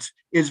difference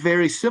is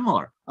very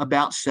similar,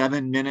 about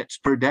 7 minutes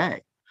per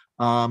day,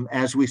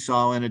 as we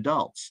saw in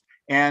adults.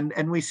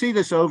 And we see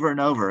this over and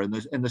over, and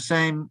the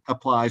same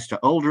applies to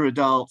older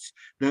adults.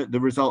 The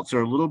results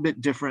are a little bit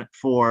different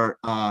for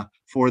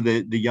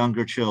the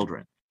younger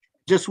children.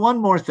 Just one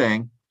more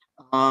thing,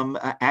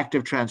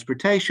 active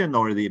transportation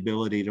or the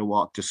ability to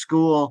walk to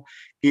school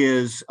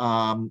is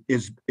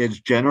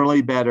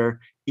generally better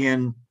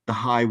in the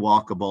high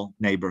walkable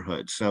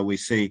neighborhoods. So we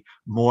see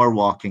more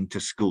walking to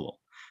school.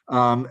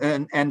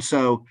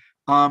 So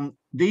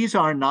these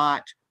are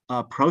not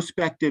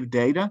prospective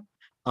data.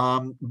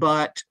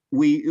 But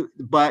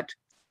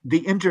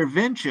the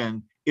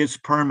intervention is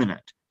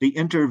permanent. The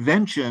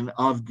intervention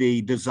of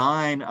the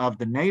design of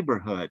the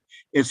neighborhood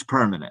is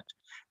permanent.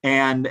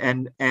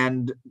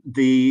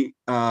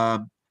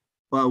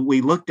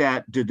 We looked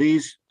at, do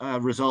these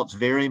results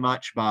vary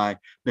much by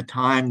the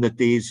time that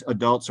these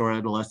adults or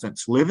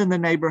adolescents live in the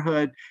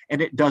neighborhood?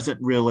 And it doesn't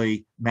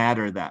really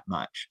matter that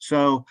much.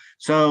 So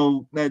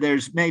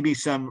there's maybe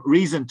some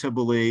reason to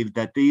believe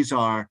that these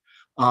are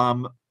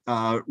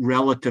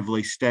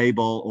relatively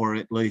stable, or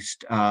at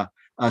least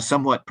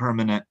somewhat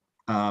permanent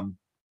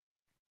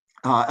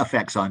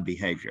effects on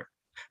behavior.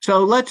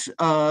 So let's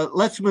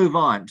move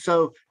on.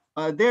 So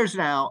there's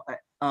now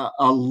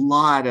a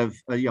lot of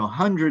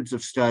hundreds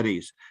of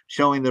studies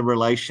showing the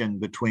relation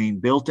between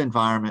built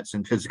environments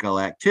and physical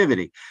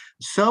activity.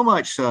 So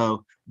much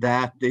so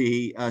that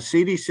the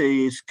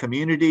CDC's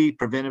Community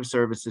Preventive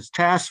Services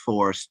Task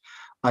Force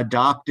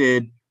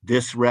adopted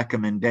this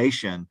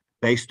recommendation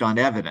based on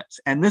evidence.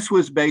 And this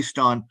was based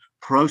on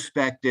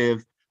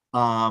prospective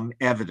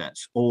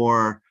evidence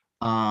or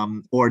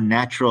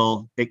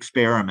natural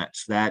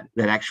experiments that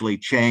actually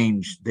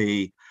change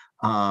the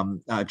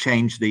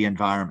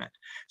environment.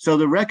 So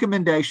the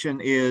recommendation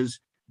is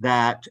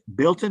that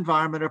built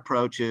environment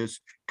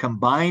approaches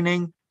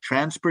combining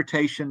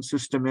transportation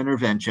system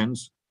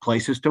interventions,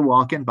 places to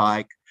walk and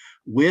bike,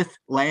 with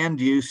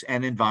land use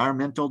and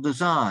environmental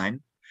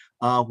design,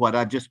 what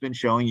I've just been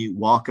showing you,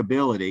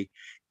 walkability,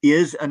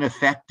 is an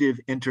effective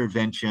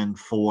intervention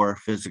for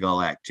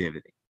physical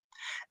activity.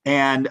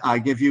 And I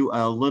give you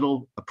a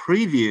little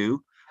preview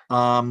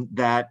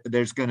that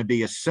there's going to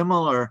be a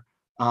similar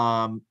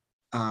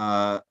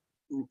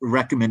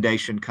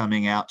recommendation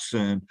coming out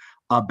soon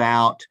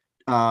about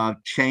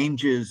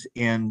changes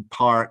in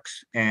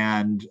parks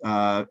and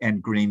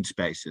green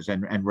spaces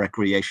and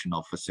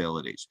recreational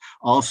facilities,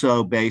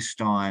 also based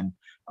on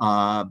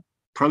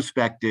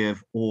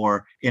prospective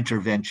or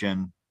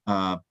intervention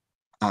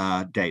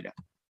data.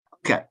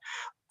 Okay,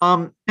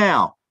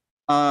 now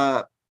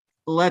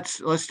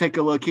let's take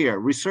a look here.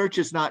 Research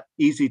is not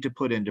easy to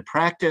put into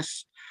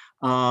practice,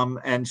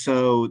 and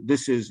so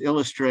this is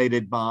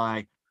illustrated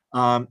by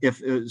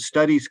if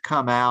studies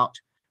come out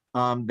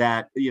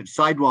that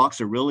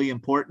sidewalks are really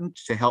important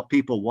to help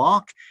people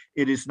walk.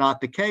 It is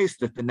not the case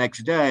that the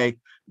next day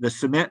the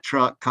cement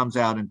truck comes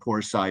out and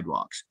pours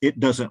sidewalks. It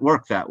doesn't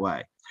work that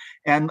way.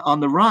 And on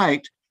the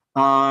right,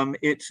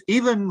 it's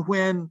even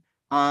when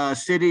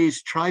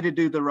cities try to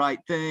do the right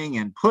thing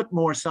and put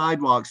more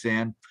sidewalks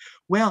in,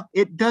 well,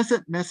 it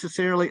doesn't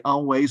necessarily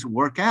always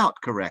work out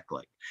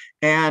correctly.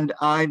 And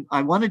I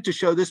wanted to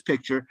show this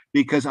picture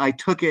because I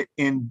took it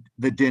in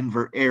the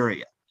Denver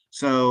area.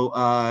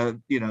 So,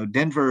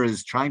 Denver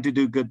is trying to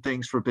do good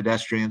things for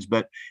pedestrians,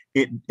 but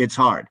it's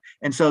hard.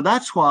 And so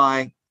that's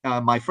why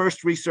my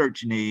first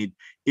research need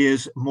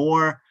is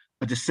more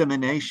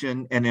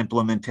dissemination and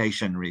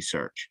implementation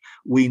research.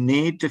 We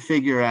need to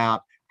figure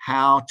out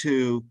how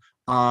to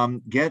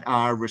get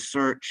our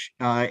research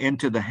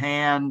into the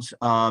hands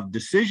of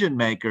decision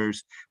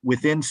makers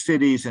within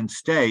cities and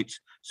states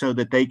so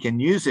that they can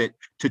use it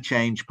to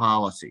change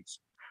policies.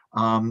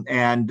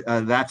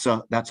 That's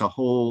a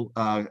whole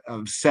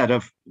set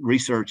of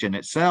research in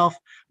itself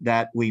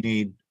that we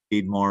need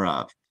more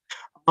of.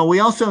 We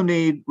also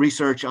need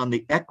research on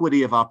the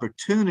equity of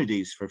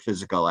opportunities for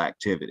physical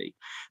activity.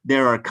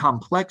 There are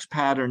complex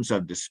patterns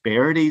of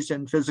disparities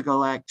in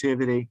physical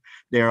activity.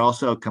 There are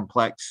also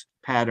complex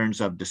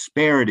patterns of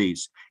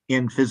disparities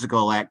in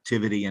physical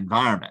activity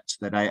environments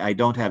that I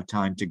don't have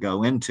time to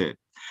go into.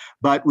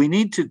 But we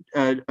need to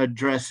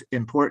address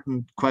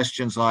important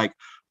questions like,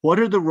 what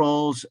are the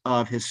roles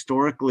of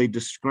historically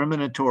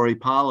discriminatory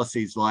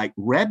policies like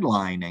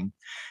redlining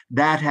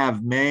that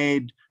have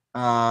made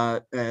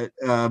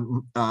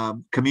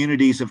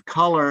communities of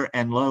color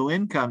and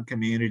low-income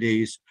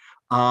communities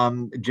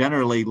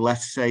generally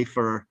less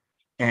safer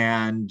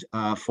and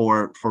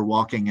for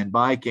walking and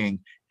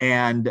biking,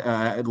 and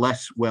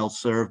less well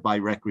served by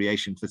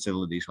recreation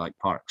facilities like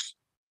parks?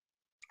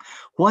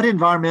 What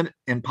environment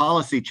and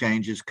policy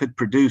changes could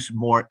produce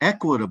more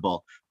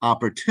equitable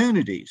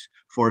opportunities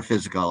for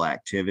physical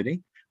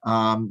activity?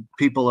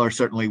 People are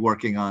certainly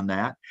working on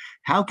that.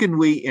 How can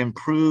we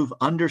improve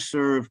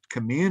underserved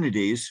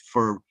communities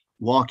for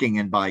walking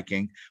and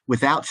biking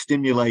without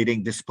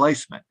stimulating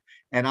displacement?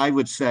 And I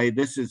would say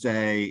this is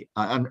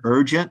an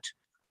urgent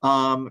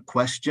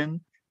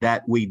question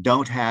that we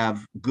don't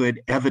have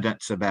good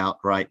evidence about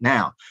right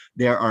now.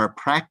 There are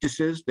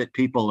practices that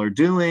people are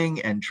doing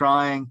and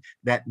trying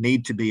that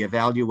need to be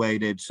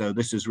evaluated, so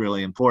this is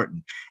really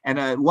important.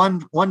 And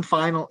one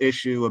final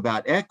issue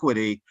about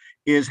equity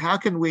is, how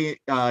can we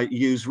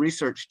use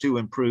research to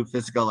improve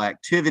physical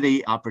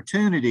activity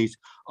opportunities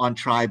on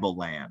tribal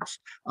lands?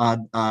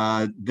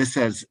 This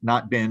has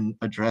not been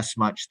addressed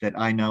much that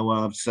I know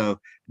of, so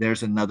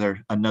there's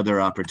another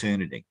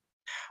opportunity.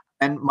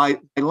 And my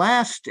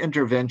last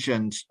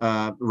interventions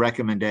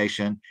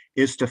recommendation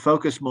is to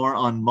focus more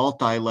on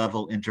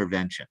multi-level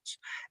interventions.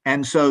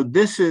 And so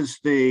this is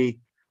the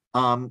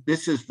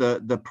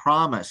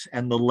promise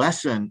and the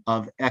lesson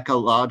of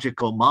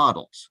ecological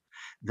models,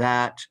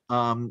 that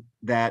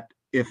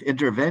if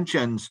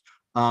interventions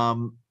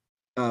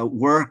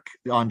work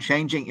on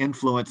changing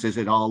influences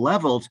at all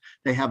levels,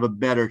 they have a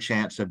better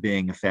chance of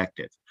being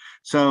effective.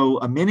 So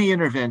many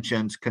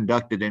interventions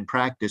conducted in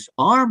practice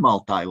are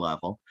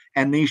multi-level,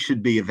 and these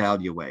should be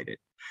evaluated.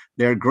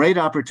 There are great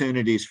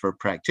opportunities for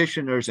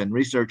practitioners and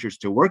researchers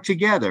to work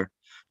together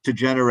to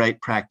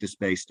generate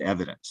practice-based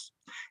evidence.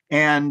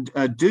 And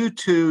due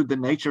to the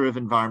nature of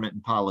environment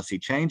and policy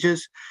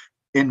changes,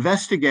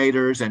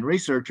 investigators and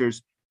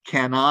researchers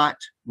cannot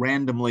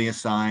randomly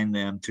assign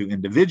them to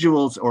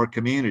individuals or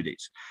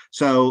communities.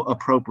 So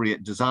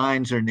appropriate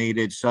designs are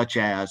needed, such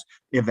as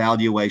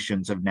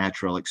evaluations of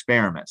natural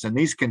experiments. And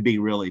these can be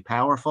really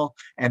powerful,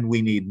 and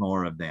we need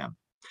more of them.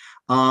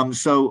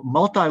 So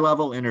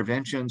multi-level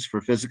interventions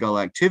for physical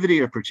activity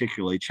are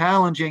particularly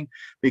challenging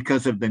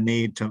because of the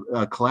need to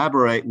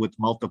collaborate with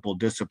multiple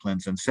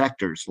disciplines and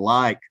sectors,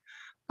 like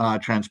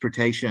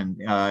transportation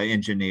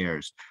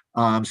engineers,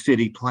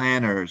 city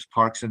planners,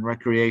 parks and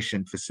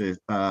recreation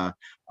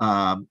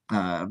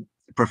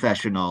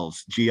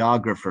professionals,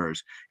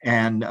 geographers,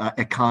 and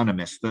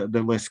economists.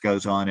 The list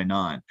goes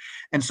on.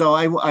 And so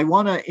I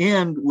want to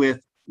end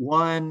with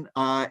one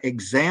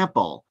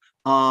example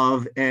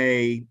of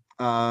a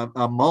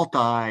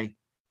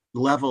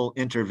multi-level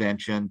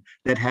intervention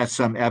that has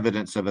some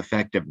evidence of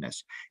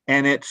effectiveness.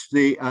 And it's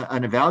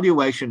an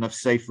evaluation of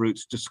safe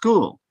routes to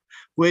school,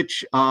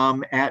 which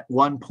at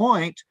one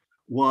point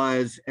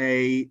was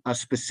a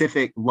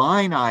specific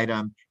line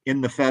item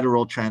in the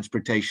federal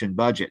transportation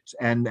budgets.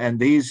 And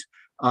these,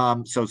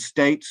 so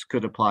states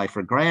could apply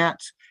for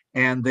grants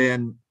and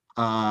then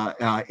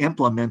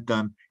implement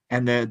them.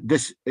 And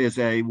this is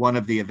one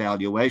of the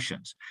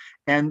evaluations.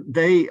 And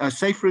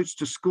safe routes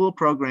to school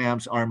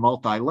programs are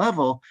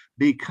multi-level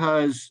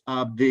because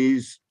of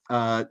these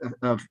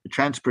of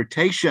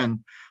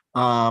transportation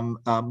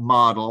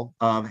model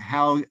of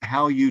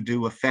how you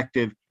do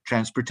effective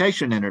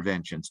transportation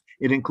interventions.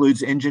 It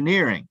includes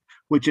engineering,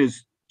 which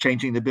is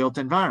changing the built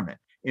environment,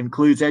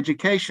 includes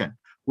education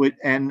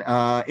and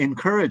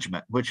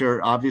encouragement, which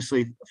are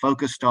obviously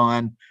focused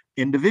on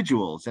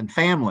individuals and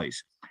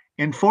families.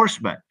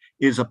 Enforcement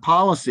is a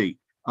policy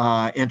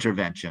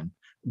intervention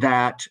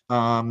that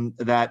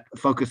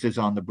focuses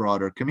on the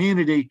broader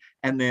community,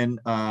 and then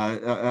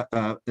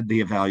the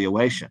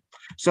evaluation.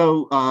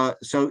 So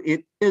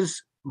it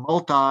is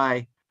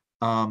multi-level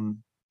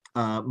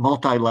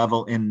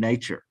in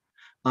nature.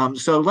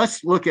 So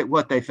let's look at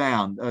what they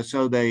found.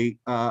 So they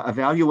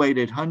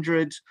evaluated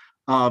hundreds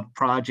of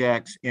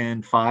projects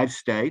in 5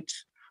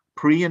 states,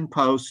 pre and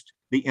post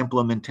the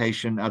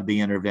implementation of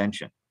the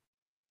intervention.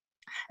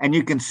 And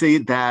you can see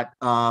that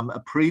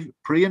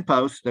pre and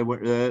post, there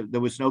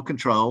was no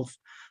controls.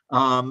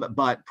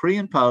 But pre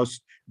and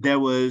post, there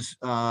was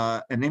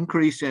an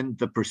increase in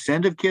the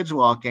percent of kids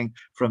walking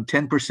from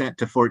 10%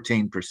 to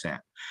 14%.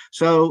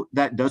 So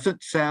that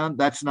doesn't sound,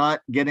 that's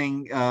not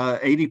getting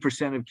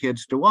 80% of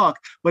kids to walk,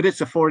 but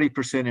it's a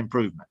 40%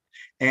 improvement.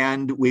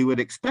 And we would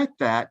expect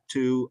that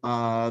to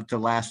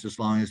last as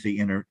long as the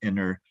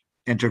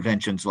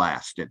interventions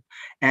lasted.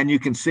 And you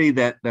can see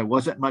that there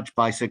wasn't much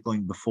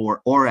bicycling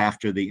before or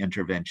after the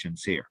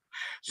interventions here.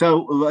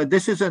 So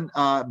this isn't,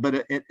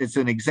 but it's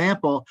an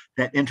example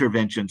that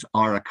interventions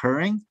are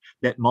occurring,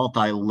 that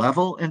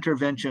multi-level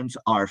interventions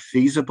are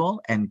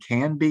feasible and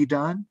can be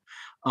done.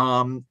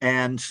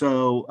 And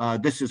so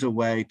this is a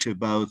way to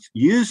both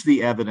use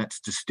the evidence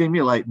to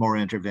stimulate more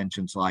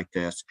interventions like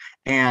this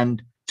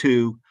and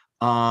to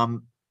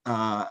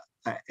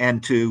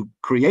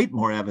create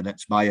more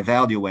evidence by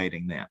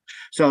evaluating them.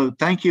 So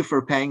thank you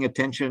for paying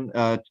attention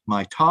to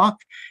my talk.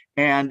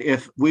 And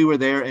if we were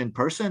there in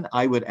person,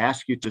 I would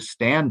ask you to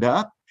stand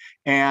up,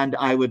 and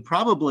I would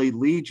probably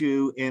lead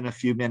you in a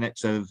few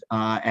minutes of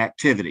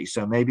activity.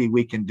 So maybe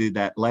we can do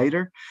that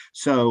later.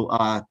 So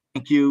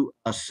thank you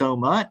so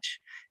much.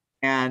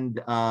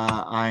 And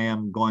I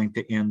am going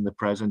to end the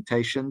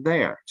presentation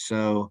there.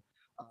 So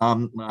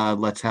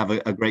let's have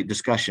a great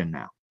discussion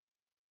now.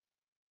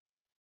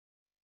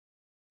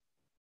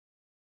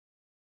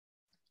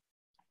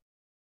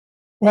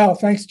 Well,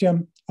 thanks,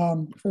 Jim,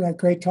 for that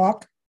great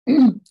talk.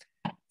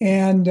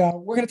 And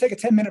we're going to take a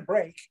 10-minute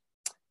break,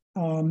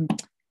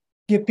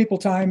 give people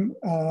time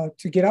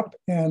to get up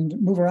and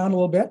move around a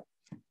little bit.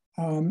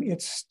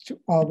 It's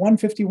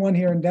 1:51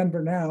 here in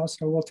Denver now,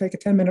 so we'll take a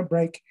 10-minute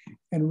break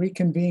and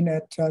reconvene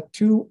at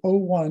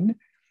 2:01,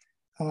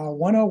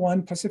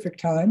 1:01 Pacific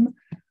time,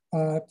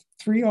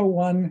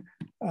 3:01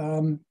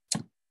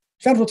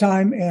 Central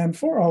time, and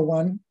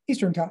 4:01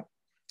 Eastern time.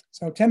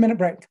 So 10-minute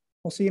break.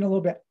 We'll see you in a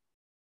little bit.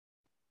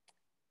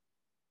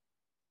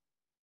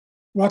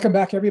 Welcome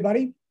back,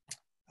 everybody.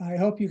 I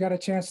hope you got a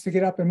chance to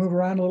get up and move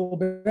around a little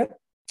bit,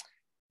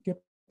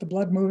 get the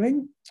blood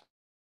moving.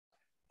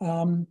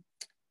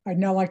 I'd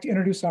now like to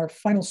introduce our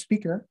final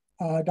speaker,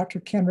 Dr.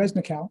 Ken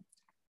Resnickow.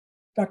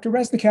 Dr.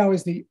 Resnickow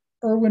is the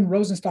Erwin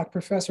Rosenstock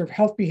Professor of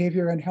Health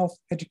Behavior and Health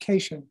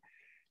Education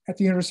at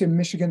the University of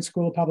Michigan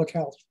School of Public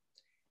Health.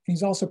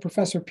 He's also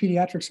Professor of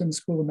Pediatrics in the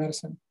School of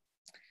Medicine.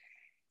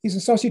 He's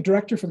Associate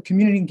Director for the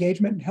Community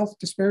Engagement and Health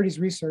Disparities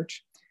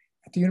Research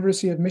at the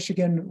University of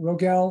Michigan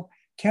Rogel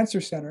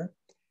Cancer Center,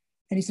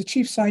 and he's the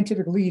Chief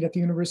Scientific Lead at the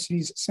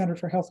university's Center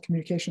for Health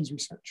Communications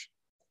Research.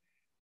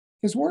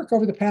 His work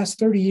over the past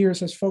 30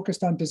 years has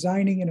focused on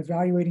designing and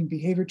evaluating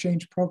behavior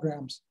change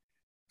programs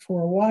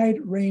for a wide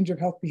range of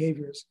health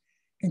behaviors,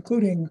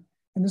 including,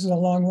 and this is a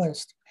long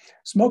list,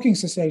 smoking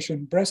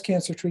cessation, breast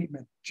cancer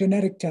treatment,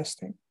 genetic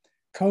testing,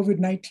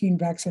 COVID-19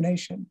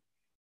 vaccination,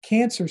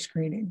 cancer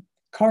screening,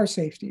 car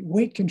safety,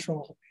 weight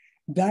control,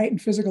 diet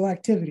and physical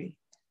activity,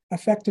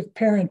 effective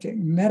parenting,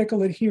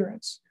 medical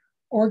adherence,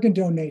 organ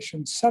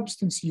donation,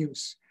 substance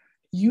use,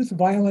 youth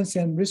violence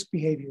and risk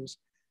behaviors,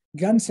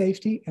 gun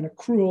safety, and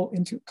accrual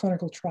into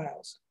clinical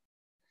trials.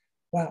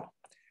 Wow.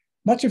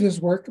 Much of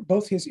his work,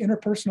 both his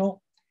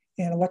interpersonal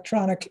and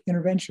electronic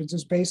interventions,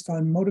 is based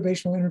on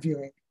motivational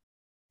interviewing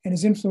and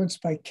is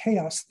influenced by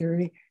chaos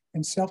theory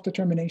and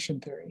self-determination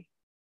theory.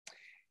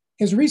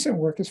 His recent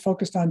work is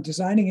focused on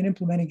designing and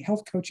implementing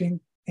health coaching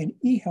and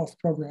e-health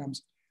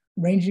programs,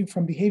 ranging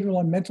from behavioral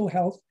and mental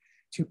health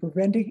to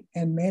preventing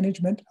and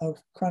management of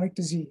chronic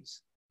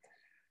disease.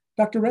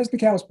 Dr.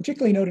 Resnickow is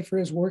particularly noted for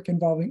his work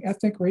involving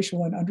ethnic,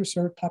 racial, and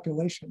underserved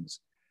populations,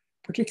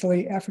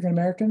 particularly African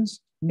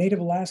Americans, Native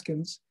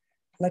Alaskans,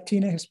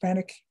 Latina,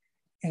 Hispanic,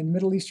 and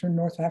Middle Eastern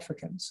North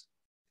Africans.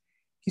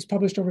 He's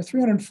published over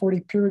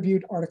 340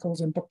 peer-reviewed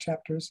articles and book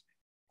chapters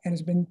and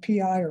has been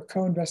PI or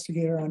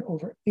co-investigator on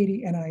over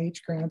 80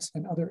 NIH grants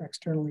and other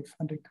externally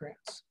funded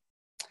grants.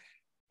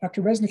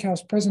 Dr.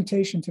 Resnickow's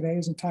presentation today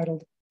is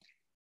entitled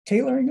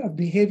Tailoring of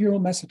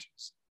Behavioral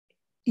Messages,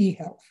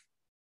 e-health.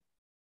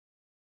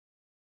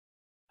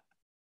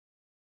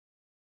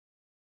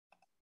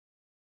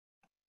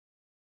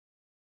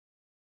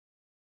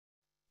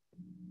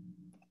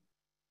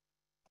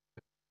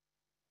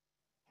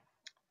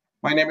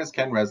 My name is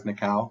Ken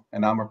Resnickow,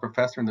 and I'm a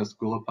professor in the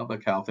School of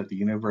Public Health at the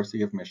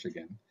University of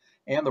Michigan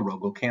and the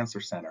Rogel Cancer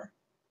Center.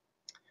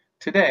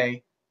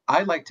 Today,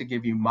 I'd like to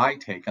give you my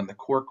take on the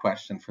core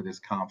question for this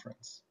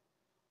conference.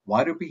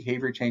 Why do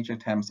behavior change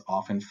attempts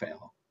often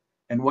fail,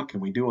 and what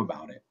can we do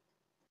about it?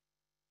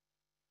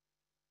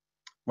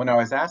 When I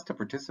was asked to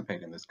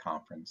participate in this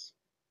conference,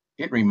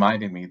 it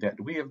reminded me that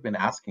we have been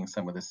asking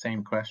some of the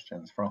same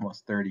questions for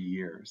almost 30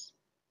 years.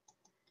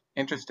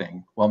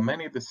 Interesting, while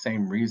many of the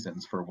same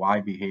reasons for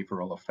why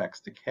behavioral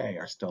effects decay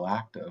are still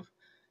active,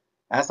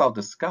 as I'll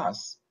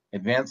discuss,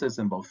 advances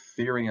in both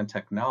theory and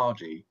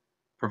technology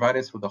provide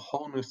us with a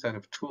whole new set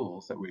of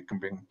tools that we can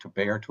bring to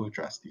bear to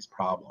address these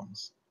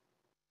problems.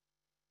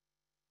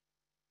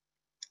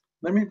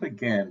 Let me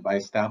begin by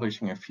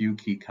establishing a few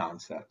key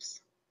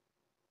concepts.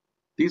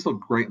 These will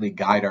greatly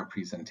guide our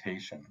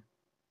presentation.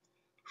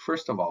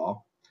 First of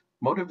all,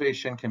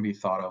 motivation can be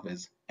thought of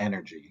as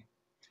energy.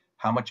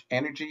 How much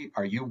energy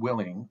are you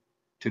willing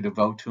to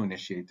devote to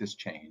initiate this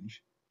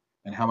change?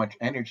 And how much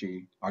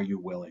energy are you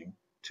willing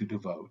to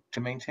devote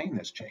to maintain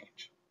this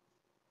change?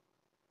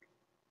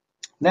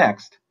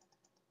 Next,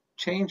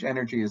 change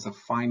energy is a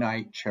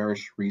finite,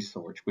 cherished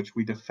resource which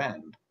we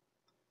defend.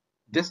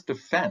 This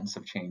defense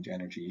of change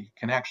energy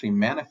can actually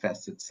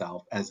manifest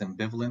itself as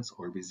ambivalence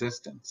or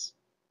resistance.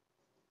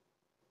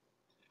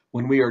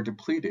 When we are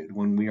depleted,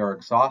 when we are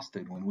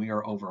exhausted, when we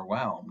are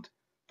overwhelmed,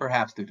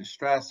 perhaps due to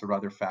stress or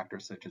other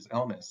factors such as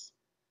illness,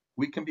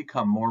 we can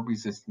become more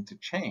resistant to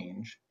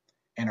change,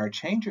 and our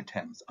change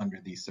attempts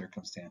under these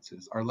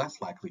circumstances are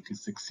less likely to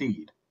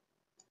succeed.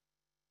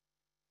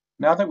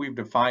 Now that we've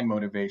defined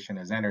motivation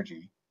as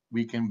energy,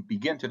 we can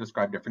begin to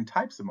describe different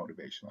types of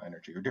motivational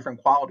energy or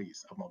different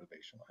qualities of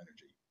motivational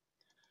energy.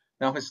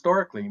 Now,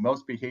 historically,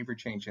 most behavior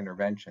change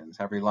interventions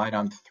have relied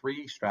on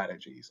three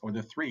strategies, or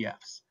the 3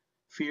 F's: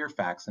 fear,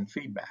 facts, and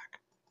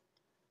feedback.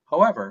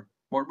 However,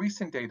 more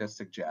recent data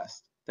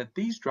suggests that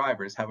these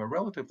drivers have a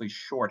relatively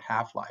short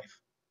half-life.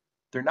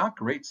 They're not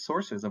great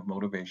sources of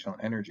motivational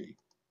energy.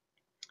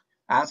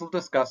 As we'll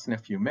discuss in a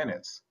few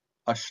minutes,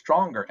 a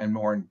stronger and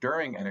more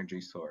enduring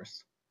energy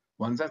source,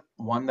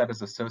 one that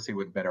is associated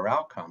with better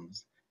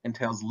outcomes,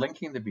 entails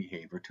linking the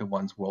behavior to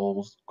one's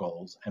roles,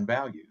 goals, and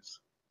values.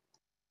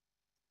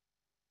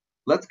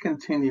 Let's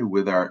continue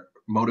with our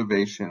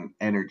motivation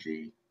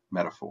energy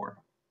metaphor.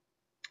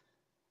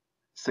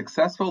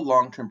 Successful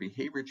long-term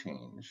behavior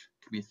change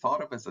can be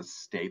thought of as a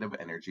state of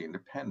energy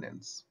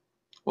independence.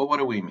 Well, what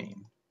do we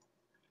mean?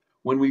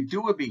 When we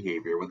do a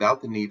behavior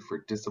without the need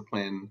for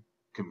discipline,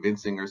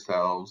 convincing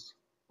ourselves,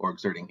 or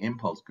exerting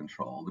impulse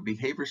control, the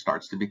behavior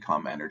starts to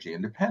become energy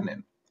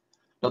independent.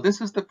 Now,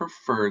 this is the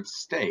preferred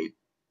state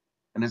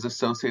and is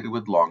associated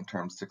with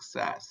long-term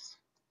success.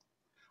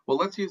 Well,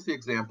 let's use the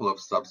example of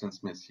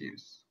substance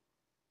misuse.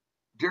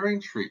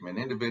 During treatment,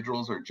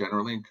 individuals are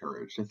generally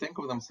encouraged to think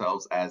of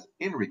themselves as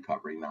in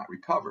recovery, not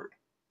recovered.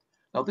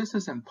 Now, this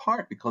is in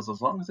part because as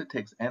long as it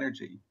takes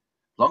energy,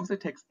 as long as it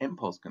takes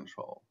impulse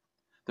control,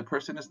 the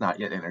person is not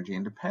yet energy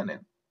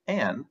independent,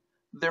 and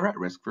they're at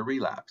risk for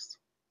relapse.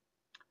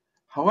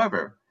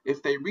 However,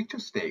 if they reach a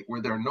state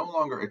where they're no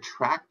longer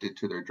attracted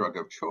to their drug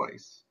of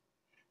choice,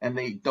 and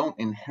they don't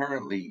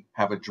inherently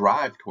have a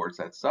drive towards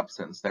that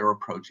substance, they're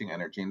approaching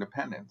energy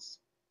independence.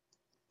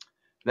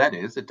 That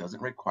is, it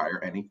doesn't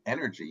require any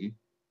energy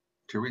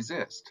to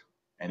resist,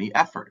 any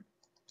effort.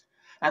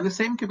 And the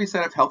same can be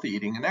said of healthy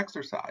eating and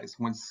exercise.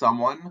 When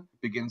someone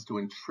begins to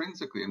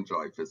intrinsically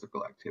enjoy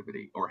physical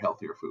activity or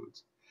healthier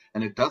foods,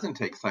 and it doesn't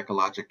take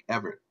psychological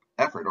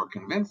effort or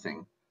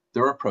convincing,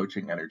 they're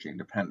approaching energy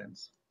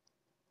independence.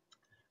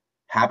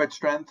 Habit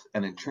strength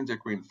and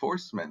intrinsic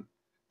reinforcement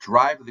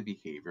drive the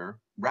behavior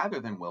rather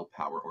than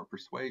willpower or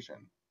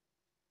persuasion.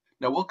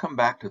 Now, we'll come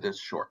back to this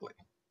shortly.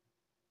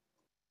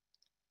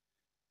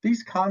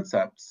 These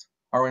concepts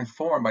are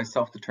informed by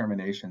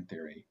self-determination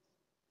theory.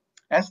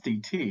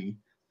 SDT,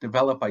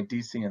 developed by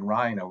DC and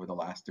Ryan over the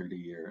last 30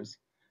 years,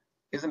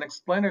 is an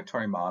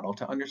explanatory model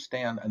to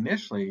understand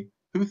initially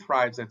who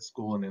thrives at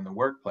school and in the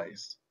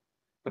workplace.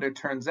 But it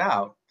turns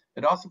out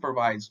it also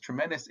provides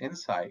tremendous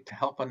insight to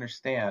help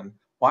understand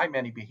why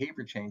many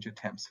behavior change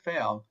attempts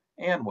fail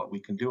and what we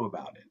can do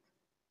about it.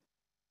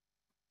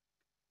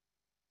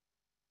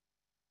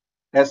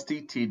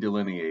 SDT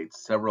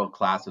delineates several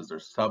classes or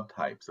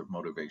subtypes of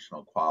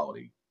motivational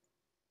quality,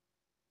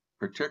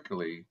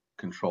 particularly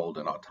controlled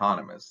and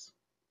autonomous.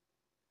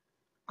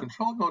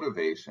 Controlled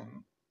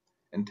motivation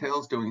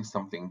entails doing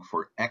something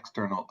for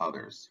external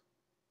others,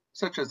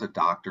 such as a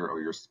doctor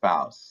or your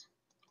spouse,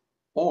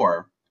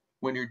 or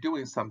when you're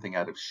doing something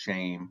out of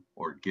shame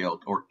or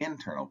guilt or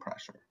internal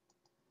pressure.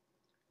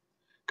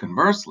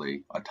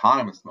 Conversely,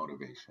 autonomous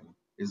motivation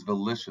is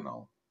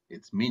volitional,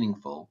 it's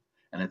meaningful,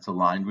 and it's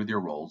aligned with your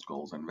roles,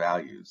 goals, and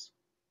values.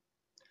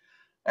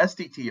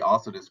 SDT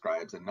also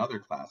describes another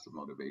class of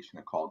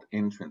motivation called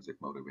intrinsic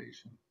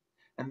motivation.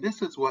 And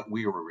this is what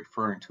we were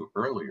referring to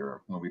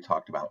earlier when we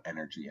talked about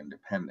energy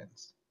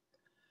independence.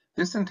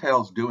 This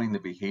entails doing the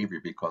behavior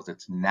because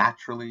it's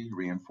naturally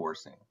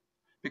reinforcing,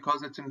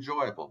 because it's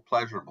enjoyable,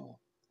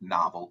 pleasurable,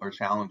 novel, or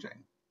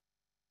challenging.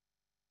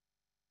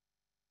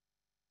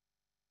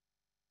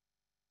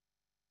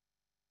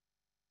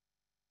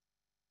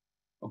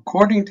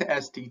 According to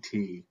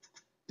SDT,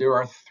 there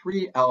are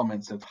 3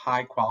 elements of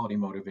high-quality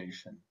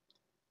motivation.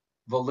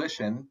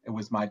 Volition, it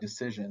was my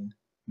decision.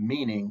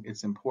 Meaning,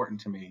 it's important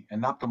to me.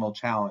 An optimal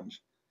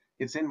challenge,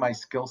 it's in my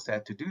skill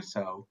set to do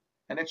so,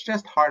 and it's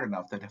just hard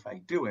enough that if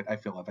I do it, I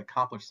feel I've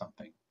accomplished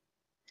something.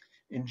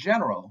 In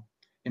general,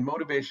 in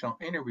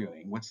motivational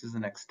interviewing, which is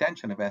an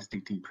extension of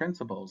SDT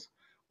principles,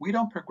 we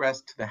don't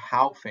progress to the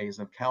how phase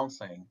of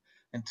counseling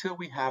until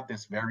we have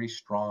this very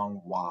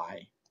strong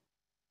why.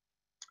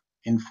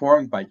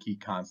 Informed by key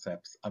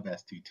concepts of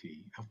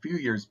SDT, a few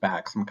years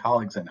back, some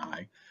colleagues and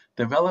I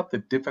developed the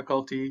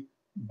difficulty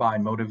by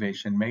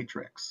motivation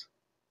matrix,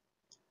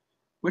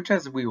 which,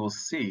 as we will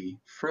see,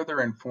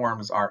 further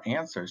informs our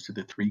answers to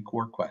the 3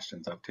 core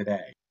questions of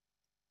today.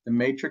 The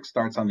matrix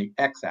starts on the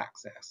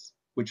x-axis,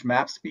 which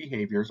maps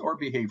behaviors or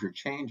behavior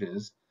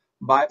changes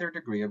by their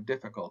degree of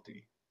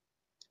difficulty.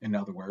 In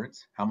other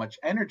words, how much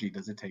energy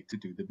does it take to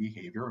do the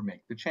behavior or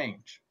make the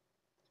change?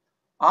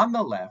 On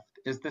the left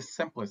is the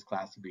simplest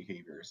class of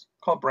behaviors,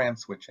 called brand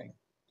switching,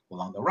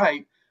 while on the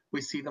right, we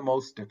see the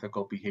most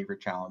difficult behavior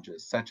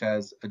challenges, such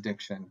as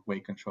addiction,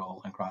 weight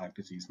control, and chronic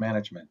disease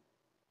management.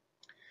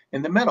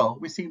 In the middle,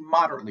 we see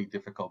moderately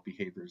difficult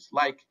behaviors,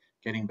 like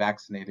getting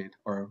vaccinated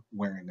or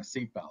wearing a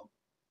seatbelt.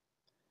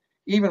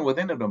 Even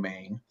within a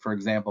domain, for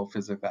example,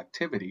 physical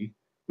activity,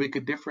 we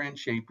could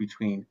differentiate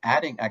between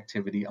adding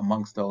activity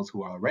amongst those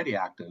who are already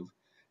active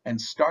and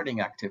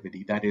starting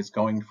activity, that is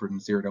going from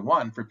 0 to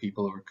 1 for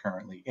people who are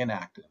currently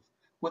inactive,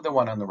 with the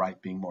one on the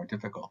right being more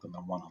difficult than the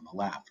one on the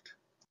left.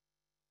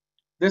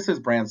 This is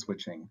brand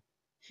switching.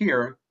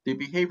 Here, the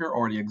behavior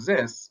already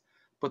exists,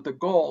 but the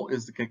goal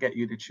is to get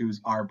you to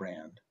choose our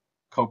brand,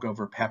 Coke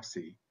over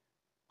Pepsi,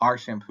 our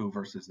shampoo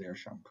versus their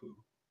shampoo.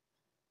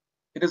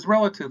 It is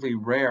relatively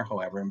rare,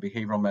 however, in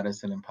behavioral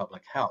medicine and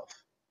public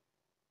health.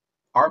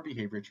 Our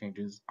behavior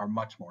changes are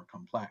much more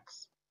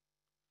complex.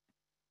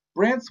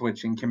 Brand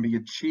switching can be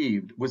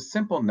achieved with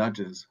simple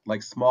nudges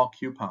like small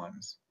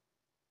coupons,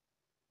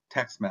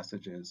 text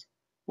messages,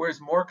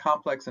 whereas more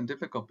complex and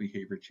difficult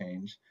behavior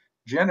change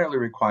generally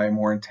require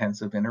more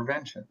intensive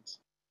interventions.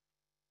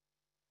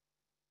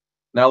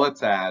 Now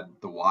let's add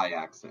the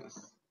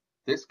y-axis.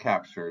 This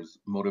captures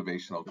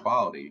motivational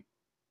quality.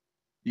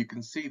 You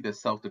can see the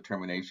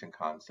self-determination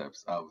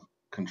concepts of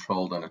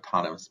controlled and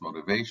autonomous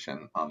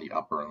motivation on the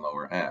upper and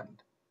lower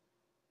end.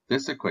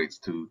 This equates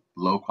to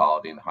low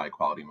quality and high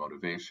quality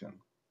motivation.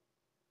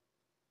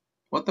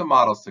 What the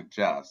model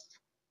suggests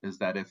is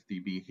that if the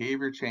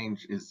behavior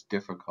change is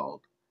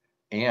difficult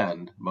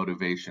and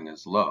motivation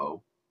is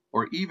low,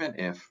 or even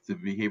if the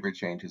behavior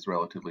change is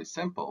relatively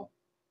simple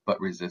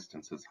but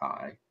resistance is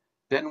high,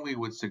 then we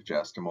would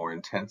suggest a more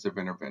intensive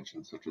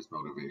intervention such as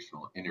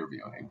motivational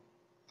interviewing.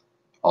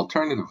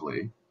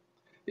 Alternatively,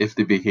 if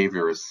the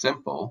behavior is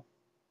simple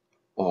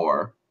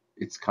or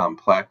it's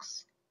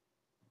complex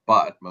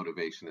but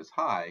motivation is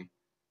high,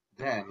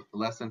 then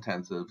less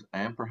intensive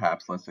and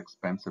perhaps less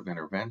expensive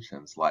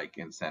interventions like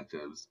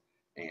incentives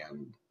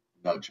and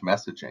nudge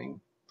messaging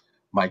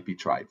might be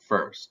tried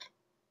first.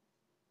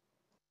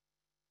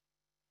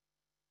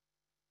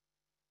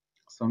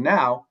 So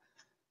now,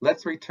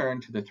 let's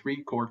return to the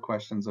 3 core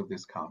questions of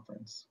this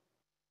conference.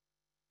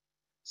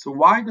 So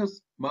why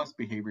does most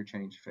behavior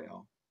change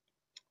fail?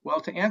 Well,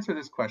 to answer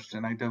this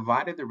question, I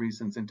divided the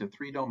reasons into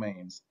 3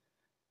 domains: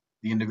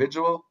 the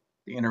individual,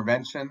 the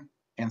intervention,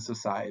 and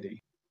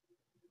society.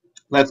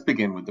 Let's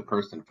begin with the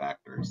person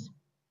factors.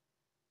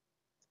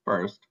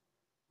 First,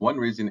 one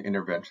reason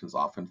interventions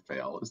often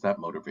fail is that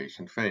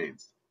motivation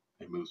fades.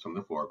 It moves from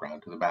the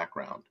foreground to the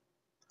background.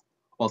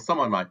 While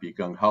someone might be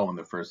gung-ho in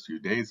the first few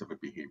days of a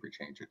behavior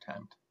change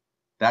attempt,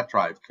 that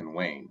drive can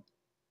wane,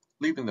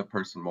 leaving the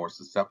person more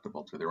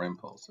susceptible to their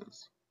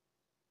impulses.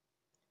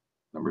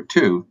 Number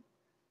 2,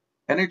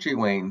 energy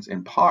wanes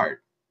in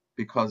part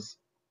because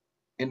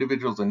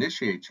individuals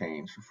initiate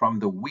change from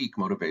the weak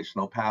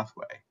motivational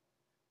pathway.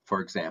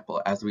 For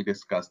example, as we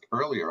discussed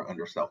earlier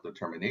under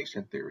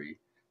self-determination theory,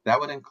 that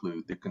would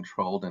include the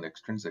controlled and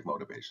extrinsic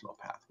motivational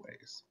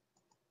pathways.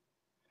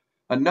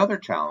 Another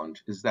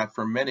challenge is that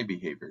for many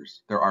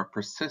behaviors, there are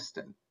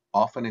persistent,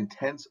 often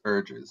intense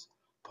urges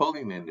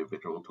pulling the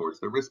individual towards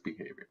the risk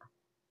behavior.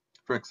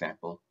 For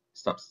example,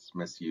 substance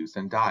misuse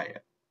and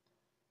diet.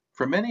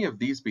 For many of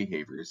these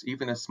behaviors,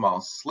 even a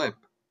small slip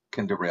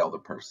can derail the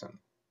person.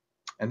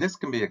 And this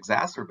can be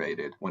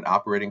exacerbated when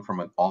operating from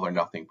an all or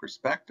nothing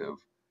perspective,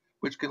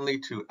 which can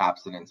lead to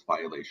abstinence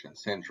violation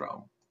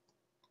syndrome.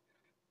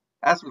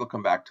 As we'll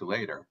come back to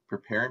later,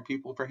 preparing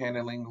people for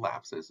handling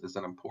lapses is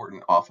an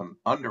important, often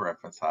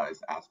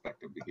underemphasized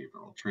aspect of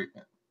behavioral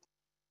treatment.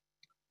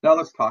 Now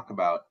let's talk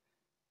about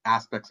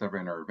aspects of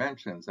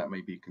interventions that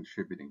may be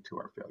contributing to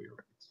our failure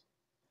rates.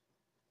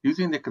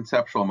 Using the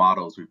conceptual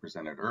models we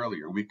presented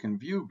earlier, we can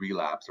view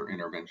relapse or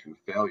intervention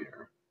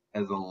failure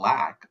as a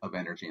lack of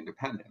energy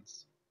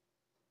independence.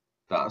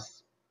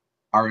 Thus,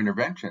 our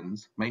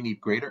interventions may need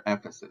greater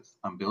emphasis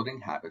on building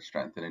habit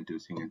strength and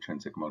inducing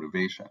intrinsic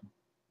motivation.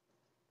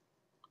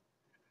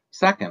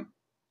 Second,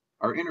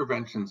 our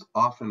interventions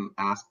often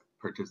ask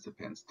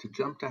participants to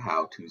jump to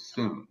how too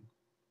soon.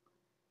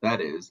 That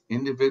is,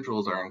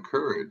 individuals are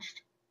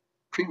encouraged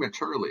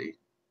prematurely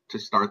to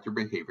start their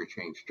behavior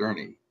change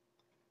journey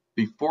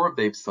before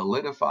they've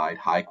solidified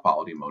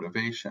high-quality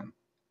motivation,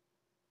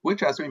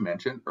 which, as we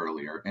mentioned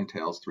earlier,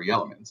 entails 3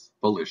 elements: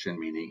 volition,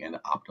 meaning, and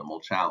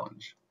optimal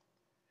challenge.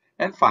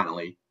 And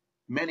finally,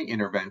 many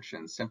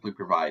interventions simply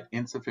provide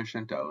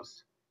insufficient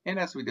dose, and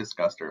as we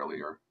discussed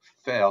earlier,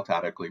 fail to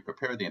adequately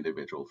prepare the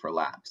individual for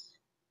lapse.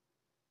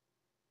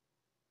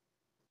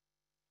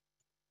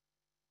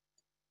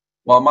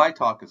 While my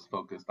talk is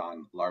focused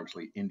on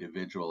largely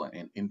individual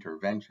and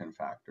intervention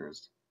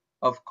factors,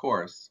 of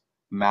course,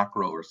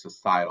 macro or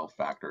societal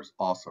factors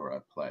also are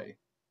at play.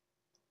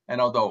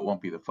 And although it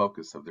won't be the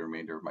focus of the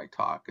remainder of my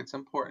talk, it's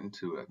important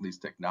to at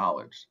least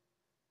acknowledge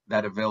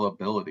that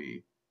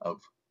availability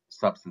of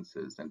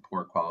substances and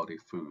poor quality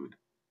food,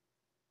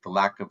 the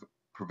lack of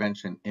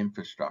prevention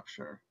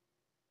infrastructure,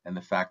 and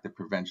the fact that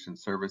prevention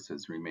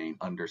services remain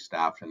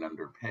understaffed and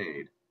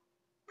underpaid,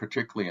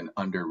 particularly in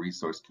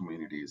under-resourced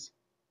communities,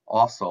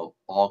 also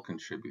all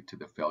contribute to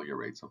the failure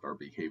rates of our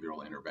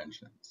behavioral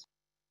interventions.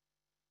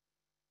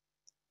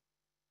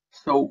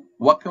 So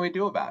what can we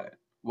do about it?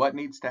 What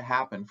needs to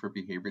happen for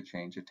behavior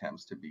change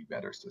attempts to be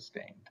better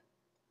sustained?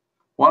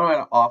 Well, I'm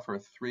going to offer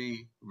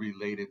 3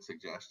 related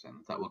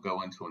suggestions that we'll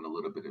go into in a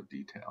little bit of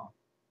detail.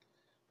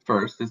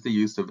 First is the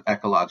use of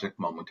ecologic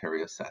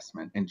momentary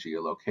assessment and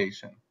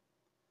geolocation.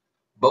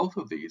 Both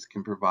of these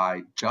can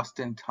provide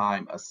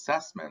just-in-time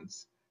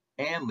assessments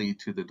and lead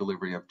to the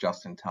delivery of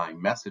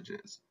just-in-time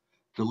messages,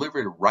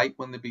 delivered right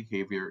when the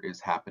behavior is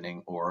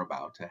happening or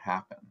about to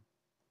happen.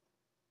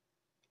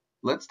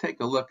 Let's take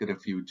a look at a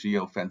few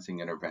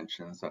geofencing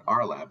interventions that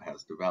our lab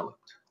has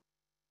developed.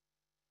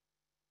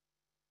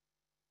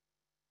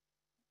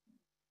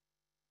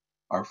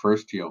 Our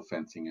first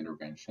geofencing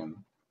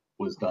intervention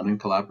was done in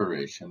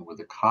collaboration with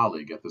a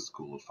colleague at the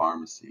School of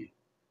Pharmacy.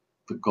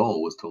 The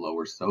goal was to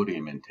lower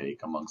sodium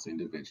intake amongst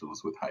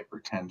individuals with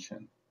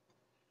hypertension.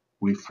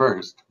 We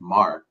first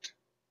marked,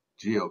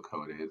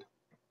 geocoded,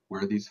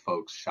 where these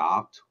folks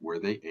shopped, where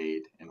they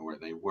ate, and where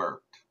they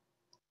worked.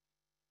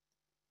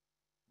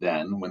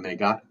 Then, when they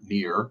got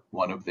near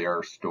one of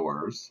their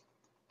stores,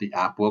 the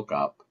app woke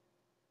up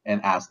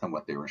and asked them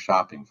what they were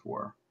shopping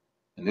for.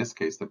 In this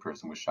case, the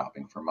person was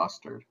shopping for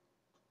mustard.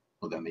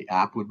 Well, then the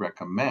app would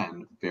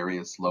recommend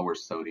various lower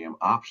sodium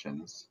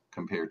options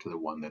compared to the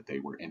one that they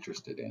were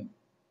interested in.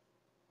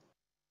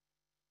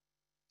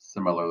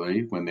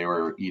 Similarly, when they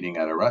were eating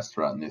at a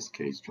restaurant, in this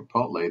case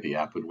Chipotle, the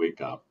app would wake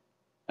up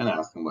and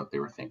ask them what they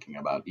were thinking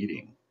about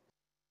eating.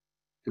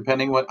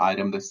 Depending what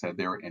item they said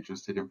they were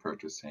interested in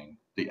purchasing,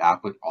 the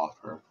app would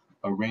offer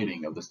a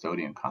rating of the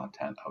sodium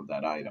content of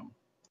that item.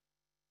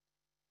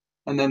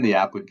 And then the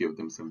app would give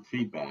them some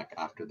feedback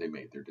after they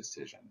made their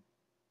decision.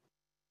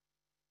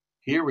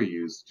 Here we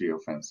use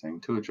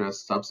geofencing to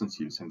address substance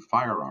use and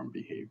firearm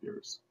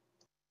behaviors.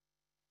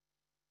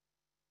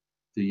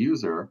 The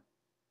user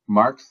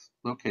marks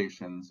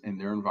locations in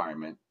their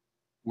environment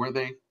where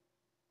they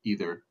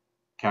either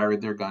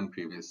carried their gun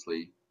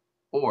previously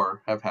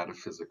or have had a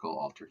physical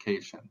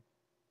altercation.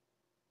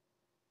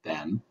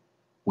 Then,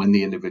 when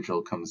the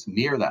individual comes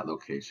near that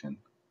location,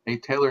 a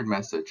tailored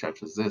message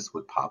such as this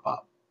would pop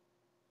up.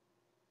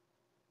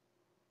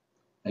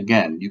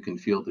 Again, you can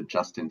feel the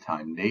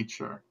just-in-time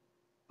nature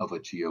of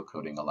what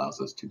geocoding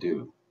allows us to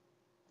do.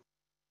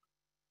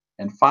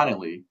 And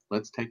finally,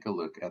 let's take a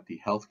look at the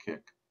Health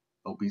Kick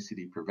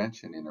obesity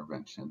prevention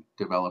intervention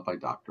developed by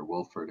Dr.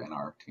 Wolford and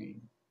our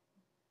team.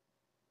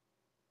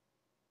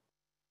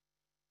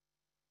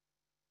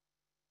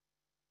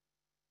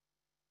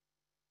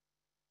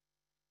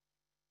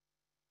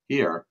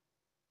 Here,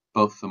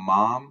 both the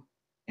mom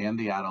and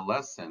the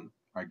adolescent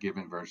are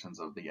given versions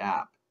of the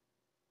app.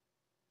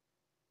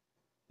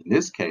 In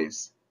this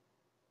case,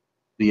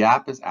 the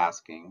app is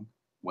asking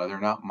whether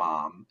or not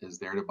mom is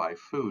there to buy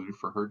food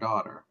for her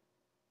daughter.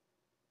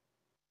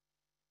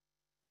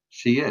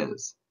 She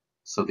is,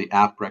 so the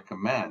app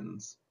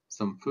recommends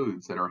some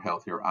foods that are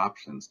healthier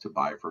options to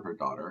buy for her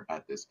daughter,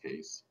 at this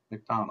case,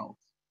 McDonald's.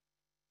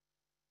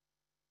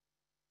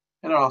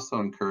 And it also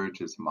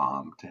encourages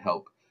mom to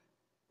help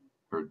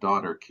her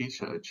daughter,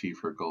 Keisha, achieve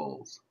her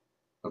goals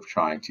of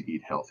trying to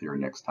eat healthier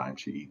next time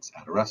she eats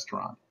at a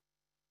restaurant.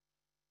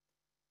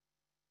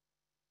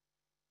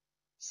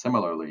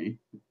 Similarly,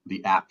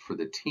 the app for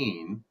the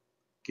teen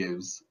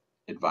gives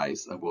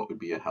advice of what would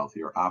be a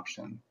healthier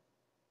option.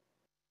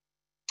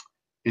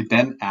 It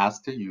then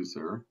asks the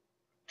user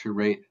to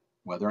rate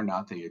whether or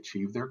not they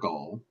achieved their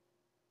goal.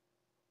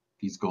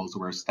 These goals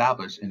were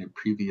established in a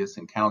previous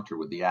encounter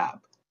with the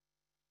app.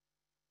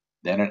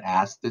 Then it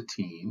asks the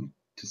teen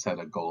to set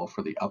a goal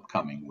for the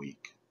upcoming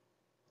week.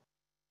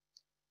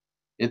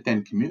 It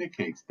then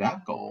communicates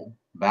that goal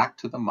back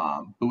to the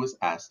mom who was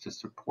asked to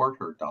support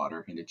her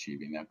daughter in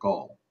achieving that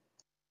goal.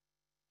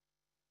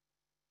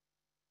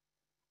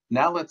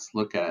 Now let's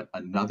look at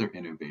another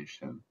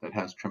innovation that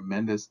has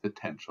tremendous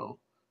potential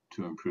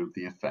to improve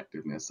the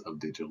effectiveness of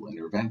digital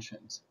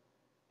interventions.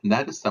 And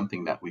that is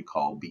something that we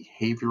call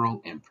behavioral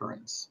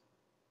inference.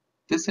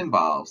 This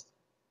involves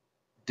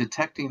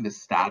detecting the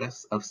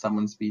status of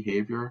someone's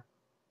behavior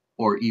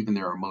or even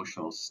their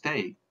emotional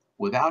state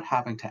without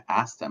having to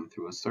ask them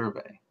through a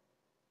survey.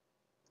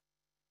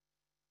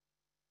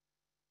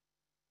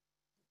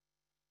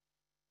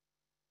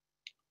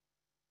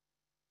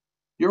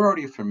 You're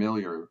already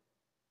familiar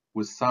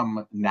with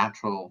some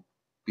natural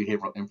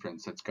behavioral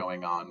inference that's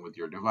going on with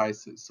your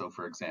devices. So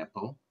for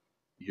example,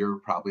 you're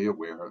probably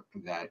aware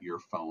that your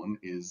phone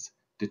is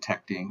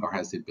detecting or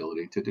has the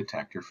ability to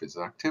detect your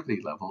physical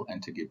activity level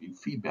and to give you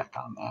feedback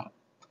on that.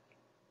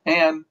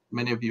 And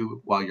many of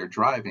you, while you're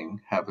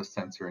driving, have a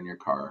sensor in your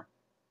car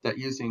that,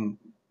 using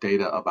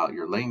data about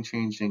your lane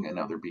changing and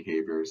other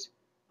behaviors,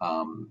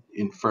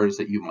 infers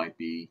that you might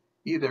be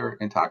either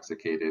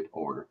intoxicated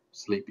or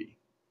sleepy.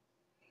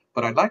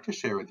 But I'd like to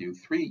share with you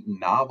 3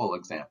 novel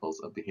examples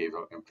of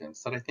behavioral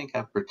influence that I think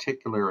have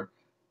particular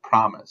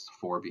promise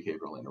for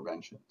behavioral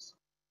interventions.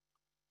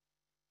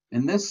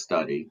 In this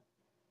study,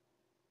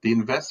 the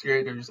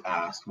investigators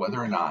asked whether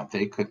or not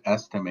they could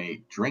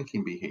estimate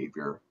drinking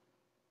behavior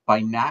by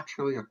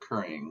naturally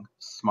occurring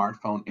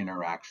smartphone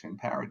interaction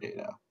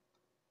paradata.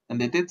 And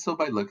they did so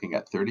by looking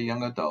at 30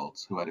 young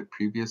adults who had a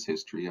previous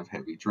history of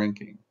heavy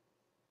drinking.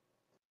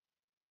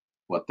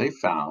 What they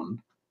found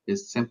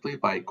is simply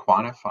by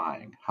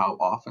quantifying how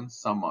often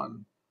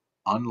someone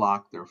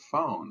unlocked their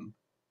phone,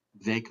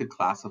 they could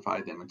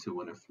classify them into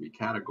one of 3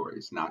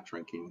 categories: not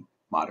drinking,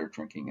 moderate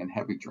drinking, and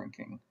heavy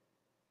drinking.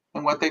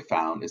 And what they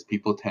found is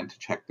people tend to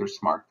check their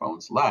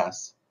smartphones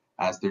less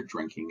as their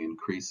drinking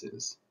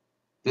increases.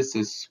 This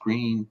is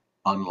screen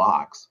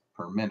unlocks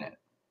per minute.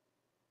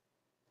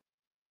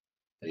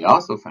 They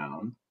also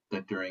found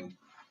that during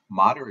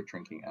moderate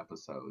drinking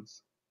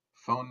episodes,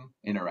 phone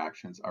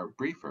interactions are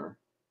briefer,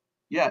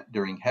 yet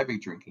during heavy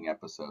drinking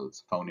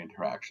episodes, phone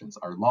interactions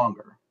are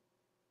longer.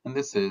 And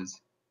this is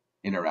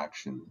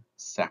interaction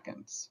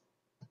seconds.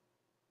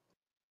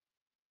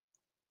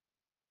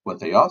 What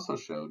they also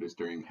showed is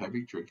during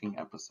heavy drinking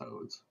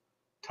episodes,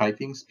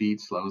 typing speed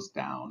slows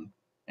down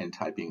and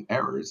typing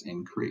errors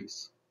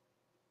increase.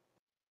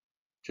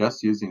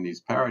 Just using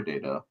these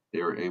paradata,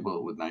 they were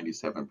able, with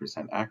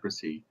 97%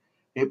 accuracy,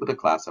 able to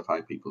classify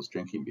people's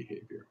drinking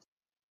behavior.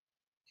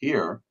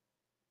 Here,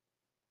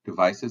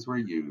 devices were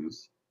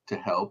used to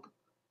help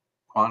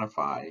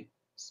quantify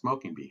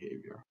smoking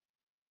behavior.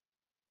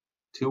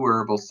 2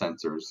 wearable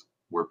sensors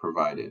were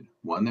provided,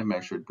 one that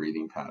measured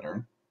breathing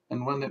pattern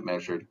and one that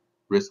measured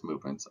wrist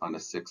movements on a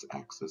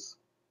 6-axis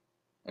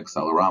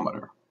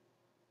accelerometer.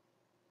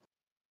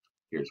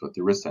 Here's what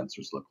the wrist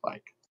sensors look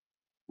like.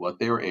 What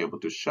they were able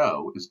to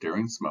show is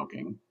during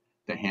smoking,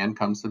 the hand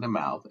comes to the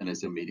mouth and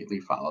is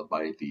immediately followed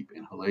by a deep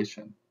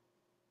inhalation.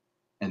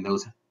 And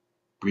those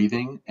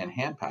breathing and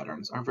hand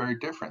patterns are very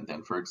different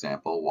than, for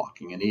example,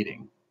 walking and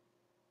eating.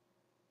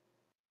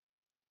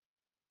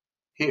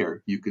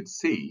 Here, you could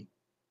see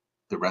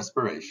the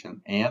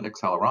respiration and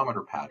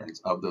accelerometer patterns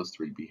of those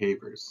 3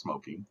 behaviors: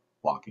 smoking,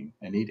 walking,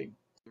 and eating.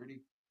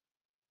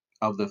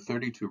 Of the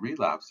 32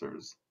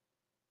 relapsers,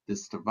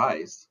 this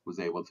device was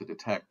able to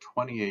detect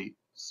 28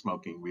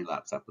 smoking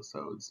relapse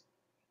episodes,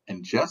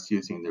 and just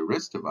using the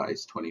wrist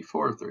device,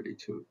 24 of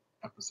 32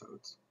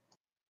 episodes.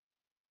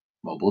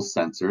 Mobile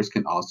sensors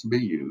can also be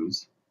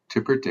used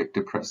to predict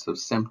depressive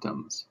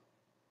symptoms.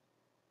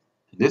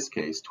 In this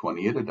case,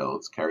 28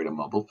 adults carried a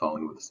mobile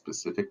phone with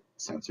specific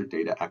sensor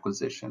data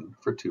acquisition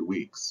for 2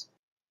 weeks.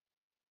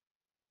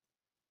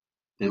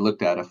 They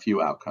looked at a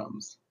few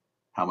outcomes: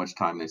 how much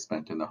time they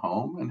spent in the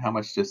home and how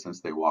much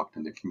distance they walked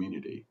in the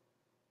community.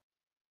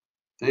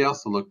 They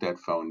also looked at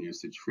phone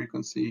usage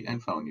frequency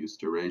and phone use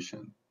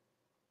duration.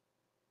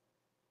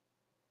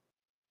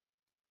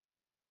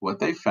 What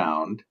they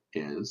found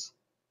is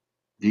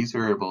these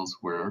variables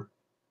were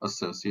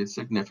associated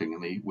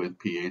significantly with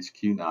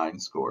PHQ-9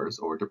 scores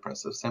or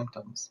depressive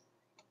symptoms.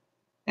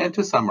 And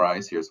to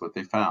summarize, here's what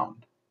they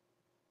found.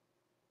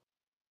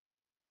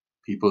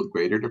 People with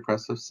greater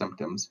depressive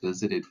symptoms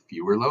visited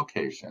fewer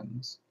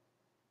locations.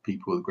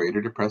 People with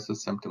greater depressive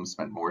symptoms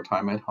spent more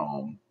time at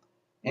home,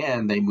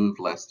 and they moved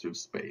less through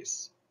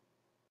space.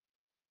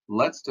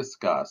 Let's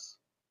discuss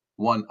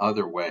one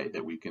other way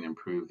that we can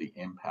improve the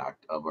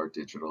impact of our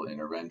digital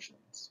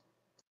interventions,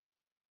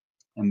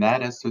 and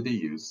that is through the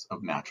use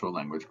of natural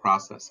language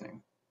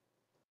processing.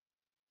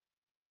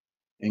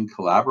 In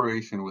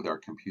collaboration with our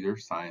computer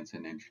science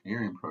and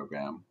engineering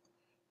program,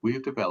 we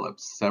have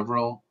developed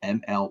several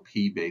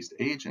NLP-based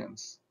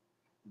agents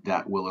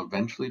that will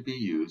eventually be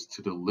used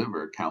to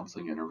deliver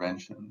counseling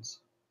interventions.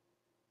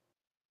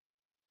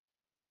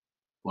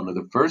 One of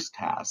the first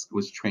tasks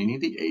was training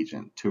the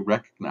agent to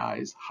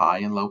recognize high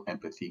and low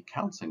empathy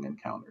counseling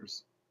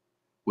encounters.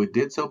 We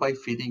did so by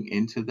feeding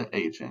into the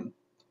agent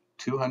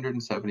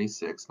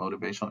 276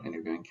 motivational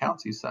interviewing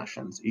counseling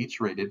sessions, each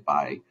rated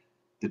by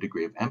the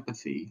degree of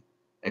empathy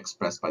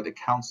expressed by the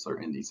counselor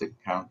in these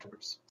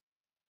encounters.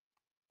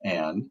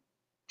 And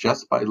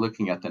just by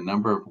looking at the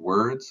number of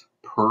words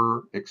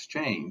per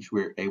exchange,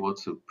 we're able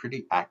to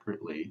pretty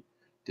accurately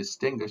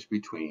distinguish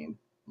between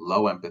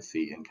low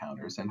empathy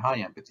encounters and high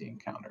empathy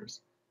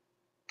encounters.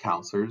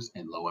 Counselors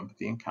in low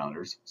empathy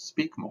encounters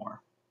speak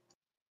more,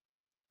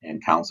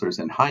 and counselors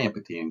in high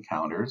empathy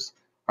encounters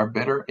are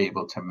better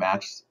able to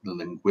match the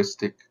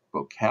linguistic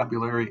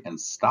vocabulary and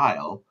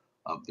style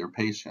of their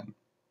patient.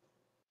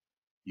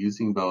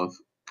 Using both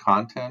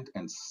content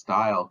and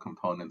style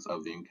components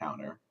of the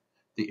encounter,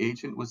 the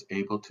agent was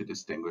able to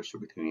distinguish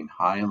between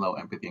high and low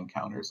empathy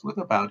encounters with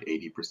about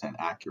 80%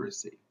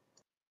 accuracy.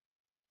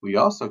 We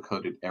also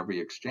coded every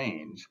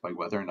exchange by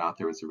whether or not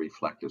there was a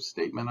reflective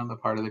statement on the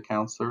part of the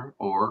counselor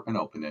or an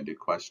open-ended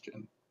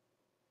question.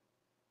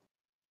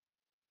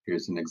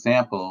 Here's an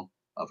example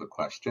of a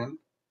question,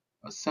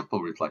 a simple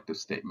reflective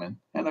statement,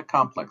 and a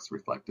complex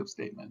reflective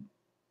statement.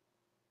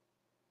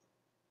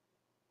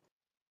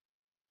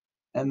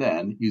 And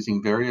then,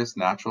 using various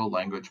natural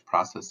language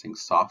processing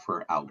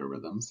software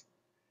algorithms,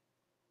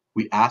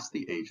 We ask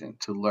the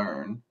agent to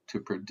learn to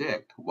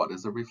predict what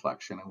is a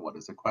reflection and what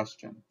is a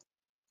question.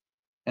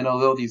 And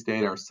although these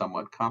data are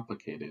somewhat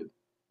complicated,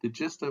 the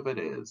gist of it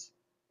is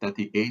that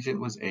the agent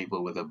was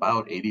able, with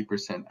about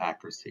 80%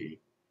 accuracy,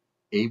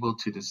 able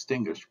to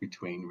distinguish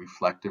between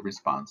reflective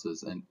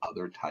responses and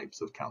other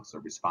types of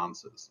counselor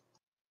responses.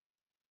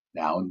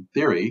 Now, in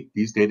theory,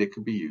 these data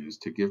could be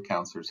used to give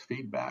counselors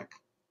feedback.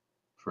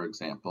 For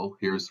example,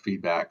 here's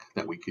feedback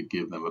that we could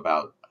give them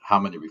about how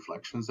many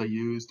reflections they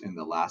used in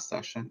the last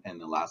session and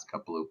the last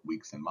couple of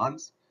weeks and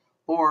months,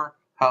 or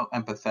how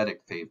empathetic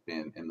they've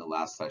been in the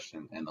last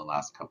session and the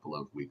last couple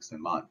of weeks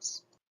and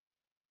months.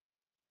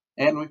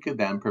 And we could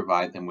then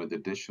provide them with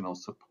additional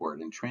support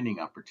and training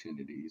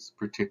opportunities,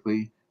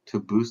 particularly to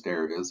boost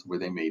areas where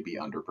they may be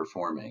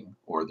underperforming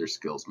or their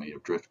skills may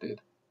have drifted.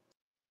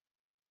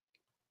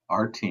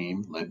 Our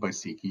team, led by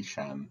Siki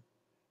Shen,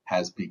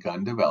 has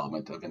begun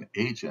development of an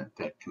agent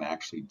that can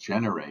actually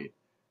generate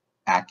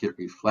accurate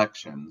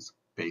reflections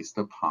based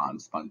upon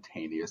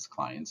spontaneous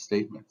client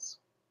statements.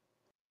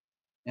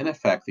 In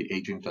effect, the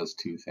agent does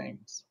two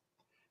things.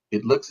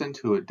 It looks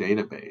into a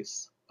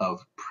database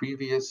of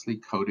previously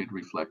coded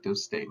reflective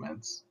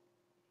statements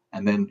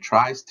and then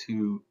tries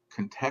to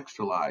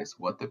contextualize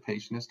what the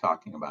patient is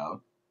talking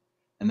about,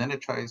 and then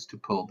it tries to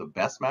pull the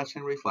best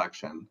matching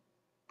reflection,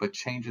 but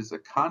changes the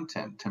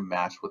content to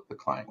match what the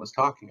client was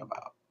talking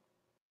about.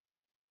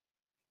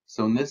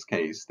 So in this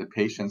case, the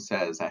patient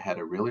says, I had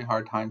a really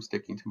hard time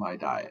sticking to my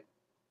diet.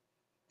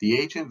 The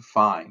agent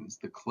finds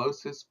the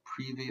closest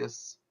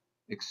previous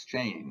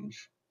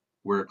exchange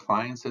where a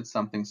client said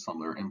something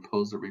similar and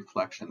pulls a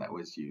reflection that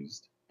was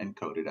used and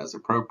coded as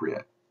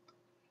appropriate.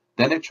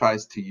 Then it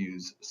tries to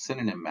use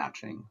synonym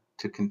matching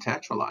to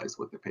contextualize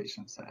what the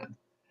patient said.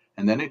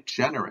 And then it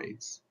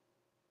generates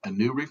a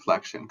new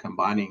reflection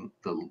combining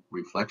the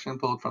reflection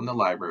pulled from the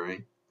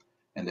library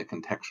and the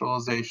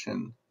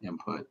contextualization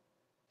input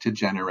to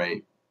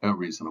generate a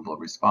reasonable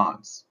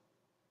response.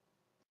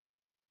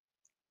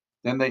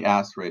 Then they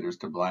asked raters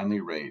to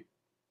blindly rate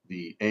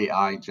the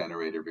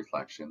AI-generated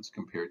reflections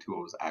compared to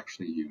what was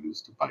actually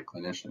used by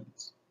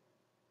clinicians.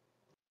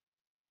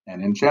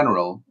 And in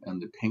general, in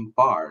the pink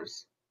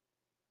bars,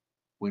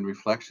 when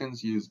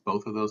reflections use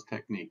both of those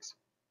techniques,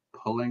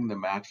 pulling the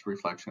matched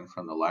reflection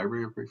from the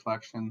library of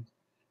reflection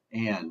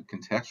and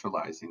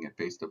contextualizing it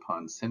based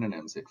upon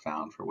synonyms it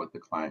found for what the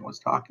client was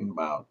talking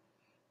about,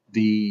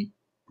 the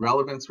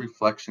relevance,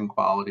 reflection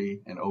quality,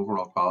 and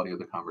overall quality of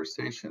the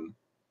conversation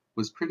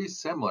was pretty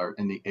similar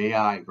in the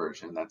AI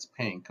version, that's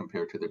pink,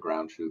 compared to the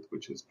ground truth,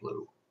 which is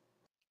blue.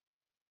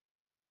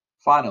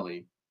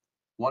 Finally,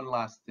 one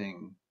last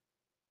thing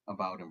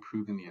about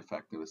improving the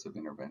effectiveness of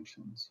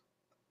interventions.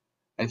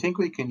 I think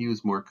we can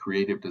use more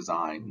creative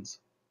designs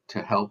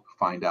to help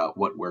find out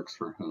what works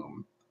for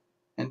whom.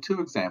 And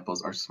two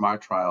examples are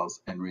SMART trials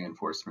and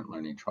reinforcement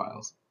learning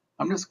trials.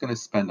 I'm just going to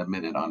spend a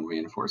minute on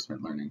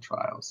reinforcement learning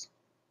trials.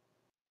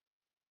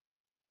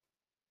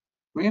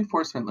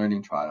 Reinforcement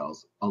learning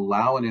trials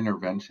allow an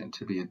intervention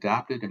to be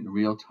adapted in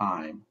real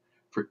time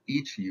for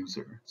each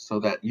user so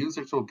that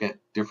users will get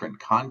different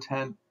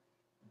content,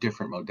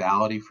 different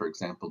modality, for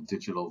example,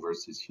 digital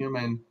versus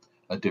human,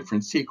 a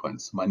different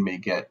sequence. One may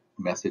get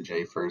message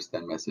A first,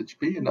 then message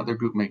B. Another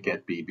group may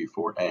get B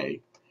before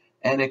A,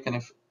 and it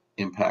can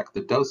impact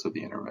the dose of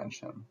the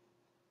intervention.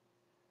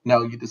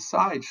 Now, you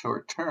decide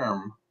short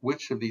term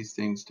which of these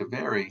things to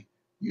vary,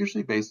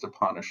 usually based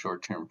upon a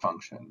short-term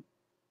function.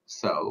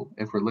 So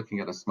if we're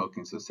looking at a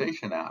smoking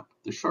cessation app,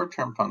 the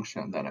short-term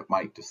function that it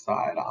might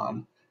decide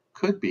on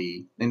could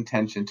be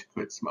intention to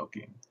quit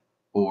smoking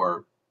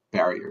or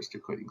barriers to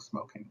quitting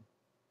smoking.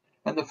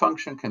 And the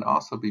function can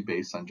also be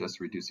based on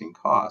just reducing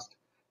cost,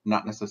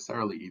 not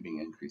necessarily even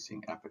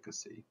increasing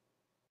efficacy.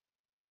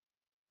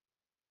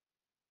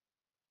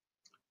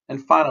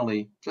 And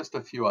finally, just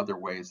a few other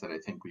ways that I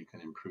think we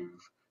can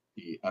improve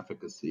the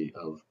efficacy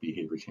of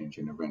behavior change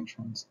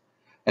interventions.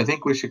 I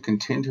think we should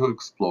continue to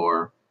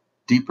explore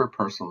deeper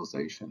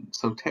personalization.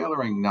 So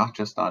tailoring not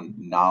just on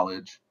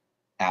knowledge,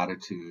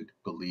 attitude,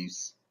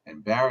 beliefs,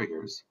 and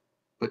barriers,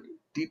 but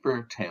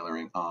deeper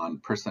tailoring on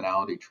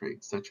personality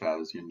traits such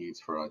as your needs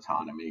for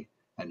autonomy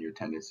and your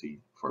tendency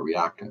for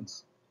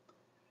reactance.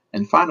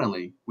 And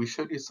finally, we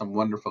showed you some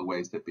wonderful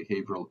ways that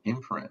behavioral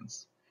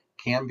inference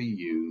can be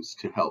used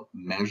to help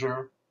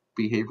measure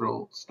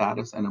behavioral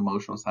status and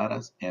emotional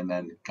status and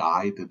then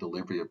guide the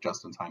delivery of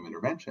just-in-time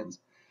interventions.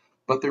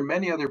 But there are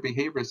many other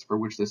behaviors for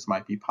which this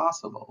might be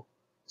possible.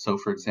 So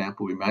for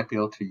example, we might be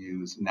able to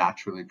use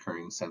naturally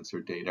occurring sensor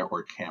data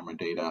or camera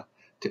data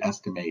to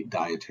estimate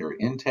dietary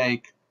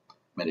intake,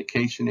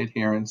 medication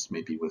adherence,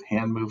 maybe with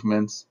hand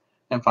movements,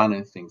 and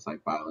finally things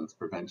like violence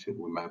prevention.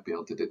 We might be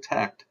able to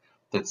detect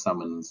that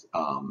someone's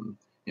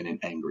in an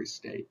angry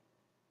state.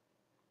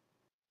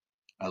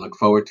 I look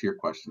forward to your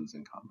questions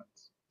and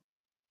comments.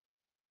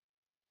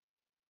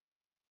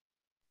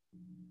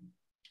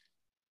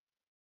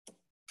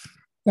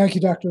 Thank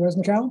you, Dr.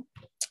 Resnicow.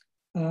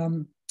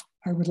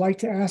 I would like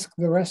to ask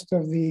the rest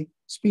of the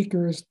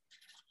speakers,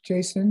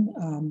 Jason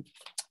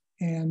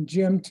and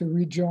Jim, to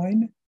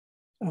rejoin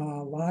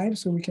live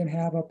so we can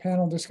have a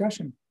panel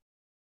discussion.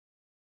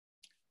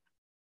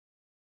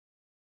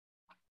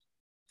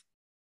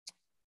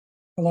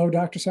 Hello,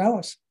 Dr.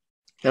 Salas.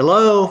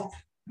 Hello.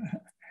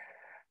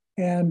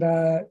 And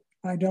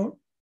I don't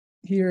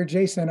hear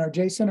Jason.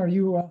 Jason, are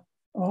you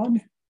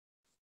on?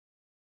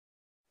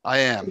 I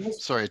am.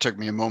 Sorry, it took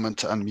me a moment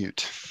to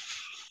unmute.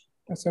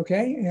 That's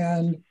okay.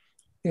 And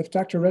if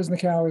Dr.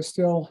 Resnikow is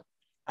still...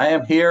 I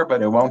am here,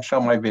 but it won't show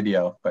my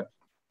video, but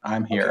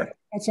I'm here. Okay,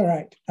 that's all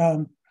right.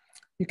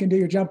 You can do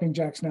your jumping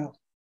jacks now.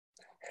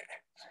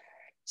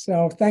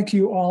 So thank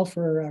you all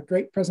for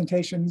great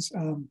presentations.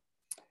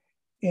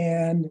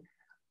 And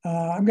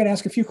I'm going to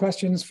ask a few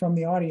questions from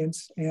the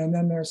audience, and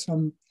then there's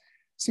some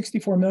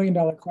 $64 million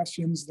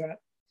questions that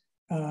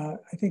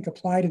I think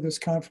apply to this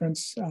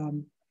conference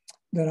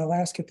that I'll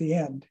ask at the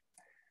end.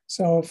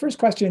 So first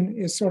question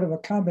is sort of a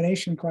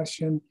combination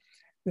question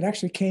that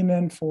actually came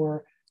in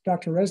for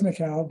Dr.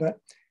 Resnikow, but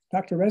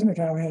Dr.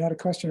 Resnikow had a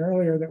question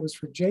earlier that was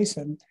for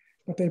Jason,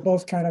 but they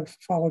both kind of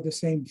followed the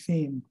same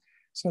theme.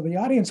 So the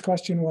audience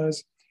question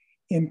was,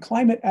 in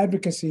climate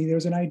advocacy,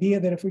 there's an idea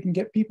that if we can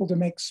get people to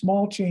make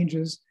small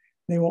changes,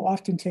 they will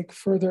often take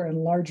further and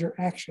larger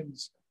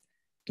actions.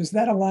 Does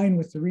that align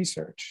with the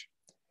research?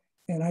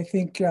 And I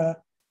think,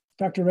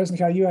 Dr.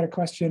 Resnikow, you had a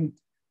question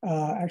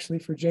actually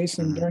for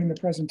Jason during the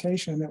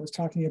presentation that was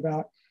talking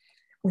about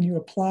when you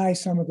apply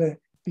some of the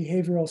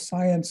behavioral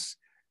science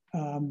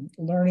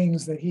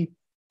learnings that he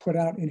put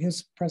out in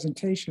his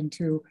presentation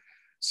to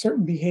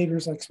certain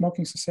behaviors like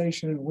smoking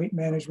cessation and weight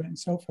management and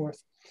so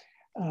forth,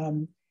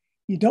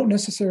 you don't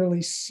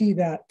necessarily see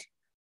that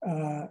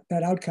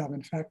outcome.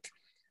 In fact,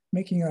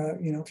 making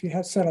if you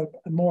have set a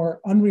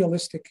more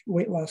unrealistic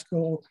weight loss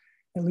goal,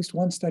 at least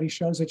one study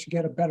shows that you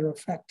get a better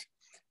effect.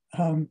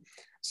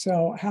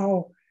 So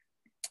how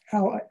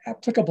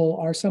applicable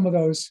are some of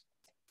those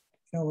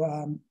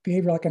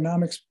behavioral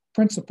economics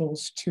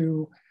principles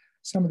to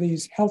some of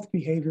these health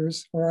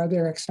behaviors, or are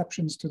there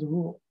exceptions to the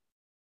rule?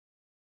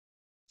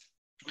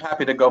 I'm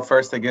happy to go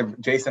first to give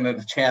Jason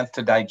a chance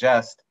to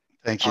digest.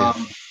 Thank you.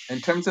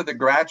 In terms of the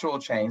gradual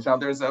change, now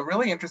there's a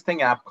really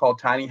interesting app called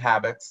Tiny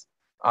Habits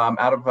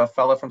out of a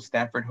fellow from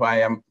Stanford who I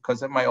am,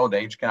 because of my old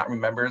age, cannot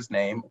remember his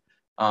name.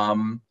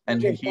 And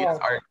he is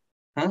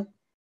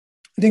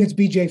I think it's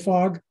BJ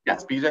Fogg.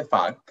 Yes, BJ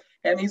Fogg.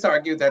 And he's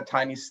argued that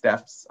tiny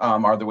steps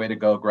are the way to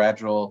go,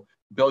 gradual,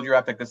 build your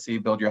efficacy,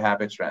 build your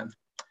habit strength.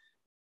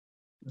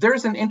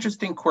 There's an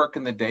interesting quirk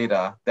in the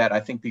data that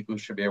I think people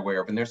should be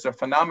aware of. And there's a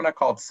phenomena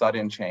called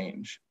sudden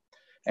change.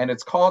 And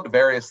it's called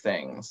various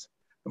things.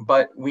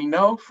 But we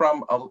know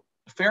from a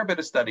fair bit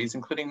of studies,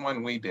 including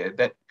one we did,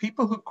 that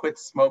people who quit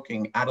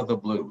smoking out of the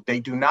blue,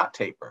 they do not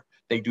taper,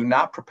 they do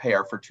not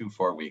prepare for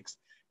 2-4 weeks,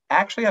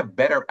 actually have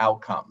better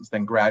outcomes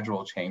than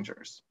gradual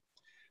changers.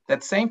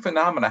 That same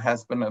phenomena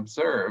has been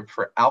observed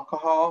for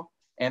alcohol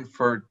and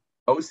for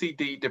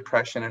OCD,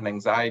 depression, and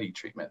anxiety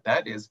treatment.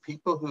 That is,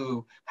 people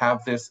who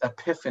have this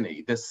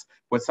epiphany, this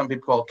what some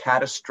people call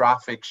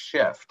catastrophic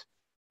shift,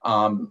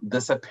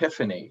 this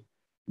epiphany,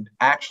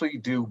 actually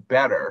do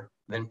better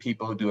than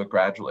people who do it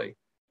gradually.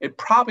 It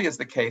probably is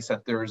the case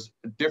that there's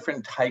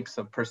different types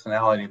of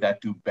personality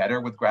that do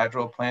better with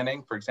gradual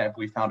planning. For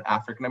example, we found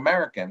African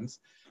Americans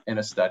in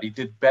a study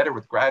did better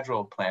with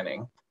gradual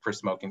planning for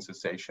smoking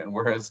cessation,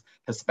 whereas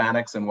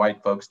Hispanics and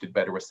white folks did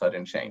better with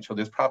sudden change. So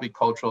there's probably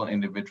cultural and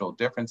individual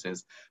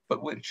differences,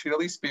 but we should at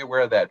least be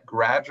aware that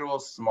gradual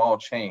small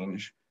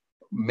change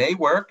may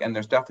work, and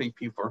there's definitely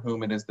people for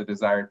whom it is the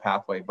desired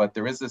pathway, but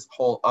there is this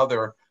whole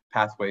other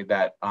pathway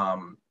that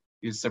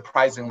is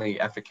surprisingly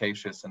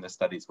efficacious in the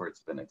studies where it's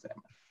been examined.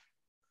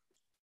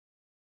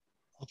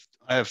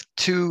 I have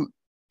two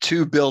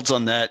builds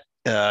on that,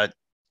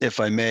 if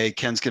I may.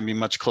 Ken's going to be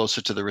much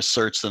closer to the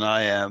research than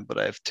I am, but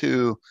I have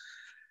two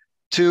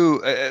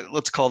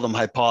let's call them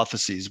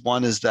hypotheses.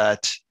 One is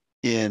that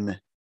in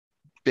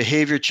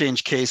behavior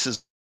change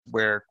cases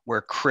where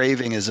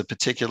craving is a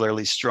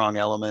particularly strong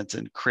element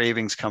and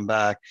cravings come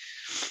back,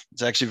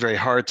 it's actually very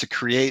hard to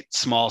create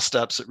small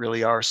steps that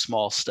really are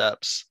small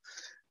steps.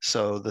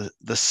 So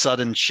the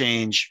sudden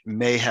change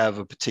may have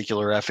a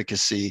particular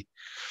efficacy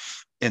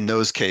in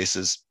those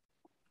cases.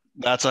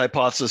 That's a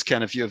hypothesis,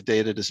 Ken, if you have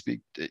data to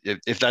speak,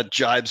 if that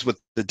jibes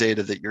with the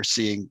data that you're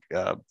seeing,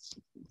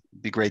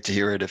 be great to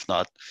hear it. If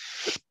not,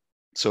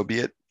 so be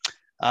it.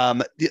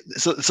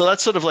 So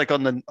that's sort of like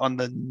on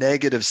the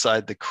negative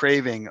side, the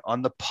craving.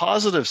 On the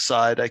positive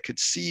side, I could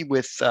see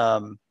with,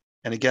 and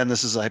again,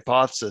 this is a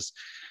hypothesis,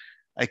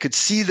 I could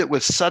see that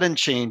with sudden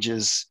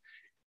changes,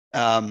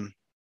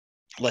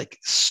 like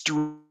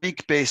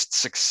streak-based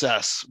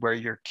success, where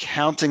you're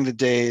counting the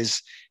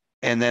days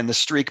and then the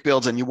streak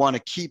builds and you want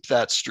to keep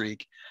that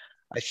streak,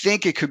 I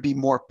think it could be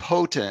more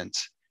potent,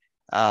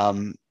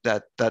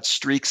 that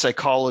streak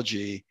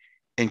psychology,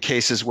 in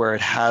cases where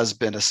it has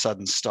been a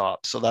sudden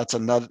stop. So that's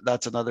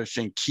another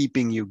thing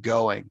keeping you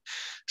going.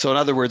 So in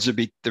other words, there'd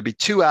be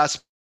two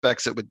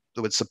aspects that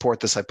would support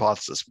this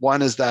hypothesis.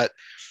 One is that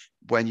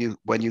when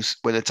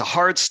it's a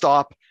hard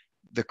stop,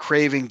 the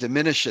craving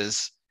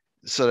diminishes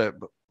sort of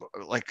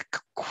like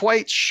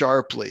quite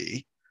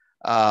sharply.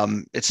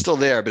 It's still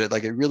there,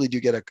 but it really do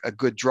get a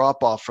good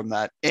drop off from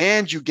that.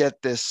 And you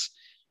get this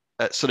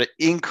sort of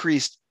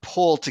increased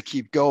pull to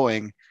keep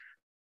going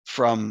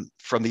from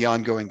the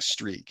ongoing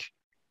streak.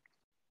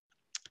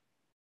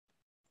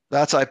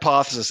 That's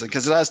hypothesis,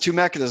 because it has two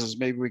mechanisms.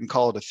 Maybe we can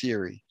call it a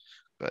theory,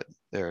 but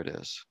there it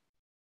is.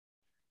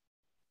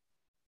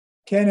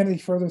 Ken, any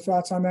further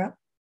thoughts on that?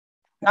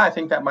 I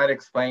think that might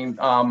explain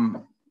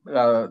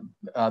the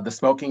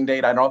smoking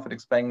data. I don't know if it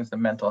explains the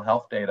mental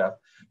health data,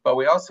 but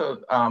we also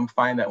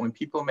find that when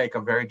people make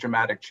a very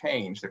dramatic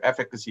change, their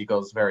efficacy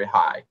goes very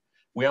high.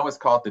 We always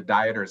call it the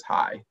dieter's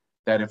high,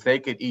 that if they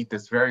could eat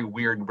this very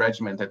weird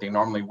regimen that they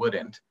normally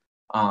wouldn't,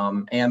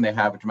 and they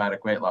have a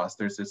dramatic weight loss,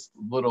 there's this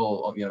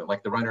little,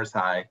 like the runner's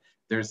high,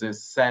 there's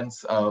this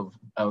sense of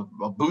a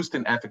boost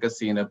in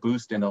efficacy and a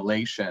boost in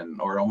elation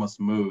or almost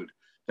mood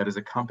that is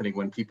accompanied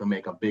when people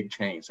make a big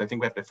change. So I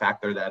think we have to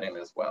factor that in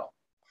as well.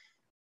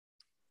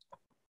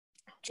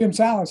 Jim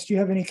Salas, do you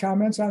have any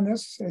comments on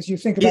this as you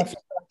think about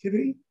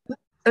activity?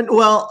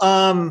 Well,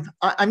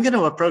 I'm going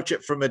to approach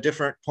it from a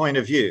different point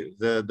of view.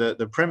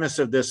 The premise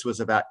of this was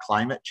about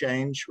climate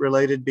change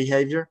related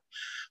behavior.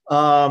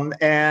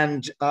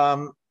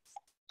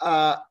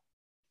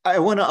 I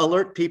want to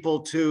alert people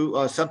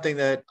to something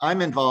that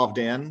I'm involved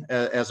in,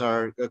 as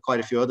are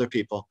quite a few other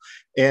people.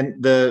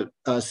 And the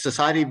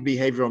Society of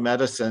Behavioral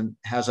Medicine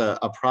has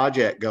a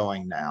project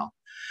going now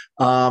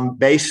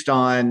based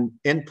on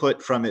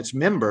input from its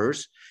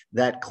members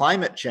that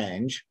climate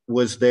change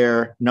was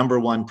their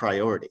 #1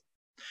 priority.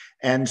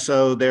 And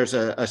so there's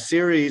a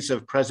series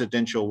of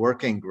presidential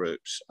working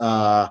groups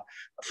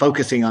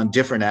focusing on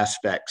different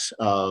aspects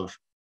of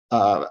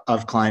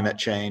climate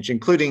change,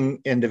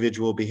 including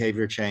individual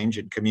behavior change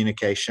and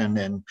communication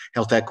and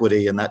health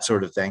equity and that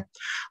sort of thing.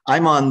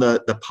 I'm on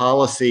the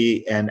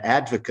policy and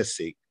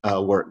advocacy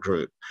work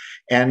group.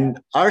 And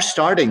our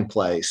starting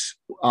place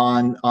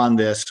on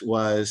this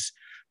was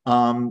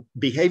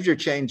behavior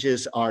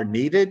changes are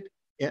needed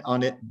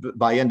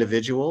by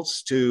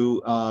individuals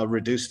to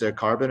reduce their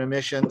carbon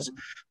emissions,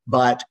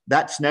 but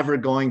that's never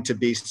going to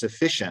be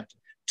sufficient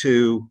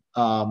to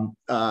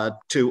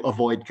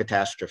avoid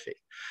catastrophe.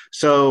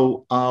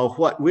 So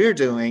what we're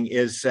doing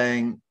is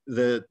saying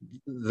the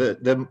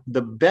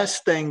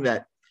best thing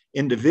that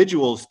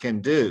individuals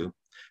can do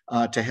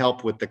to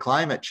help with the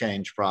climate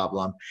change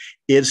problem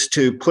is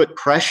to put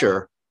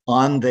pressure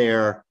on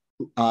their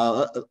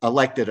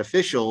elected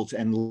officials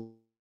and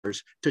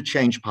leaders to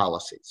change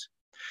policies.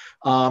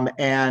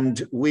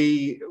 And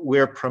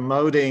we're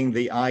promoting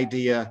the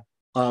idea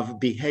of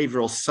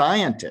behavioral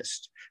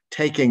scientists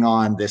taking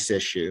on this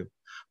issue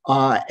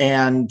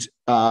and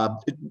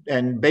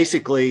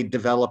basically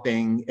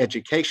developing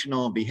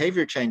educational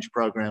behavior change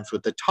programs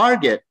with the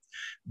target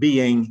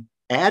being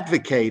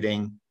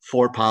advocating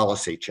for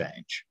policy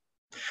change.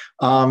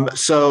 I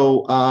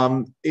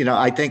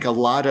think a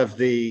lot of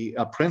the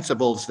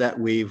principles that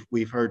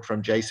we've heard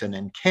from Jason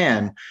and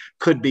Ken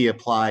could be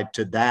applied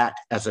to that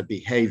as a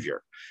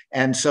behavior.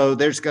 And so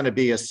there's going to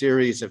be a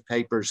series of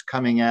papers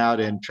coming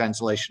out in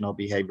translational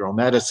behavioral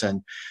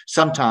medicine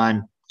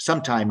sometime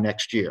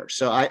next year.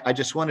 So I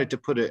just wanted to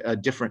put a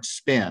different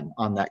spin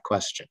on that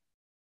question.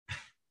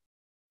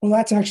 Well,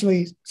 that's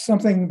actually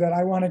something that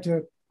I wanted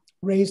to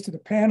raise to the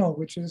panel,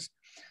 which is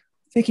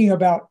thinking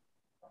about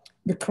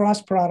the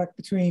cross product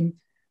between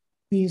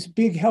these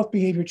big health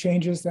behavior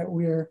changes that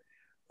we're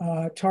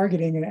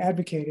targeting and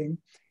advocating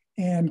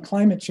and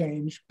climate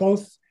change,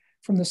 both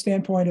from the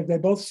standpoint of they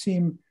both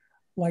seem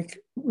like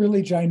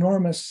really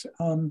ginormous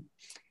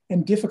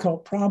and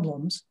difficult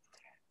problems.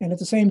 And at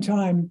the same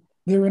time,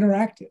 they're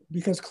interactive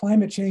because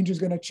climate change is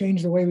going to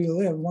change the way we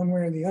live one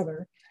way or the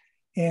other.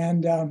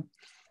 And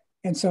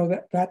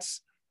so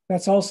that's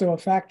also a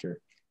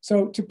factor.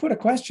 So to put a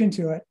question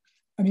to it,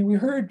 I mean, we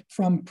heard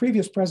from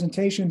previous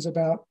presentations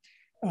about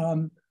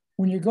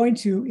when you're going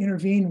to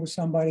intervene with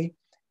somebody,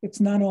 it's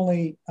not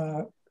only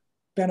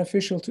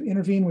beneficial to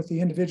intervene with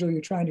the individual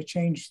you're trying to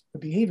change the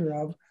behavior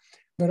of,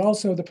 but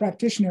also the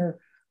practitioner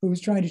who's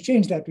trying to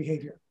change that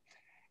behavior.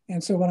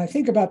 And so when I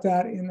think about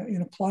that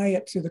and apply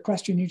it to the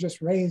question you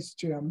just raised,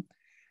 Jim,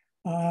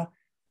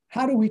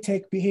 how do we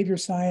take behavior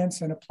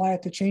science and apply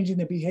it to changing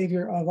the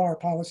behavior of our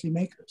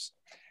policymakers?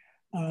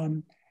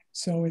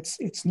 So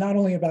it's not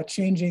only about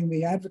changing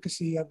the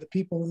advocacy of the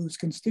people whose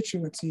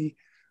constituency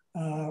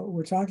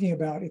we're talking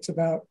about, it's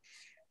about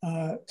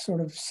sort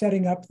of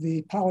setting up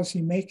the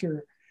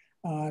policymaker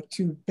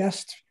to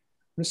best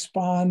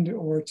respond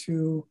or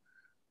to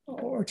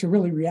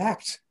really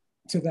react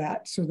to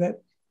that so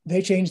that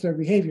they change their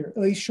behavior,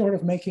 at least short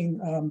of making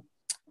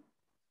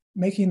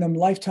them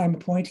lifetime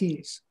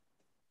appointees.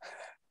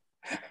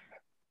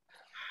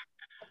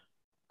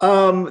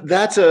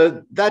 That's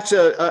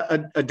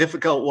a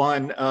difficult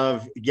one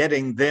of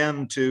getting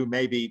them to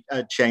maybe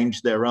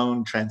change their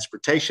own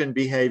transportation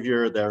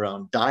behavior, their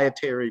own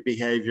dietary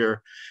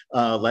behavior,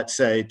 let's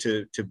say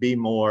to be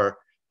more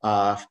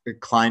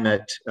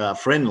climate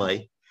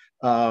friendly.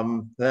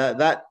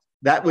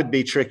 That would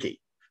be tricky.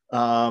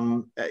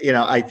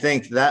 I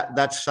think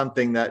that's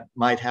something that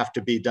might have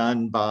to be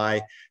done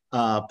by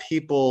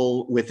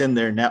people within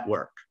their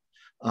network.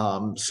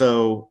 I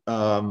don't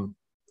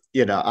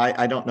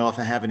know if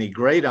I have any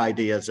great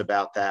ideas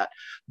about that,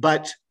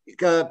 but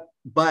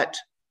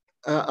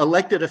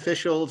elected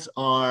officials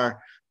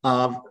are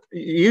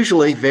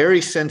usually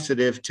very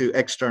sensitive to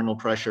external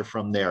pressure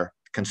from their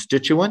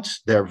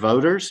constituents, their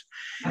voters,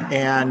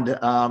 and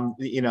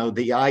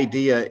the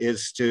idea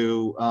is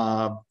to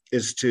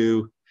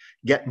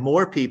get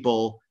more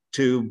people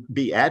to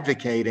be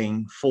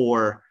advocating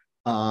for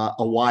a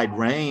wide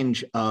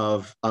range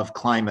of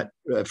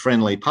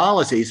climate-friendly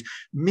policies,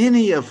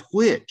 many of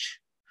which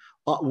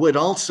would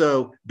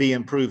also be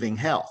improving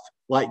health,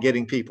 like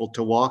getting people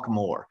to walk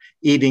more,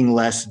 eating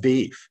less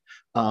beef,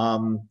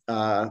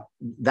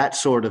 that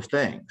sort of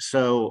thing.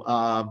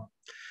 So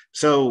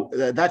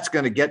that's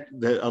going to get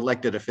the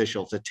elected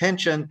officials'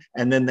 attention,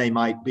 and then they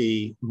might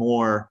be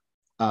more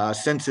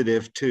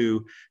sensitive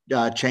to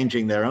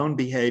changing their own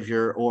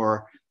behavior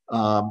or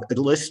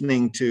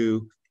listening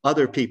to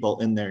other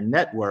people in their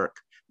network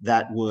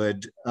that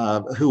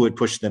who would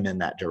push them in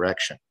that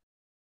direction.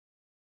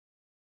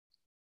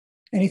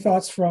 Any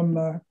thoughts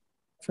from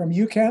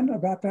you, Ken,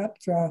 about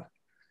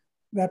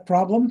that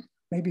problem?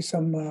 Maybe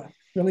some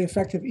really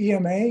effective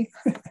EMA?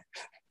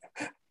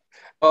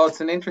 Well,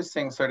 it's an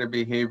interesting sort of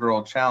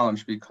behavioral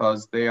challenge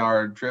because they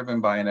are driven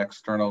by an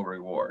external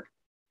reward.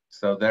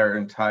 So their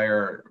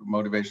entire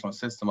motivational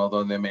system,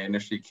 although they may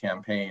initially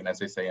campaign, as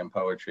they say in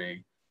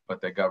poetry, but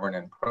they govern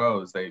in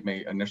prose, they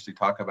may initially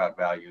talk about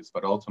values,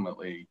 but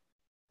ultimately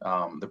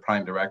the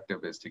prime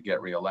directive is to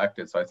get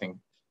reelected. So I think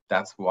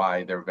that's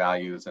why their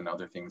values and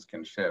other things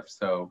can shift.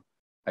 So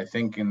I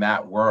think in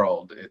that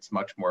world, it's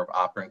much more of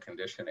operant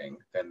conditioning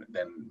than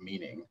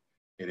meaning.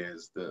 It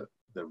is the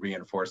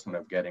reinforcement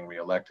of getting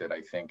reelected,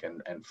 I think,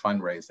 and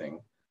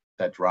fundraising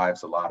that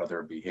drives a lot of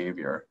their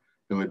behavior.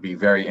 It would be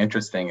very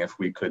interesting if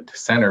we could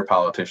center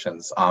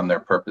politicians on their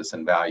purpose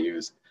and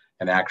values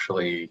and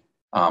actually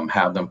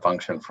have them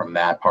function from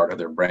that part of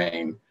their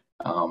brain.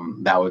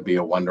 That would be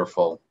a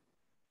wonderful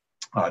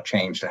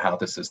change to how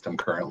the system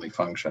currently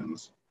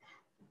functions.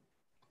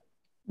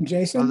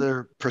 Jason?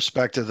 Another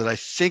perspective that I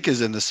think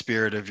is in the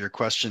spirit of your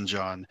question,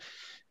 John,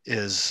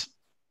 is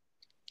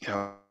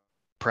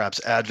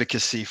perhaps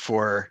advocacy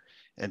for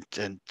and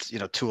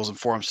tools and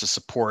forums to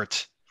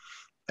support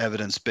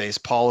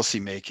evidence-based policy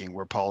making,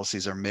 where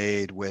policies are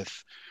made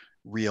with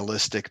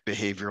realistic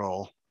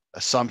behavioral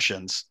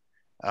assumptions,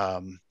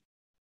 as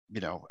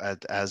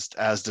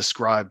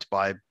described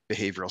by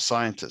behavioral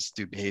scientists.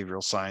 Do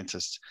behavioral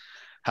scientists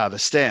have a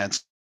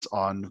stance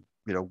on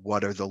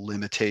what are the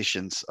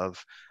limitations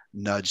of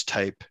nudge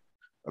type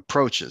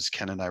approaches?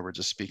 Ken and I were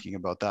just speaking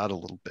about that a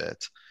little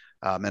bit,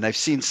 and I've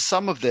seen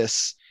some of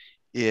this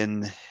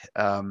in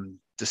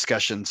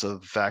discussions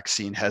of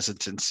vaccine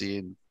hesitancy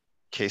in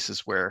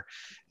cases where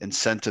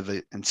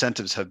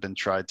incentives have been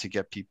tried to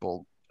get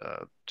people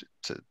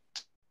to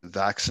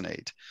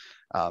vaccinate.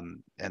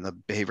 And the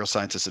behavioral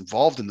scientists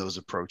involved in those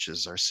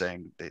approaches are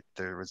saying that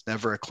there was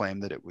never a claim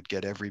that it would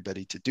get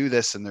everybody to do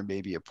this, and there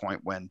may be a point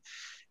when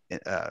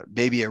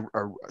maybe a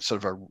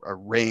sort of a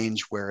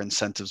range where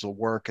incentives will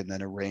work, and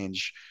then a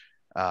range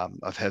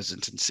of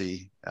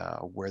hesitancy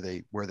where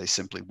they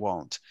simply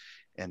won't.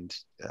 And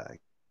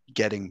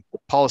getting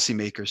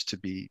policymakers to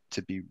be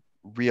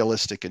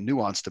realistic and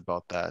nuanced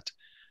about that,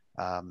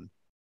 I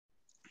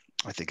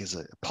think, is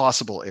a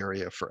possible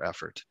area for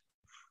effort,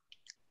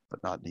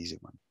 but not an easy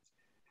one.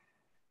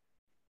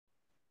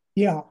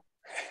 Yeah.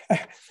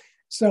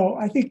 So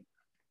I think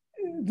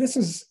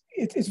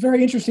it's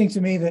very interesting to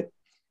me that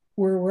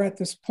we're at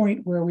this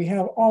point where we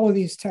have all of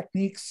these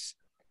techniques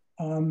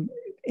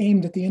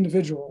aimed at the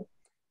individual.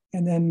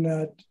 And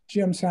then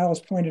Jim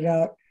Salas pointed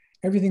out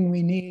everything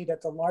we need at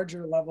the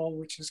larger level,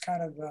 which is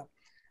kind of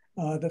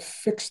the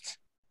fixed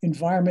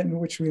environment in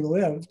which we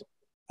lived.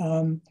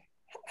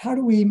 How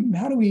do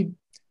we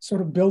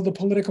sort of build the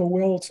political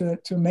will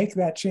to make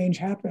that change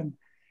happen?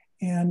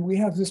 And we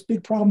have this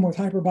big problem with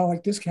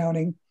hyperbolic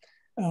discounting,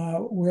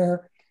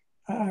 where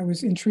I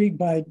was intrigued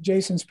by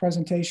Jason's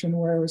presentation,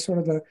 where it was sort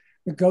of the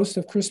ghost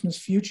of Christmas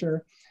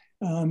future.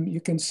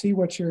 You can see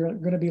what you're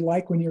going to be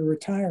like when you're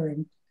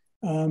retiring,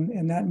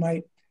 and that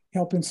might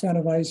help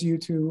incentivize you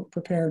to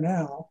prepare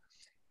now.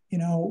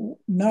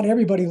 Not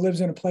everybody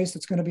lives in a place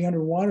that's going to be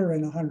underwater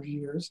in 100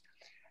 years.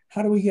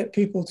 How do we get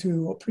people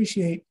to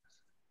appreciate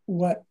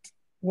what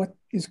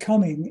is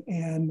coming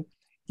and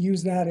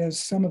use that as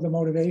some of the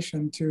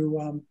motivation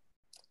to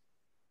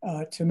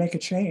make a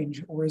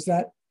change? Or is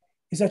that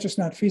just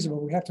not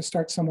feasible? We have to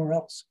start somewhere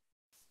else.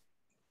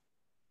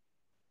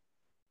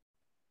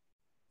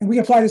 And we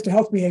apply this to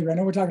health behavior. I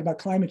know we're talking about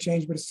climate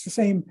change, but it's the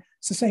same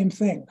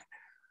thing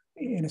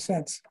in a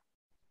sense.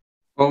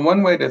 Well,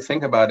 one way to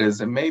think about it is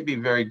it may be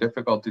very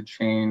difficult to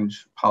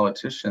change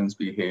politicians'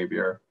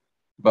 behavior,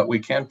 but we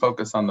can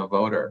focus on the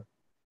voter.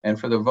 And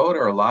for the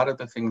voter, a lot of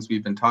the things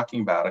we've been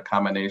talking about, a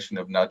combination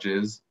of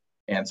nudges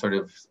and sort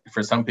of,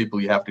 for some people,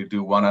 you have to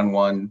do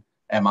one-on-one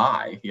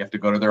MI. You have to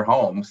go to their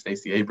home.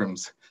 Stacey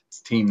Abrams'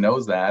 team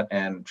knows that,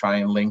 and try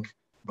and link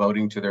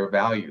voting to their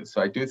values. So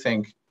I do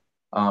think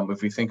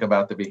If we think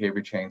about the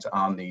behavior change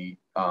on the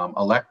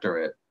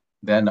electorate,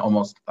 then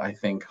almost, I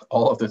think,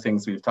 all of the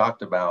things we've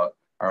talked about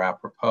are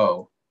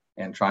apropos,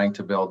 and trying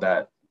to build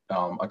that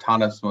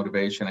autonomous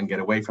motivation and get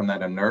away from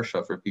that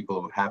inertia for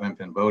people who haven't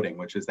been voting,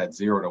 which is that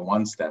 0 to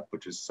 1 step,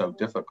 which is so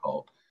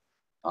difficult.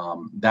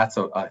 That's,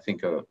 I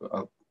think, a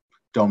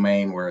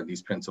domain where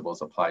these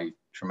principles apply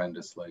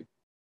tremendously.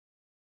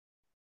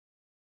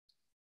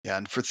 Yeah,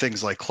 and for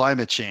things like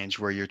climate change,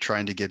 where you're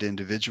trying to get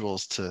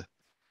individuals to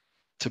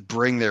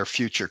bring their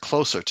future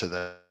closer to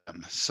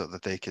them so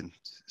that they can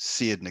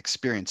see it and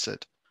experience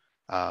it,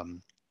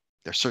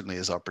 there certainly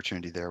is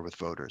opportunity there with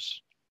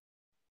voters.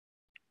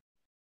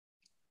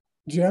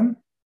 Jim?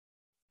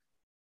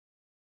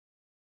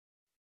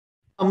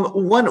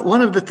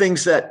 One of the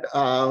things that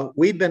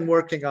we've been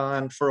working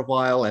on for a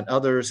while, and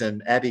others,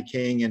 and Abby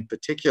King in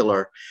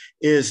particular,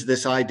 is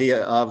this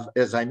idea of,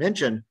 as I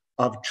mentioned,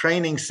 of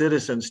training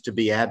citizens to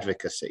be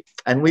advocacy.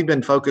 And we've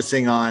been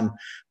focusing on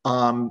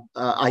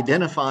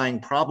identifying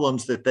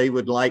problems that they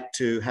would like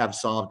to have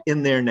solved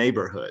in their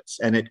neighborhoods.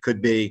 And it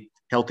could be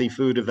healthy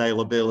food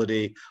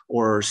availability,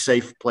 or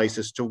safe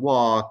places to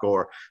walk,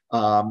 or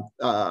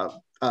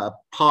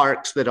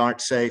parks that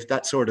aren't safe,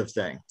 that sort of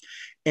thing.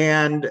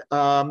 And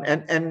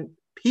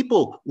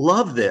people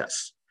love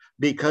this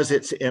because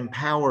it's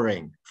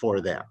empowering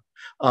for them.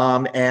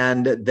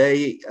 And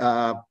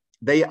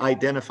they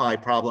identify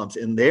problems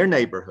in their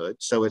neighborhood,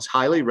 so it's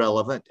highly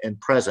relevant and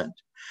present.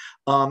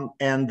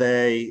 And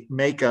they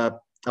make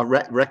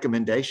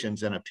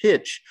recommendations and a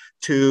pitch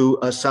to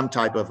some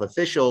type of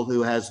official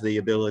who has the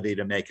ability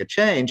to make a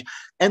change,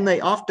 and they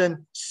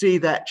often see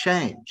that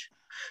change.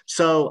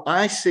 So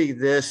I see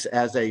this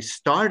as a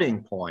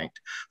starting point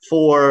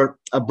for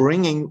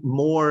bringing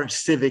more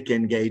civic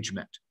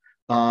engagement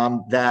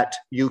that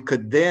you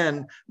could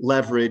then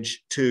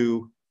leverage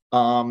to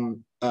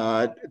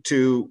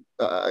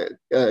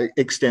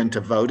extend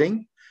to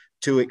voting,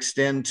 to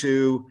extend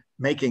to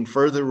making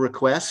further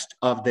requests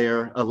of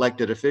their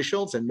elected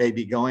officials, and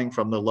maybe going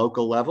from the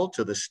local level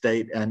to the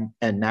state and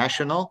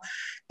national.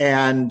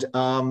 And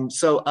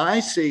so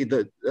I see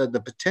the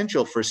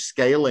potential for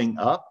scaling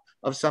up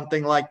of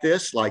something like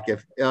this, like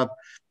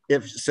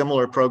if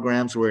similar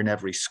programs were in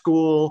every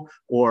school,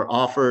 or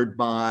offered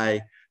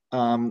by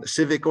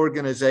civic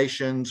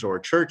organizations or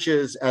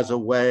churches as a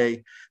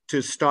way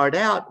to start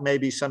out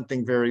maybe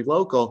something very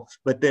local,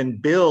 but then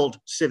build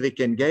civic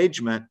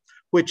engagement,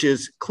 which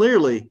is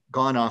clearly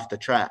gone off the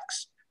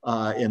tracks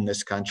in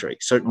this country,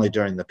 certainly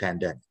during the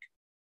pandemic.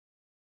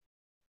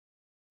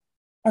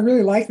 I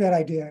really like that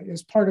idea.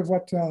 Is part of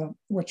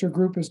what your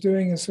group is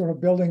doing is sort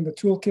of building the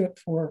toolkit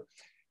for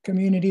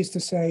communities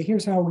to say,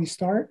 here's how we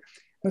start.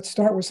 Let's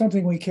start with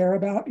something we care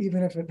about,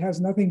 even if it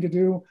has nothing to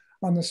do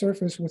on the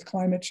surface with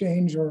climate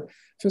change or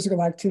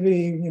physical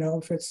activity. You know,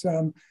 if it's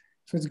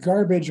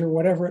garbage or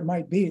whatever it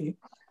might be,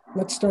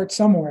 let's start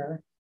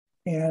somewhere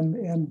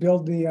and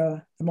build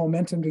the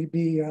momentum to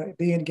be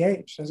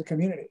engaged as a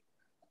community.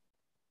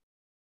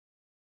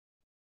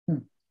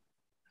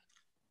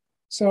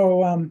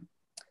 So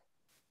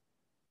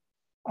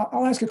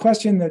I'll ask a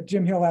question that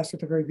Jim Hill asked at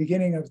the very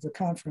beginning of the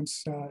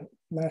conference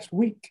last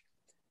week,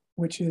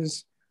 which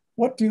is,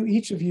 what do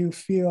each of you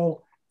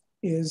feel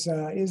is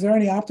there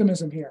any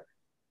optimism here?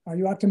 Are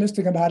you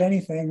optimistic about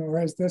anything,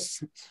 or is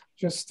this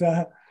just,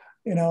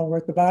 you know, we're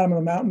at the bottom of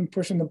the mountain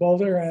pushing the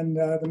boulder and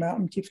the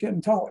mountain keeps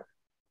getting taller?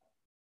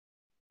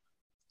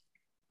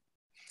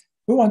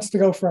 Who wants to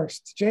go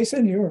first?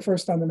 Jason, you were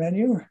first on the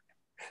menu.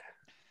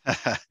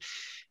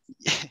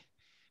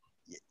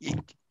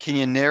 Can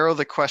you narrow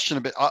the question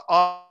a bit?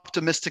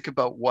 Optimistic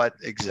about what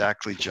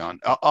exactly, John?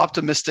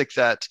 Optimistic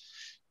that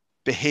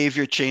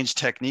behavior change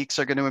techniques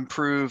are going to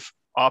improve,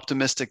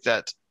 optimistic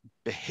that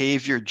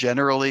behavior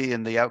generally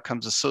and the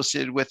outcomes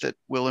associated with it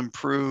will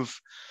improve,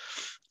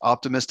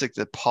 optimistic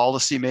that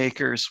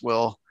policymakers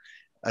will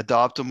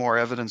adopt a more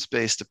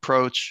evidence-based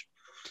approach.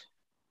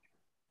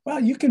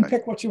 Well, you can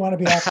pick what you want to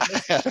be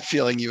optimistic. I had a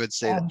feeling you would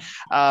say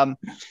that.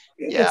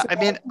 Yeah, I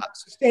mean,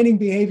 sustaining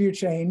behavior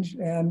change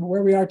and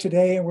where we are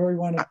today and where we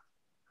want to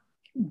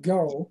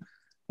go.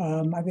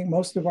 I think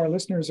most of our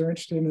listeners are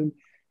interested in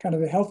kind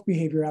of the health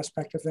behavior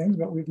aspect of things,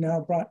 but we've now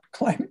brought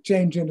climate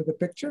change into the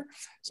picture.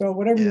 So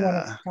whatever you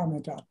want to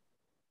comment on.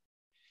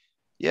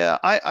 Yeah,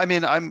 I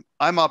mean,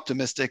 I'm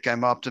optimistic.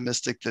 I'm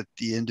optimistic that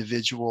the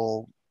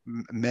individual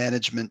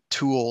management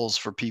tools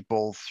for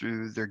people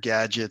through their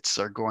gadgets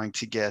are going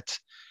to get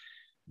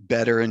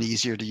better and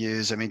easier to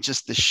use. I mean,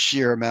 just the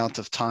sheer amount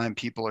of time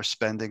people are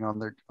spending on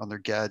their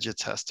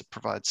gadgets has to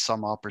provide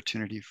some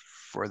opportunity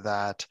for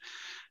that.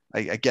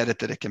 I get it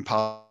that it can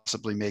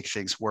possibly make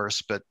things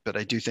worse, but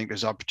I do think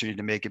there's opportunity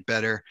to make it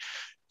better.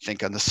 I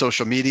think on the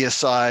social media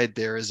side,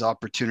 there is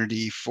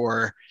opportunity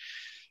for,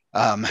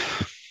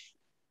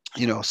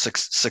 you know,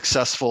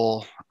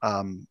 successful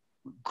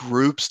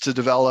groups to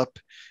develop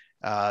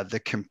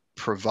that can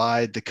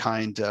provide the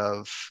kind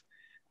of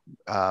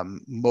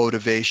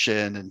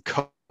motivation and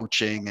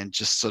coaching and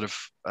just sort of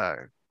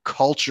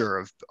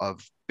culture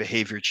of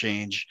behavior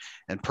change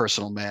and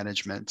personal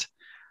management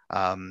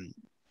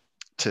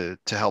to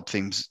help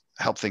things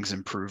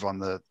improve on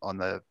the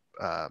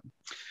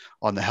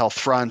health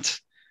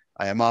front.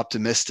 I am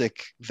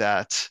optimistic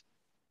that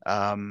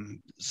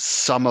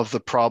some of the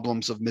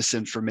problems of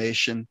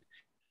misinformation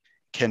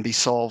can be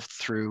solved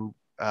through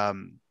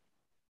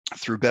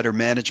better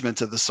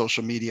management of the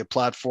social media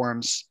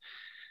platforms.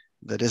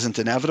 That isn't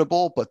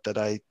inevitable, but that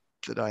I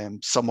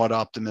am somewhat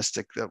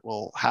optimistic that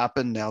will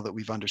happen now that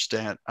we've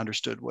understood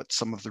what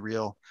some of the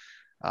real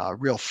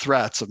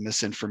threats of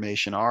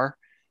misinformation are.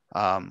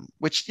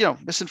 Which,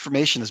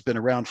 misinformation has been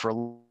around for a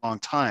long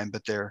time,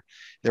 but their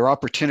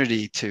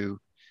opportunity to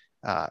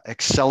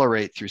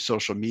accelerate through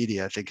social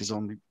media, I think, has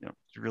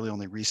really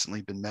only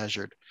recently been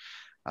measured.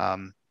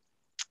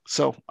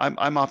 So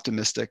I'm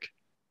optimistic.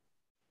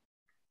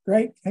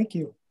 Great, thank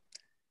you.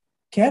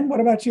 Ken, what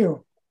about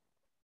you?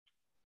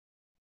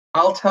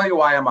 I'll tell you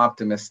why I'm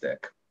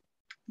optimistic.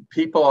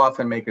 People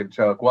often make a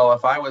joke, well,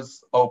 if I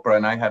was Oprah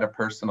and I had a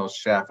personal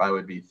chef, I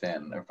would be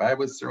thin. If I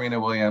was Serena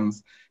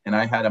Williams and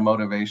I had a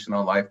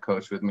motivational life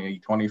coach with me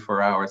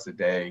 24 hours a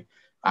day,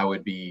 I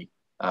would be,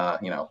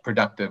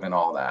 productive and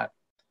all that.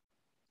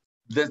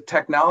 The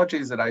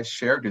technologies that I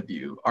shared with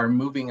you are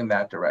moving in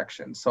that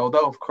direction. So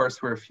although, of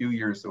course, we're a few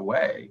years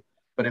away,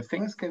 but if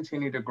things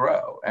continue to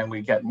grow and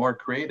we get more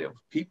creative,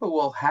 people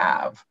will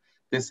have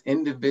this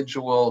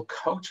individual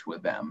coach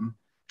with them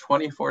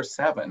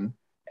 24/7.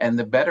 And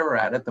the better we're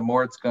at it, the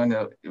more it's going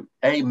to,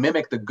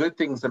 mimic the good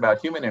things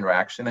about human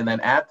interaction, and then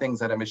add things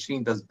that a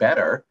machine does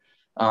better,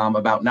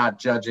 about not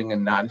judging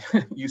and not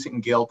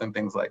using guilt and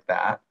things like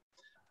that.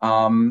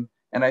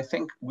 And I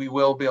think we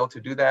will be able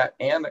to do that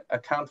and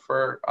account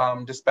for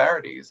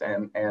disparities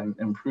and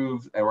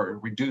improve or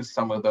reduce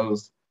some of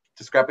those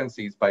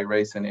discrepancies by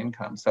race and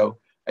income. So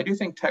I do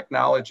think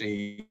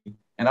technology,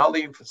 and I'll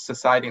leave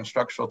society and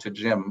structural to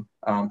Jim,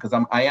 because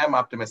I am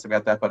optimistic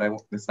about that, but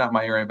it's not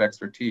my area of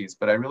expertise.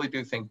 But I really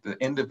do think the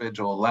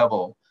individual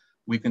level,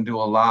 we can do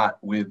a lot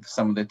with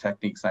some of the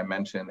techniques I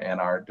mentioned and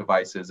our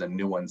devices and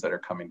new ones that are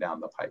coming down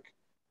the pike.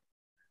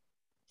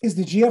 Is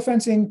the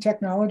geofencing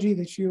technology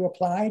that you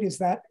applied, is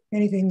that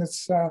anything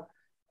that's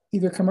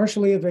either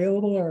commercially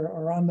available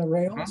or on the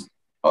rails? Mm-hmm.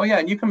 Oh yeah,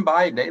 and you can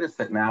buy a data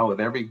set now with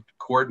every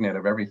coordinate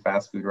of every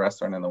fast food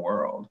restaurant in the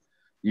world.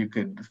 You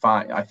could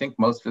find, I think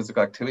most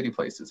physical activity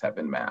places have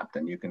been mapped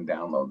and you can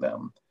download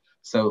them.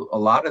 So a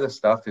lot of the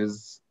stuff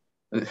is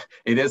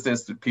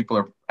this,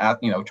 people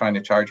are trying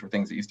to charge for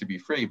things that used to be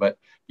free, but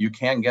you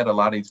can get a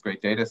lot of these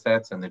great data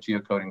sets, and the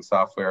geocoding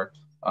software,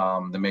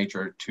 the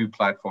major two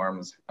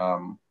platforms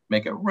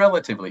make it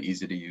relatively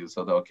easy to use,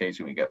 although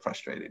occasionally we get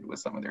frustrated with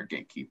some of their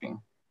gatekeeping.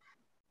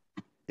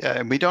 Yeah,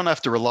 and we don't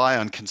have to rely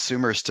on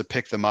consumers to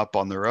pick them up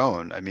on their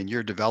own. I mean,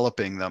 you're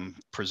developing them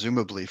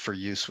presumably for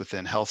use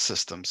within health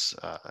systems,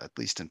 at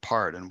least in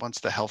part. And once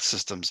the health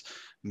systems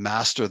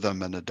master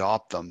them and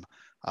adopt them,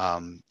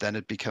 then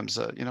it becomes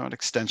an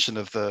extension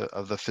of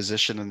the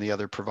physician and the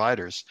other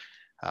providers.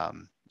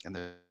 And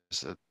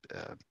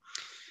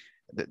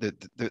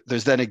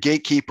there's then a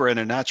gatekeeper and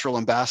a natural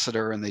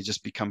ambassador, and they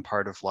just become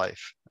part of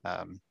life.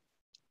 Let's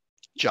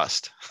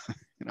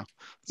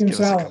give us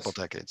a couple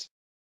decades.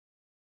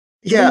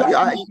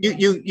 Yeah,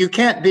 you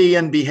can't be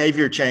in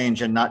behavior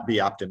change and not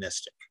be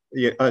optimistic.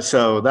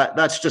 So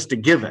that's just a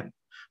given,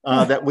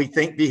 that we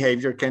think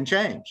behavior can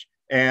change.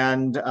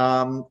 And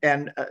on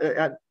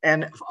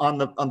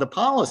the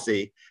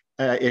policy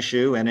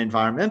issue and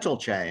environmental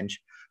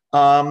change,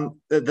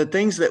 the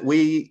things that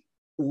we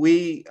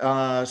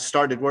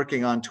started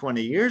working on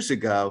 20 years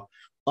ago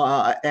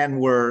and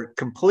were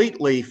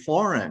completely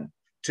foreign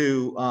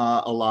to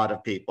a lot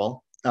of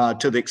people.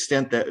 To the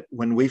extent that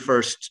when we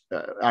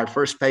our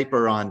first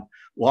paper on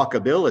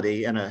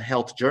walkability in a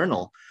health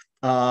journal,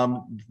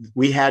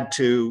 we had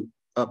to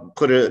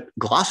put a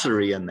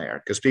glossary in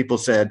there because people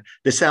said,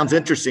 this sounds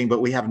interesting,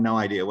 but we have no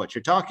idea what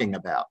you're talking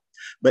about.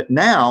 But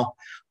now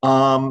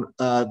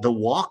the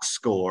walk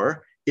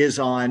score is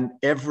on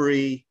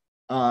the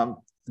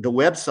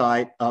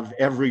website of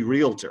every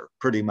realtor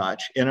pretty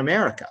much in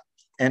America.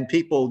 And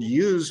people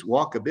use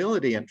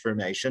walkability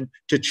information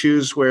to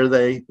choose where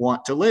they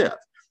want to live.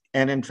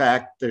 And in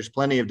fact, there's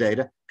plenty of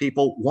data.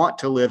 People want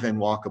to live in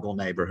walkable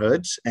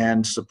neighborhoods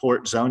and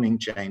support zoning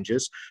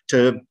changes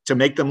to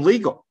make them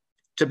legal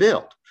to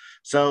build.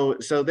 So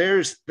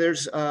there's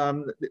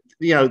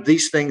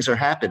these things are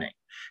happening.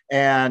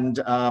 And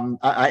I'm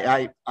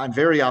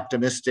very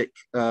optimistic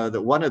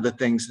that one of the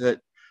things that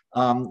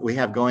we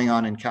have going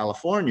on in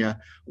California,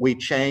 we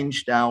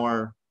changed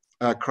our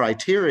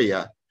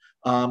criteria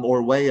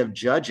or way of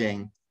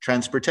judging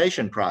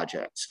transportation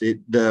projects.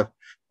 The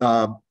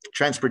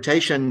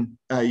transportation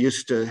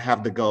used to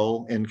have the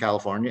goal in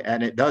California,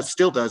 and it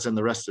still does in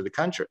the rest of the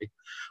country,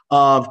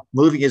 of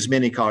moving as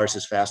many cars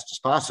as fast as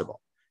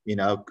possible,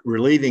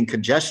 relieving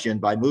congestion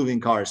by moving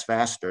cars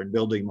faster and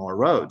building more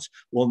roads.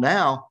 Well,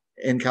 now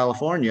in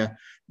California,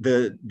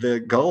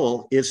 the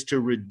goal is to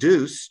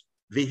reduce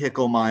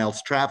vehicle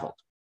miles traveled.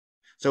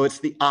 So it's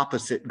the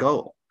opposite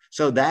goal.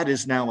 So that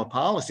is now a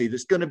policy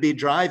that's going to be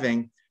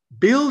driving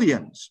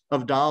billions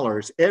of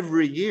dollars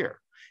every year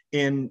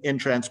in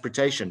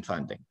transportation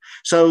funding.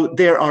 So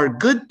there are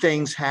good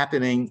things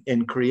happening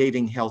in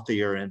creating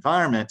healthier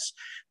environments.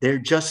 They're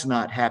just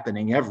not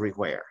happening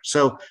everywhere.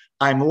 So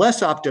I'm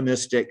less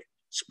optimistic,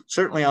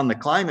 certainly on the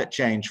climate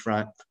change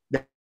front,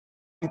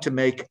 to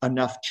make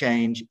enough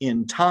change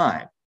in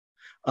time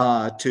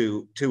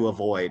to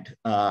avoid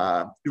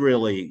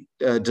really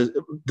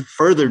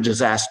further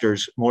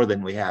disasters more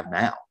than we have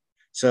now.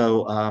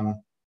 So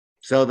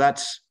so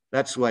that's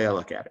the way I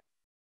look at it.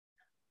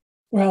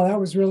 Well, that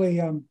was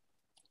really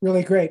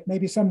really great.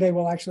 Maybe someday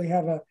we'll actually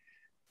have a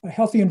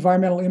healthy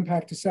environmental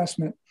impact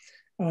assessment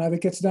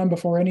that gets done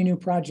before any new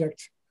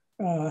project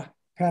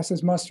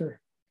passes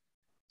muster.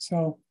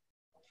 So,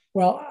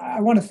 well, I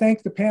want to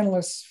thank the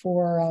panelists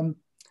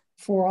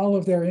for all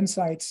of their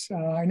insights.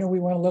 I know we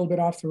went a little bit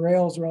off the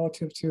rails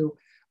relative to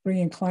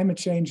bringing climate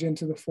change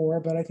into the fore,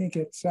 but I think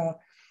it's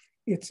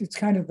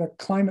kind of the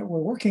climate we're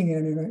working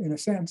in a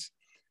sense.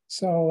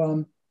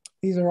 So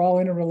these are all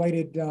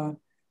interrelated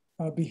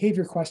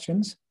behavior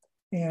questions,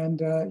 and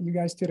you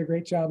guys did a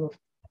great job of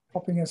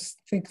helping us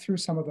think through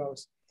some of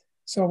those.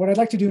 So what I'd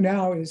like to do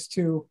now is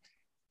to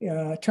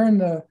turn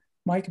the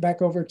mic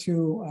back over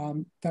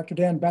to Dr.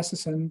 Dan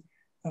Bessison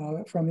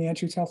from the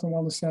Anschutz Health and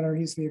Wellness Center.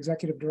 He's the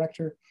executive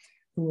director,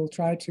 who will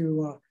try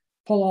to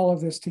pull all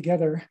of this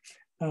together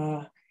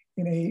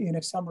in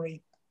a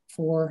summary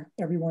for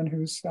everyone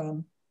who's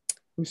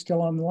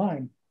still on the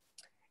line.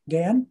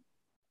 Dan?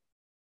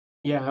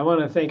 Yeah, I want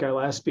to thank our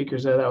last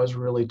speakers. That was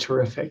really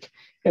terrific.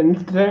 And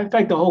in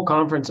fact, the whole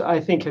conference, I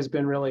think, has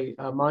been really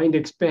mind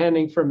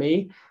expanding for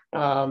me.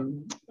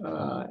 And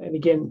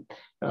again,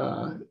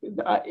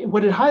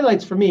 what it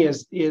highlights for me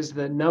is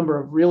the number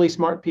of really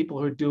smart people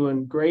who are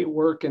doing great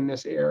work in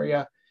this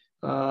area,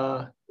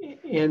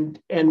 and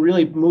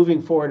really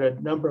moving forward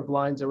a number of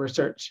lines of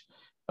research.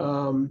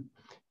 And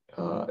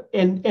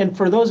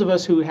for those of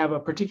us who have a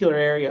particular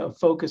area of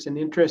focus and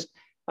interest,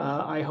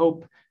 I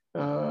hope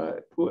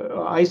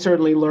I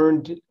certainly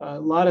learned a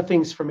lot of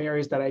things from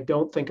areas that I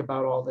don't think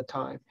about all the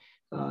time.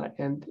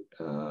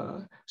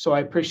 So I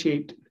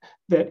appreciate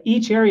that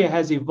each area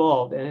has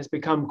evolved and has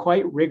become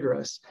quite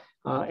rigorous.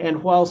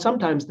 And while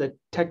sometimes the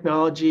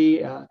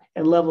technology and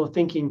level of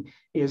thinking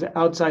is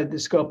outside the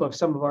scope of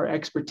some of our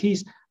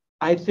expertise,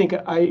 I think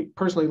I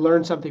personally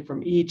learned something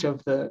from each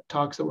of the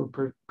talks that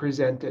were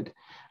presented.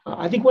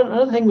 I think one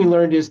other thing we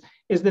learned is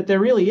that there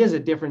really is a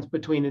difference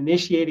between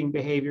initiating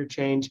behavior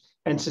change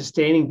and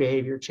sustaining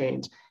behavior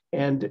change.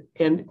 And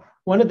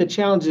one of the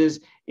challenges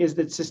is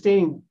that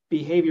sustaining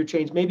behavior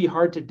change may be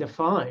hard to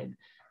define.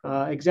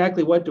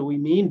 Exactly what do we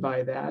mean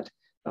by that?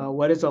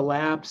 What is a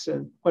lapse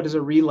and what is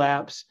a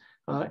relapse?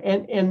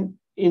 And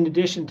in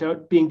addition to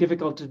being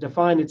difficult to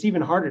define, it's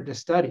even harder to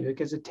study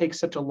because it takes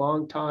such a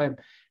long time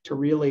to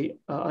really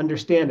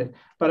understand it.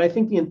 But I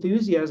think the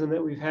enthusiasm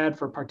that we've had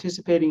for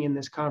participating in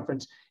this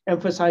conference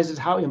emphasizes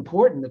how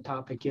important the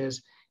topic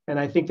is. And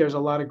I think there's a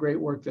lot of great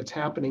work that's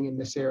happening in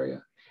this area.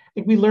 I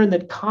think we learned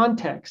that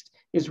context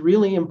is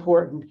really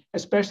important,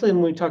 especially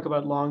when we talk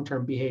about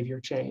long-term behavior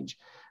change.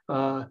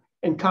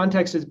 And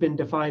context has been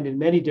defined in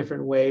many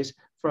different ways,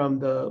 from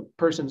the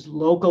person's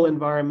local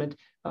environment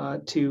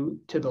to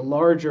the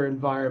larger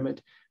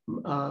environment.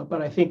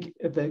 But I think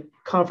the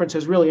conference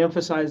has really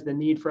emphasized the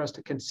need for us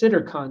to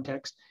consider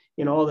context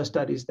in all the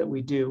studies that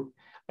we do.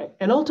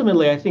 And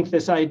ultimately, I think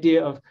this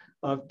idea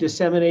of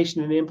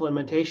dissemination and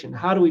implementation,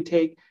 how do we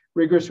take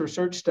rigorous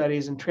research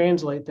studies and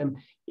translate them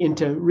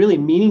into really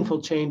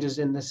meaningful changes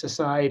in the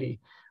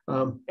society?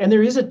 And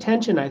there is a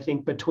tension, I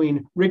think,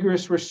 between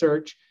rigorous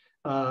research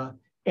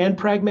and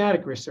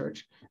pragmatic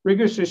research.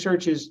 Rigorous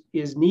research is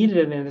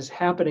needed and is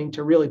happening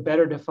to really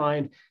better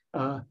define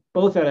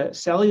both at a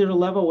cellular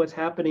level what's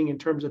happening in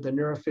terms of the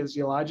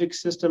neurophysiologic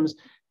systems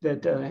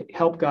that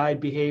help guide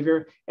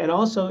behavior, and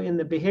also in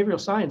the behavioral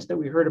science that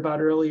we heard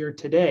about earlier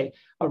today,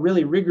 a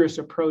really rigorous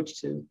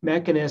approach to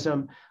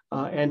mechanism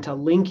and to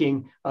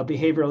linking a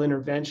behavioral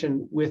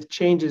intervention with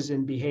changes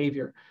in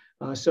behavior.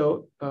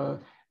 So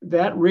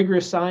that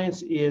rigorous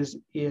science is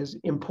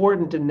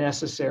important and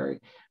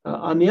necessary.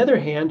 On the other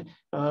hand,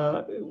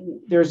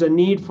 there's a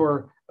need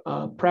for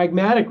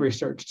pragmatic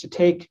research to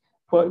take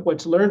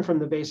what's learned from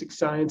the basic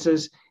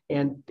sciences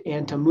and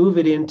to move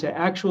it into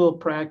actual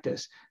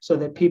practice so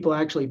that people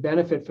actually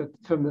benefit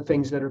from the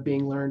things that are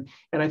being learned.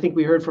 And I think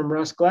we heard from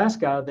Russ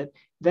Glasgow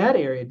that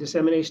area,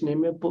 dissemination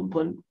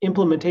and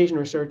implementation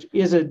research,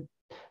 is a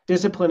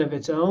discipline of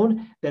its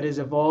own that is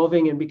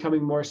evolving and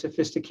becoming more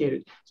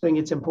sophisticated. So I think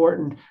it's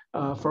important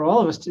for all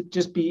of us to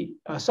just be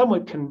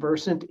somewhat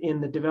conversant in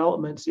the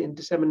developments in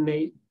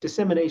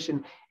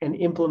dissemination and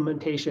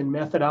implementation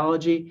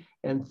methodology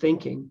and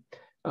thinking.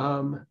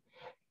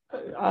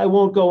 I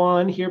won't go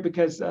on here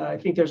because I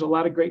think there's a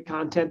lot of great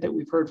content that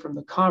we've heard from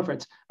the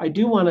conference. I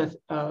do want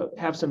to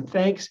have some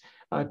thanks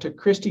to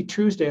Christy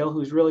Truesdale,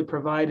 who's really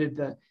provided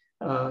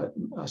the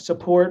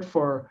support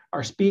for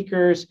our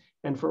speakers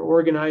and for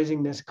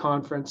organizing this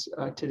conference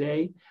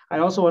today. I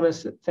also want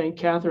to thank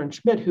Catherine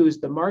Schmidt, who's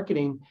the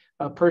marketing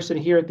person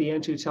here at the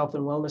Anschutz Health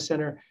and Wellness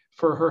Center,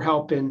 for her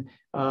help in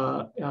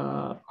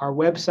our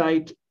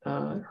website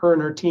her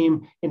and her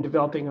team in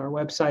developing our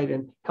website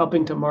and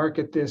helping to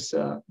market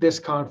this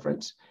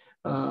conference.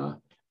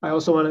 I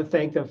also want to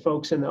thank the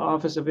folks in the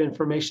Office of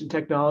Information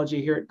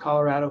Technology here at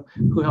Colorado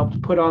who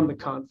helped put on the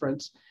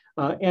conference.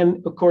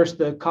 And of course,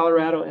 the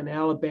Colorado and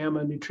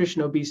Alabama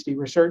Nutrition Obesity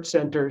Research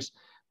Centers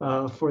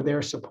for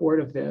their support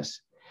of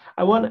this.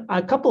 I want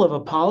a couple of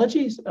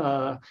apologies.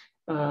 I'm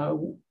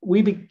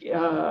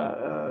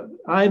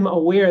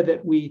aware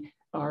that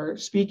our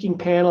speaking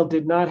panel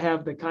did not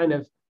have the kind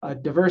of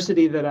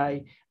diversity that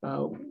I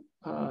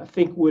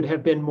think would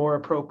have been more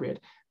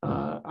appropriate.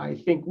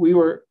 I think we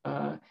were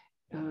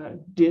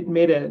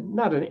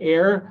not an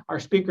error. Our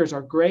speakers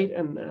are great,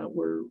 and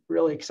we're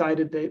really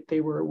excited that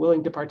they were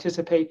willing to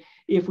participate.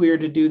 If we were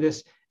to do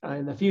this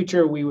in the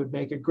future, we would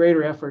make a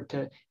greater effort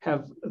to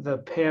have the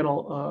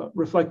panel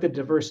reflect the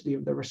diversity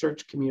of the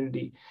research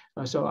community.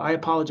 So I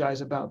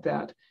apologize about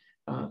that.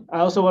 I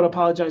also want to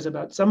apologize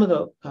about some of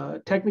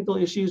the technical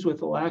issues with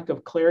the lack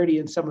of clarity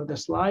in some of the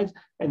slides.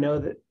 I know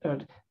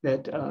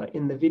that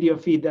in the video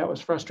feed that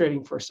was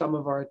frustrating for some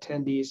of our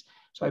attendees,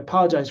 so I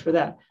apologize for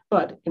that.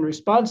 But in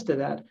response to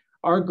that,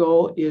 our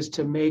goal is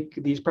to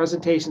make these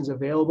presentations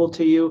available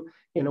to you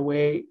in a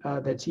way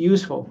that's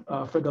useful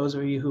for those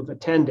of you who've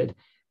attended.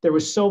 There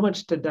was so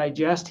much to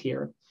digest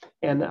here,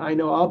 and I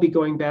know I'll be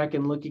going back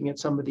and looking at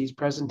some of these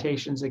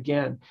presentations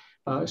again.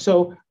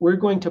 So we're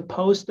going to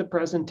post the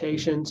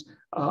presentations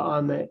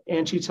on the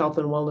Anschutz Health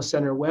and Wellness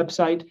Center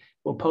website.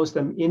 We'll post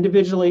them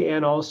individually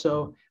and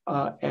also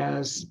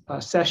as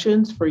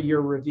sessions for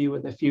your review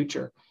in the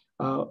future.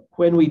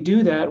 When we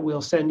do that,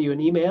 we'll send you an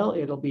email.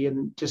 It'll be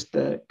in just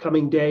the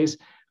coming days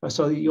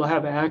so that you'll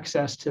have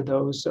access to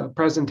those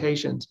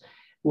presentations.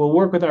 We'll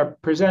work with our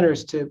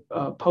presenters to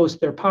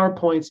post their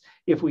PowerPoints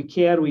if we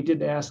can. We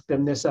did ask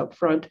them this up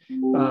front,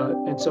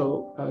 and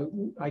so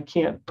I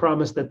can't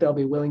promise that they'll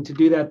be willing to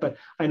do that, but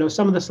I know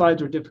some of the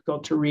slides were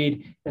difficult to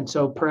read, and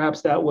so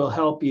perhaps that will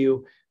help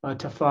you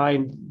to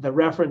find the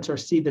reference or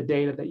see the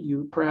data that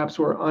you perhaps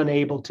were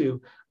unable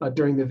to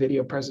during the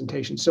video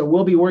presentation. So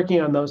we'll be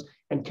working on those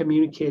and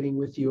communicating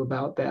with you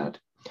about that.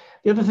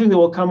 The other thing that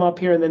will come up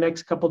here in the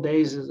next couple of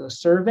days is a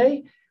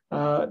survey.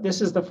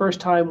 This is the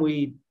first time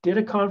we did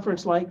a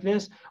conference like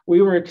this.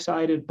 We were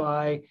excited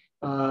by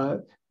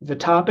the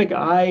topic.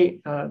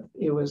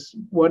 It was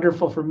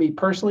wonderful for me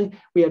personally.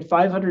 We had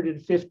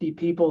 550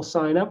 people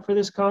sign up for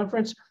this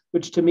conference,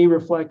 which to me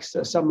reflects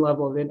some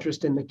level of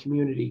interest in the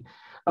community.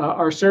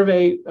 Our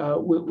survey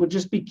would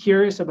just be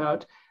curious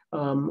about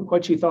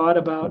what you thought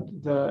about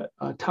the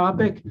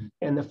topic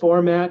and the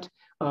format.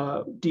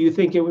 Do you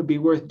think it would be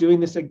worth doing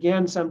this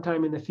again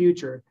sometime in the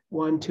future,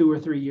 1, 2, or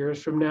 3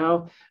 years from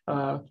now?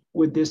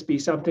 Would this be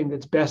something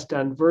that's best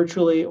done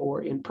virtually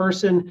or in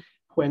person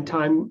when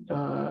time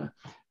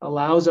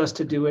allows us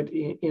to do it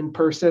in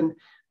person?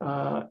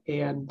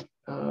 And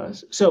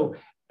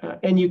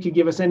you can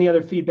give us any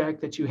other feedback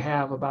that you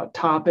have about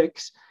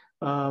topics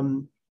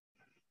and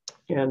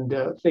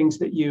things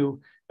that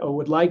you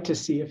would like to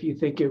see if you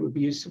think it would be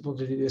useful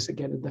to do this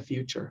again in the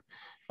future.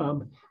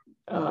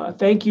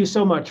 Thank you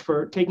so much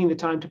for taking the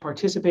time to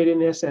participate in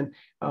this, and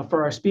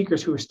for our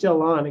speakers who are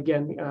still on.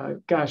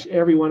 Again, gosh,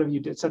 every one of you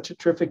did such a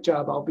terrific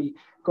job. I'll be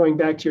going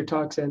back to your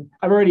talks, and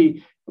I've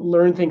already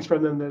learned things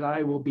from them that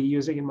I will be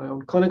using in my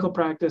own clinical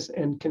practice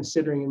and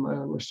considering in my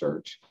own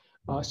research.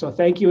 So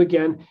thank you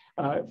again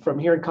from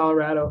here in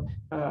Colorado.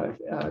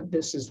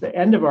 This is the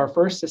end of our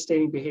first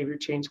Sustaining Behavior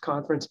Change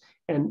Conference,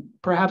 and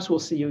perhaps we'll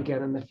see you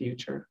again in the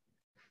future.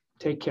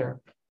 Take care.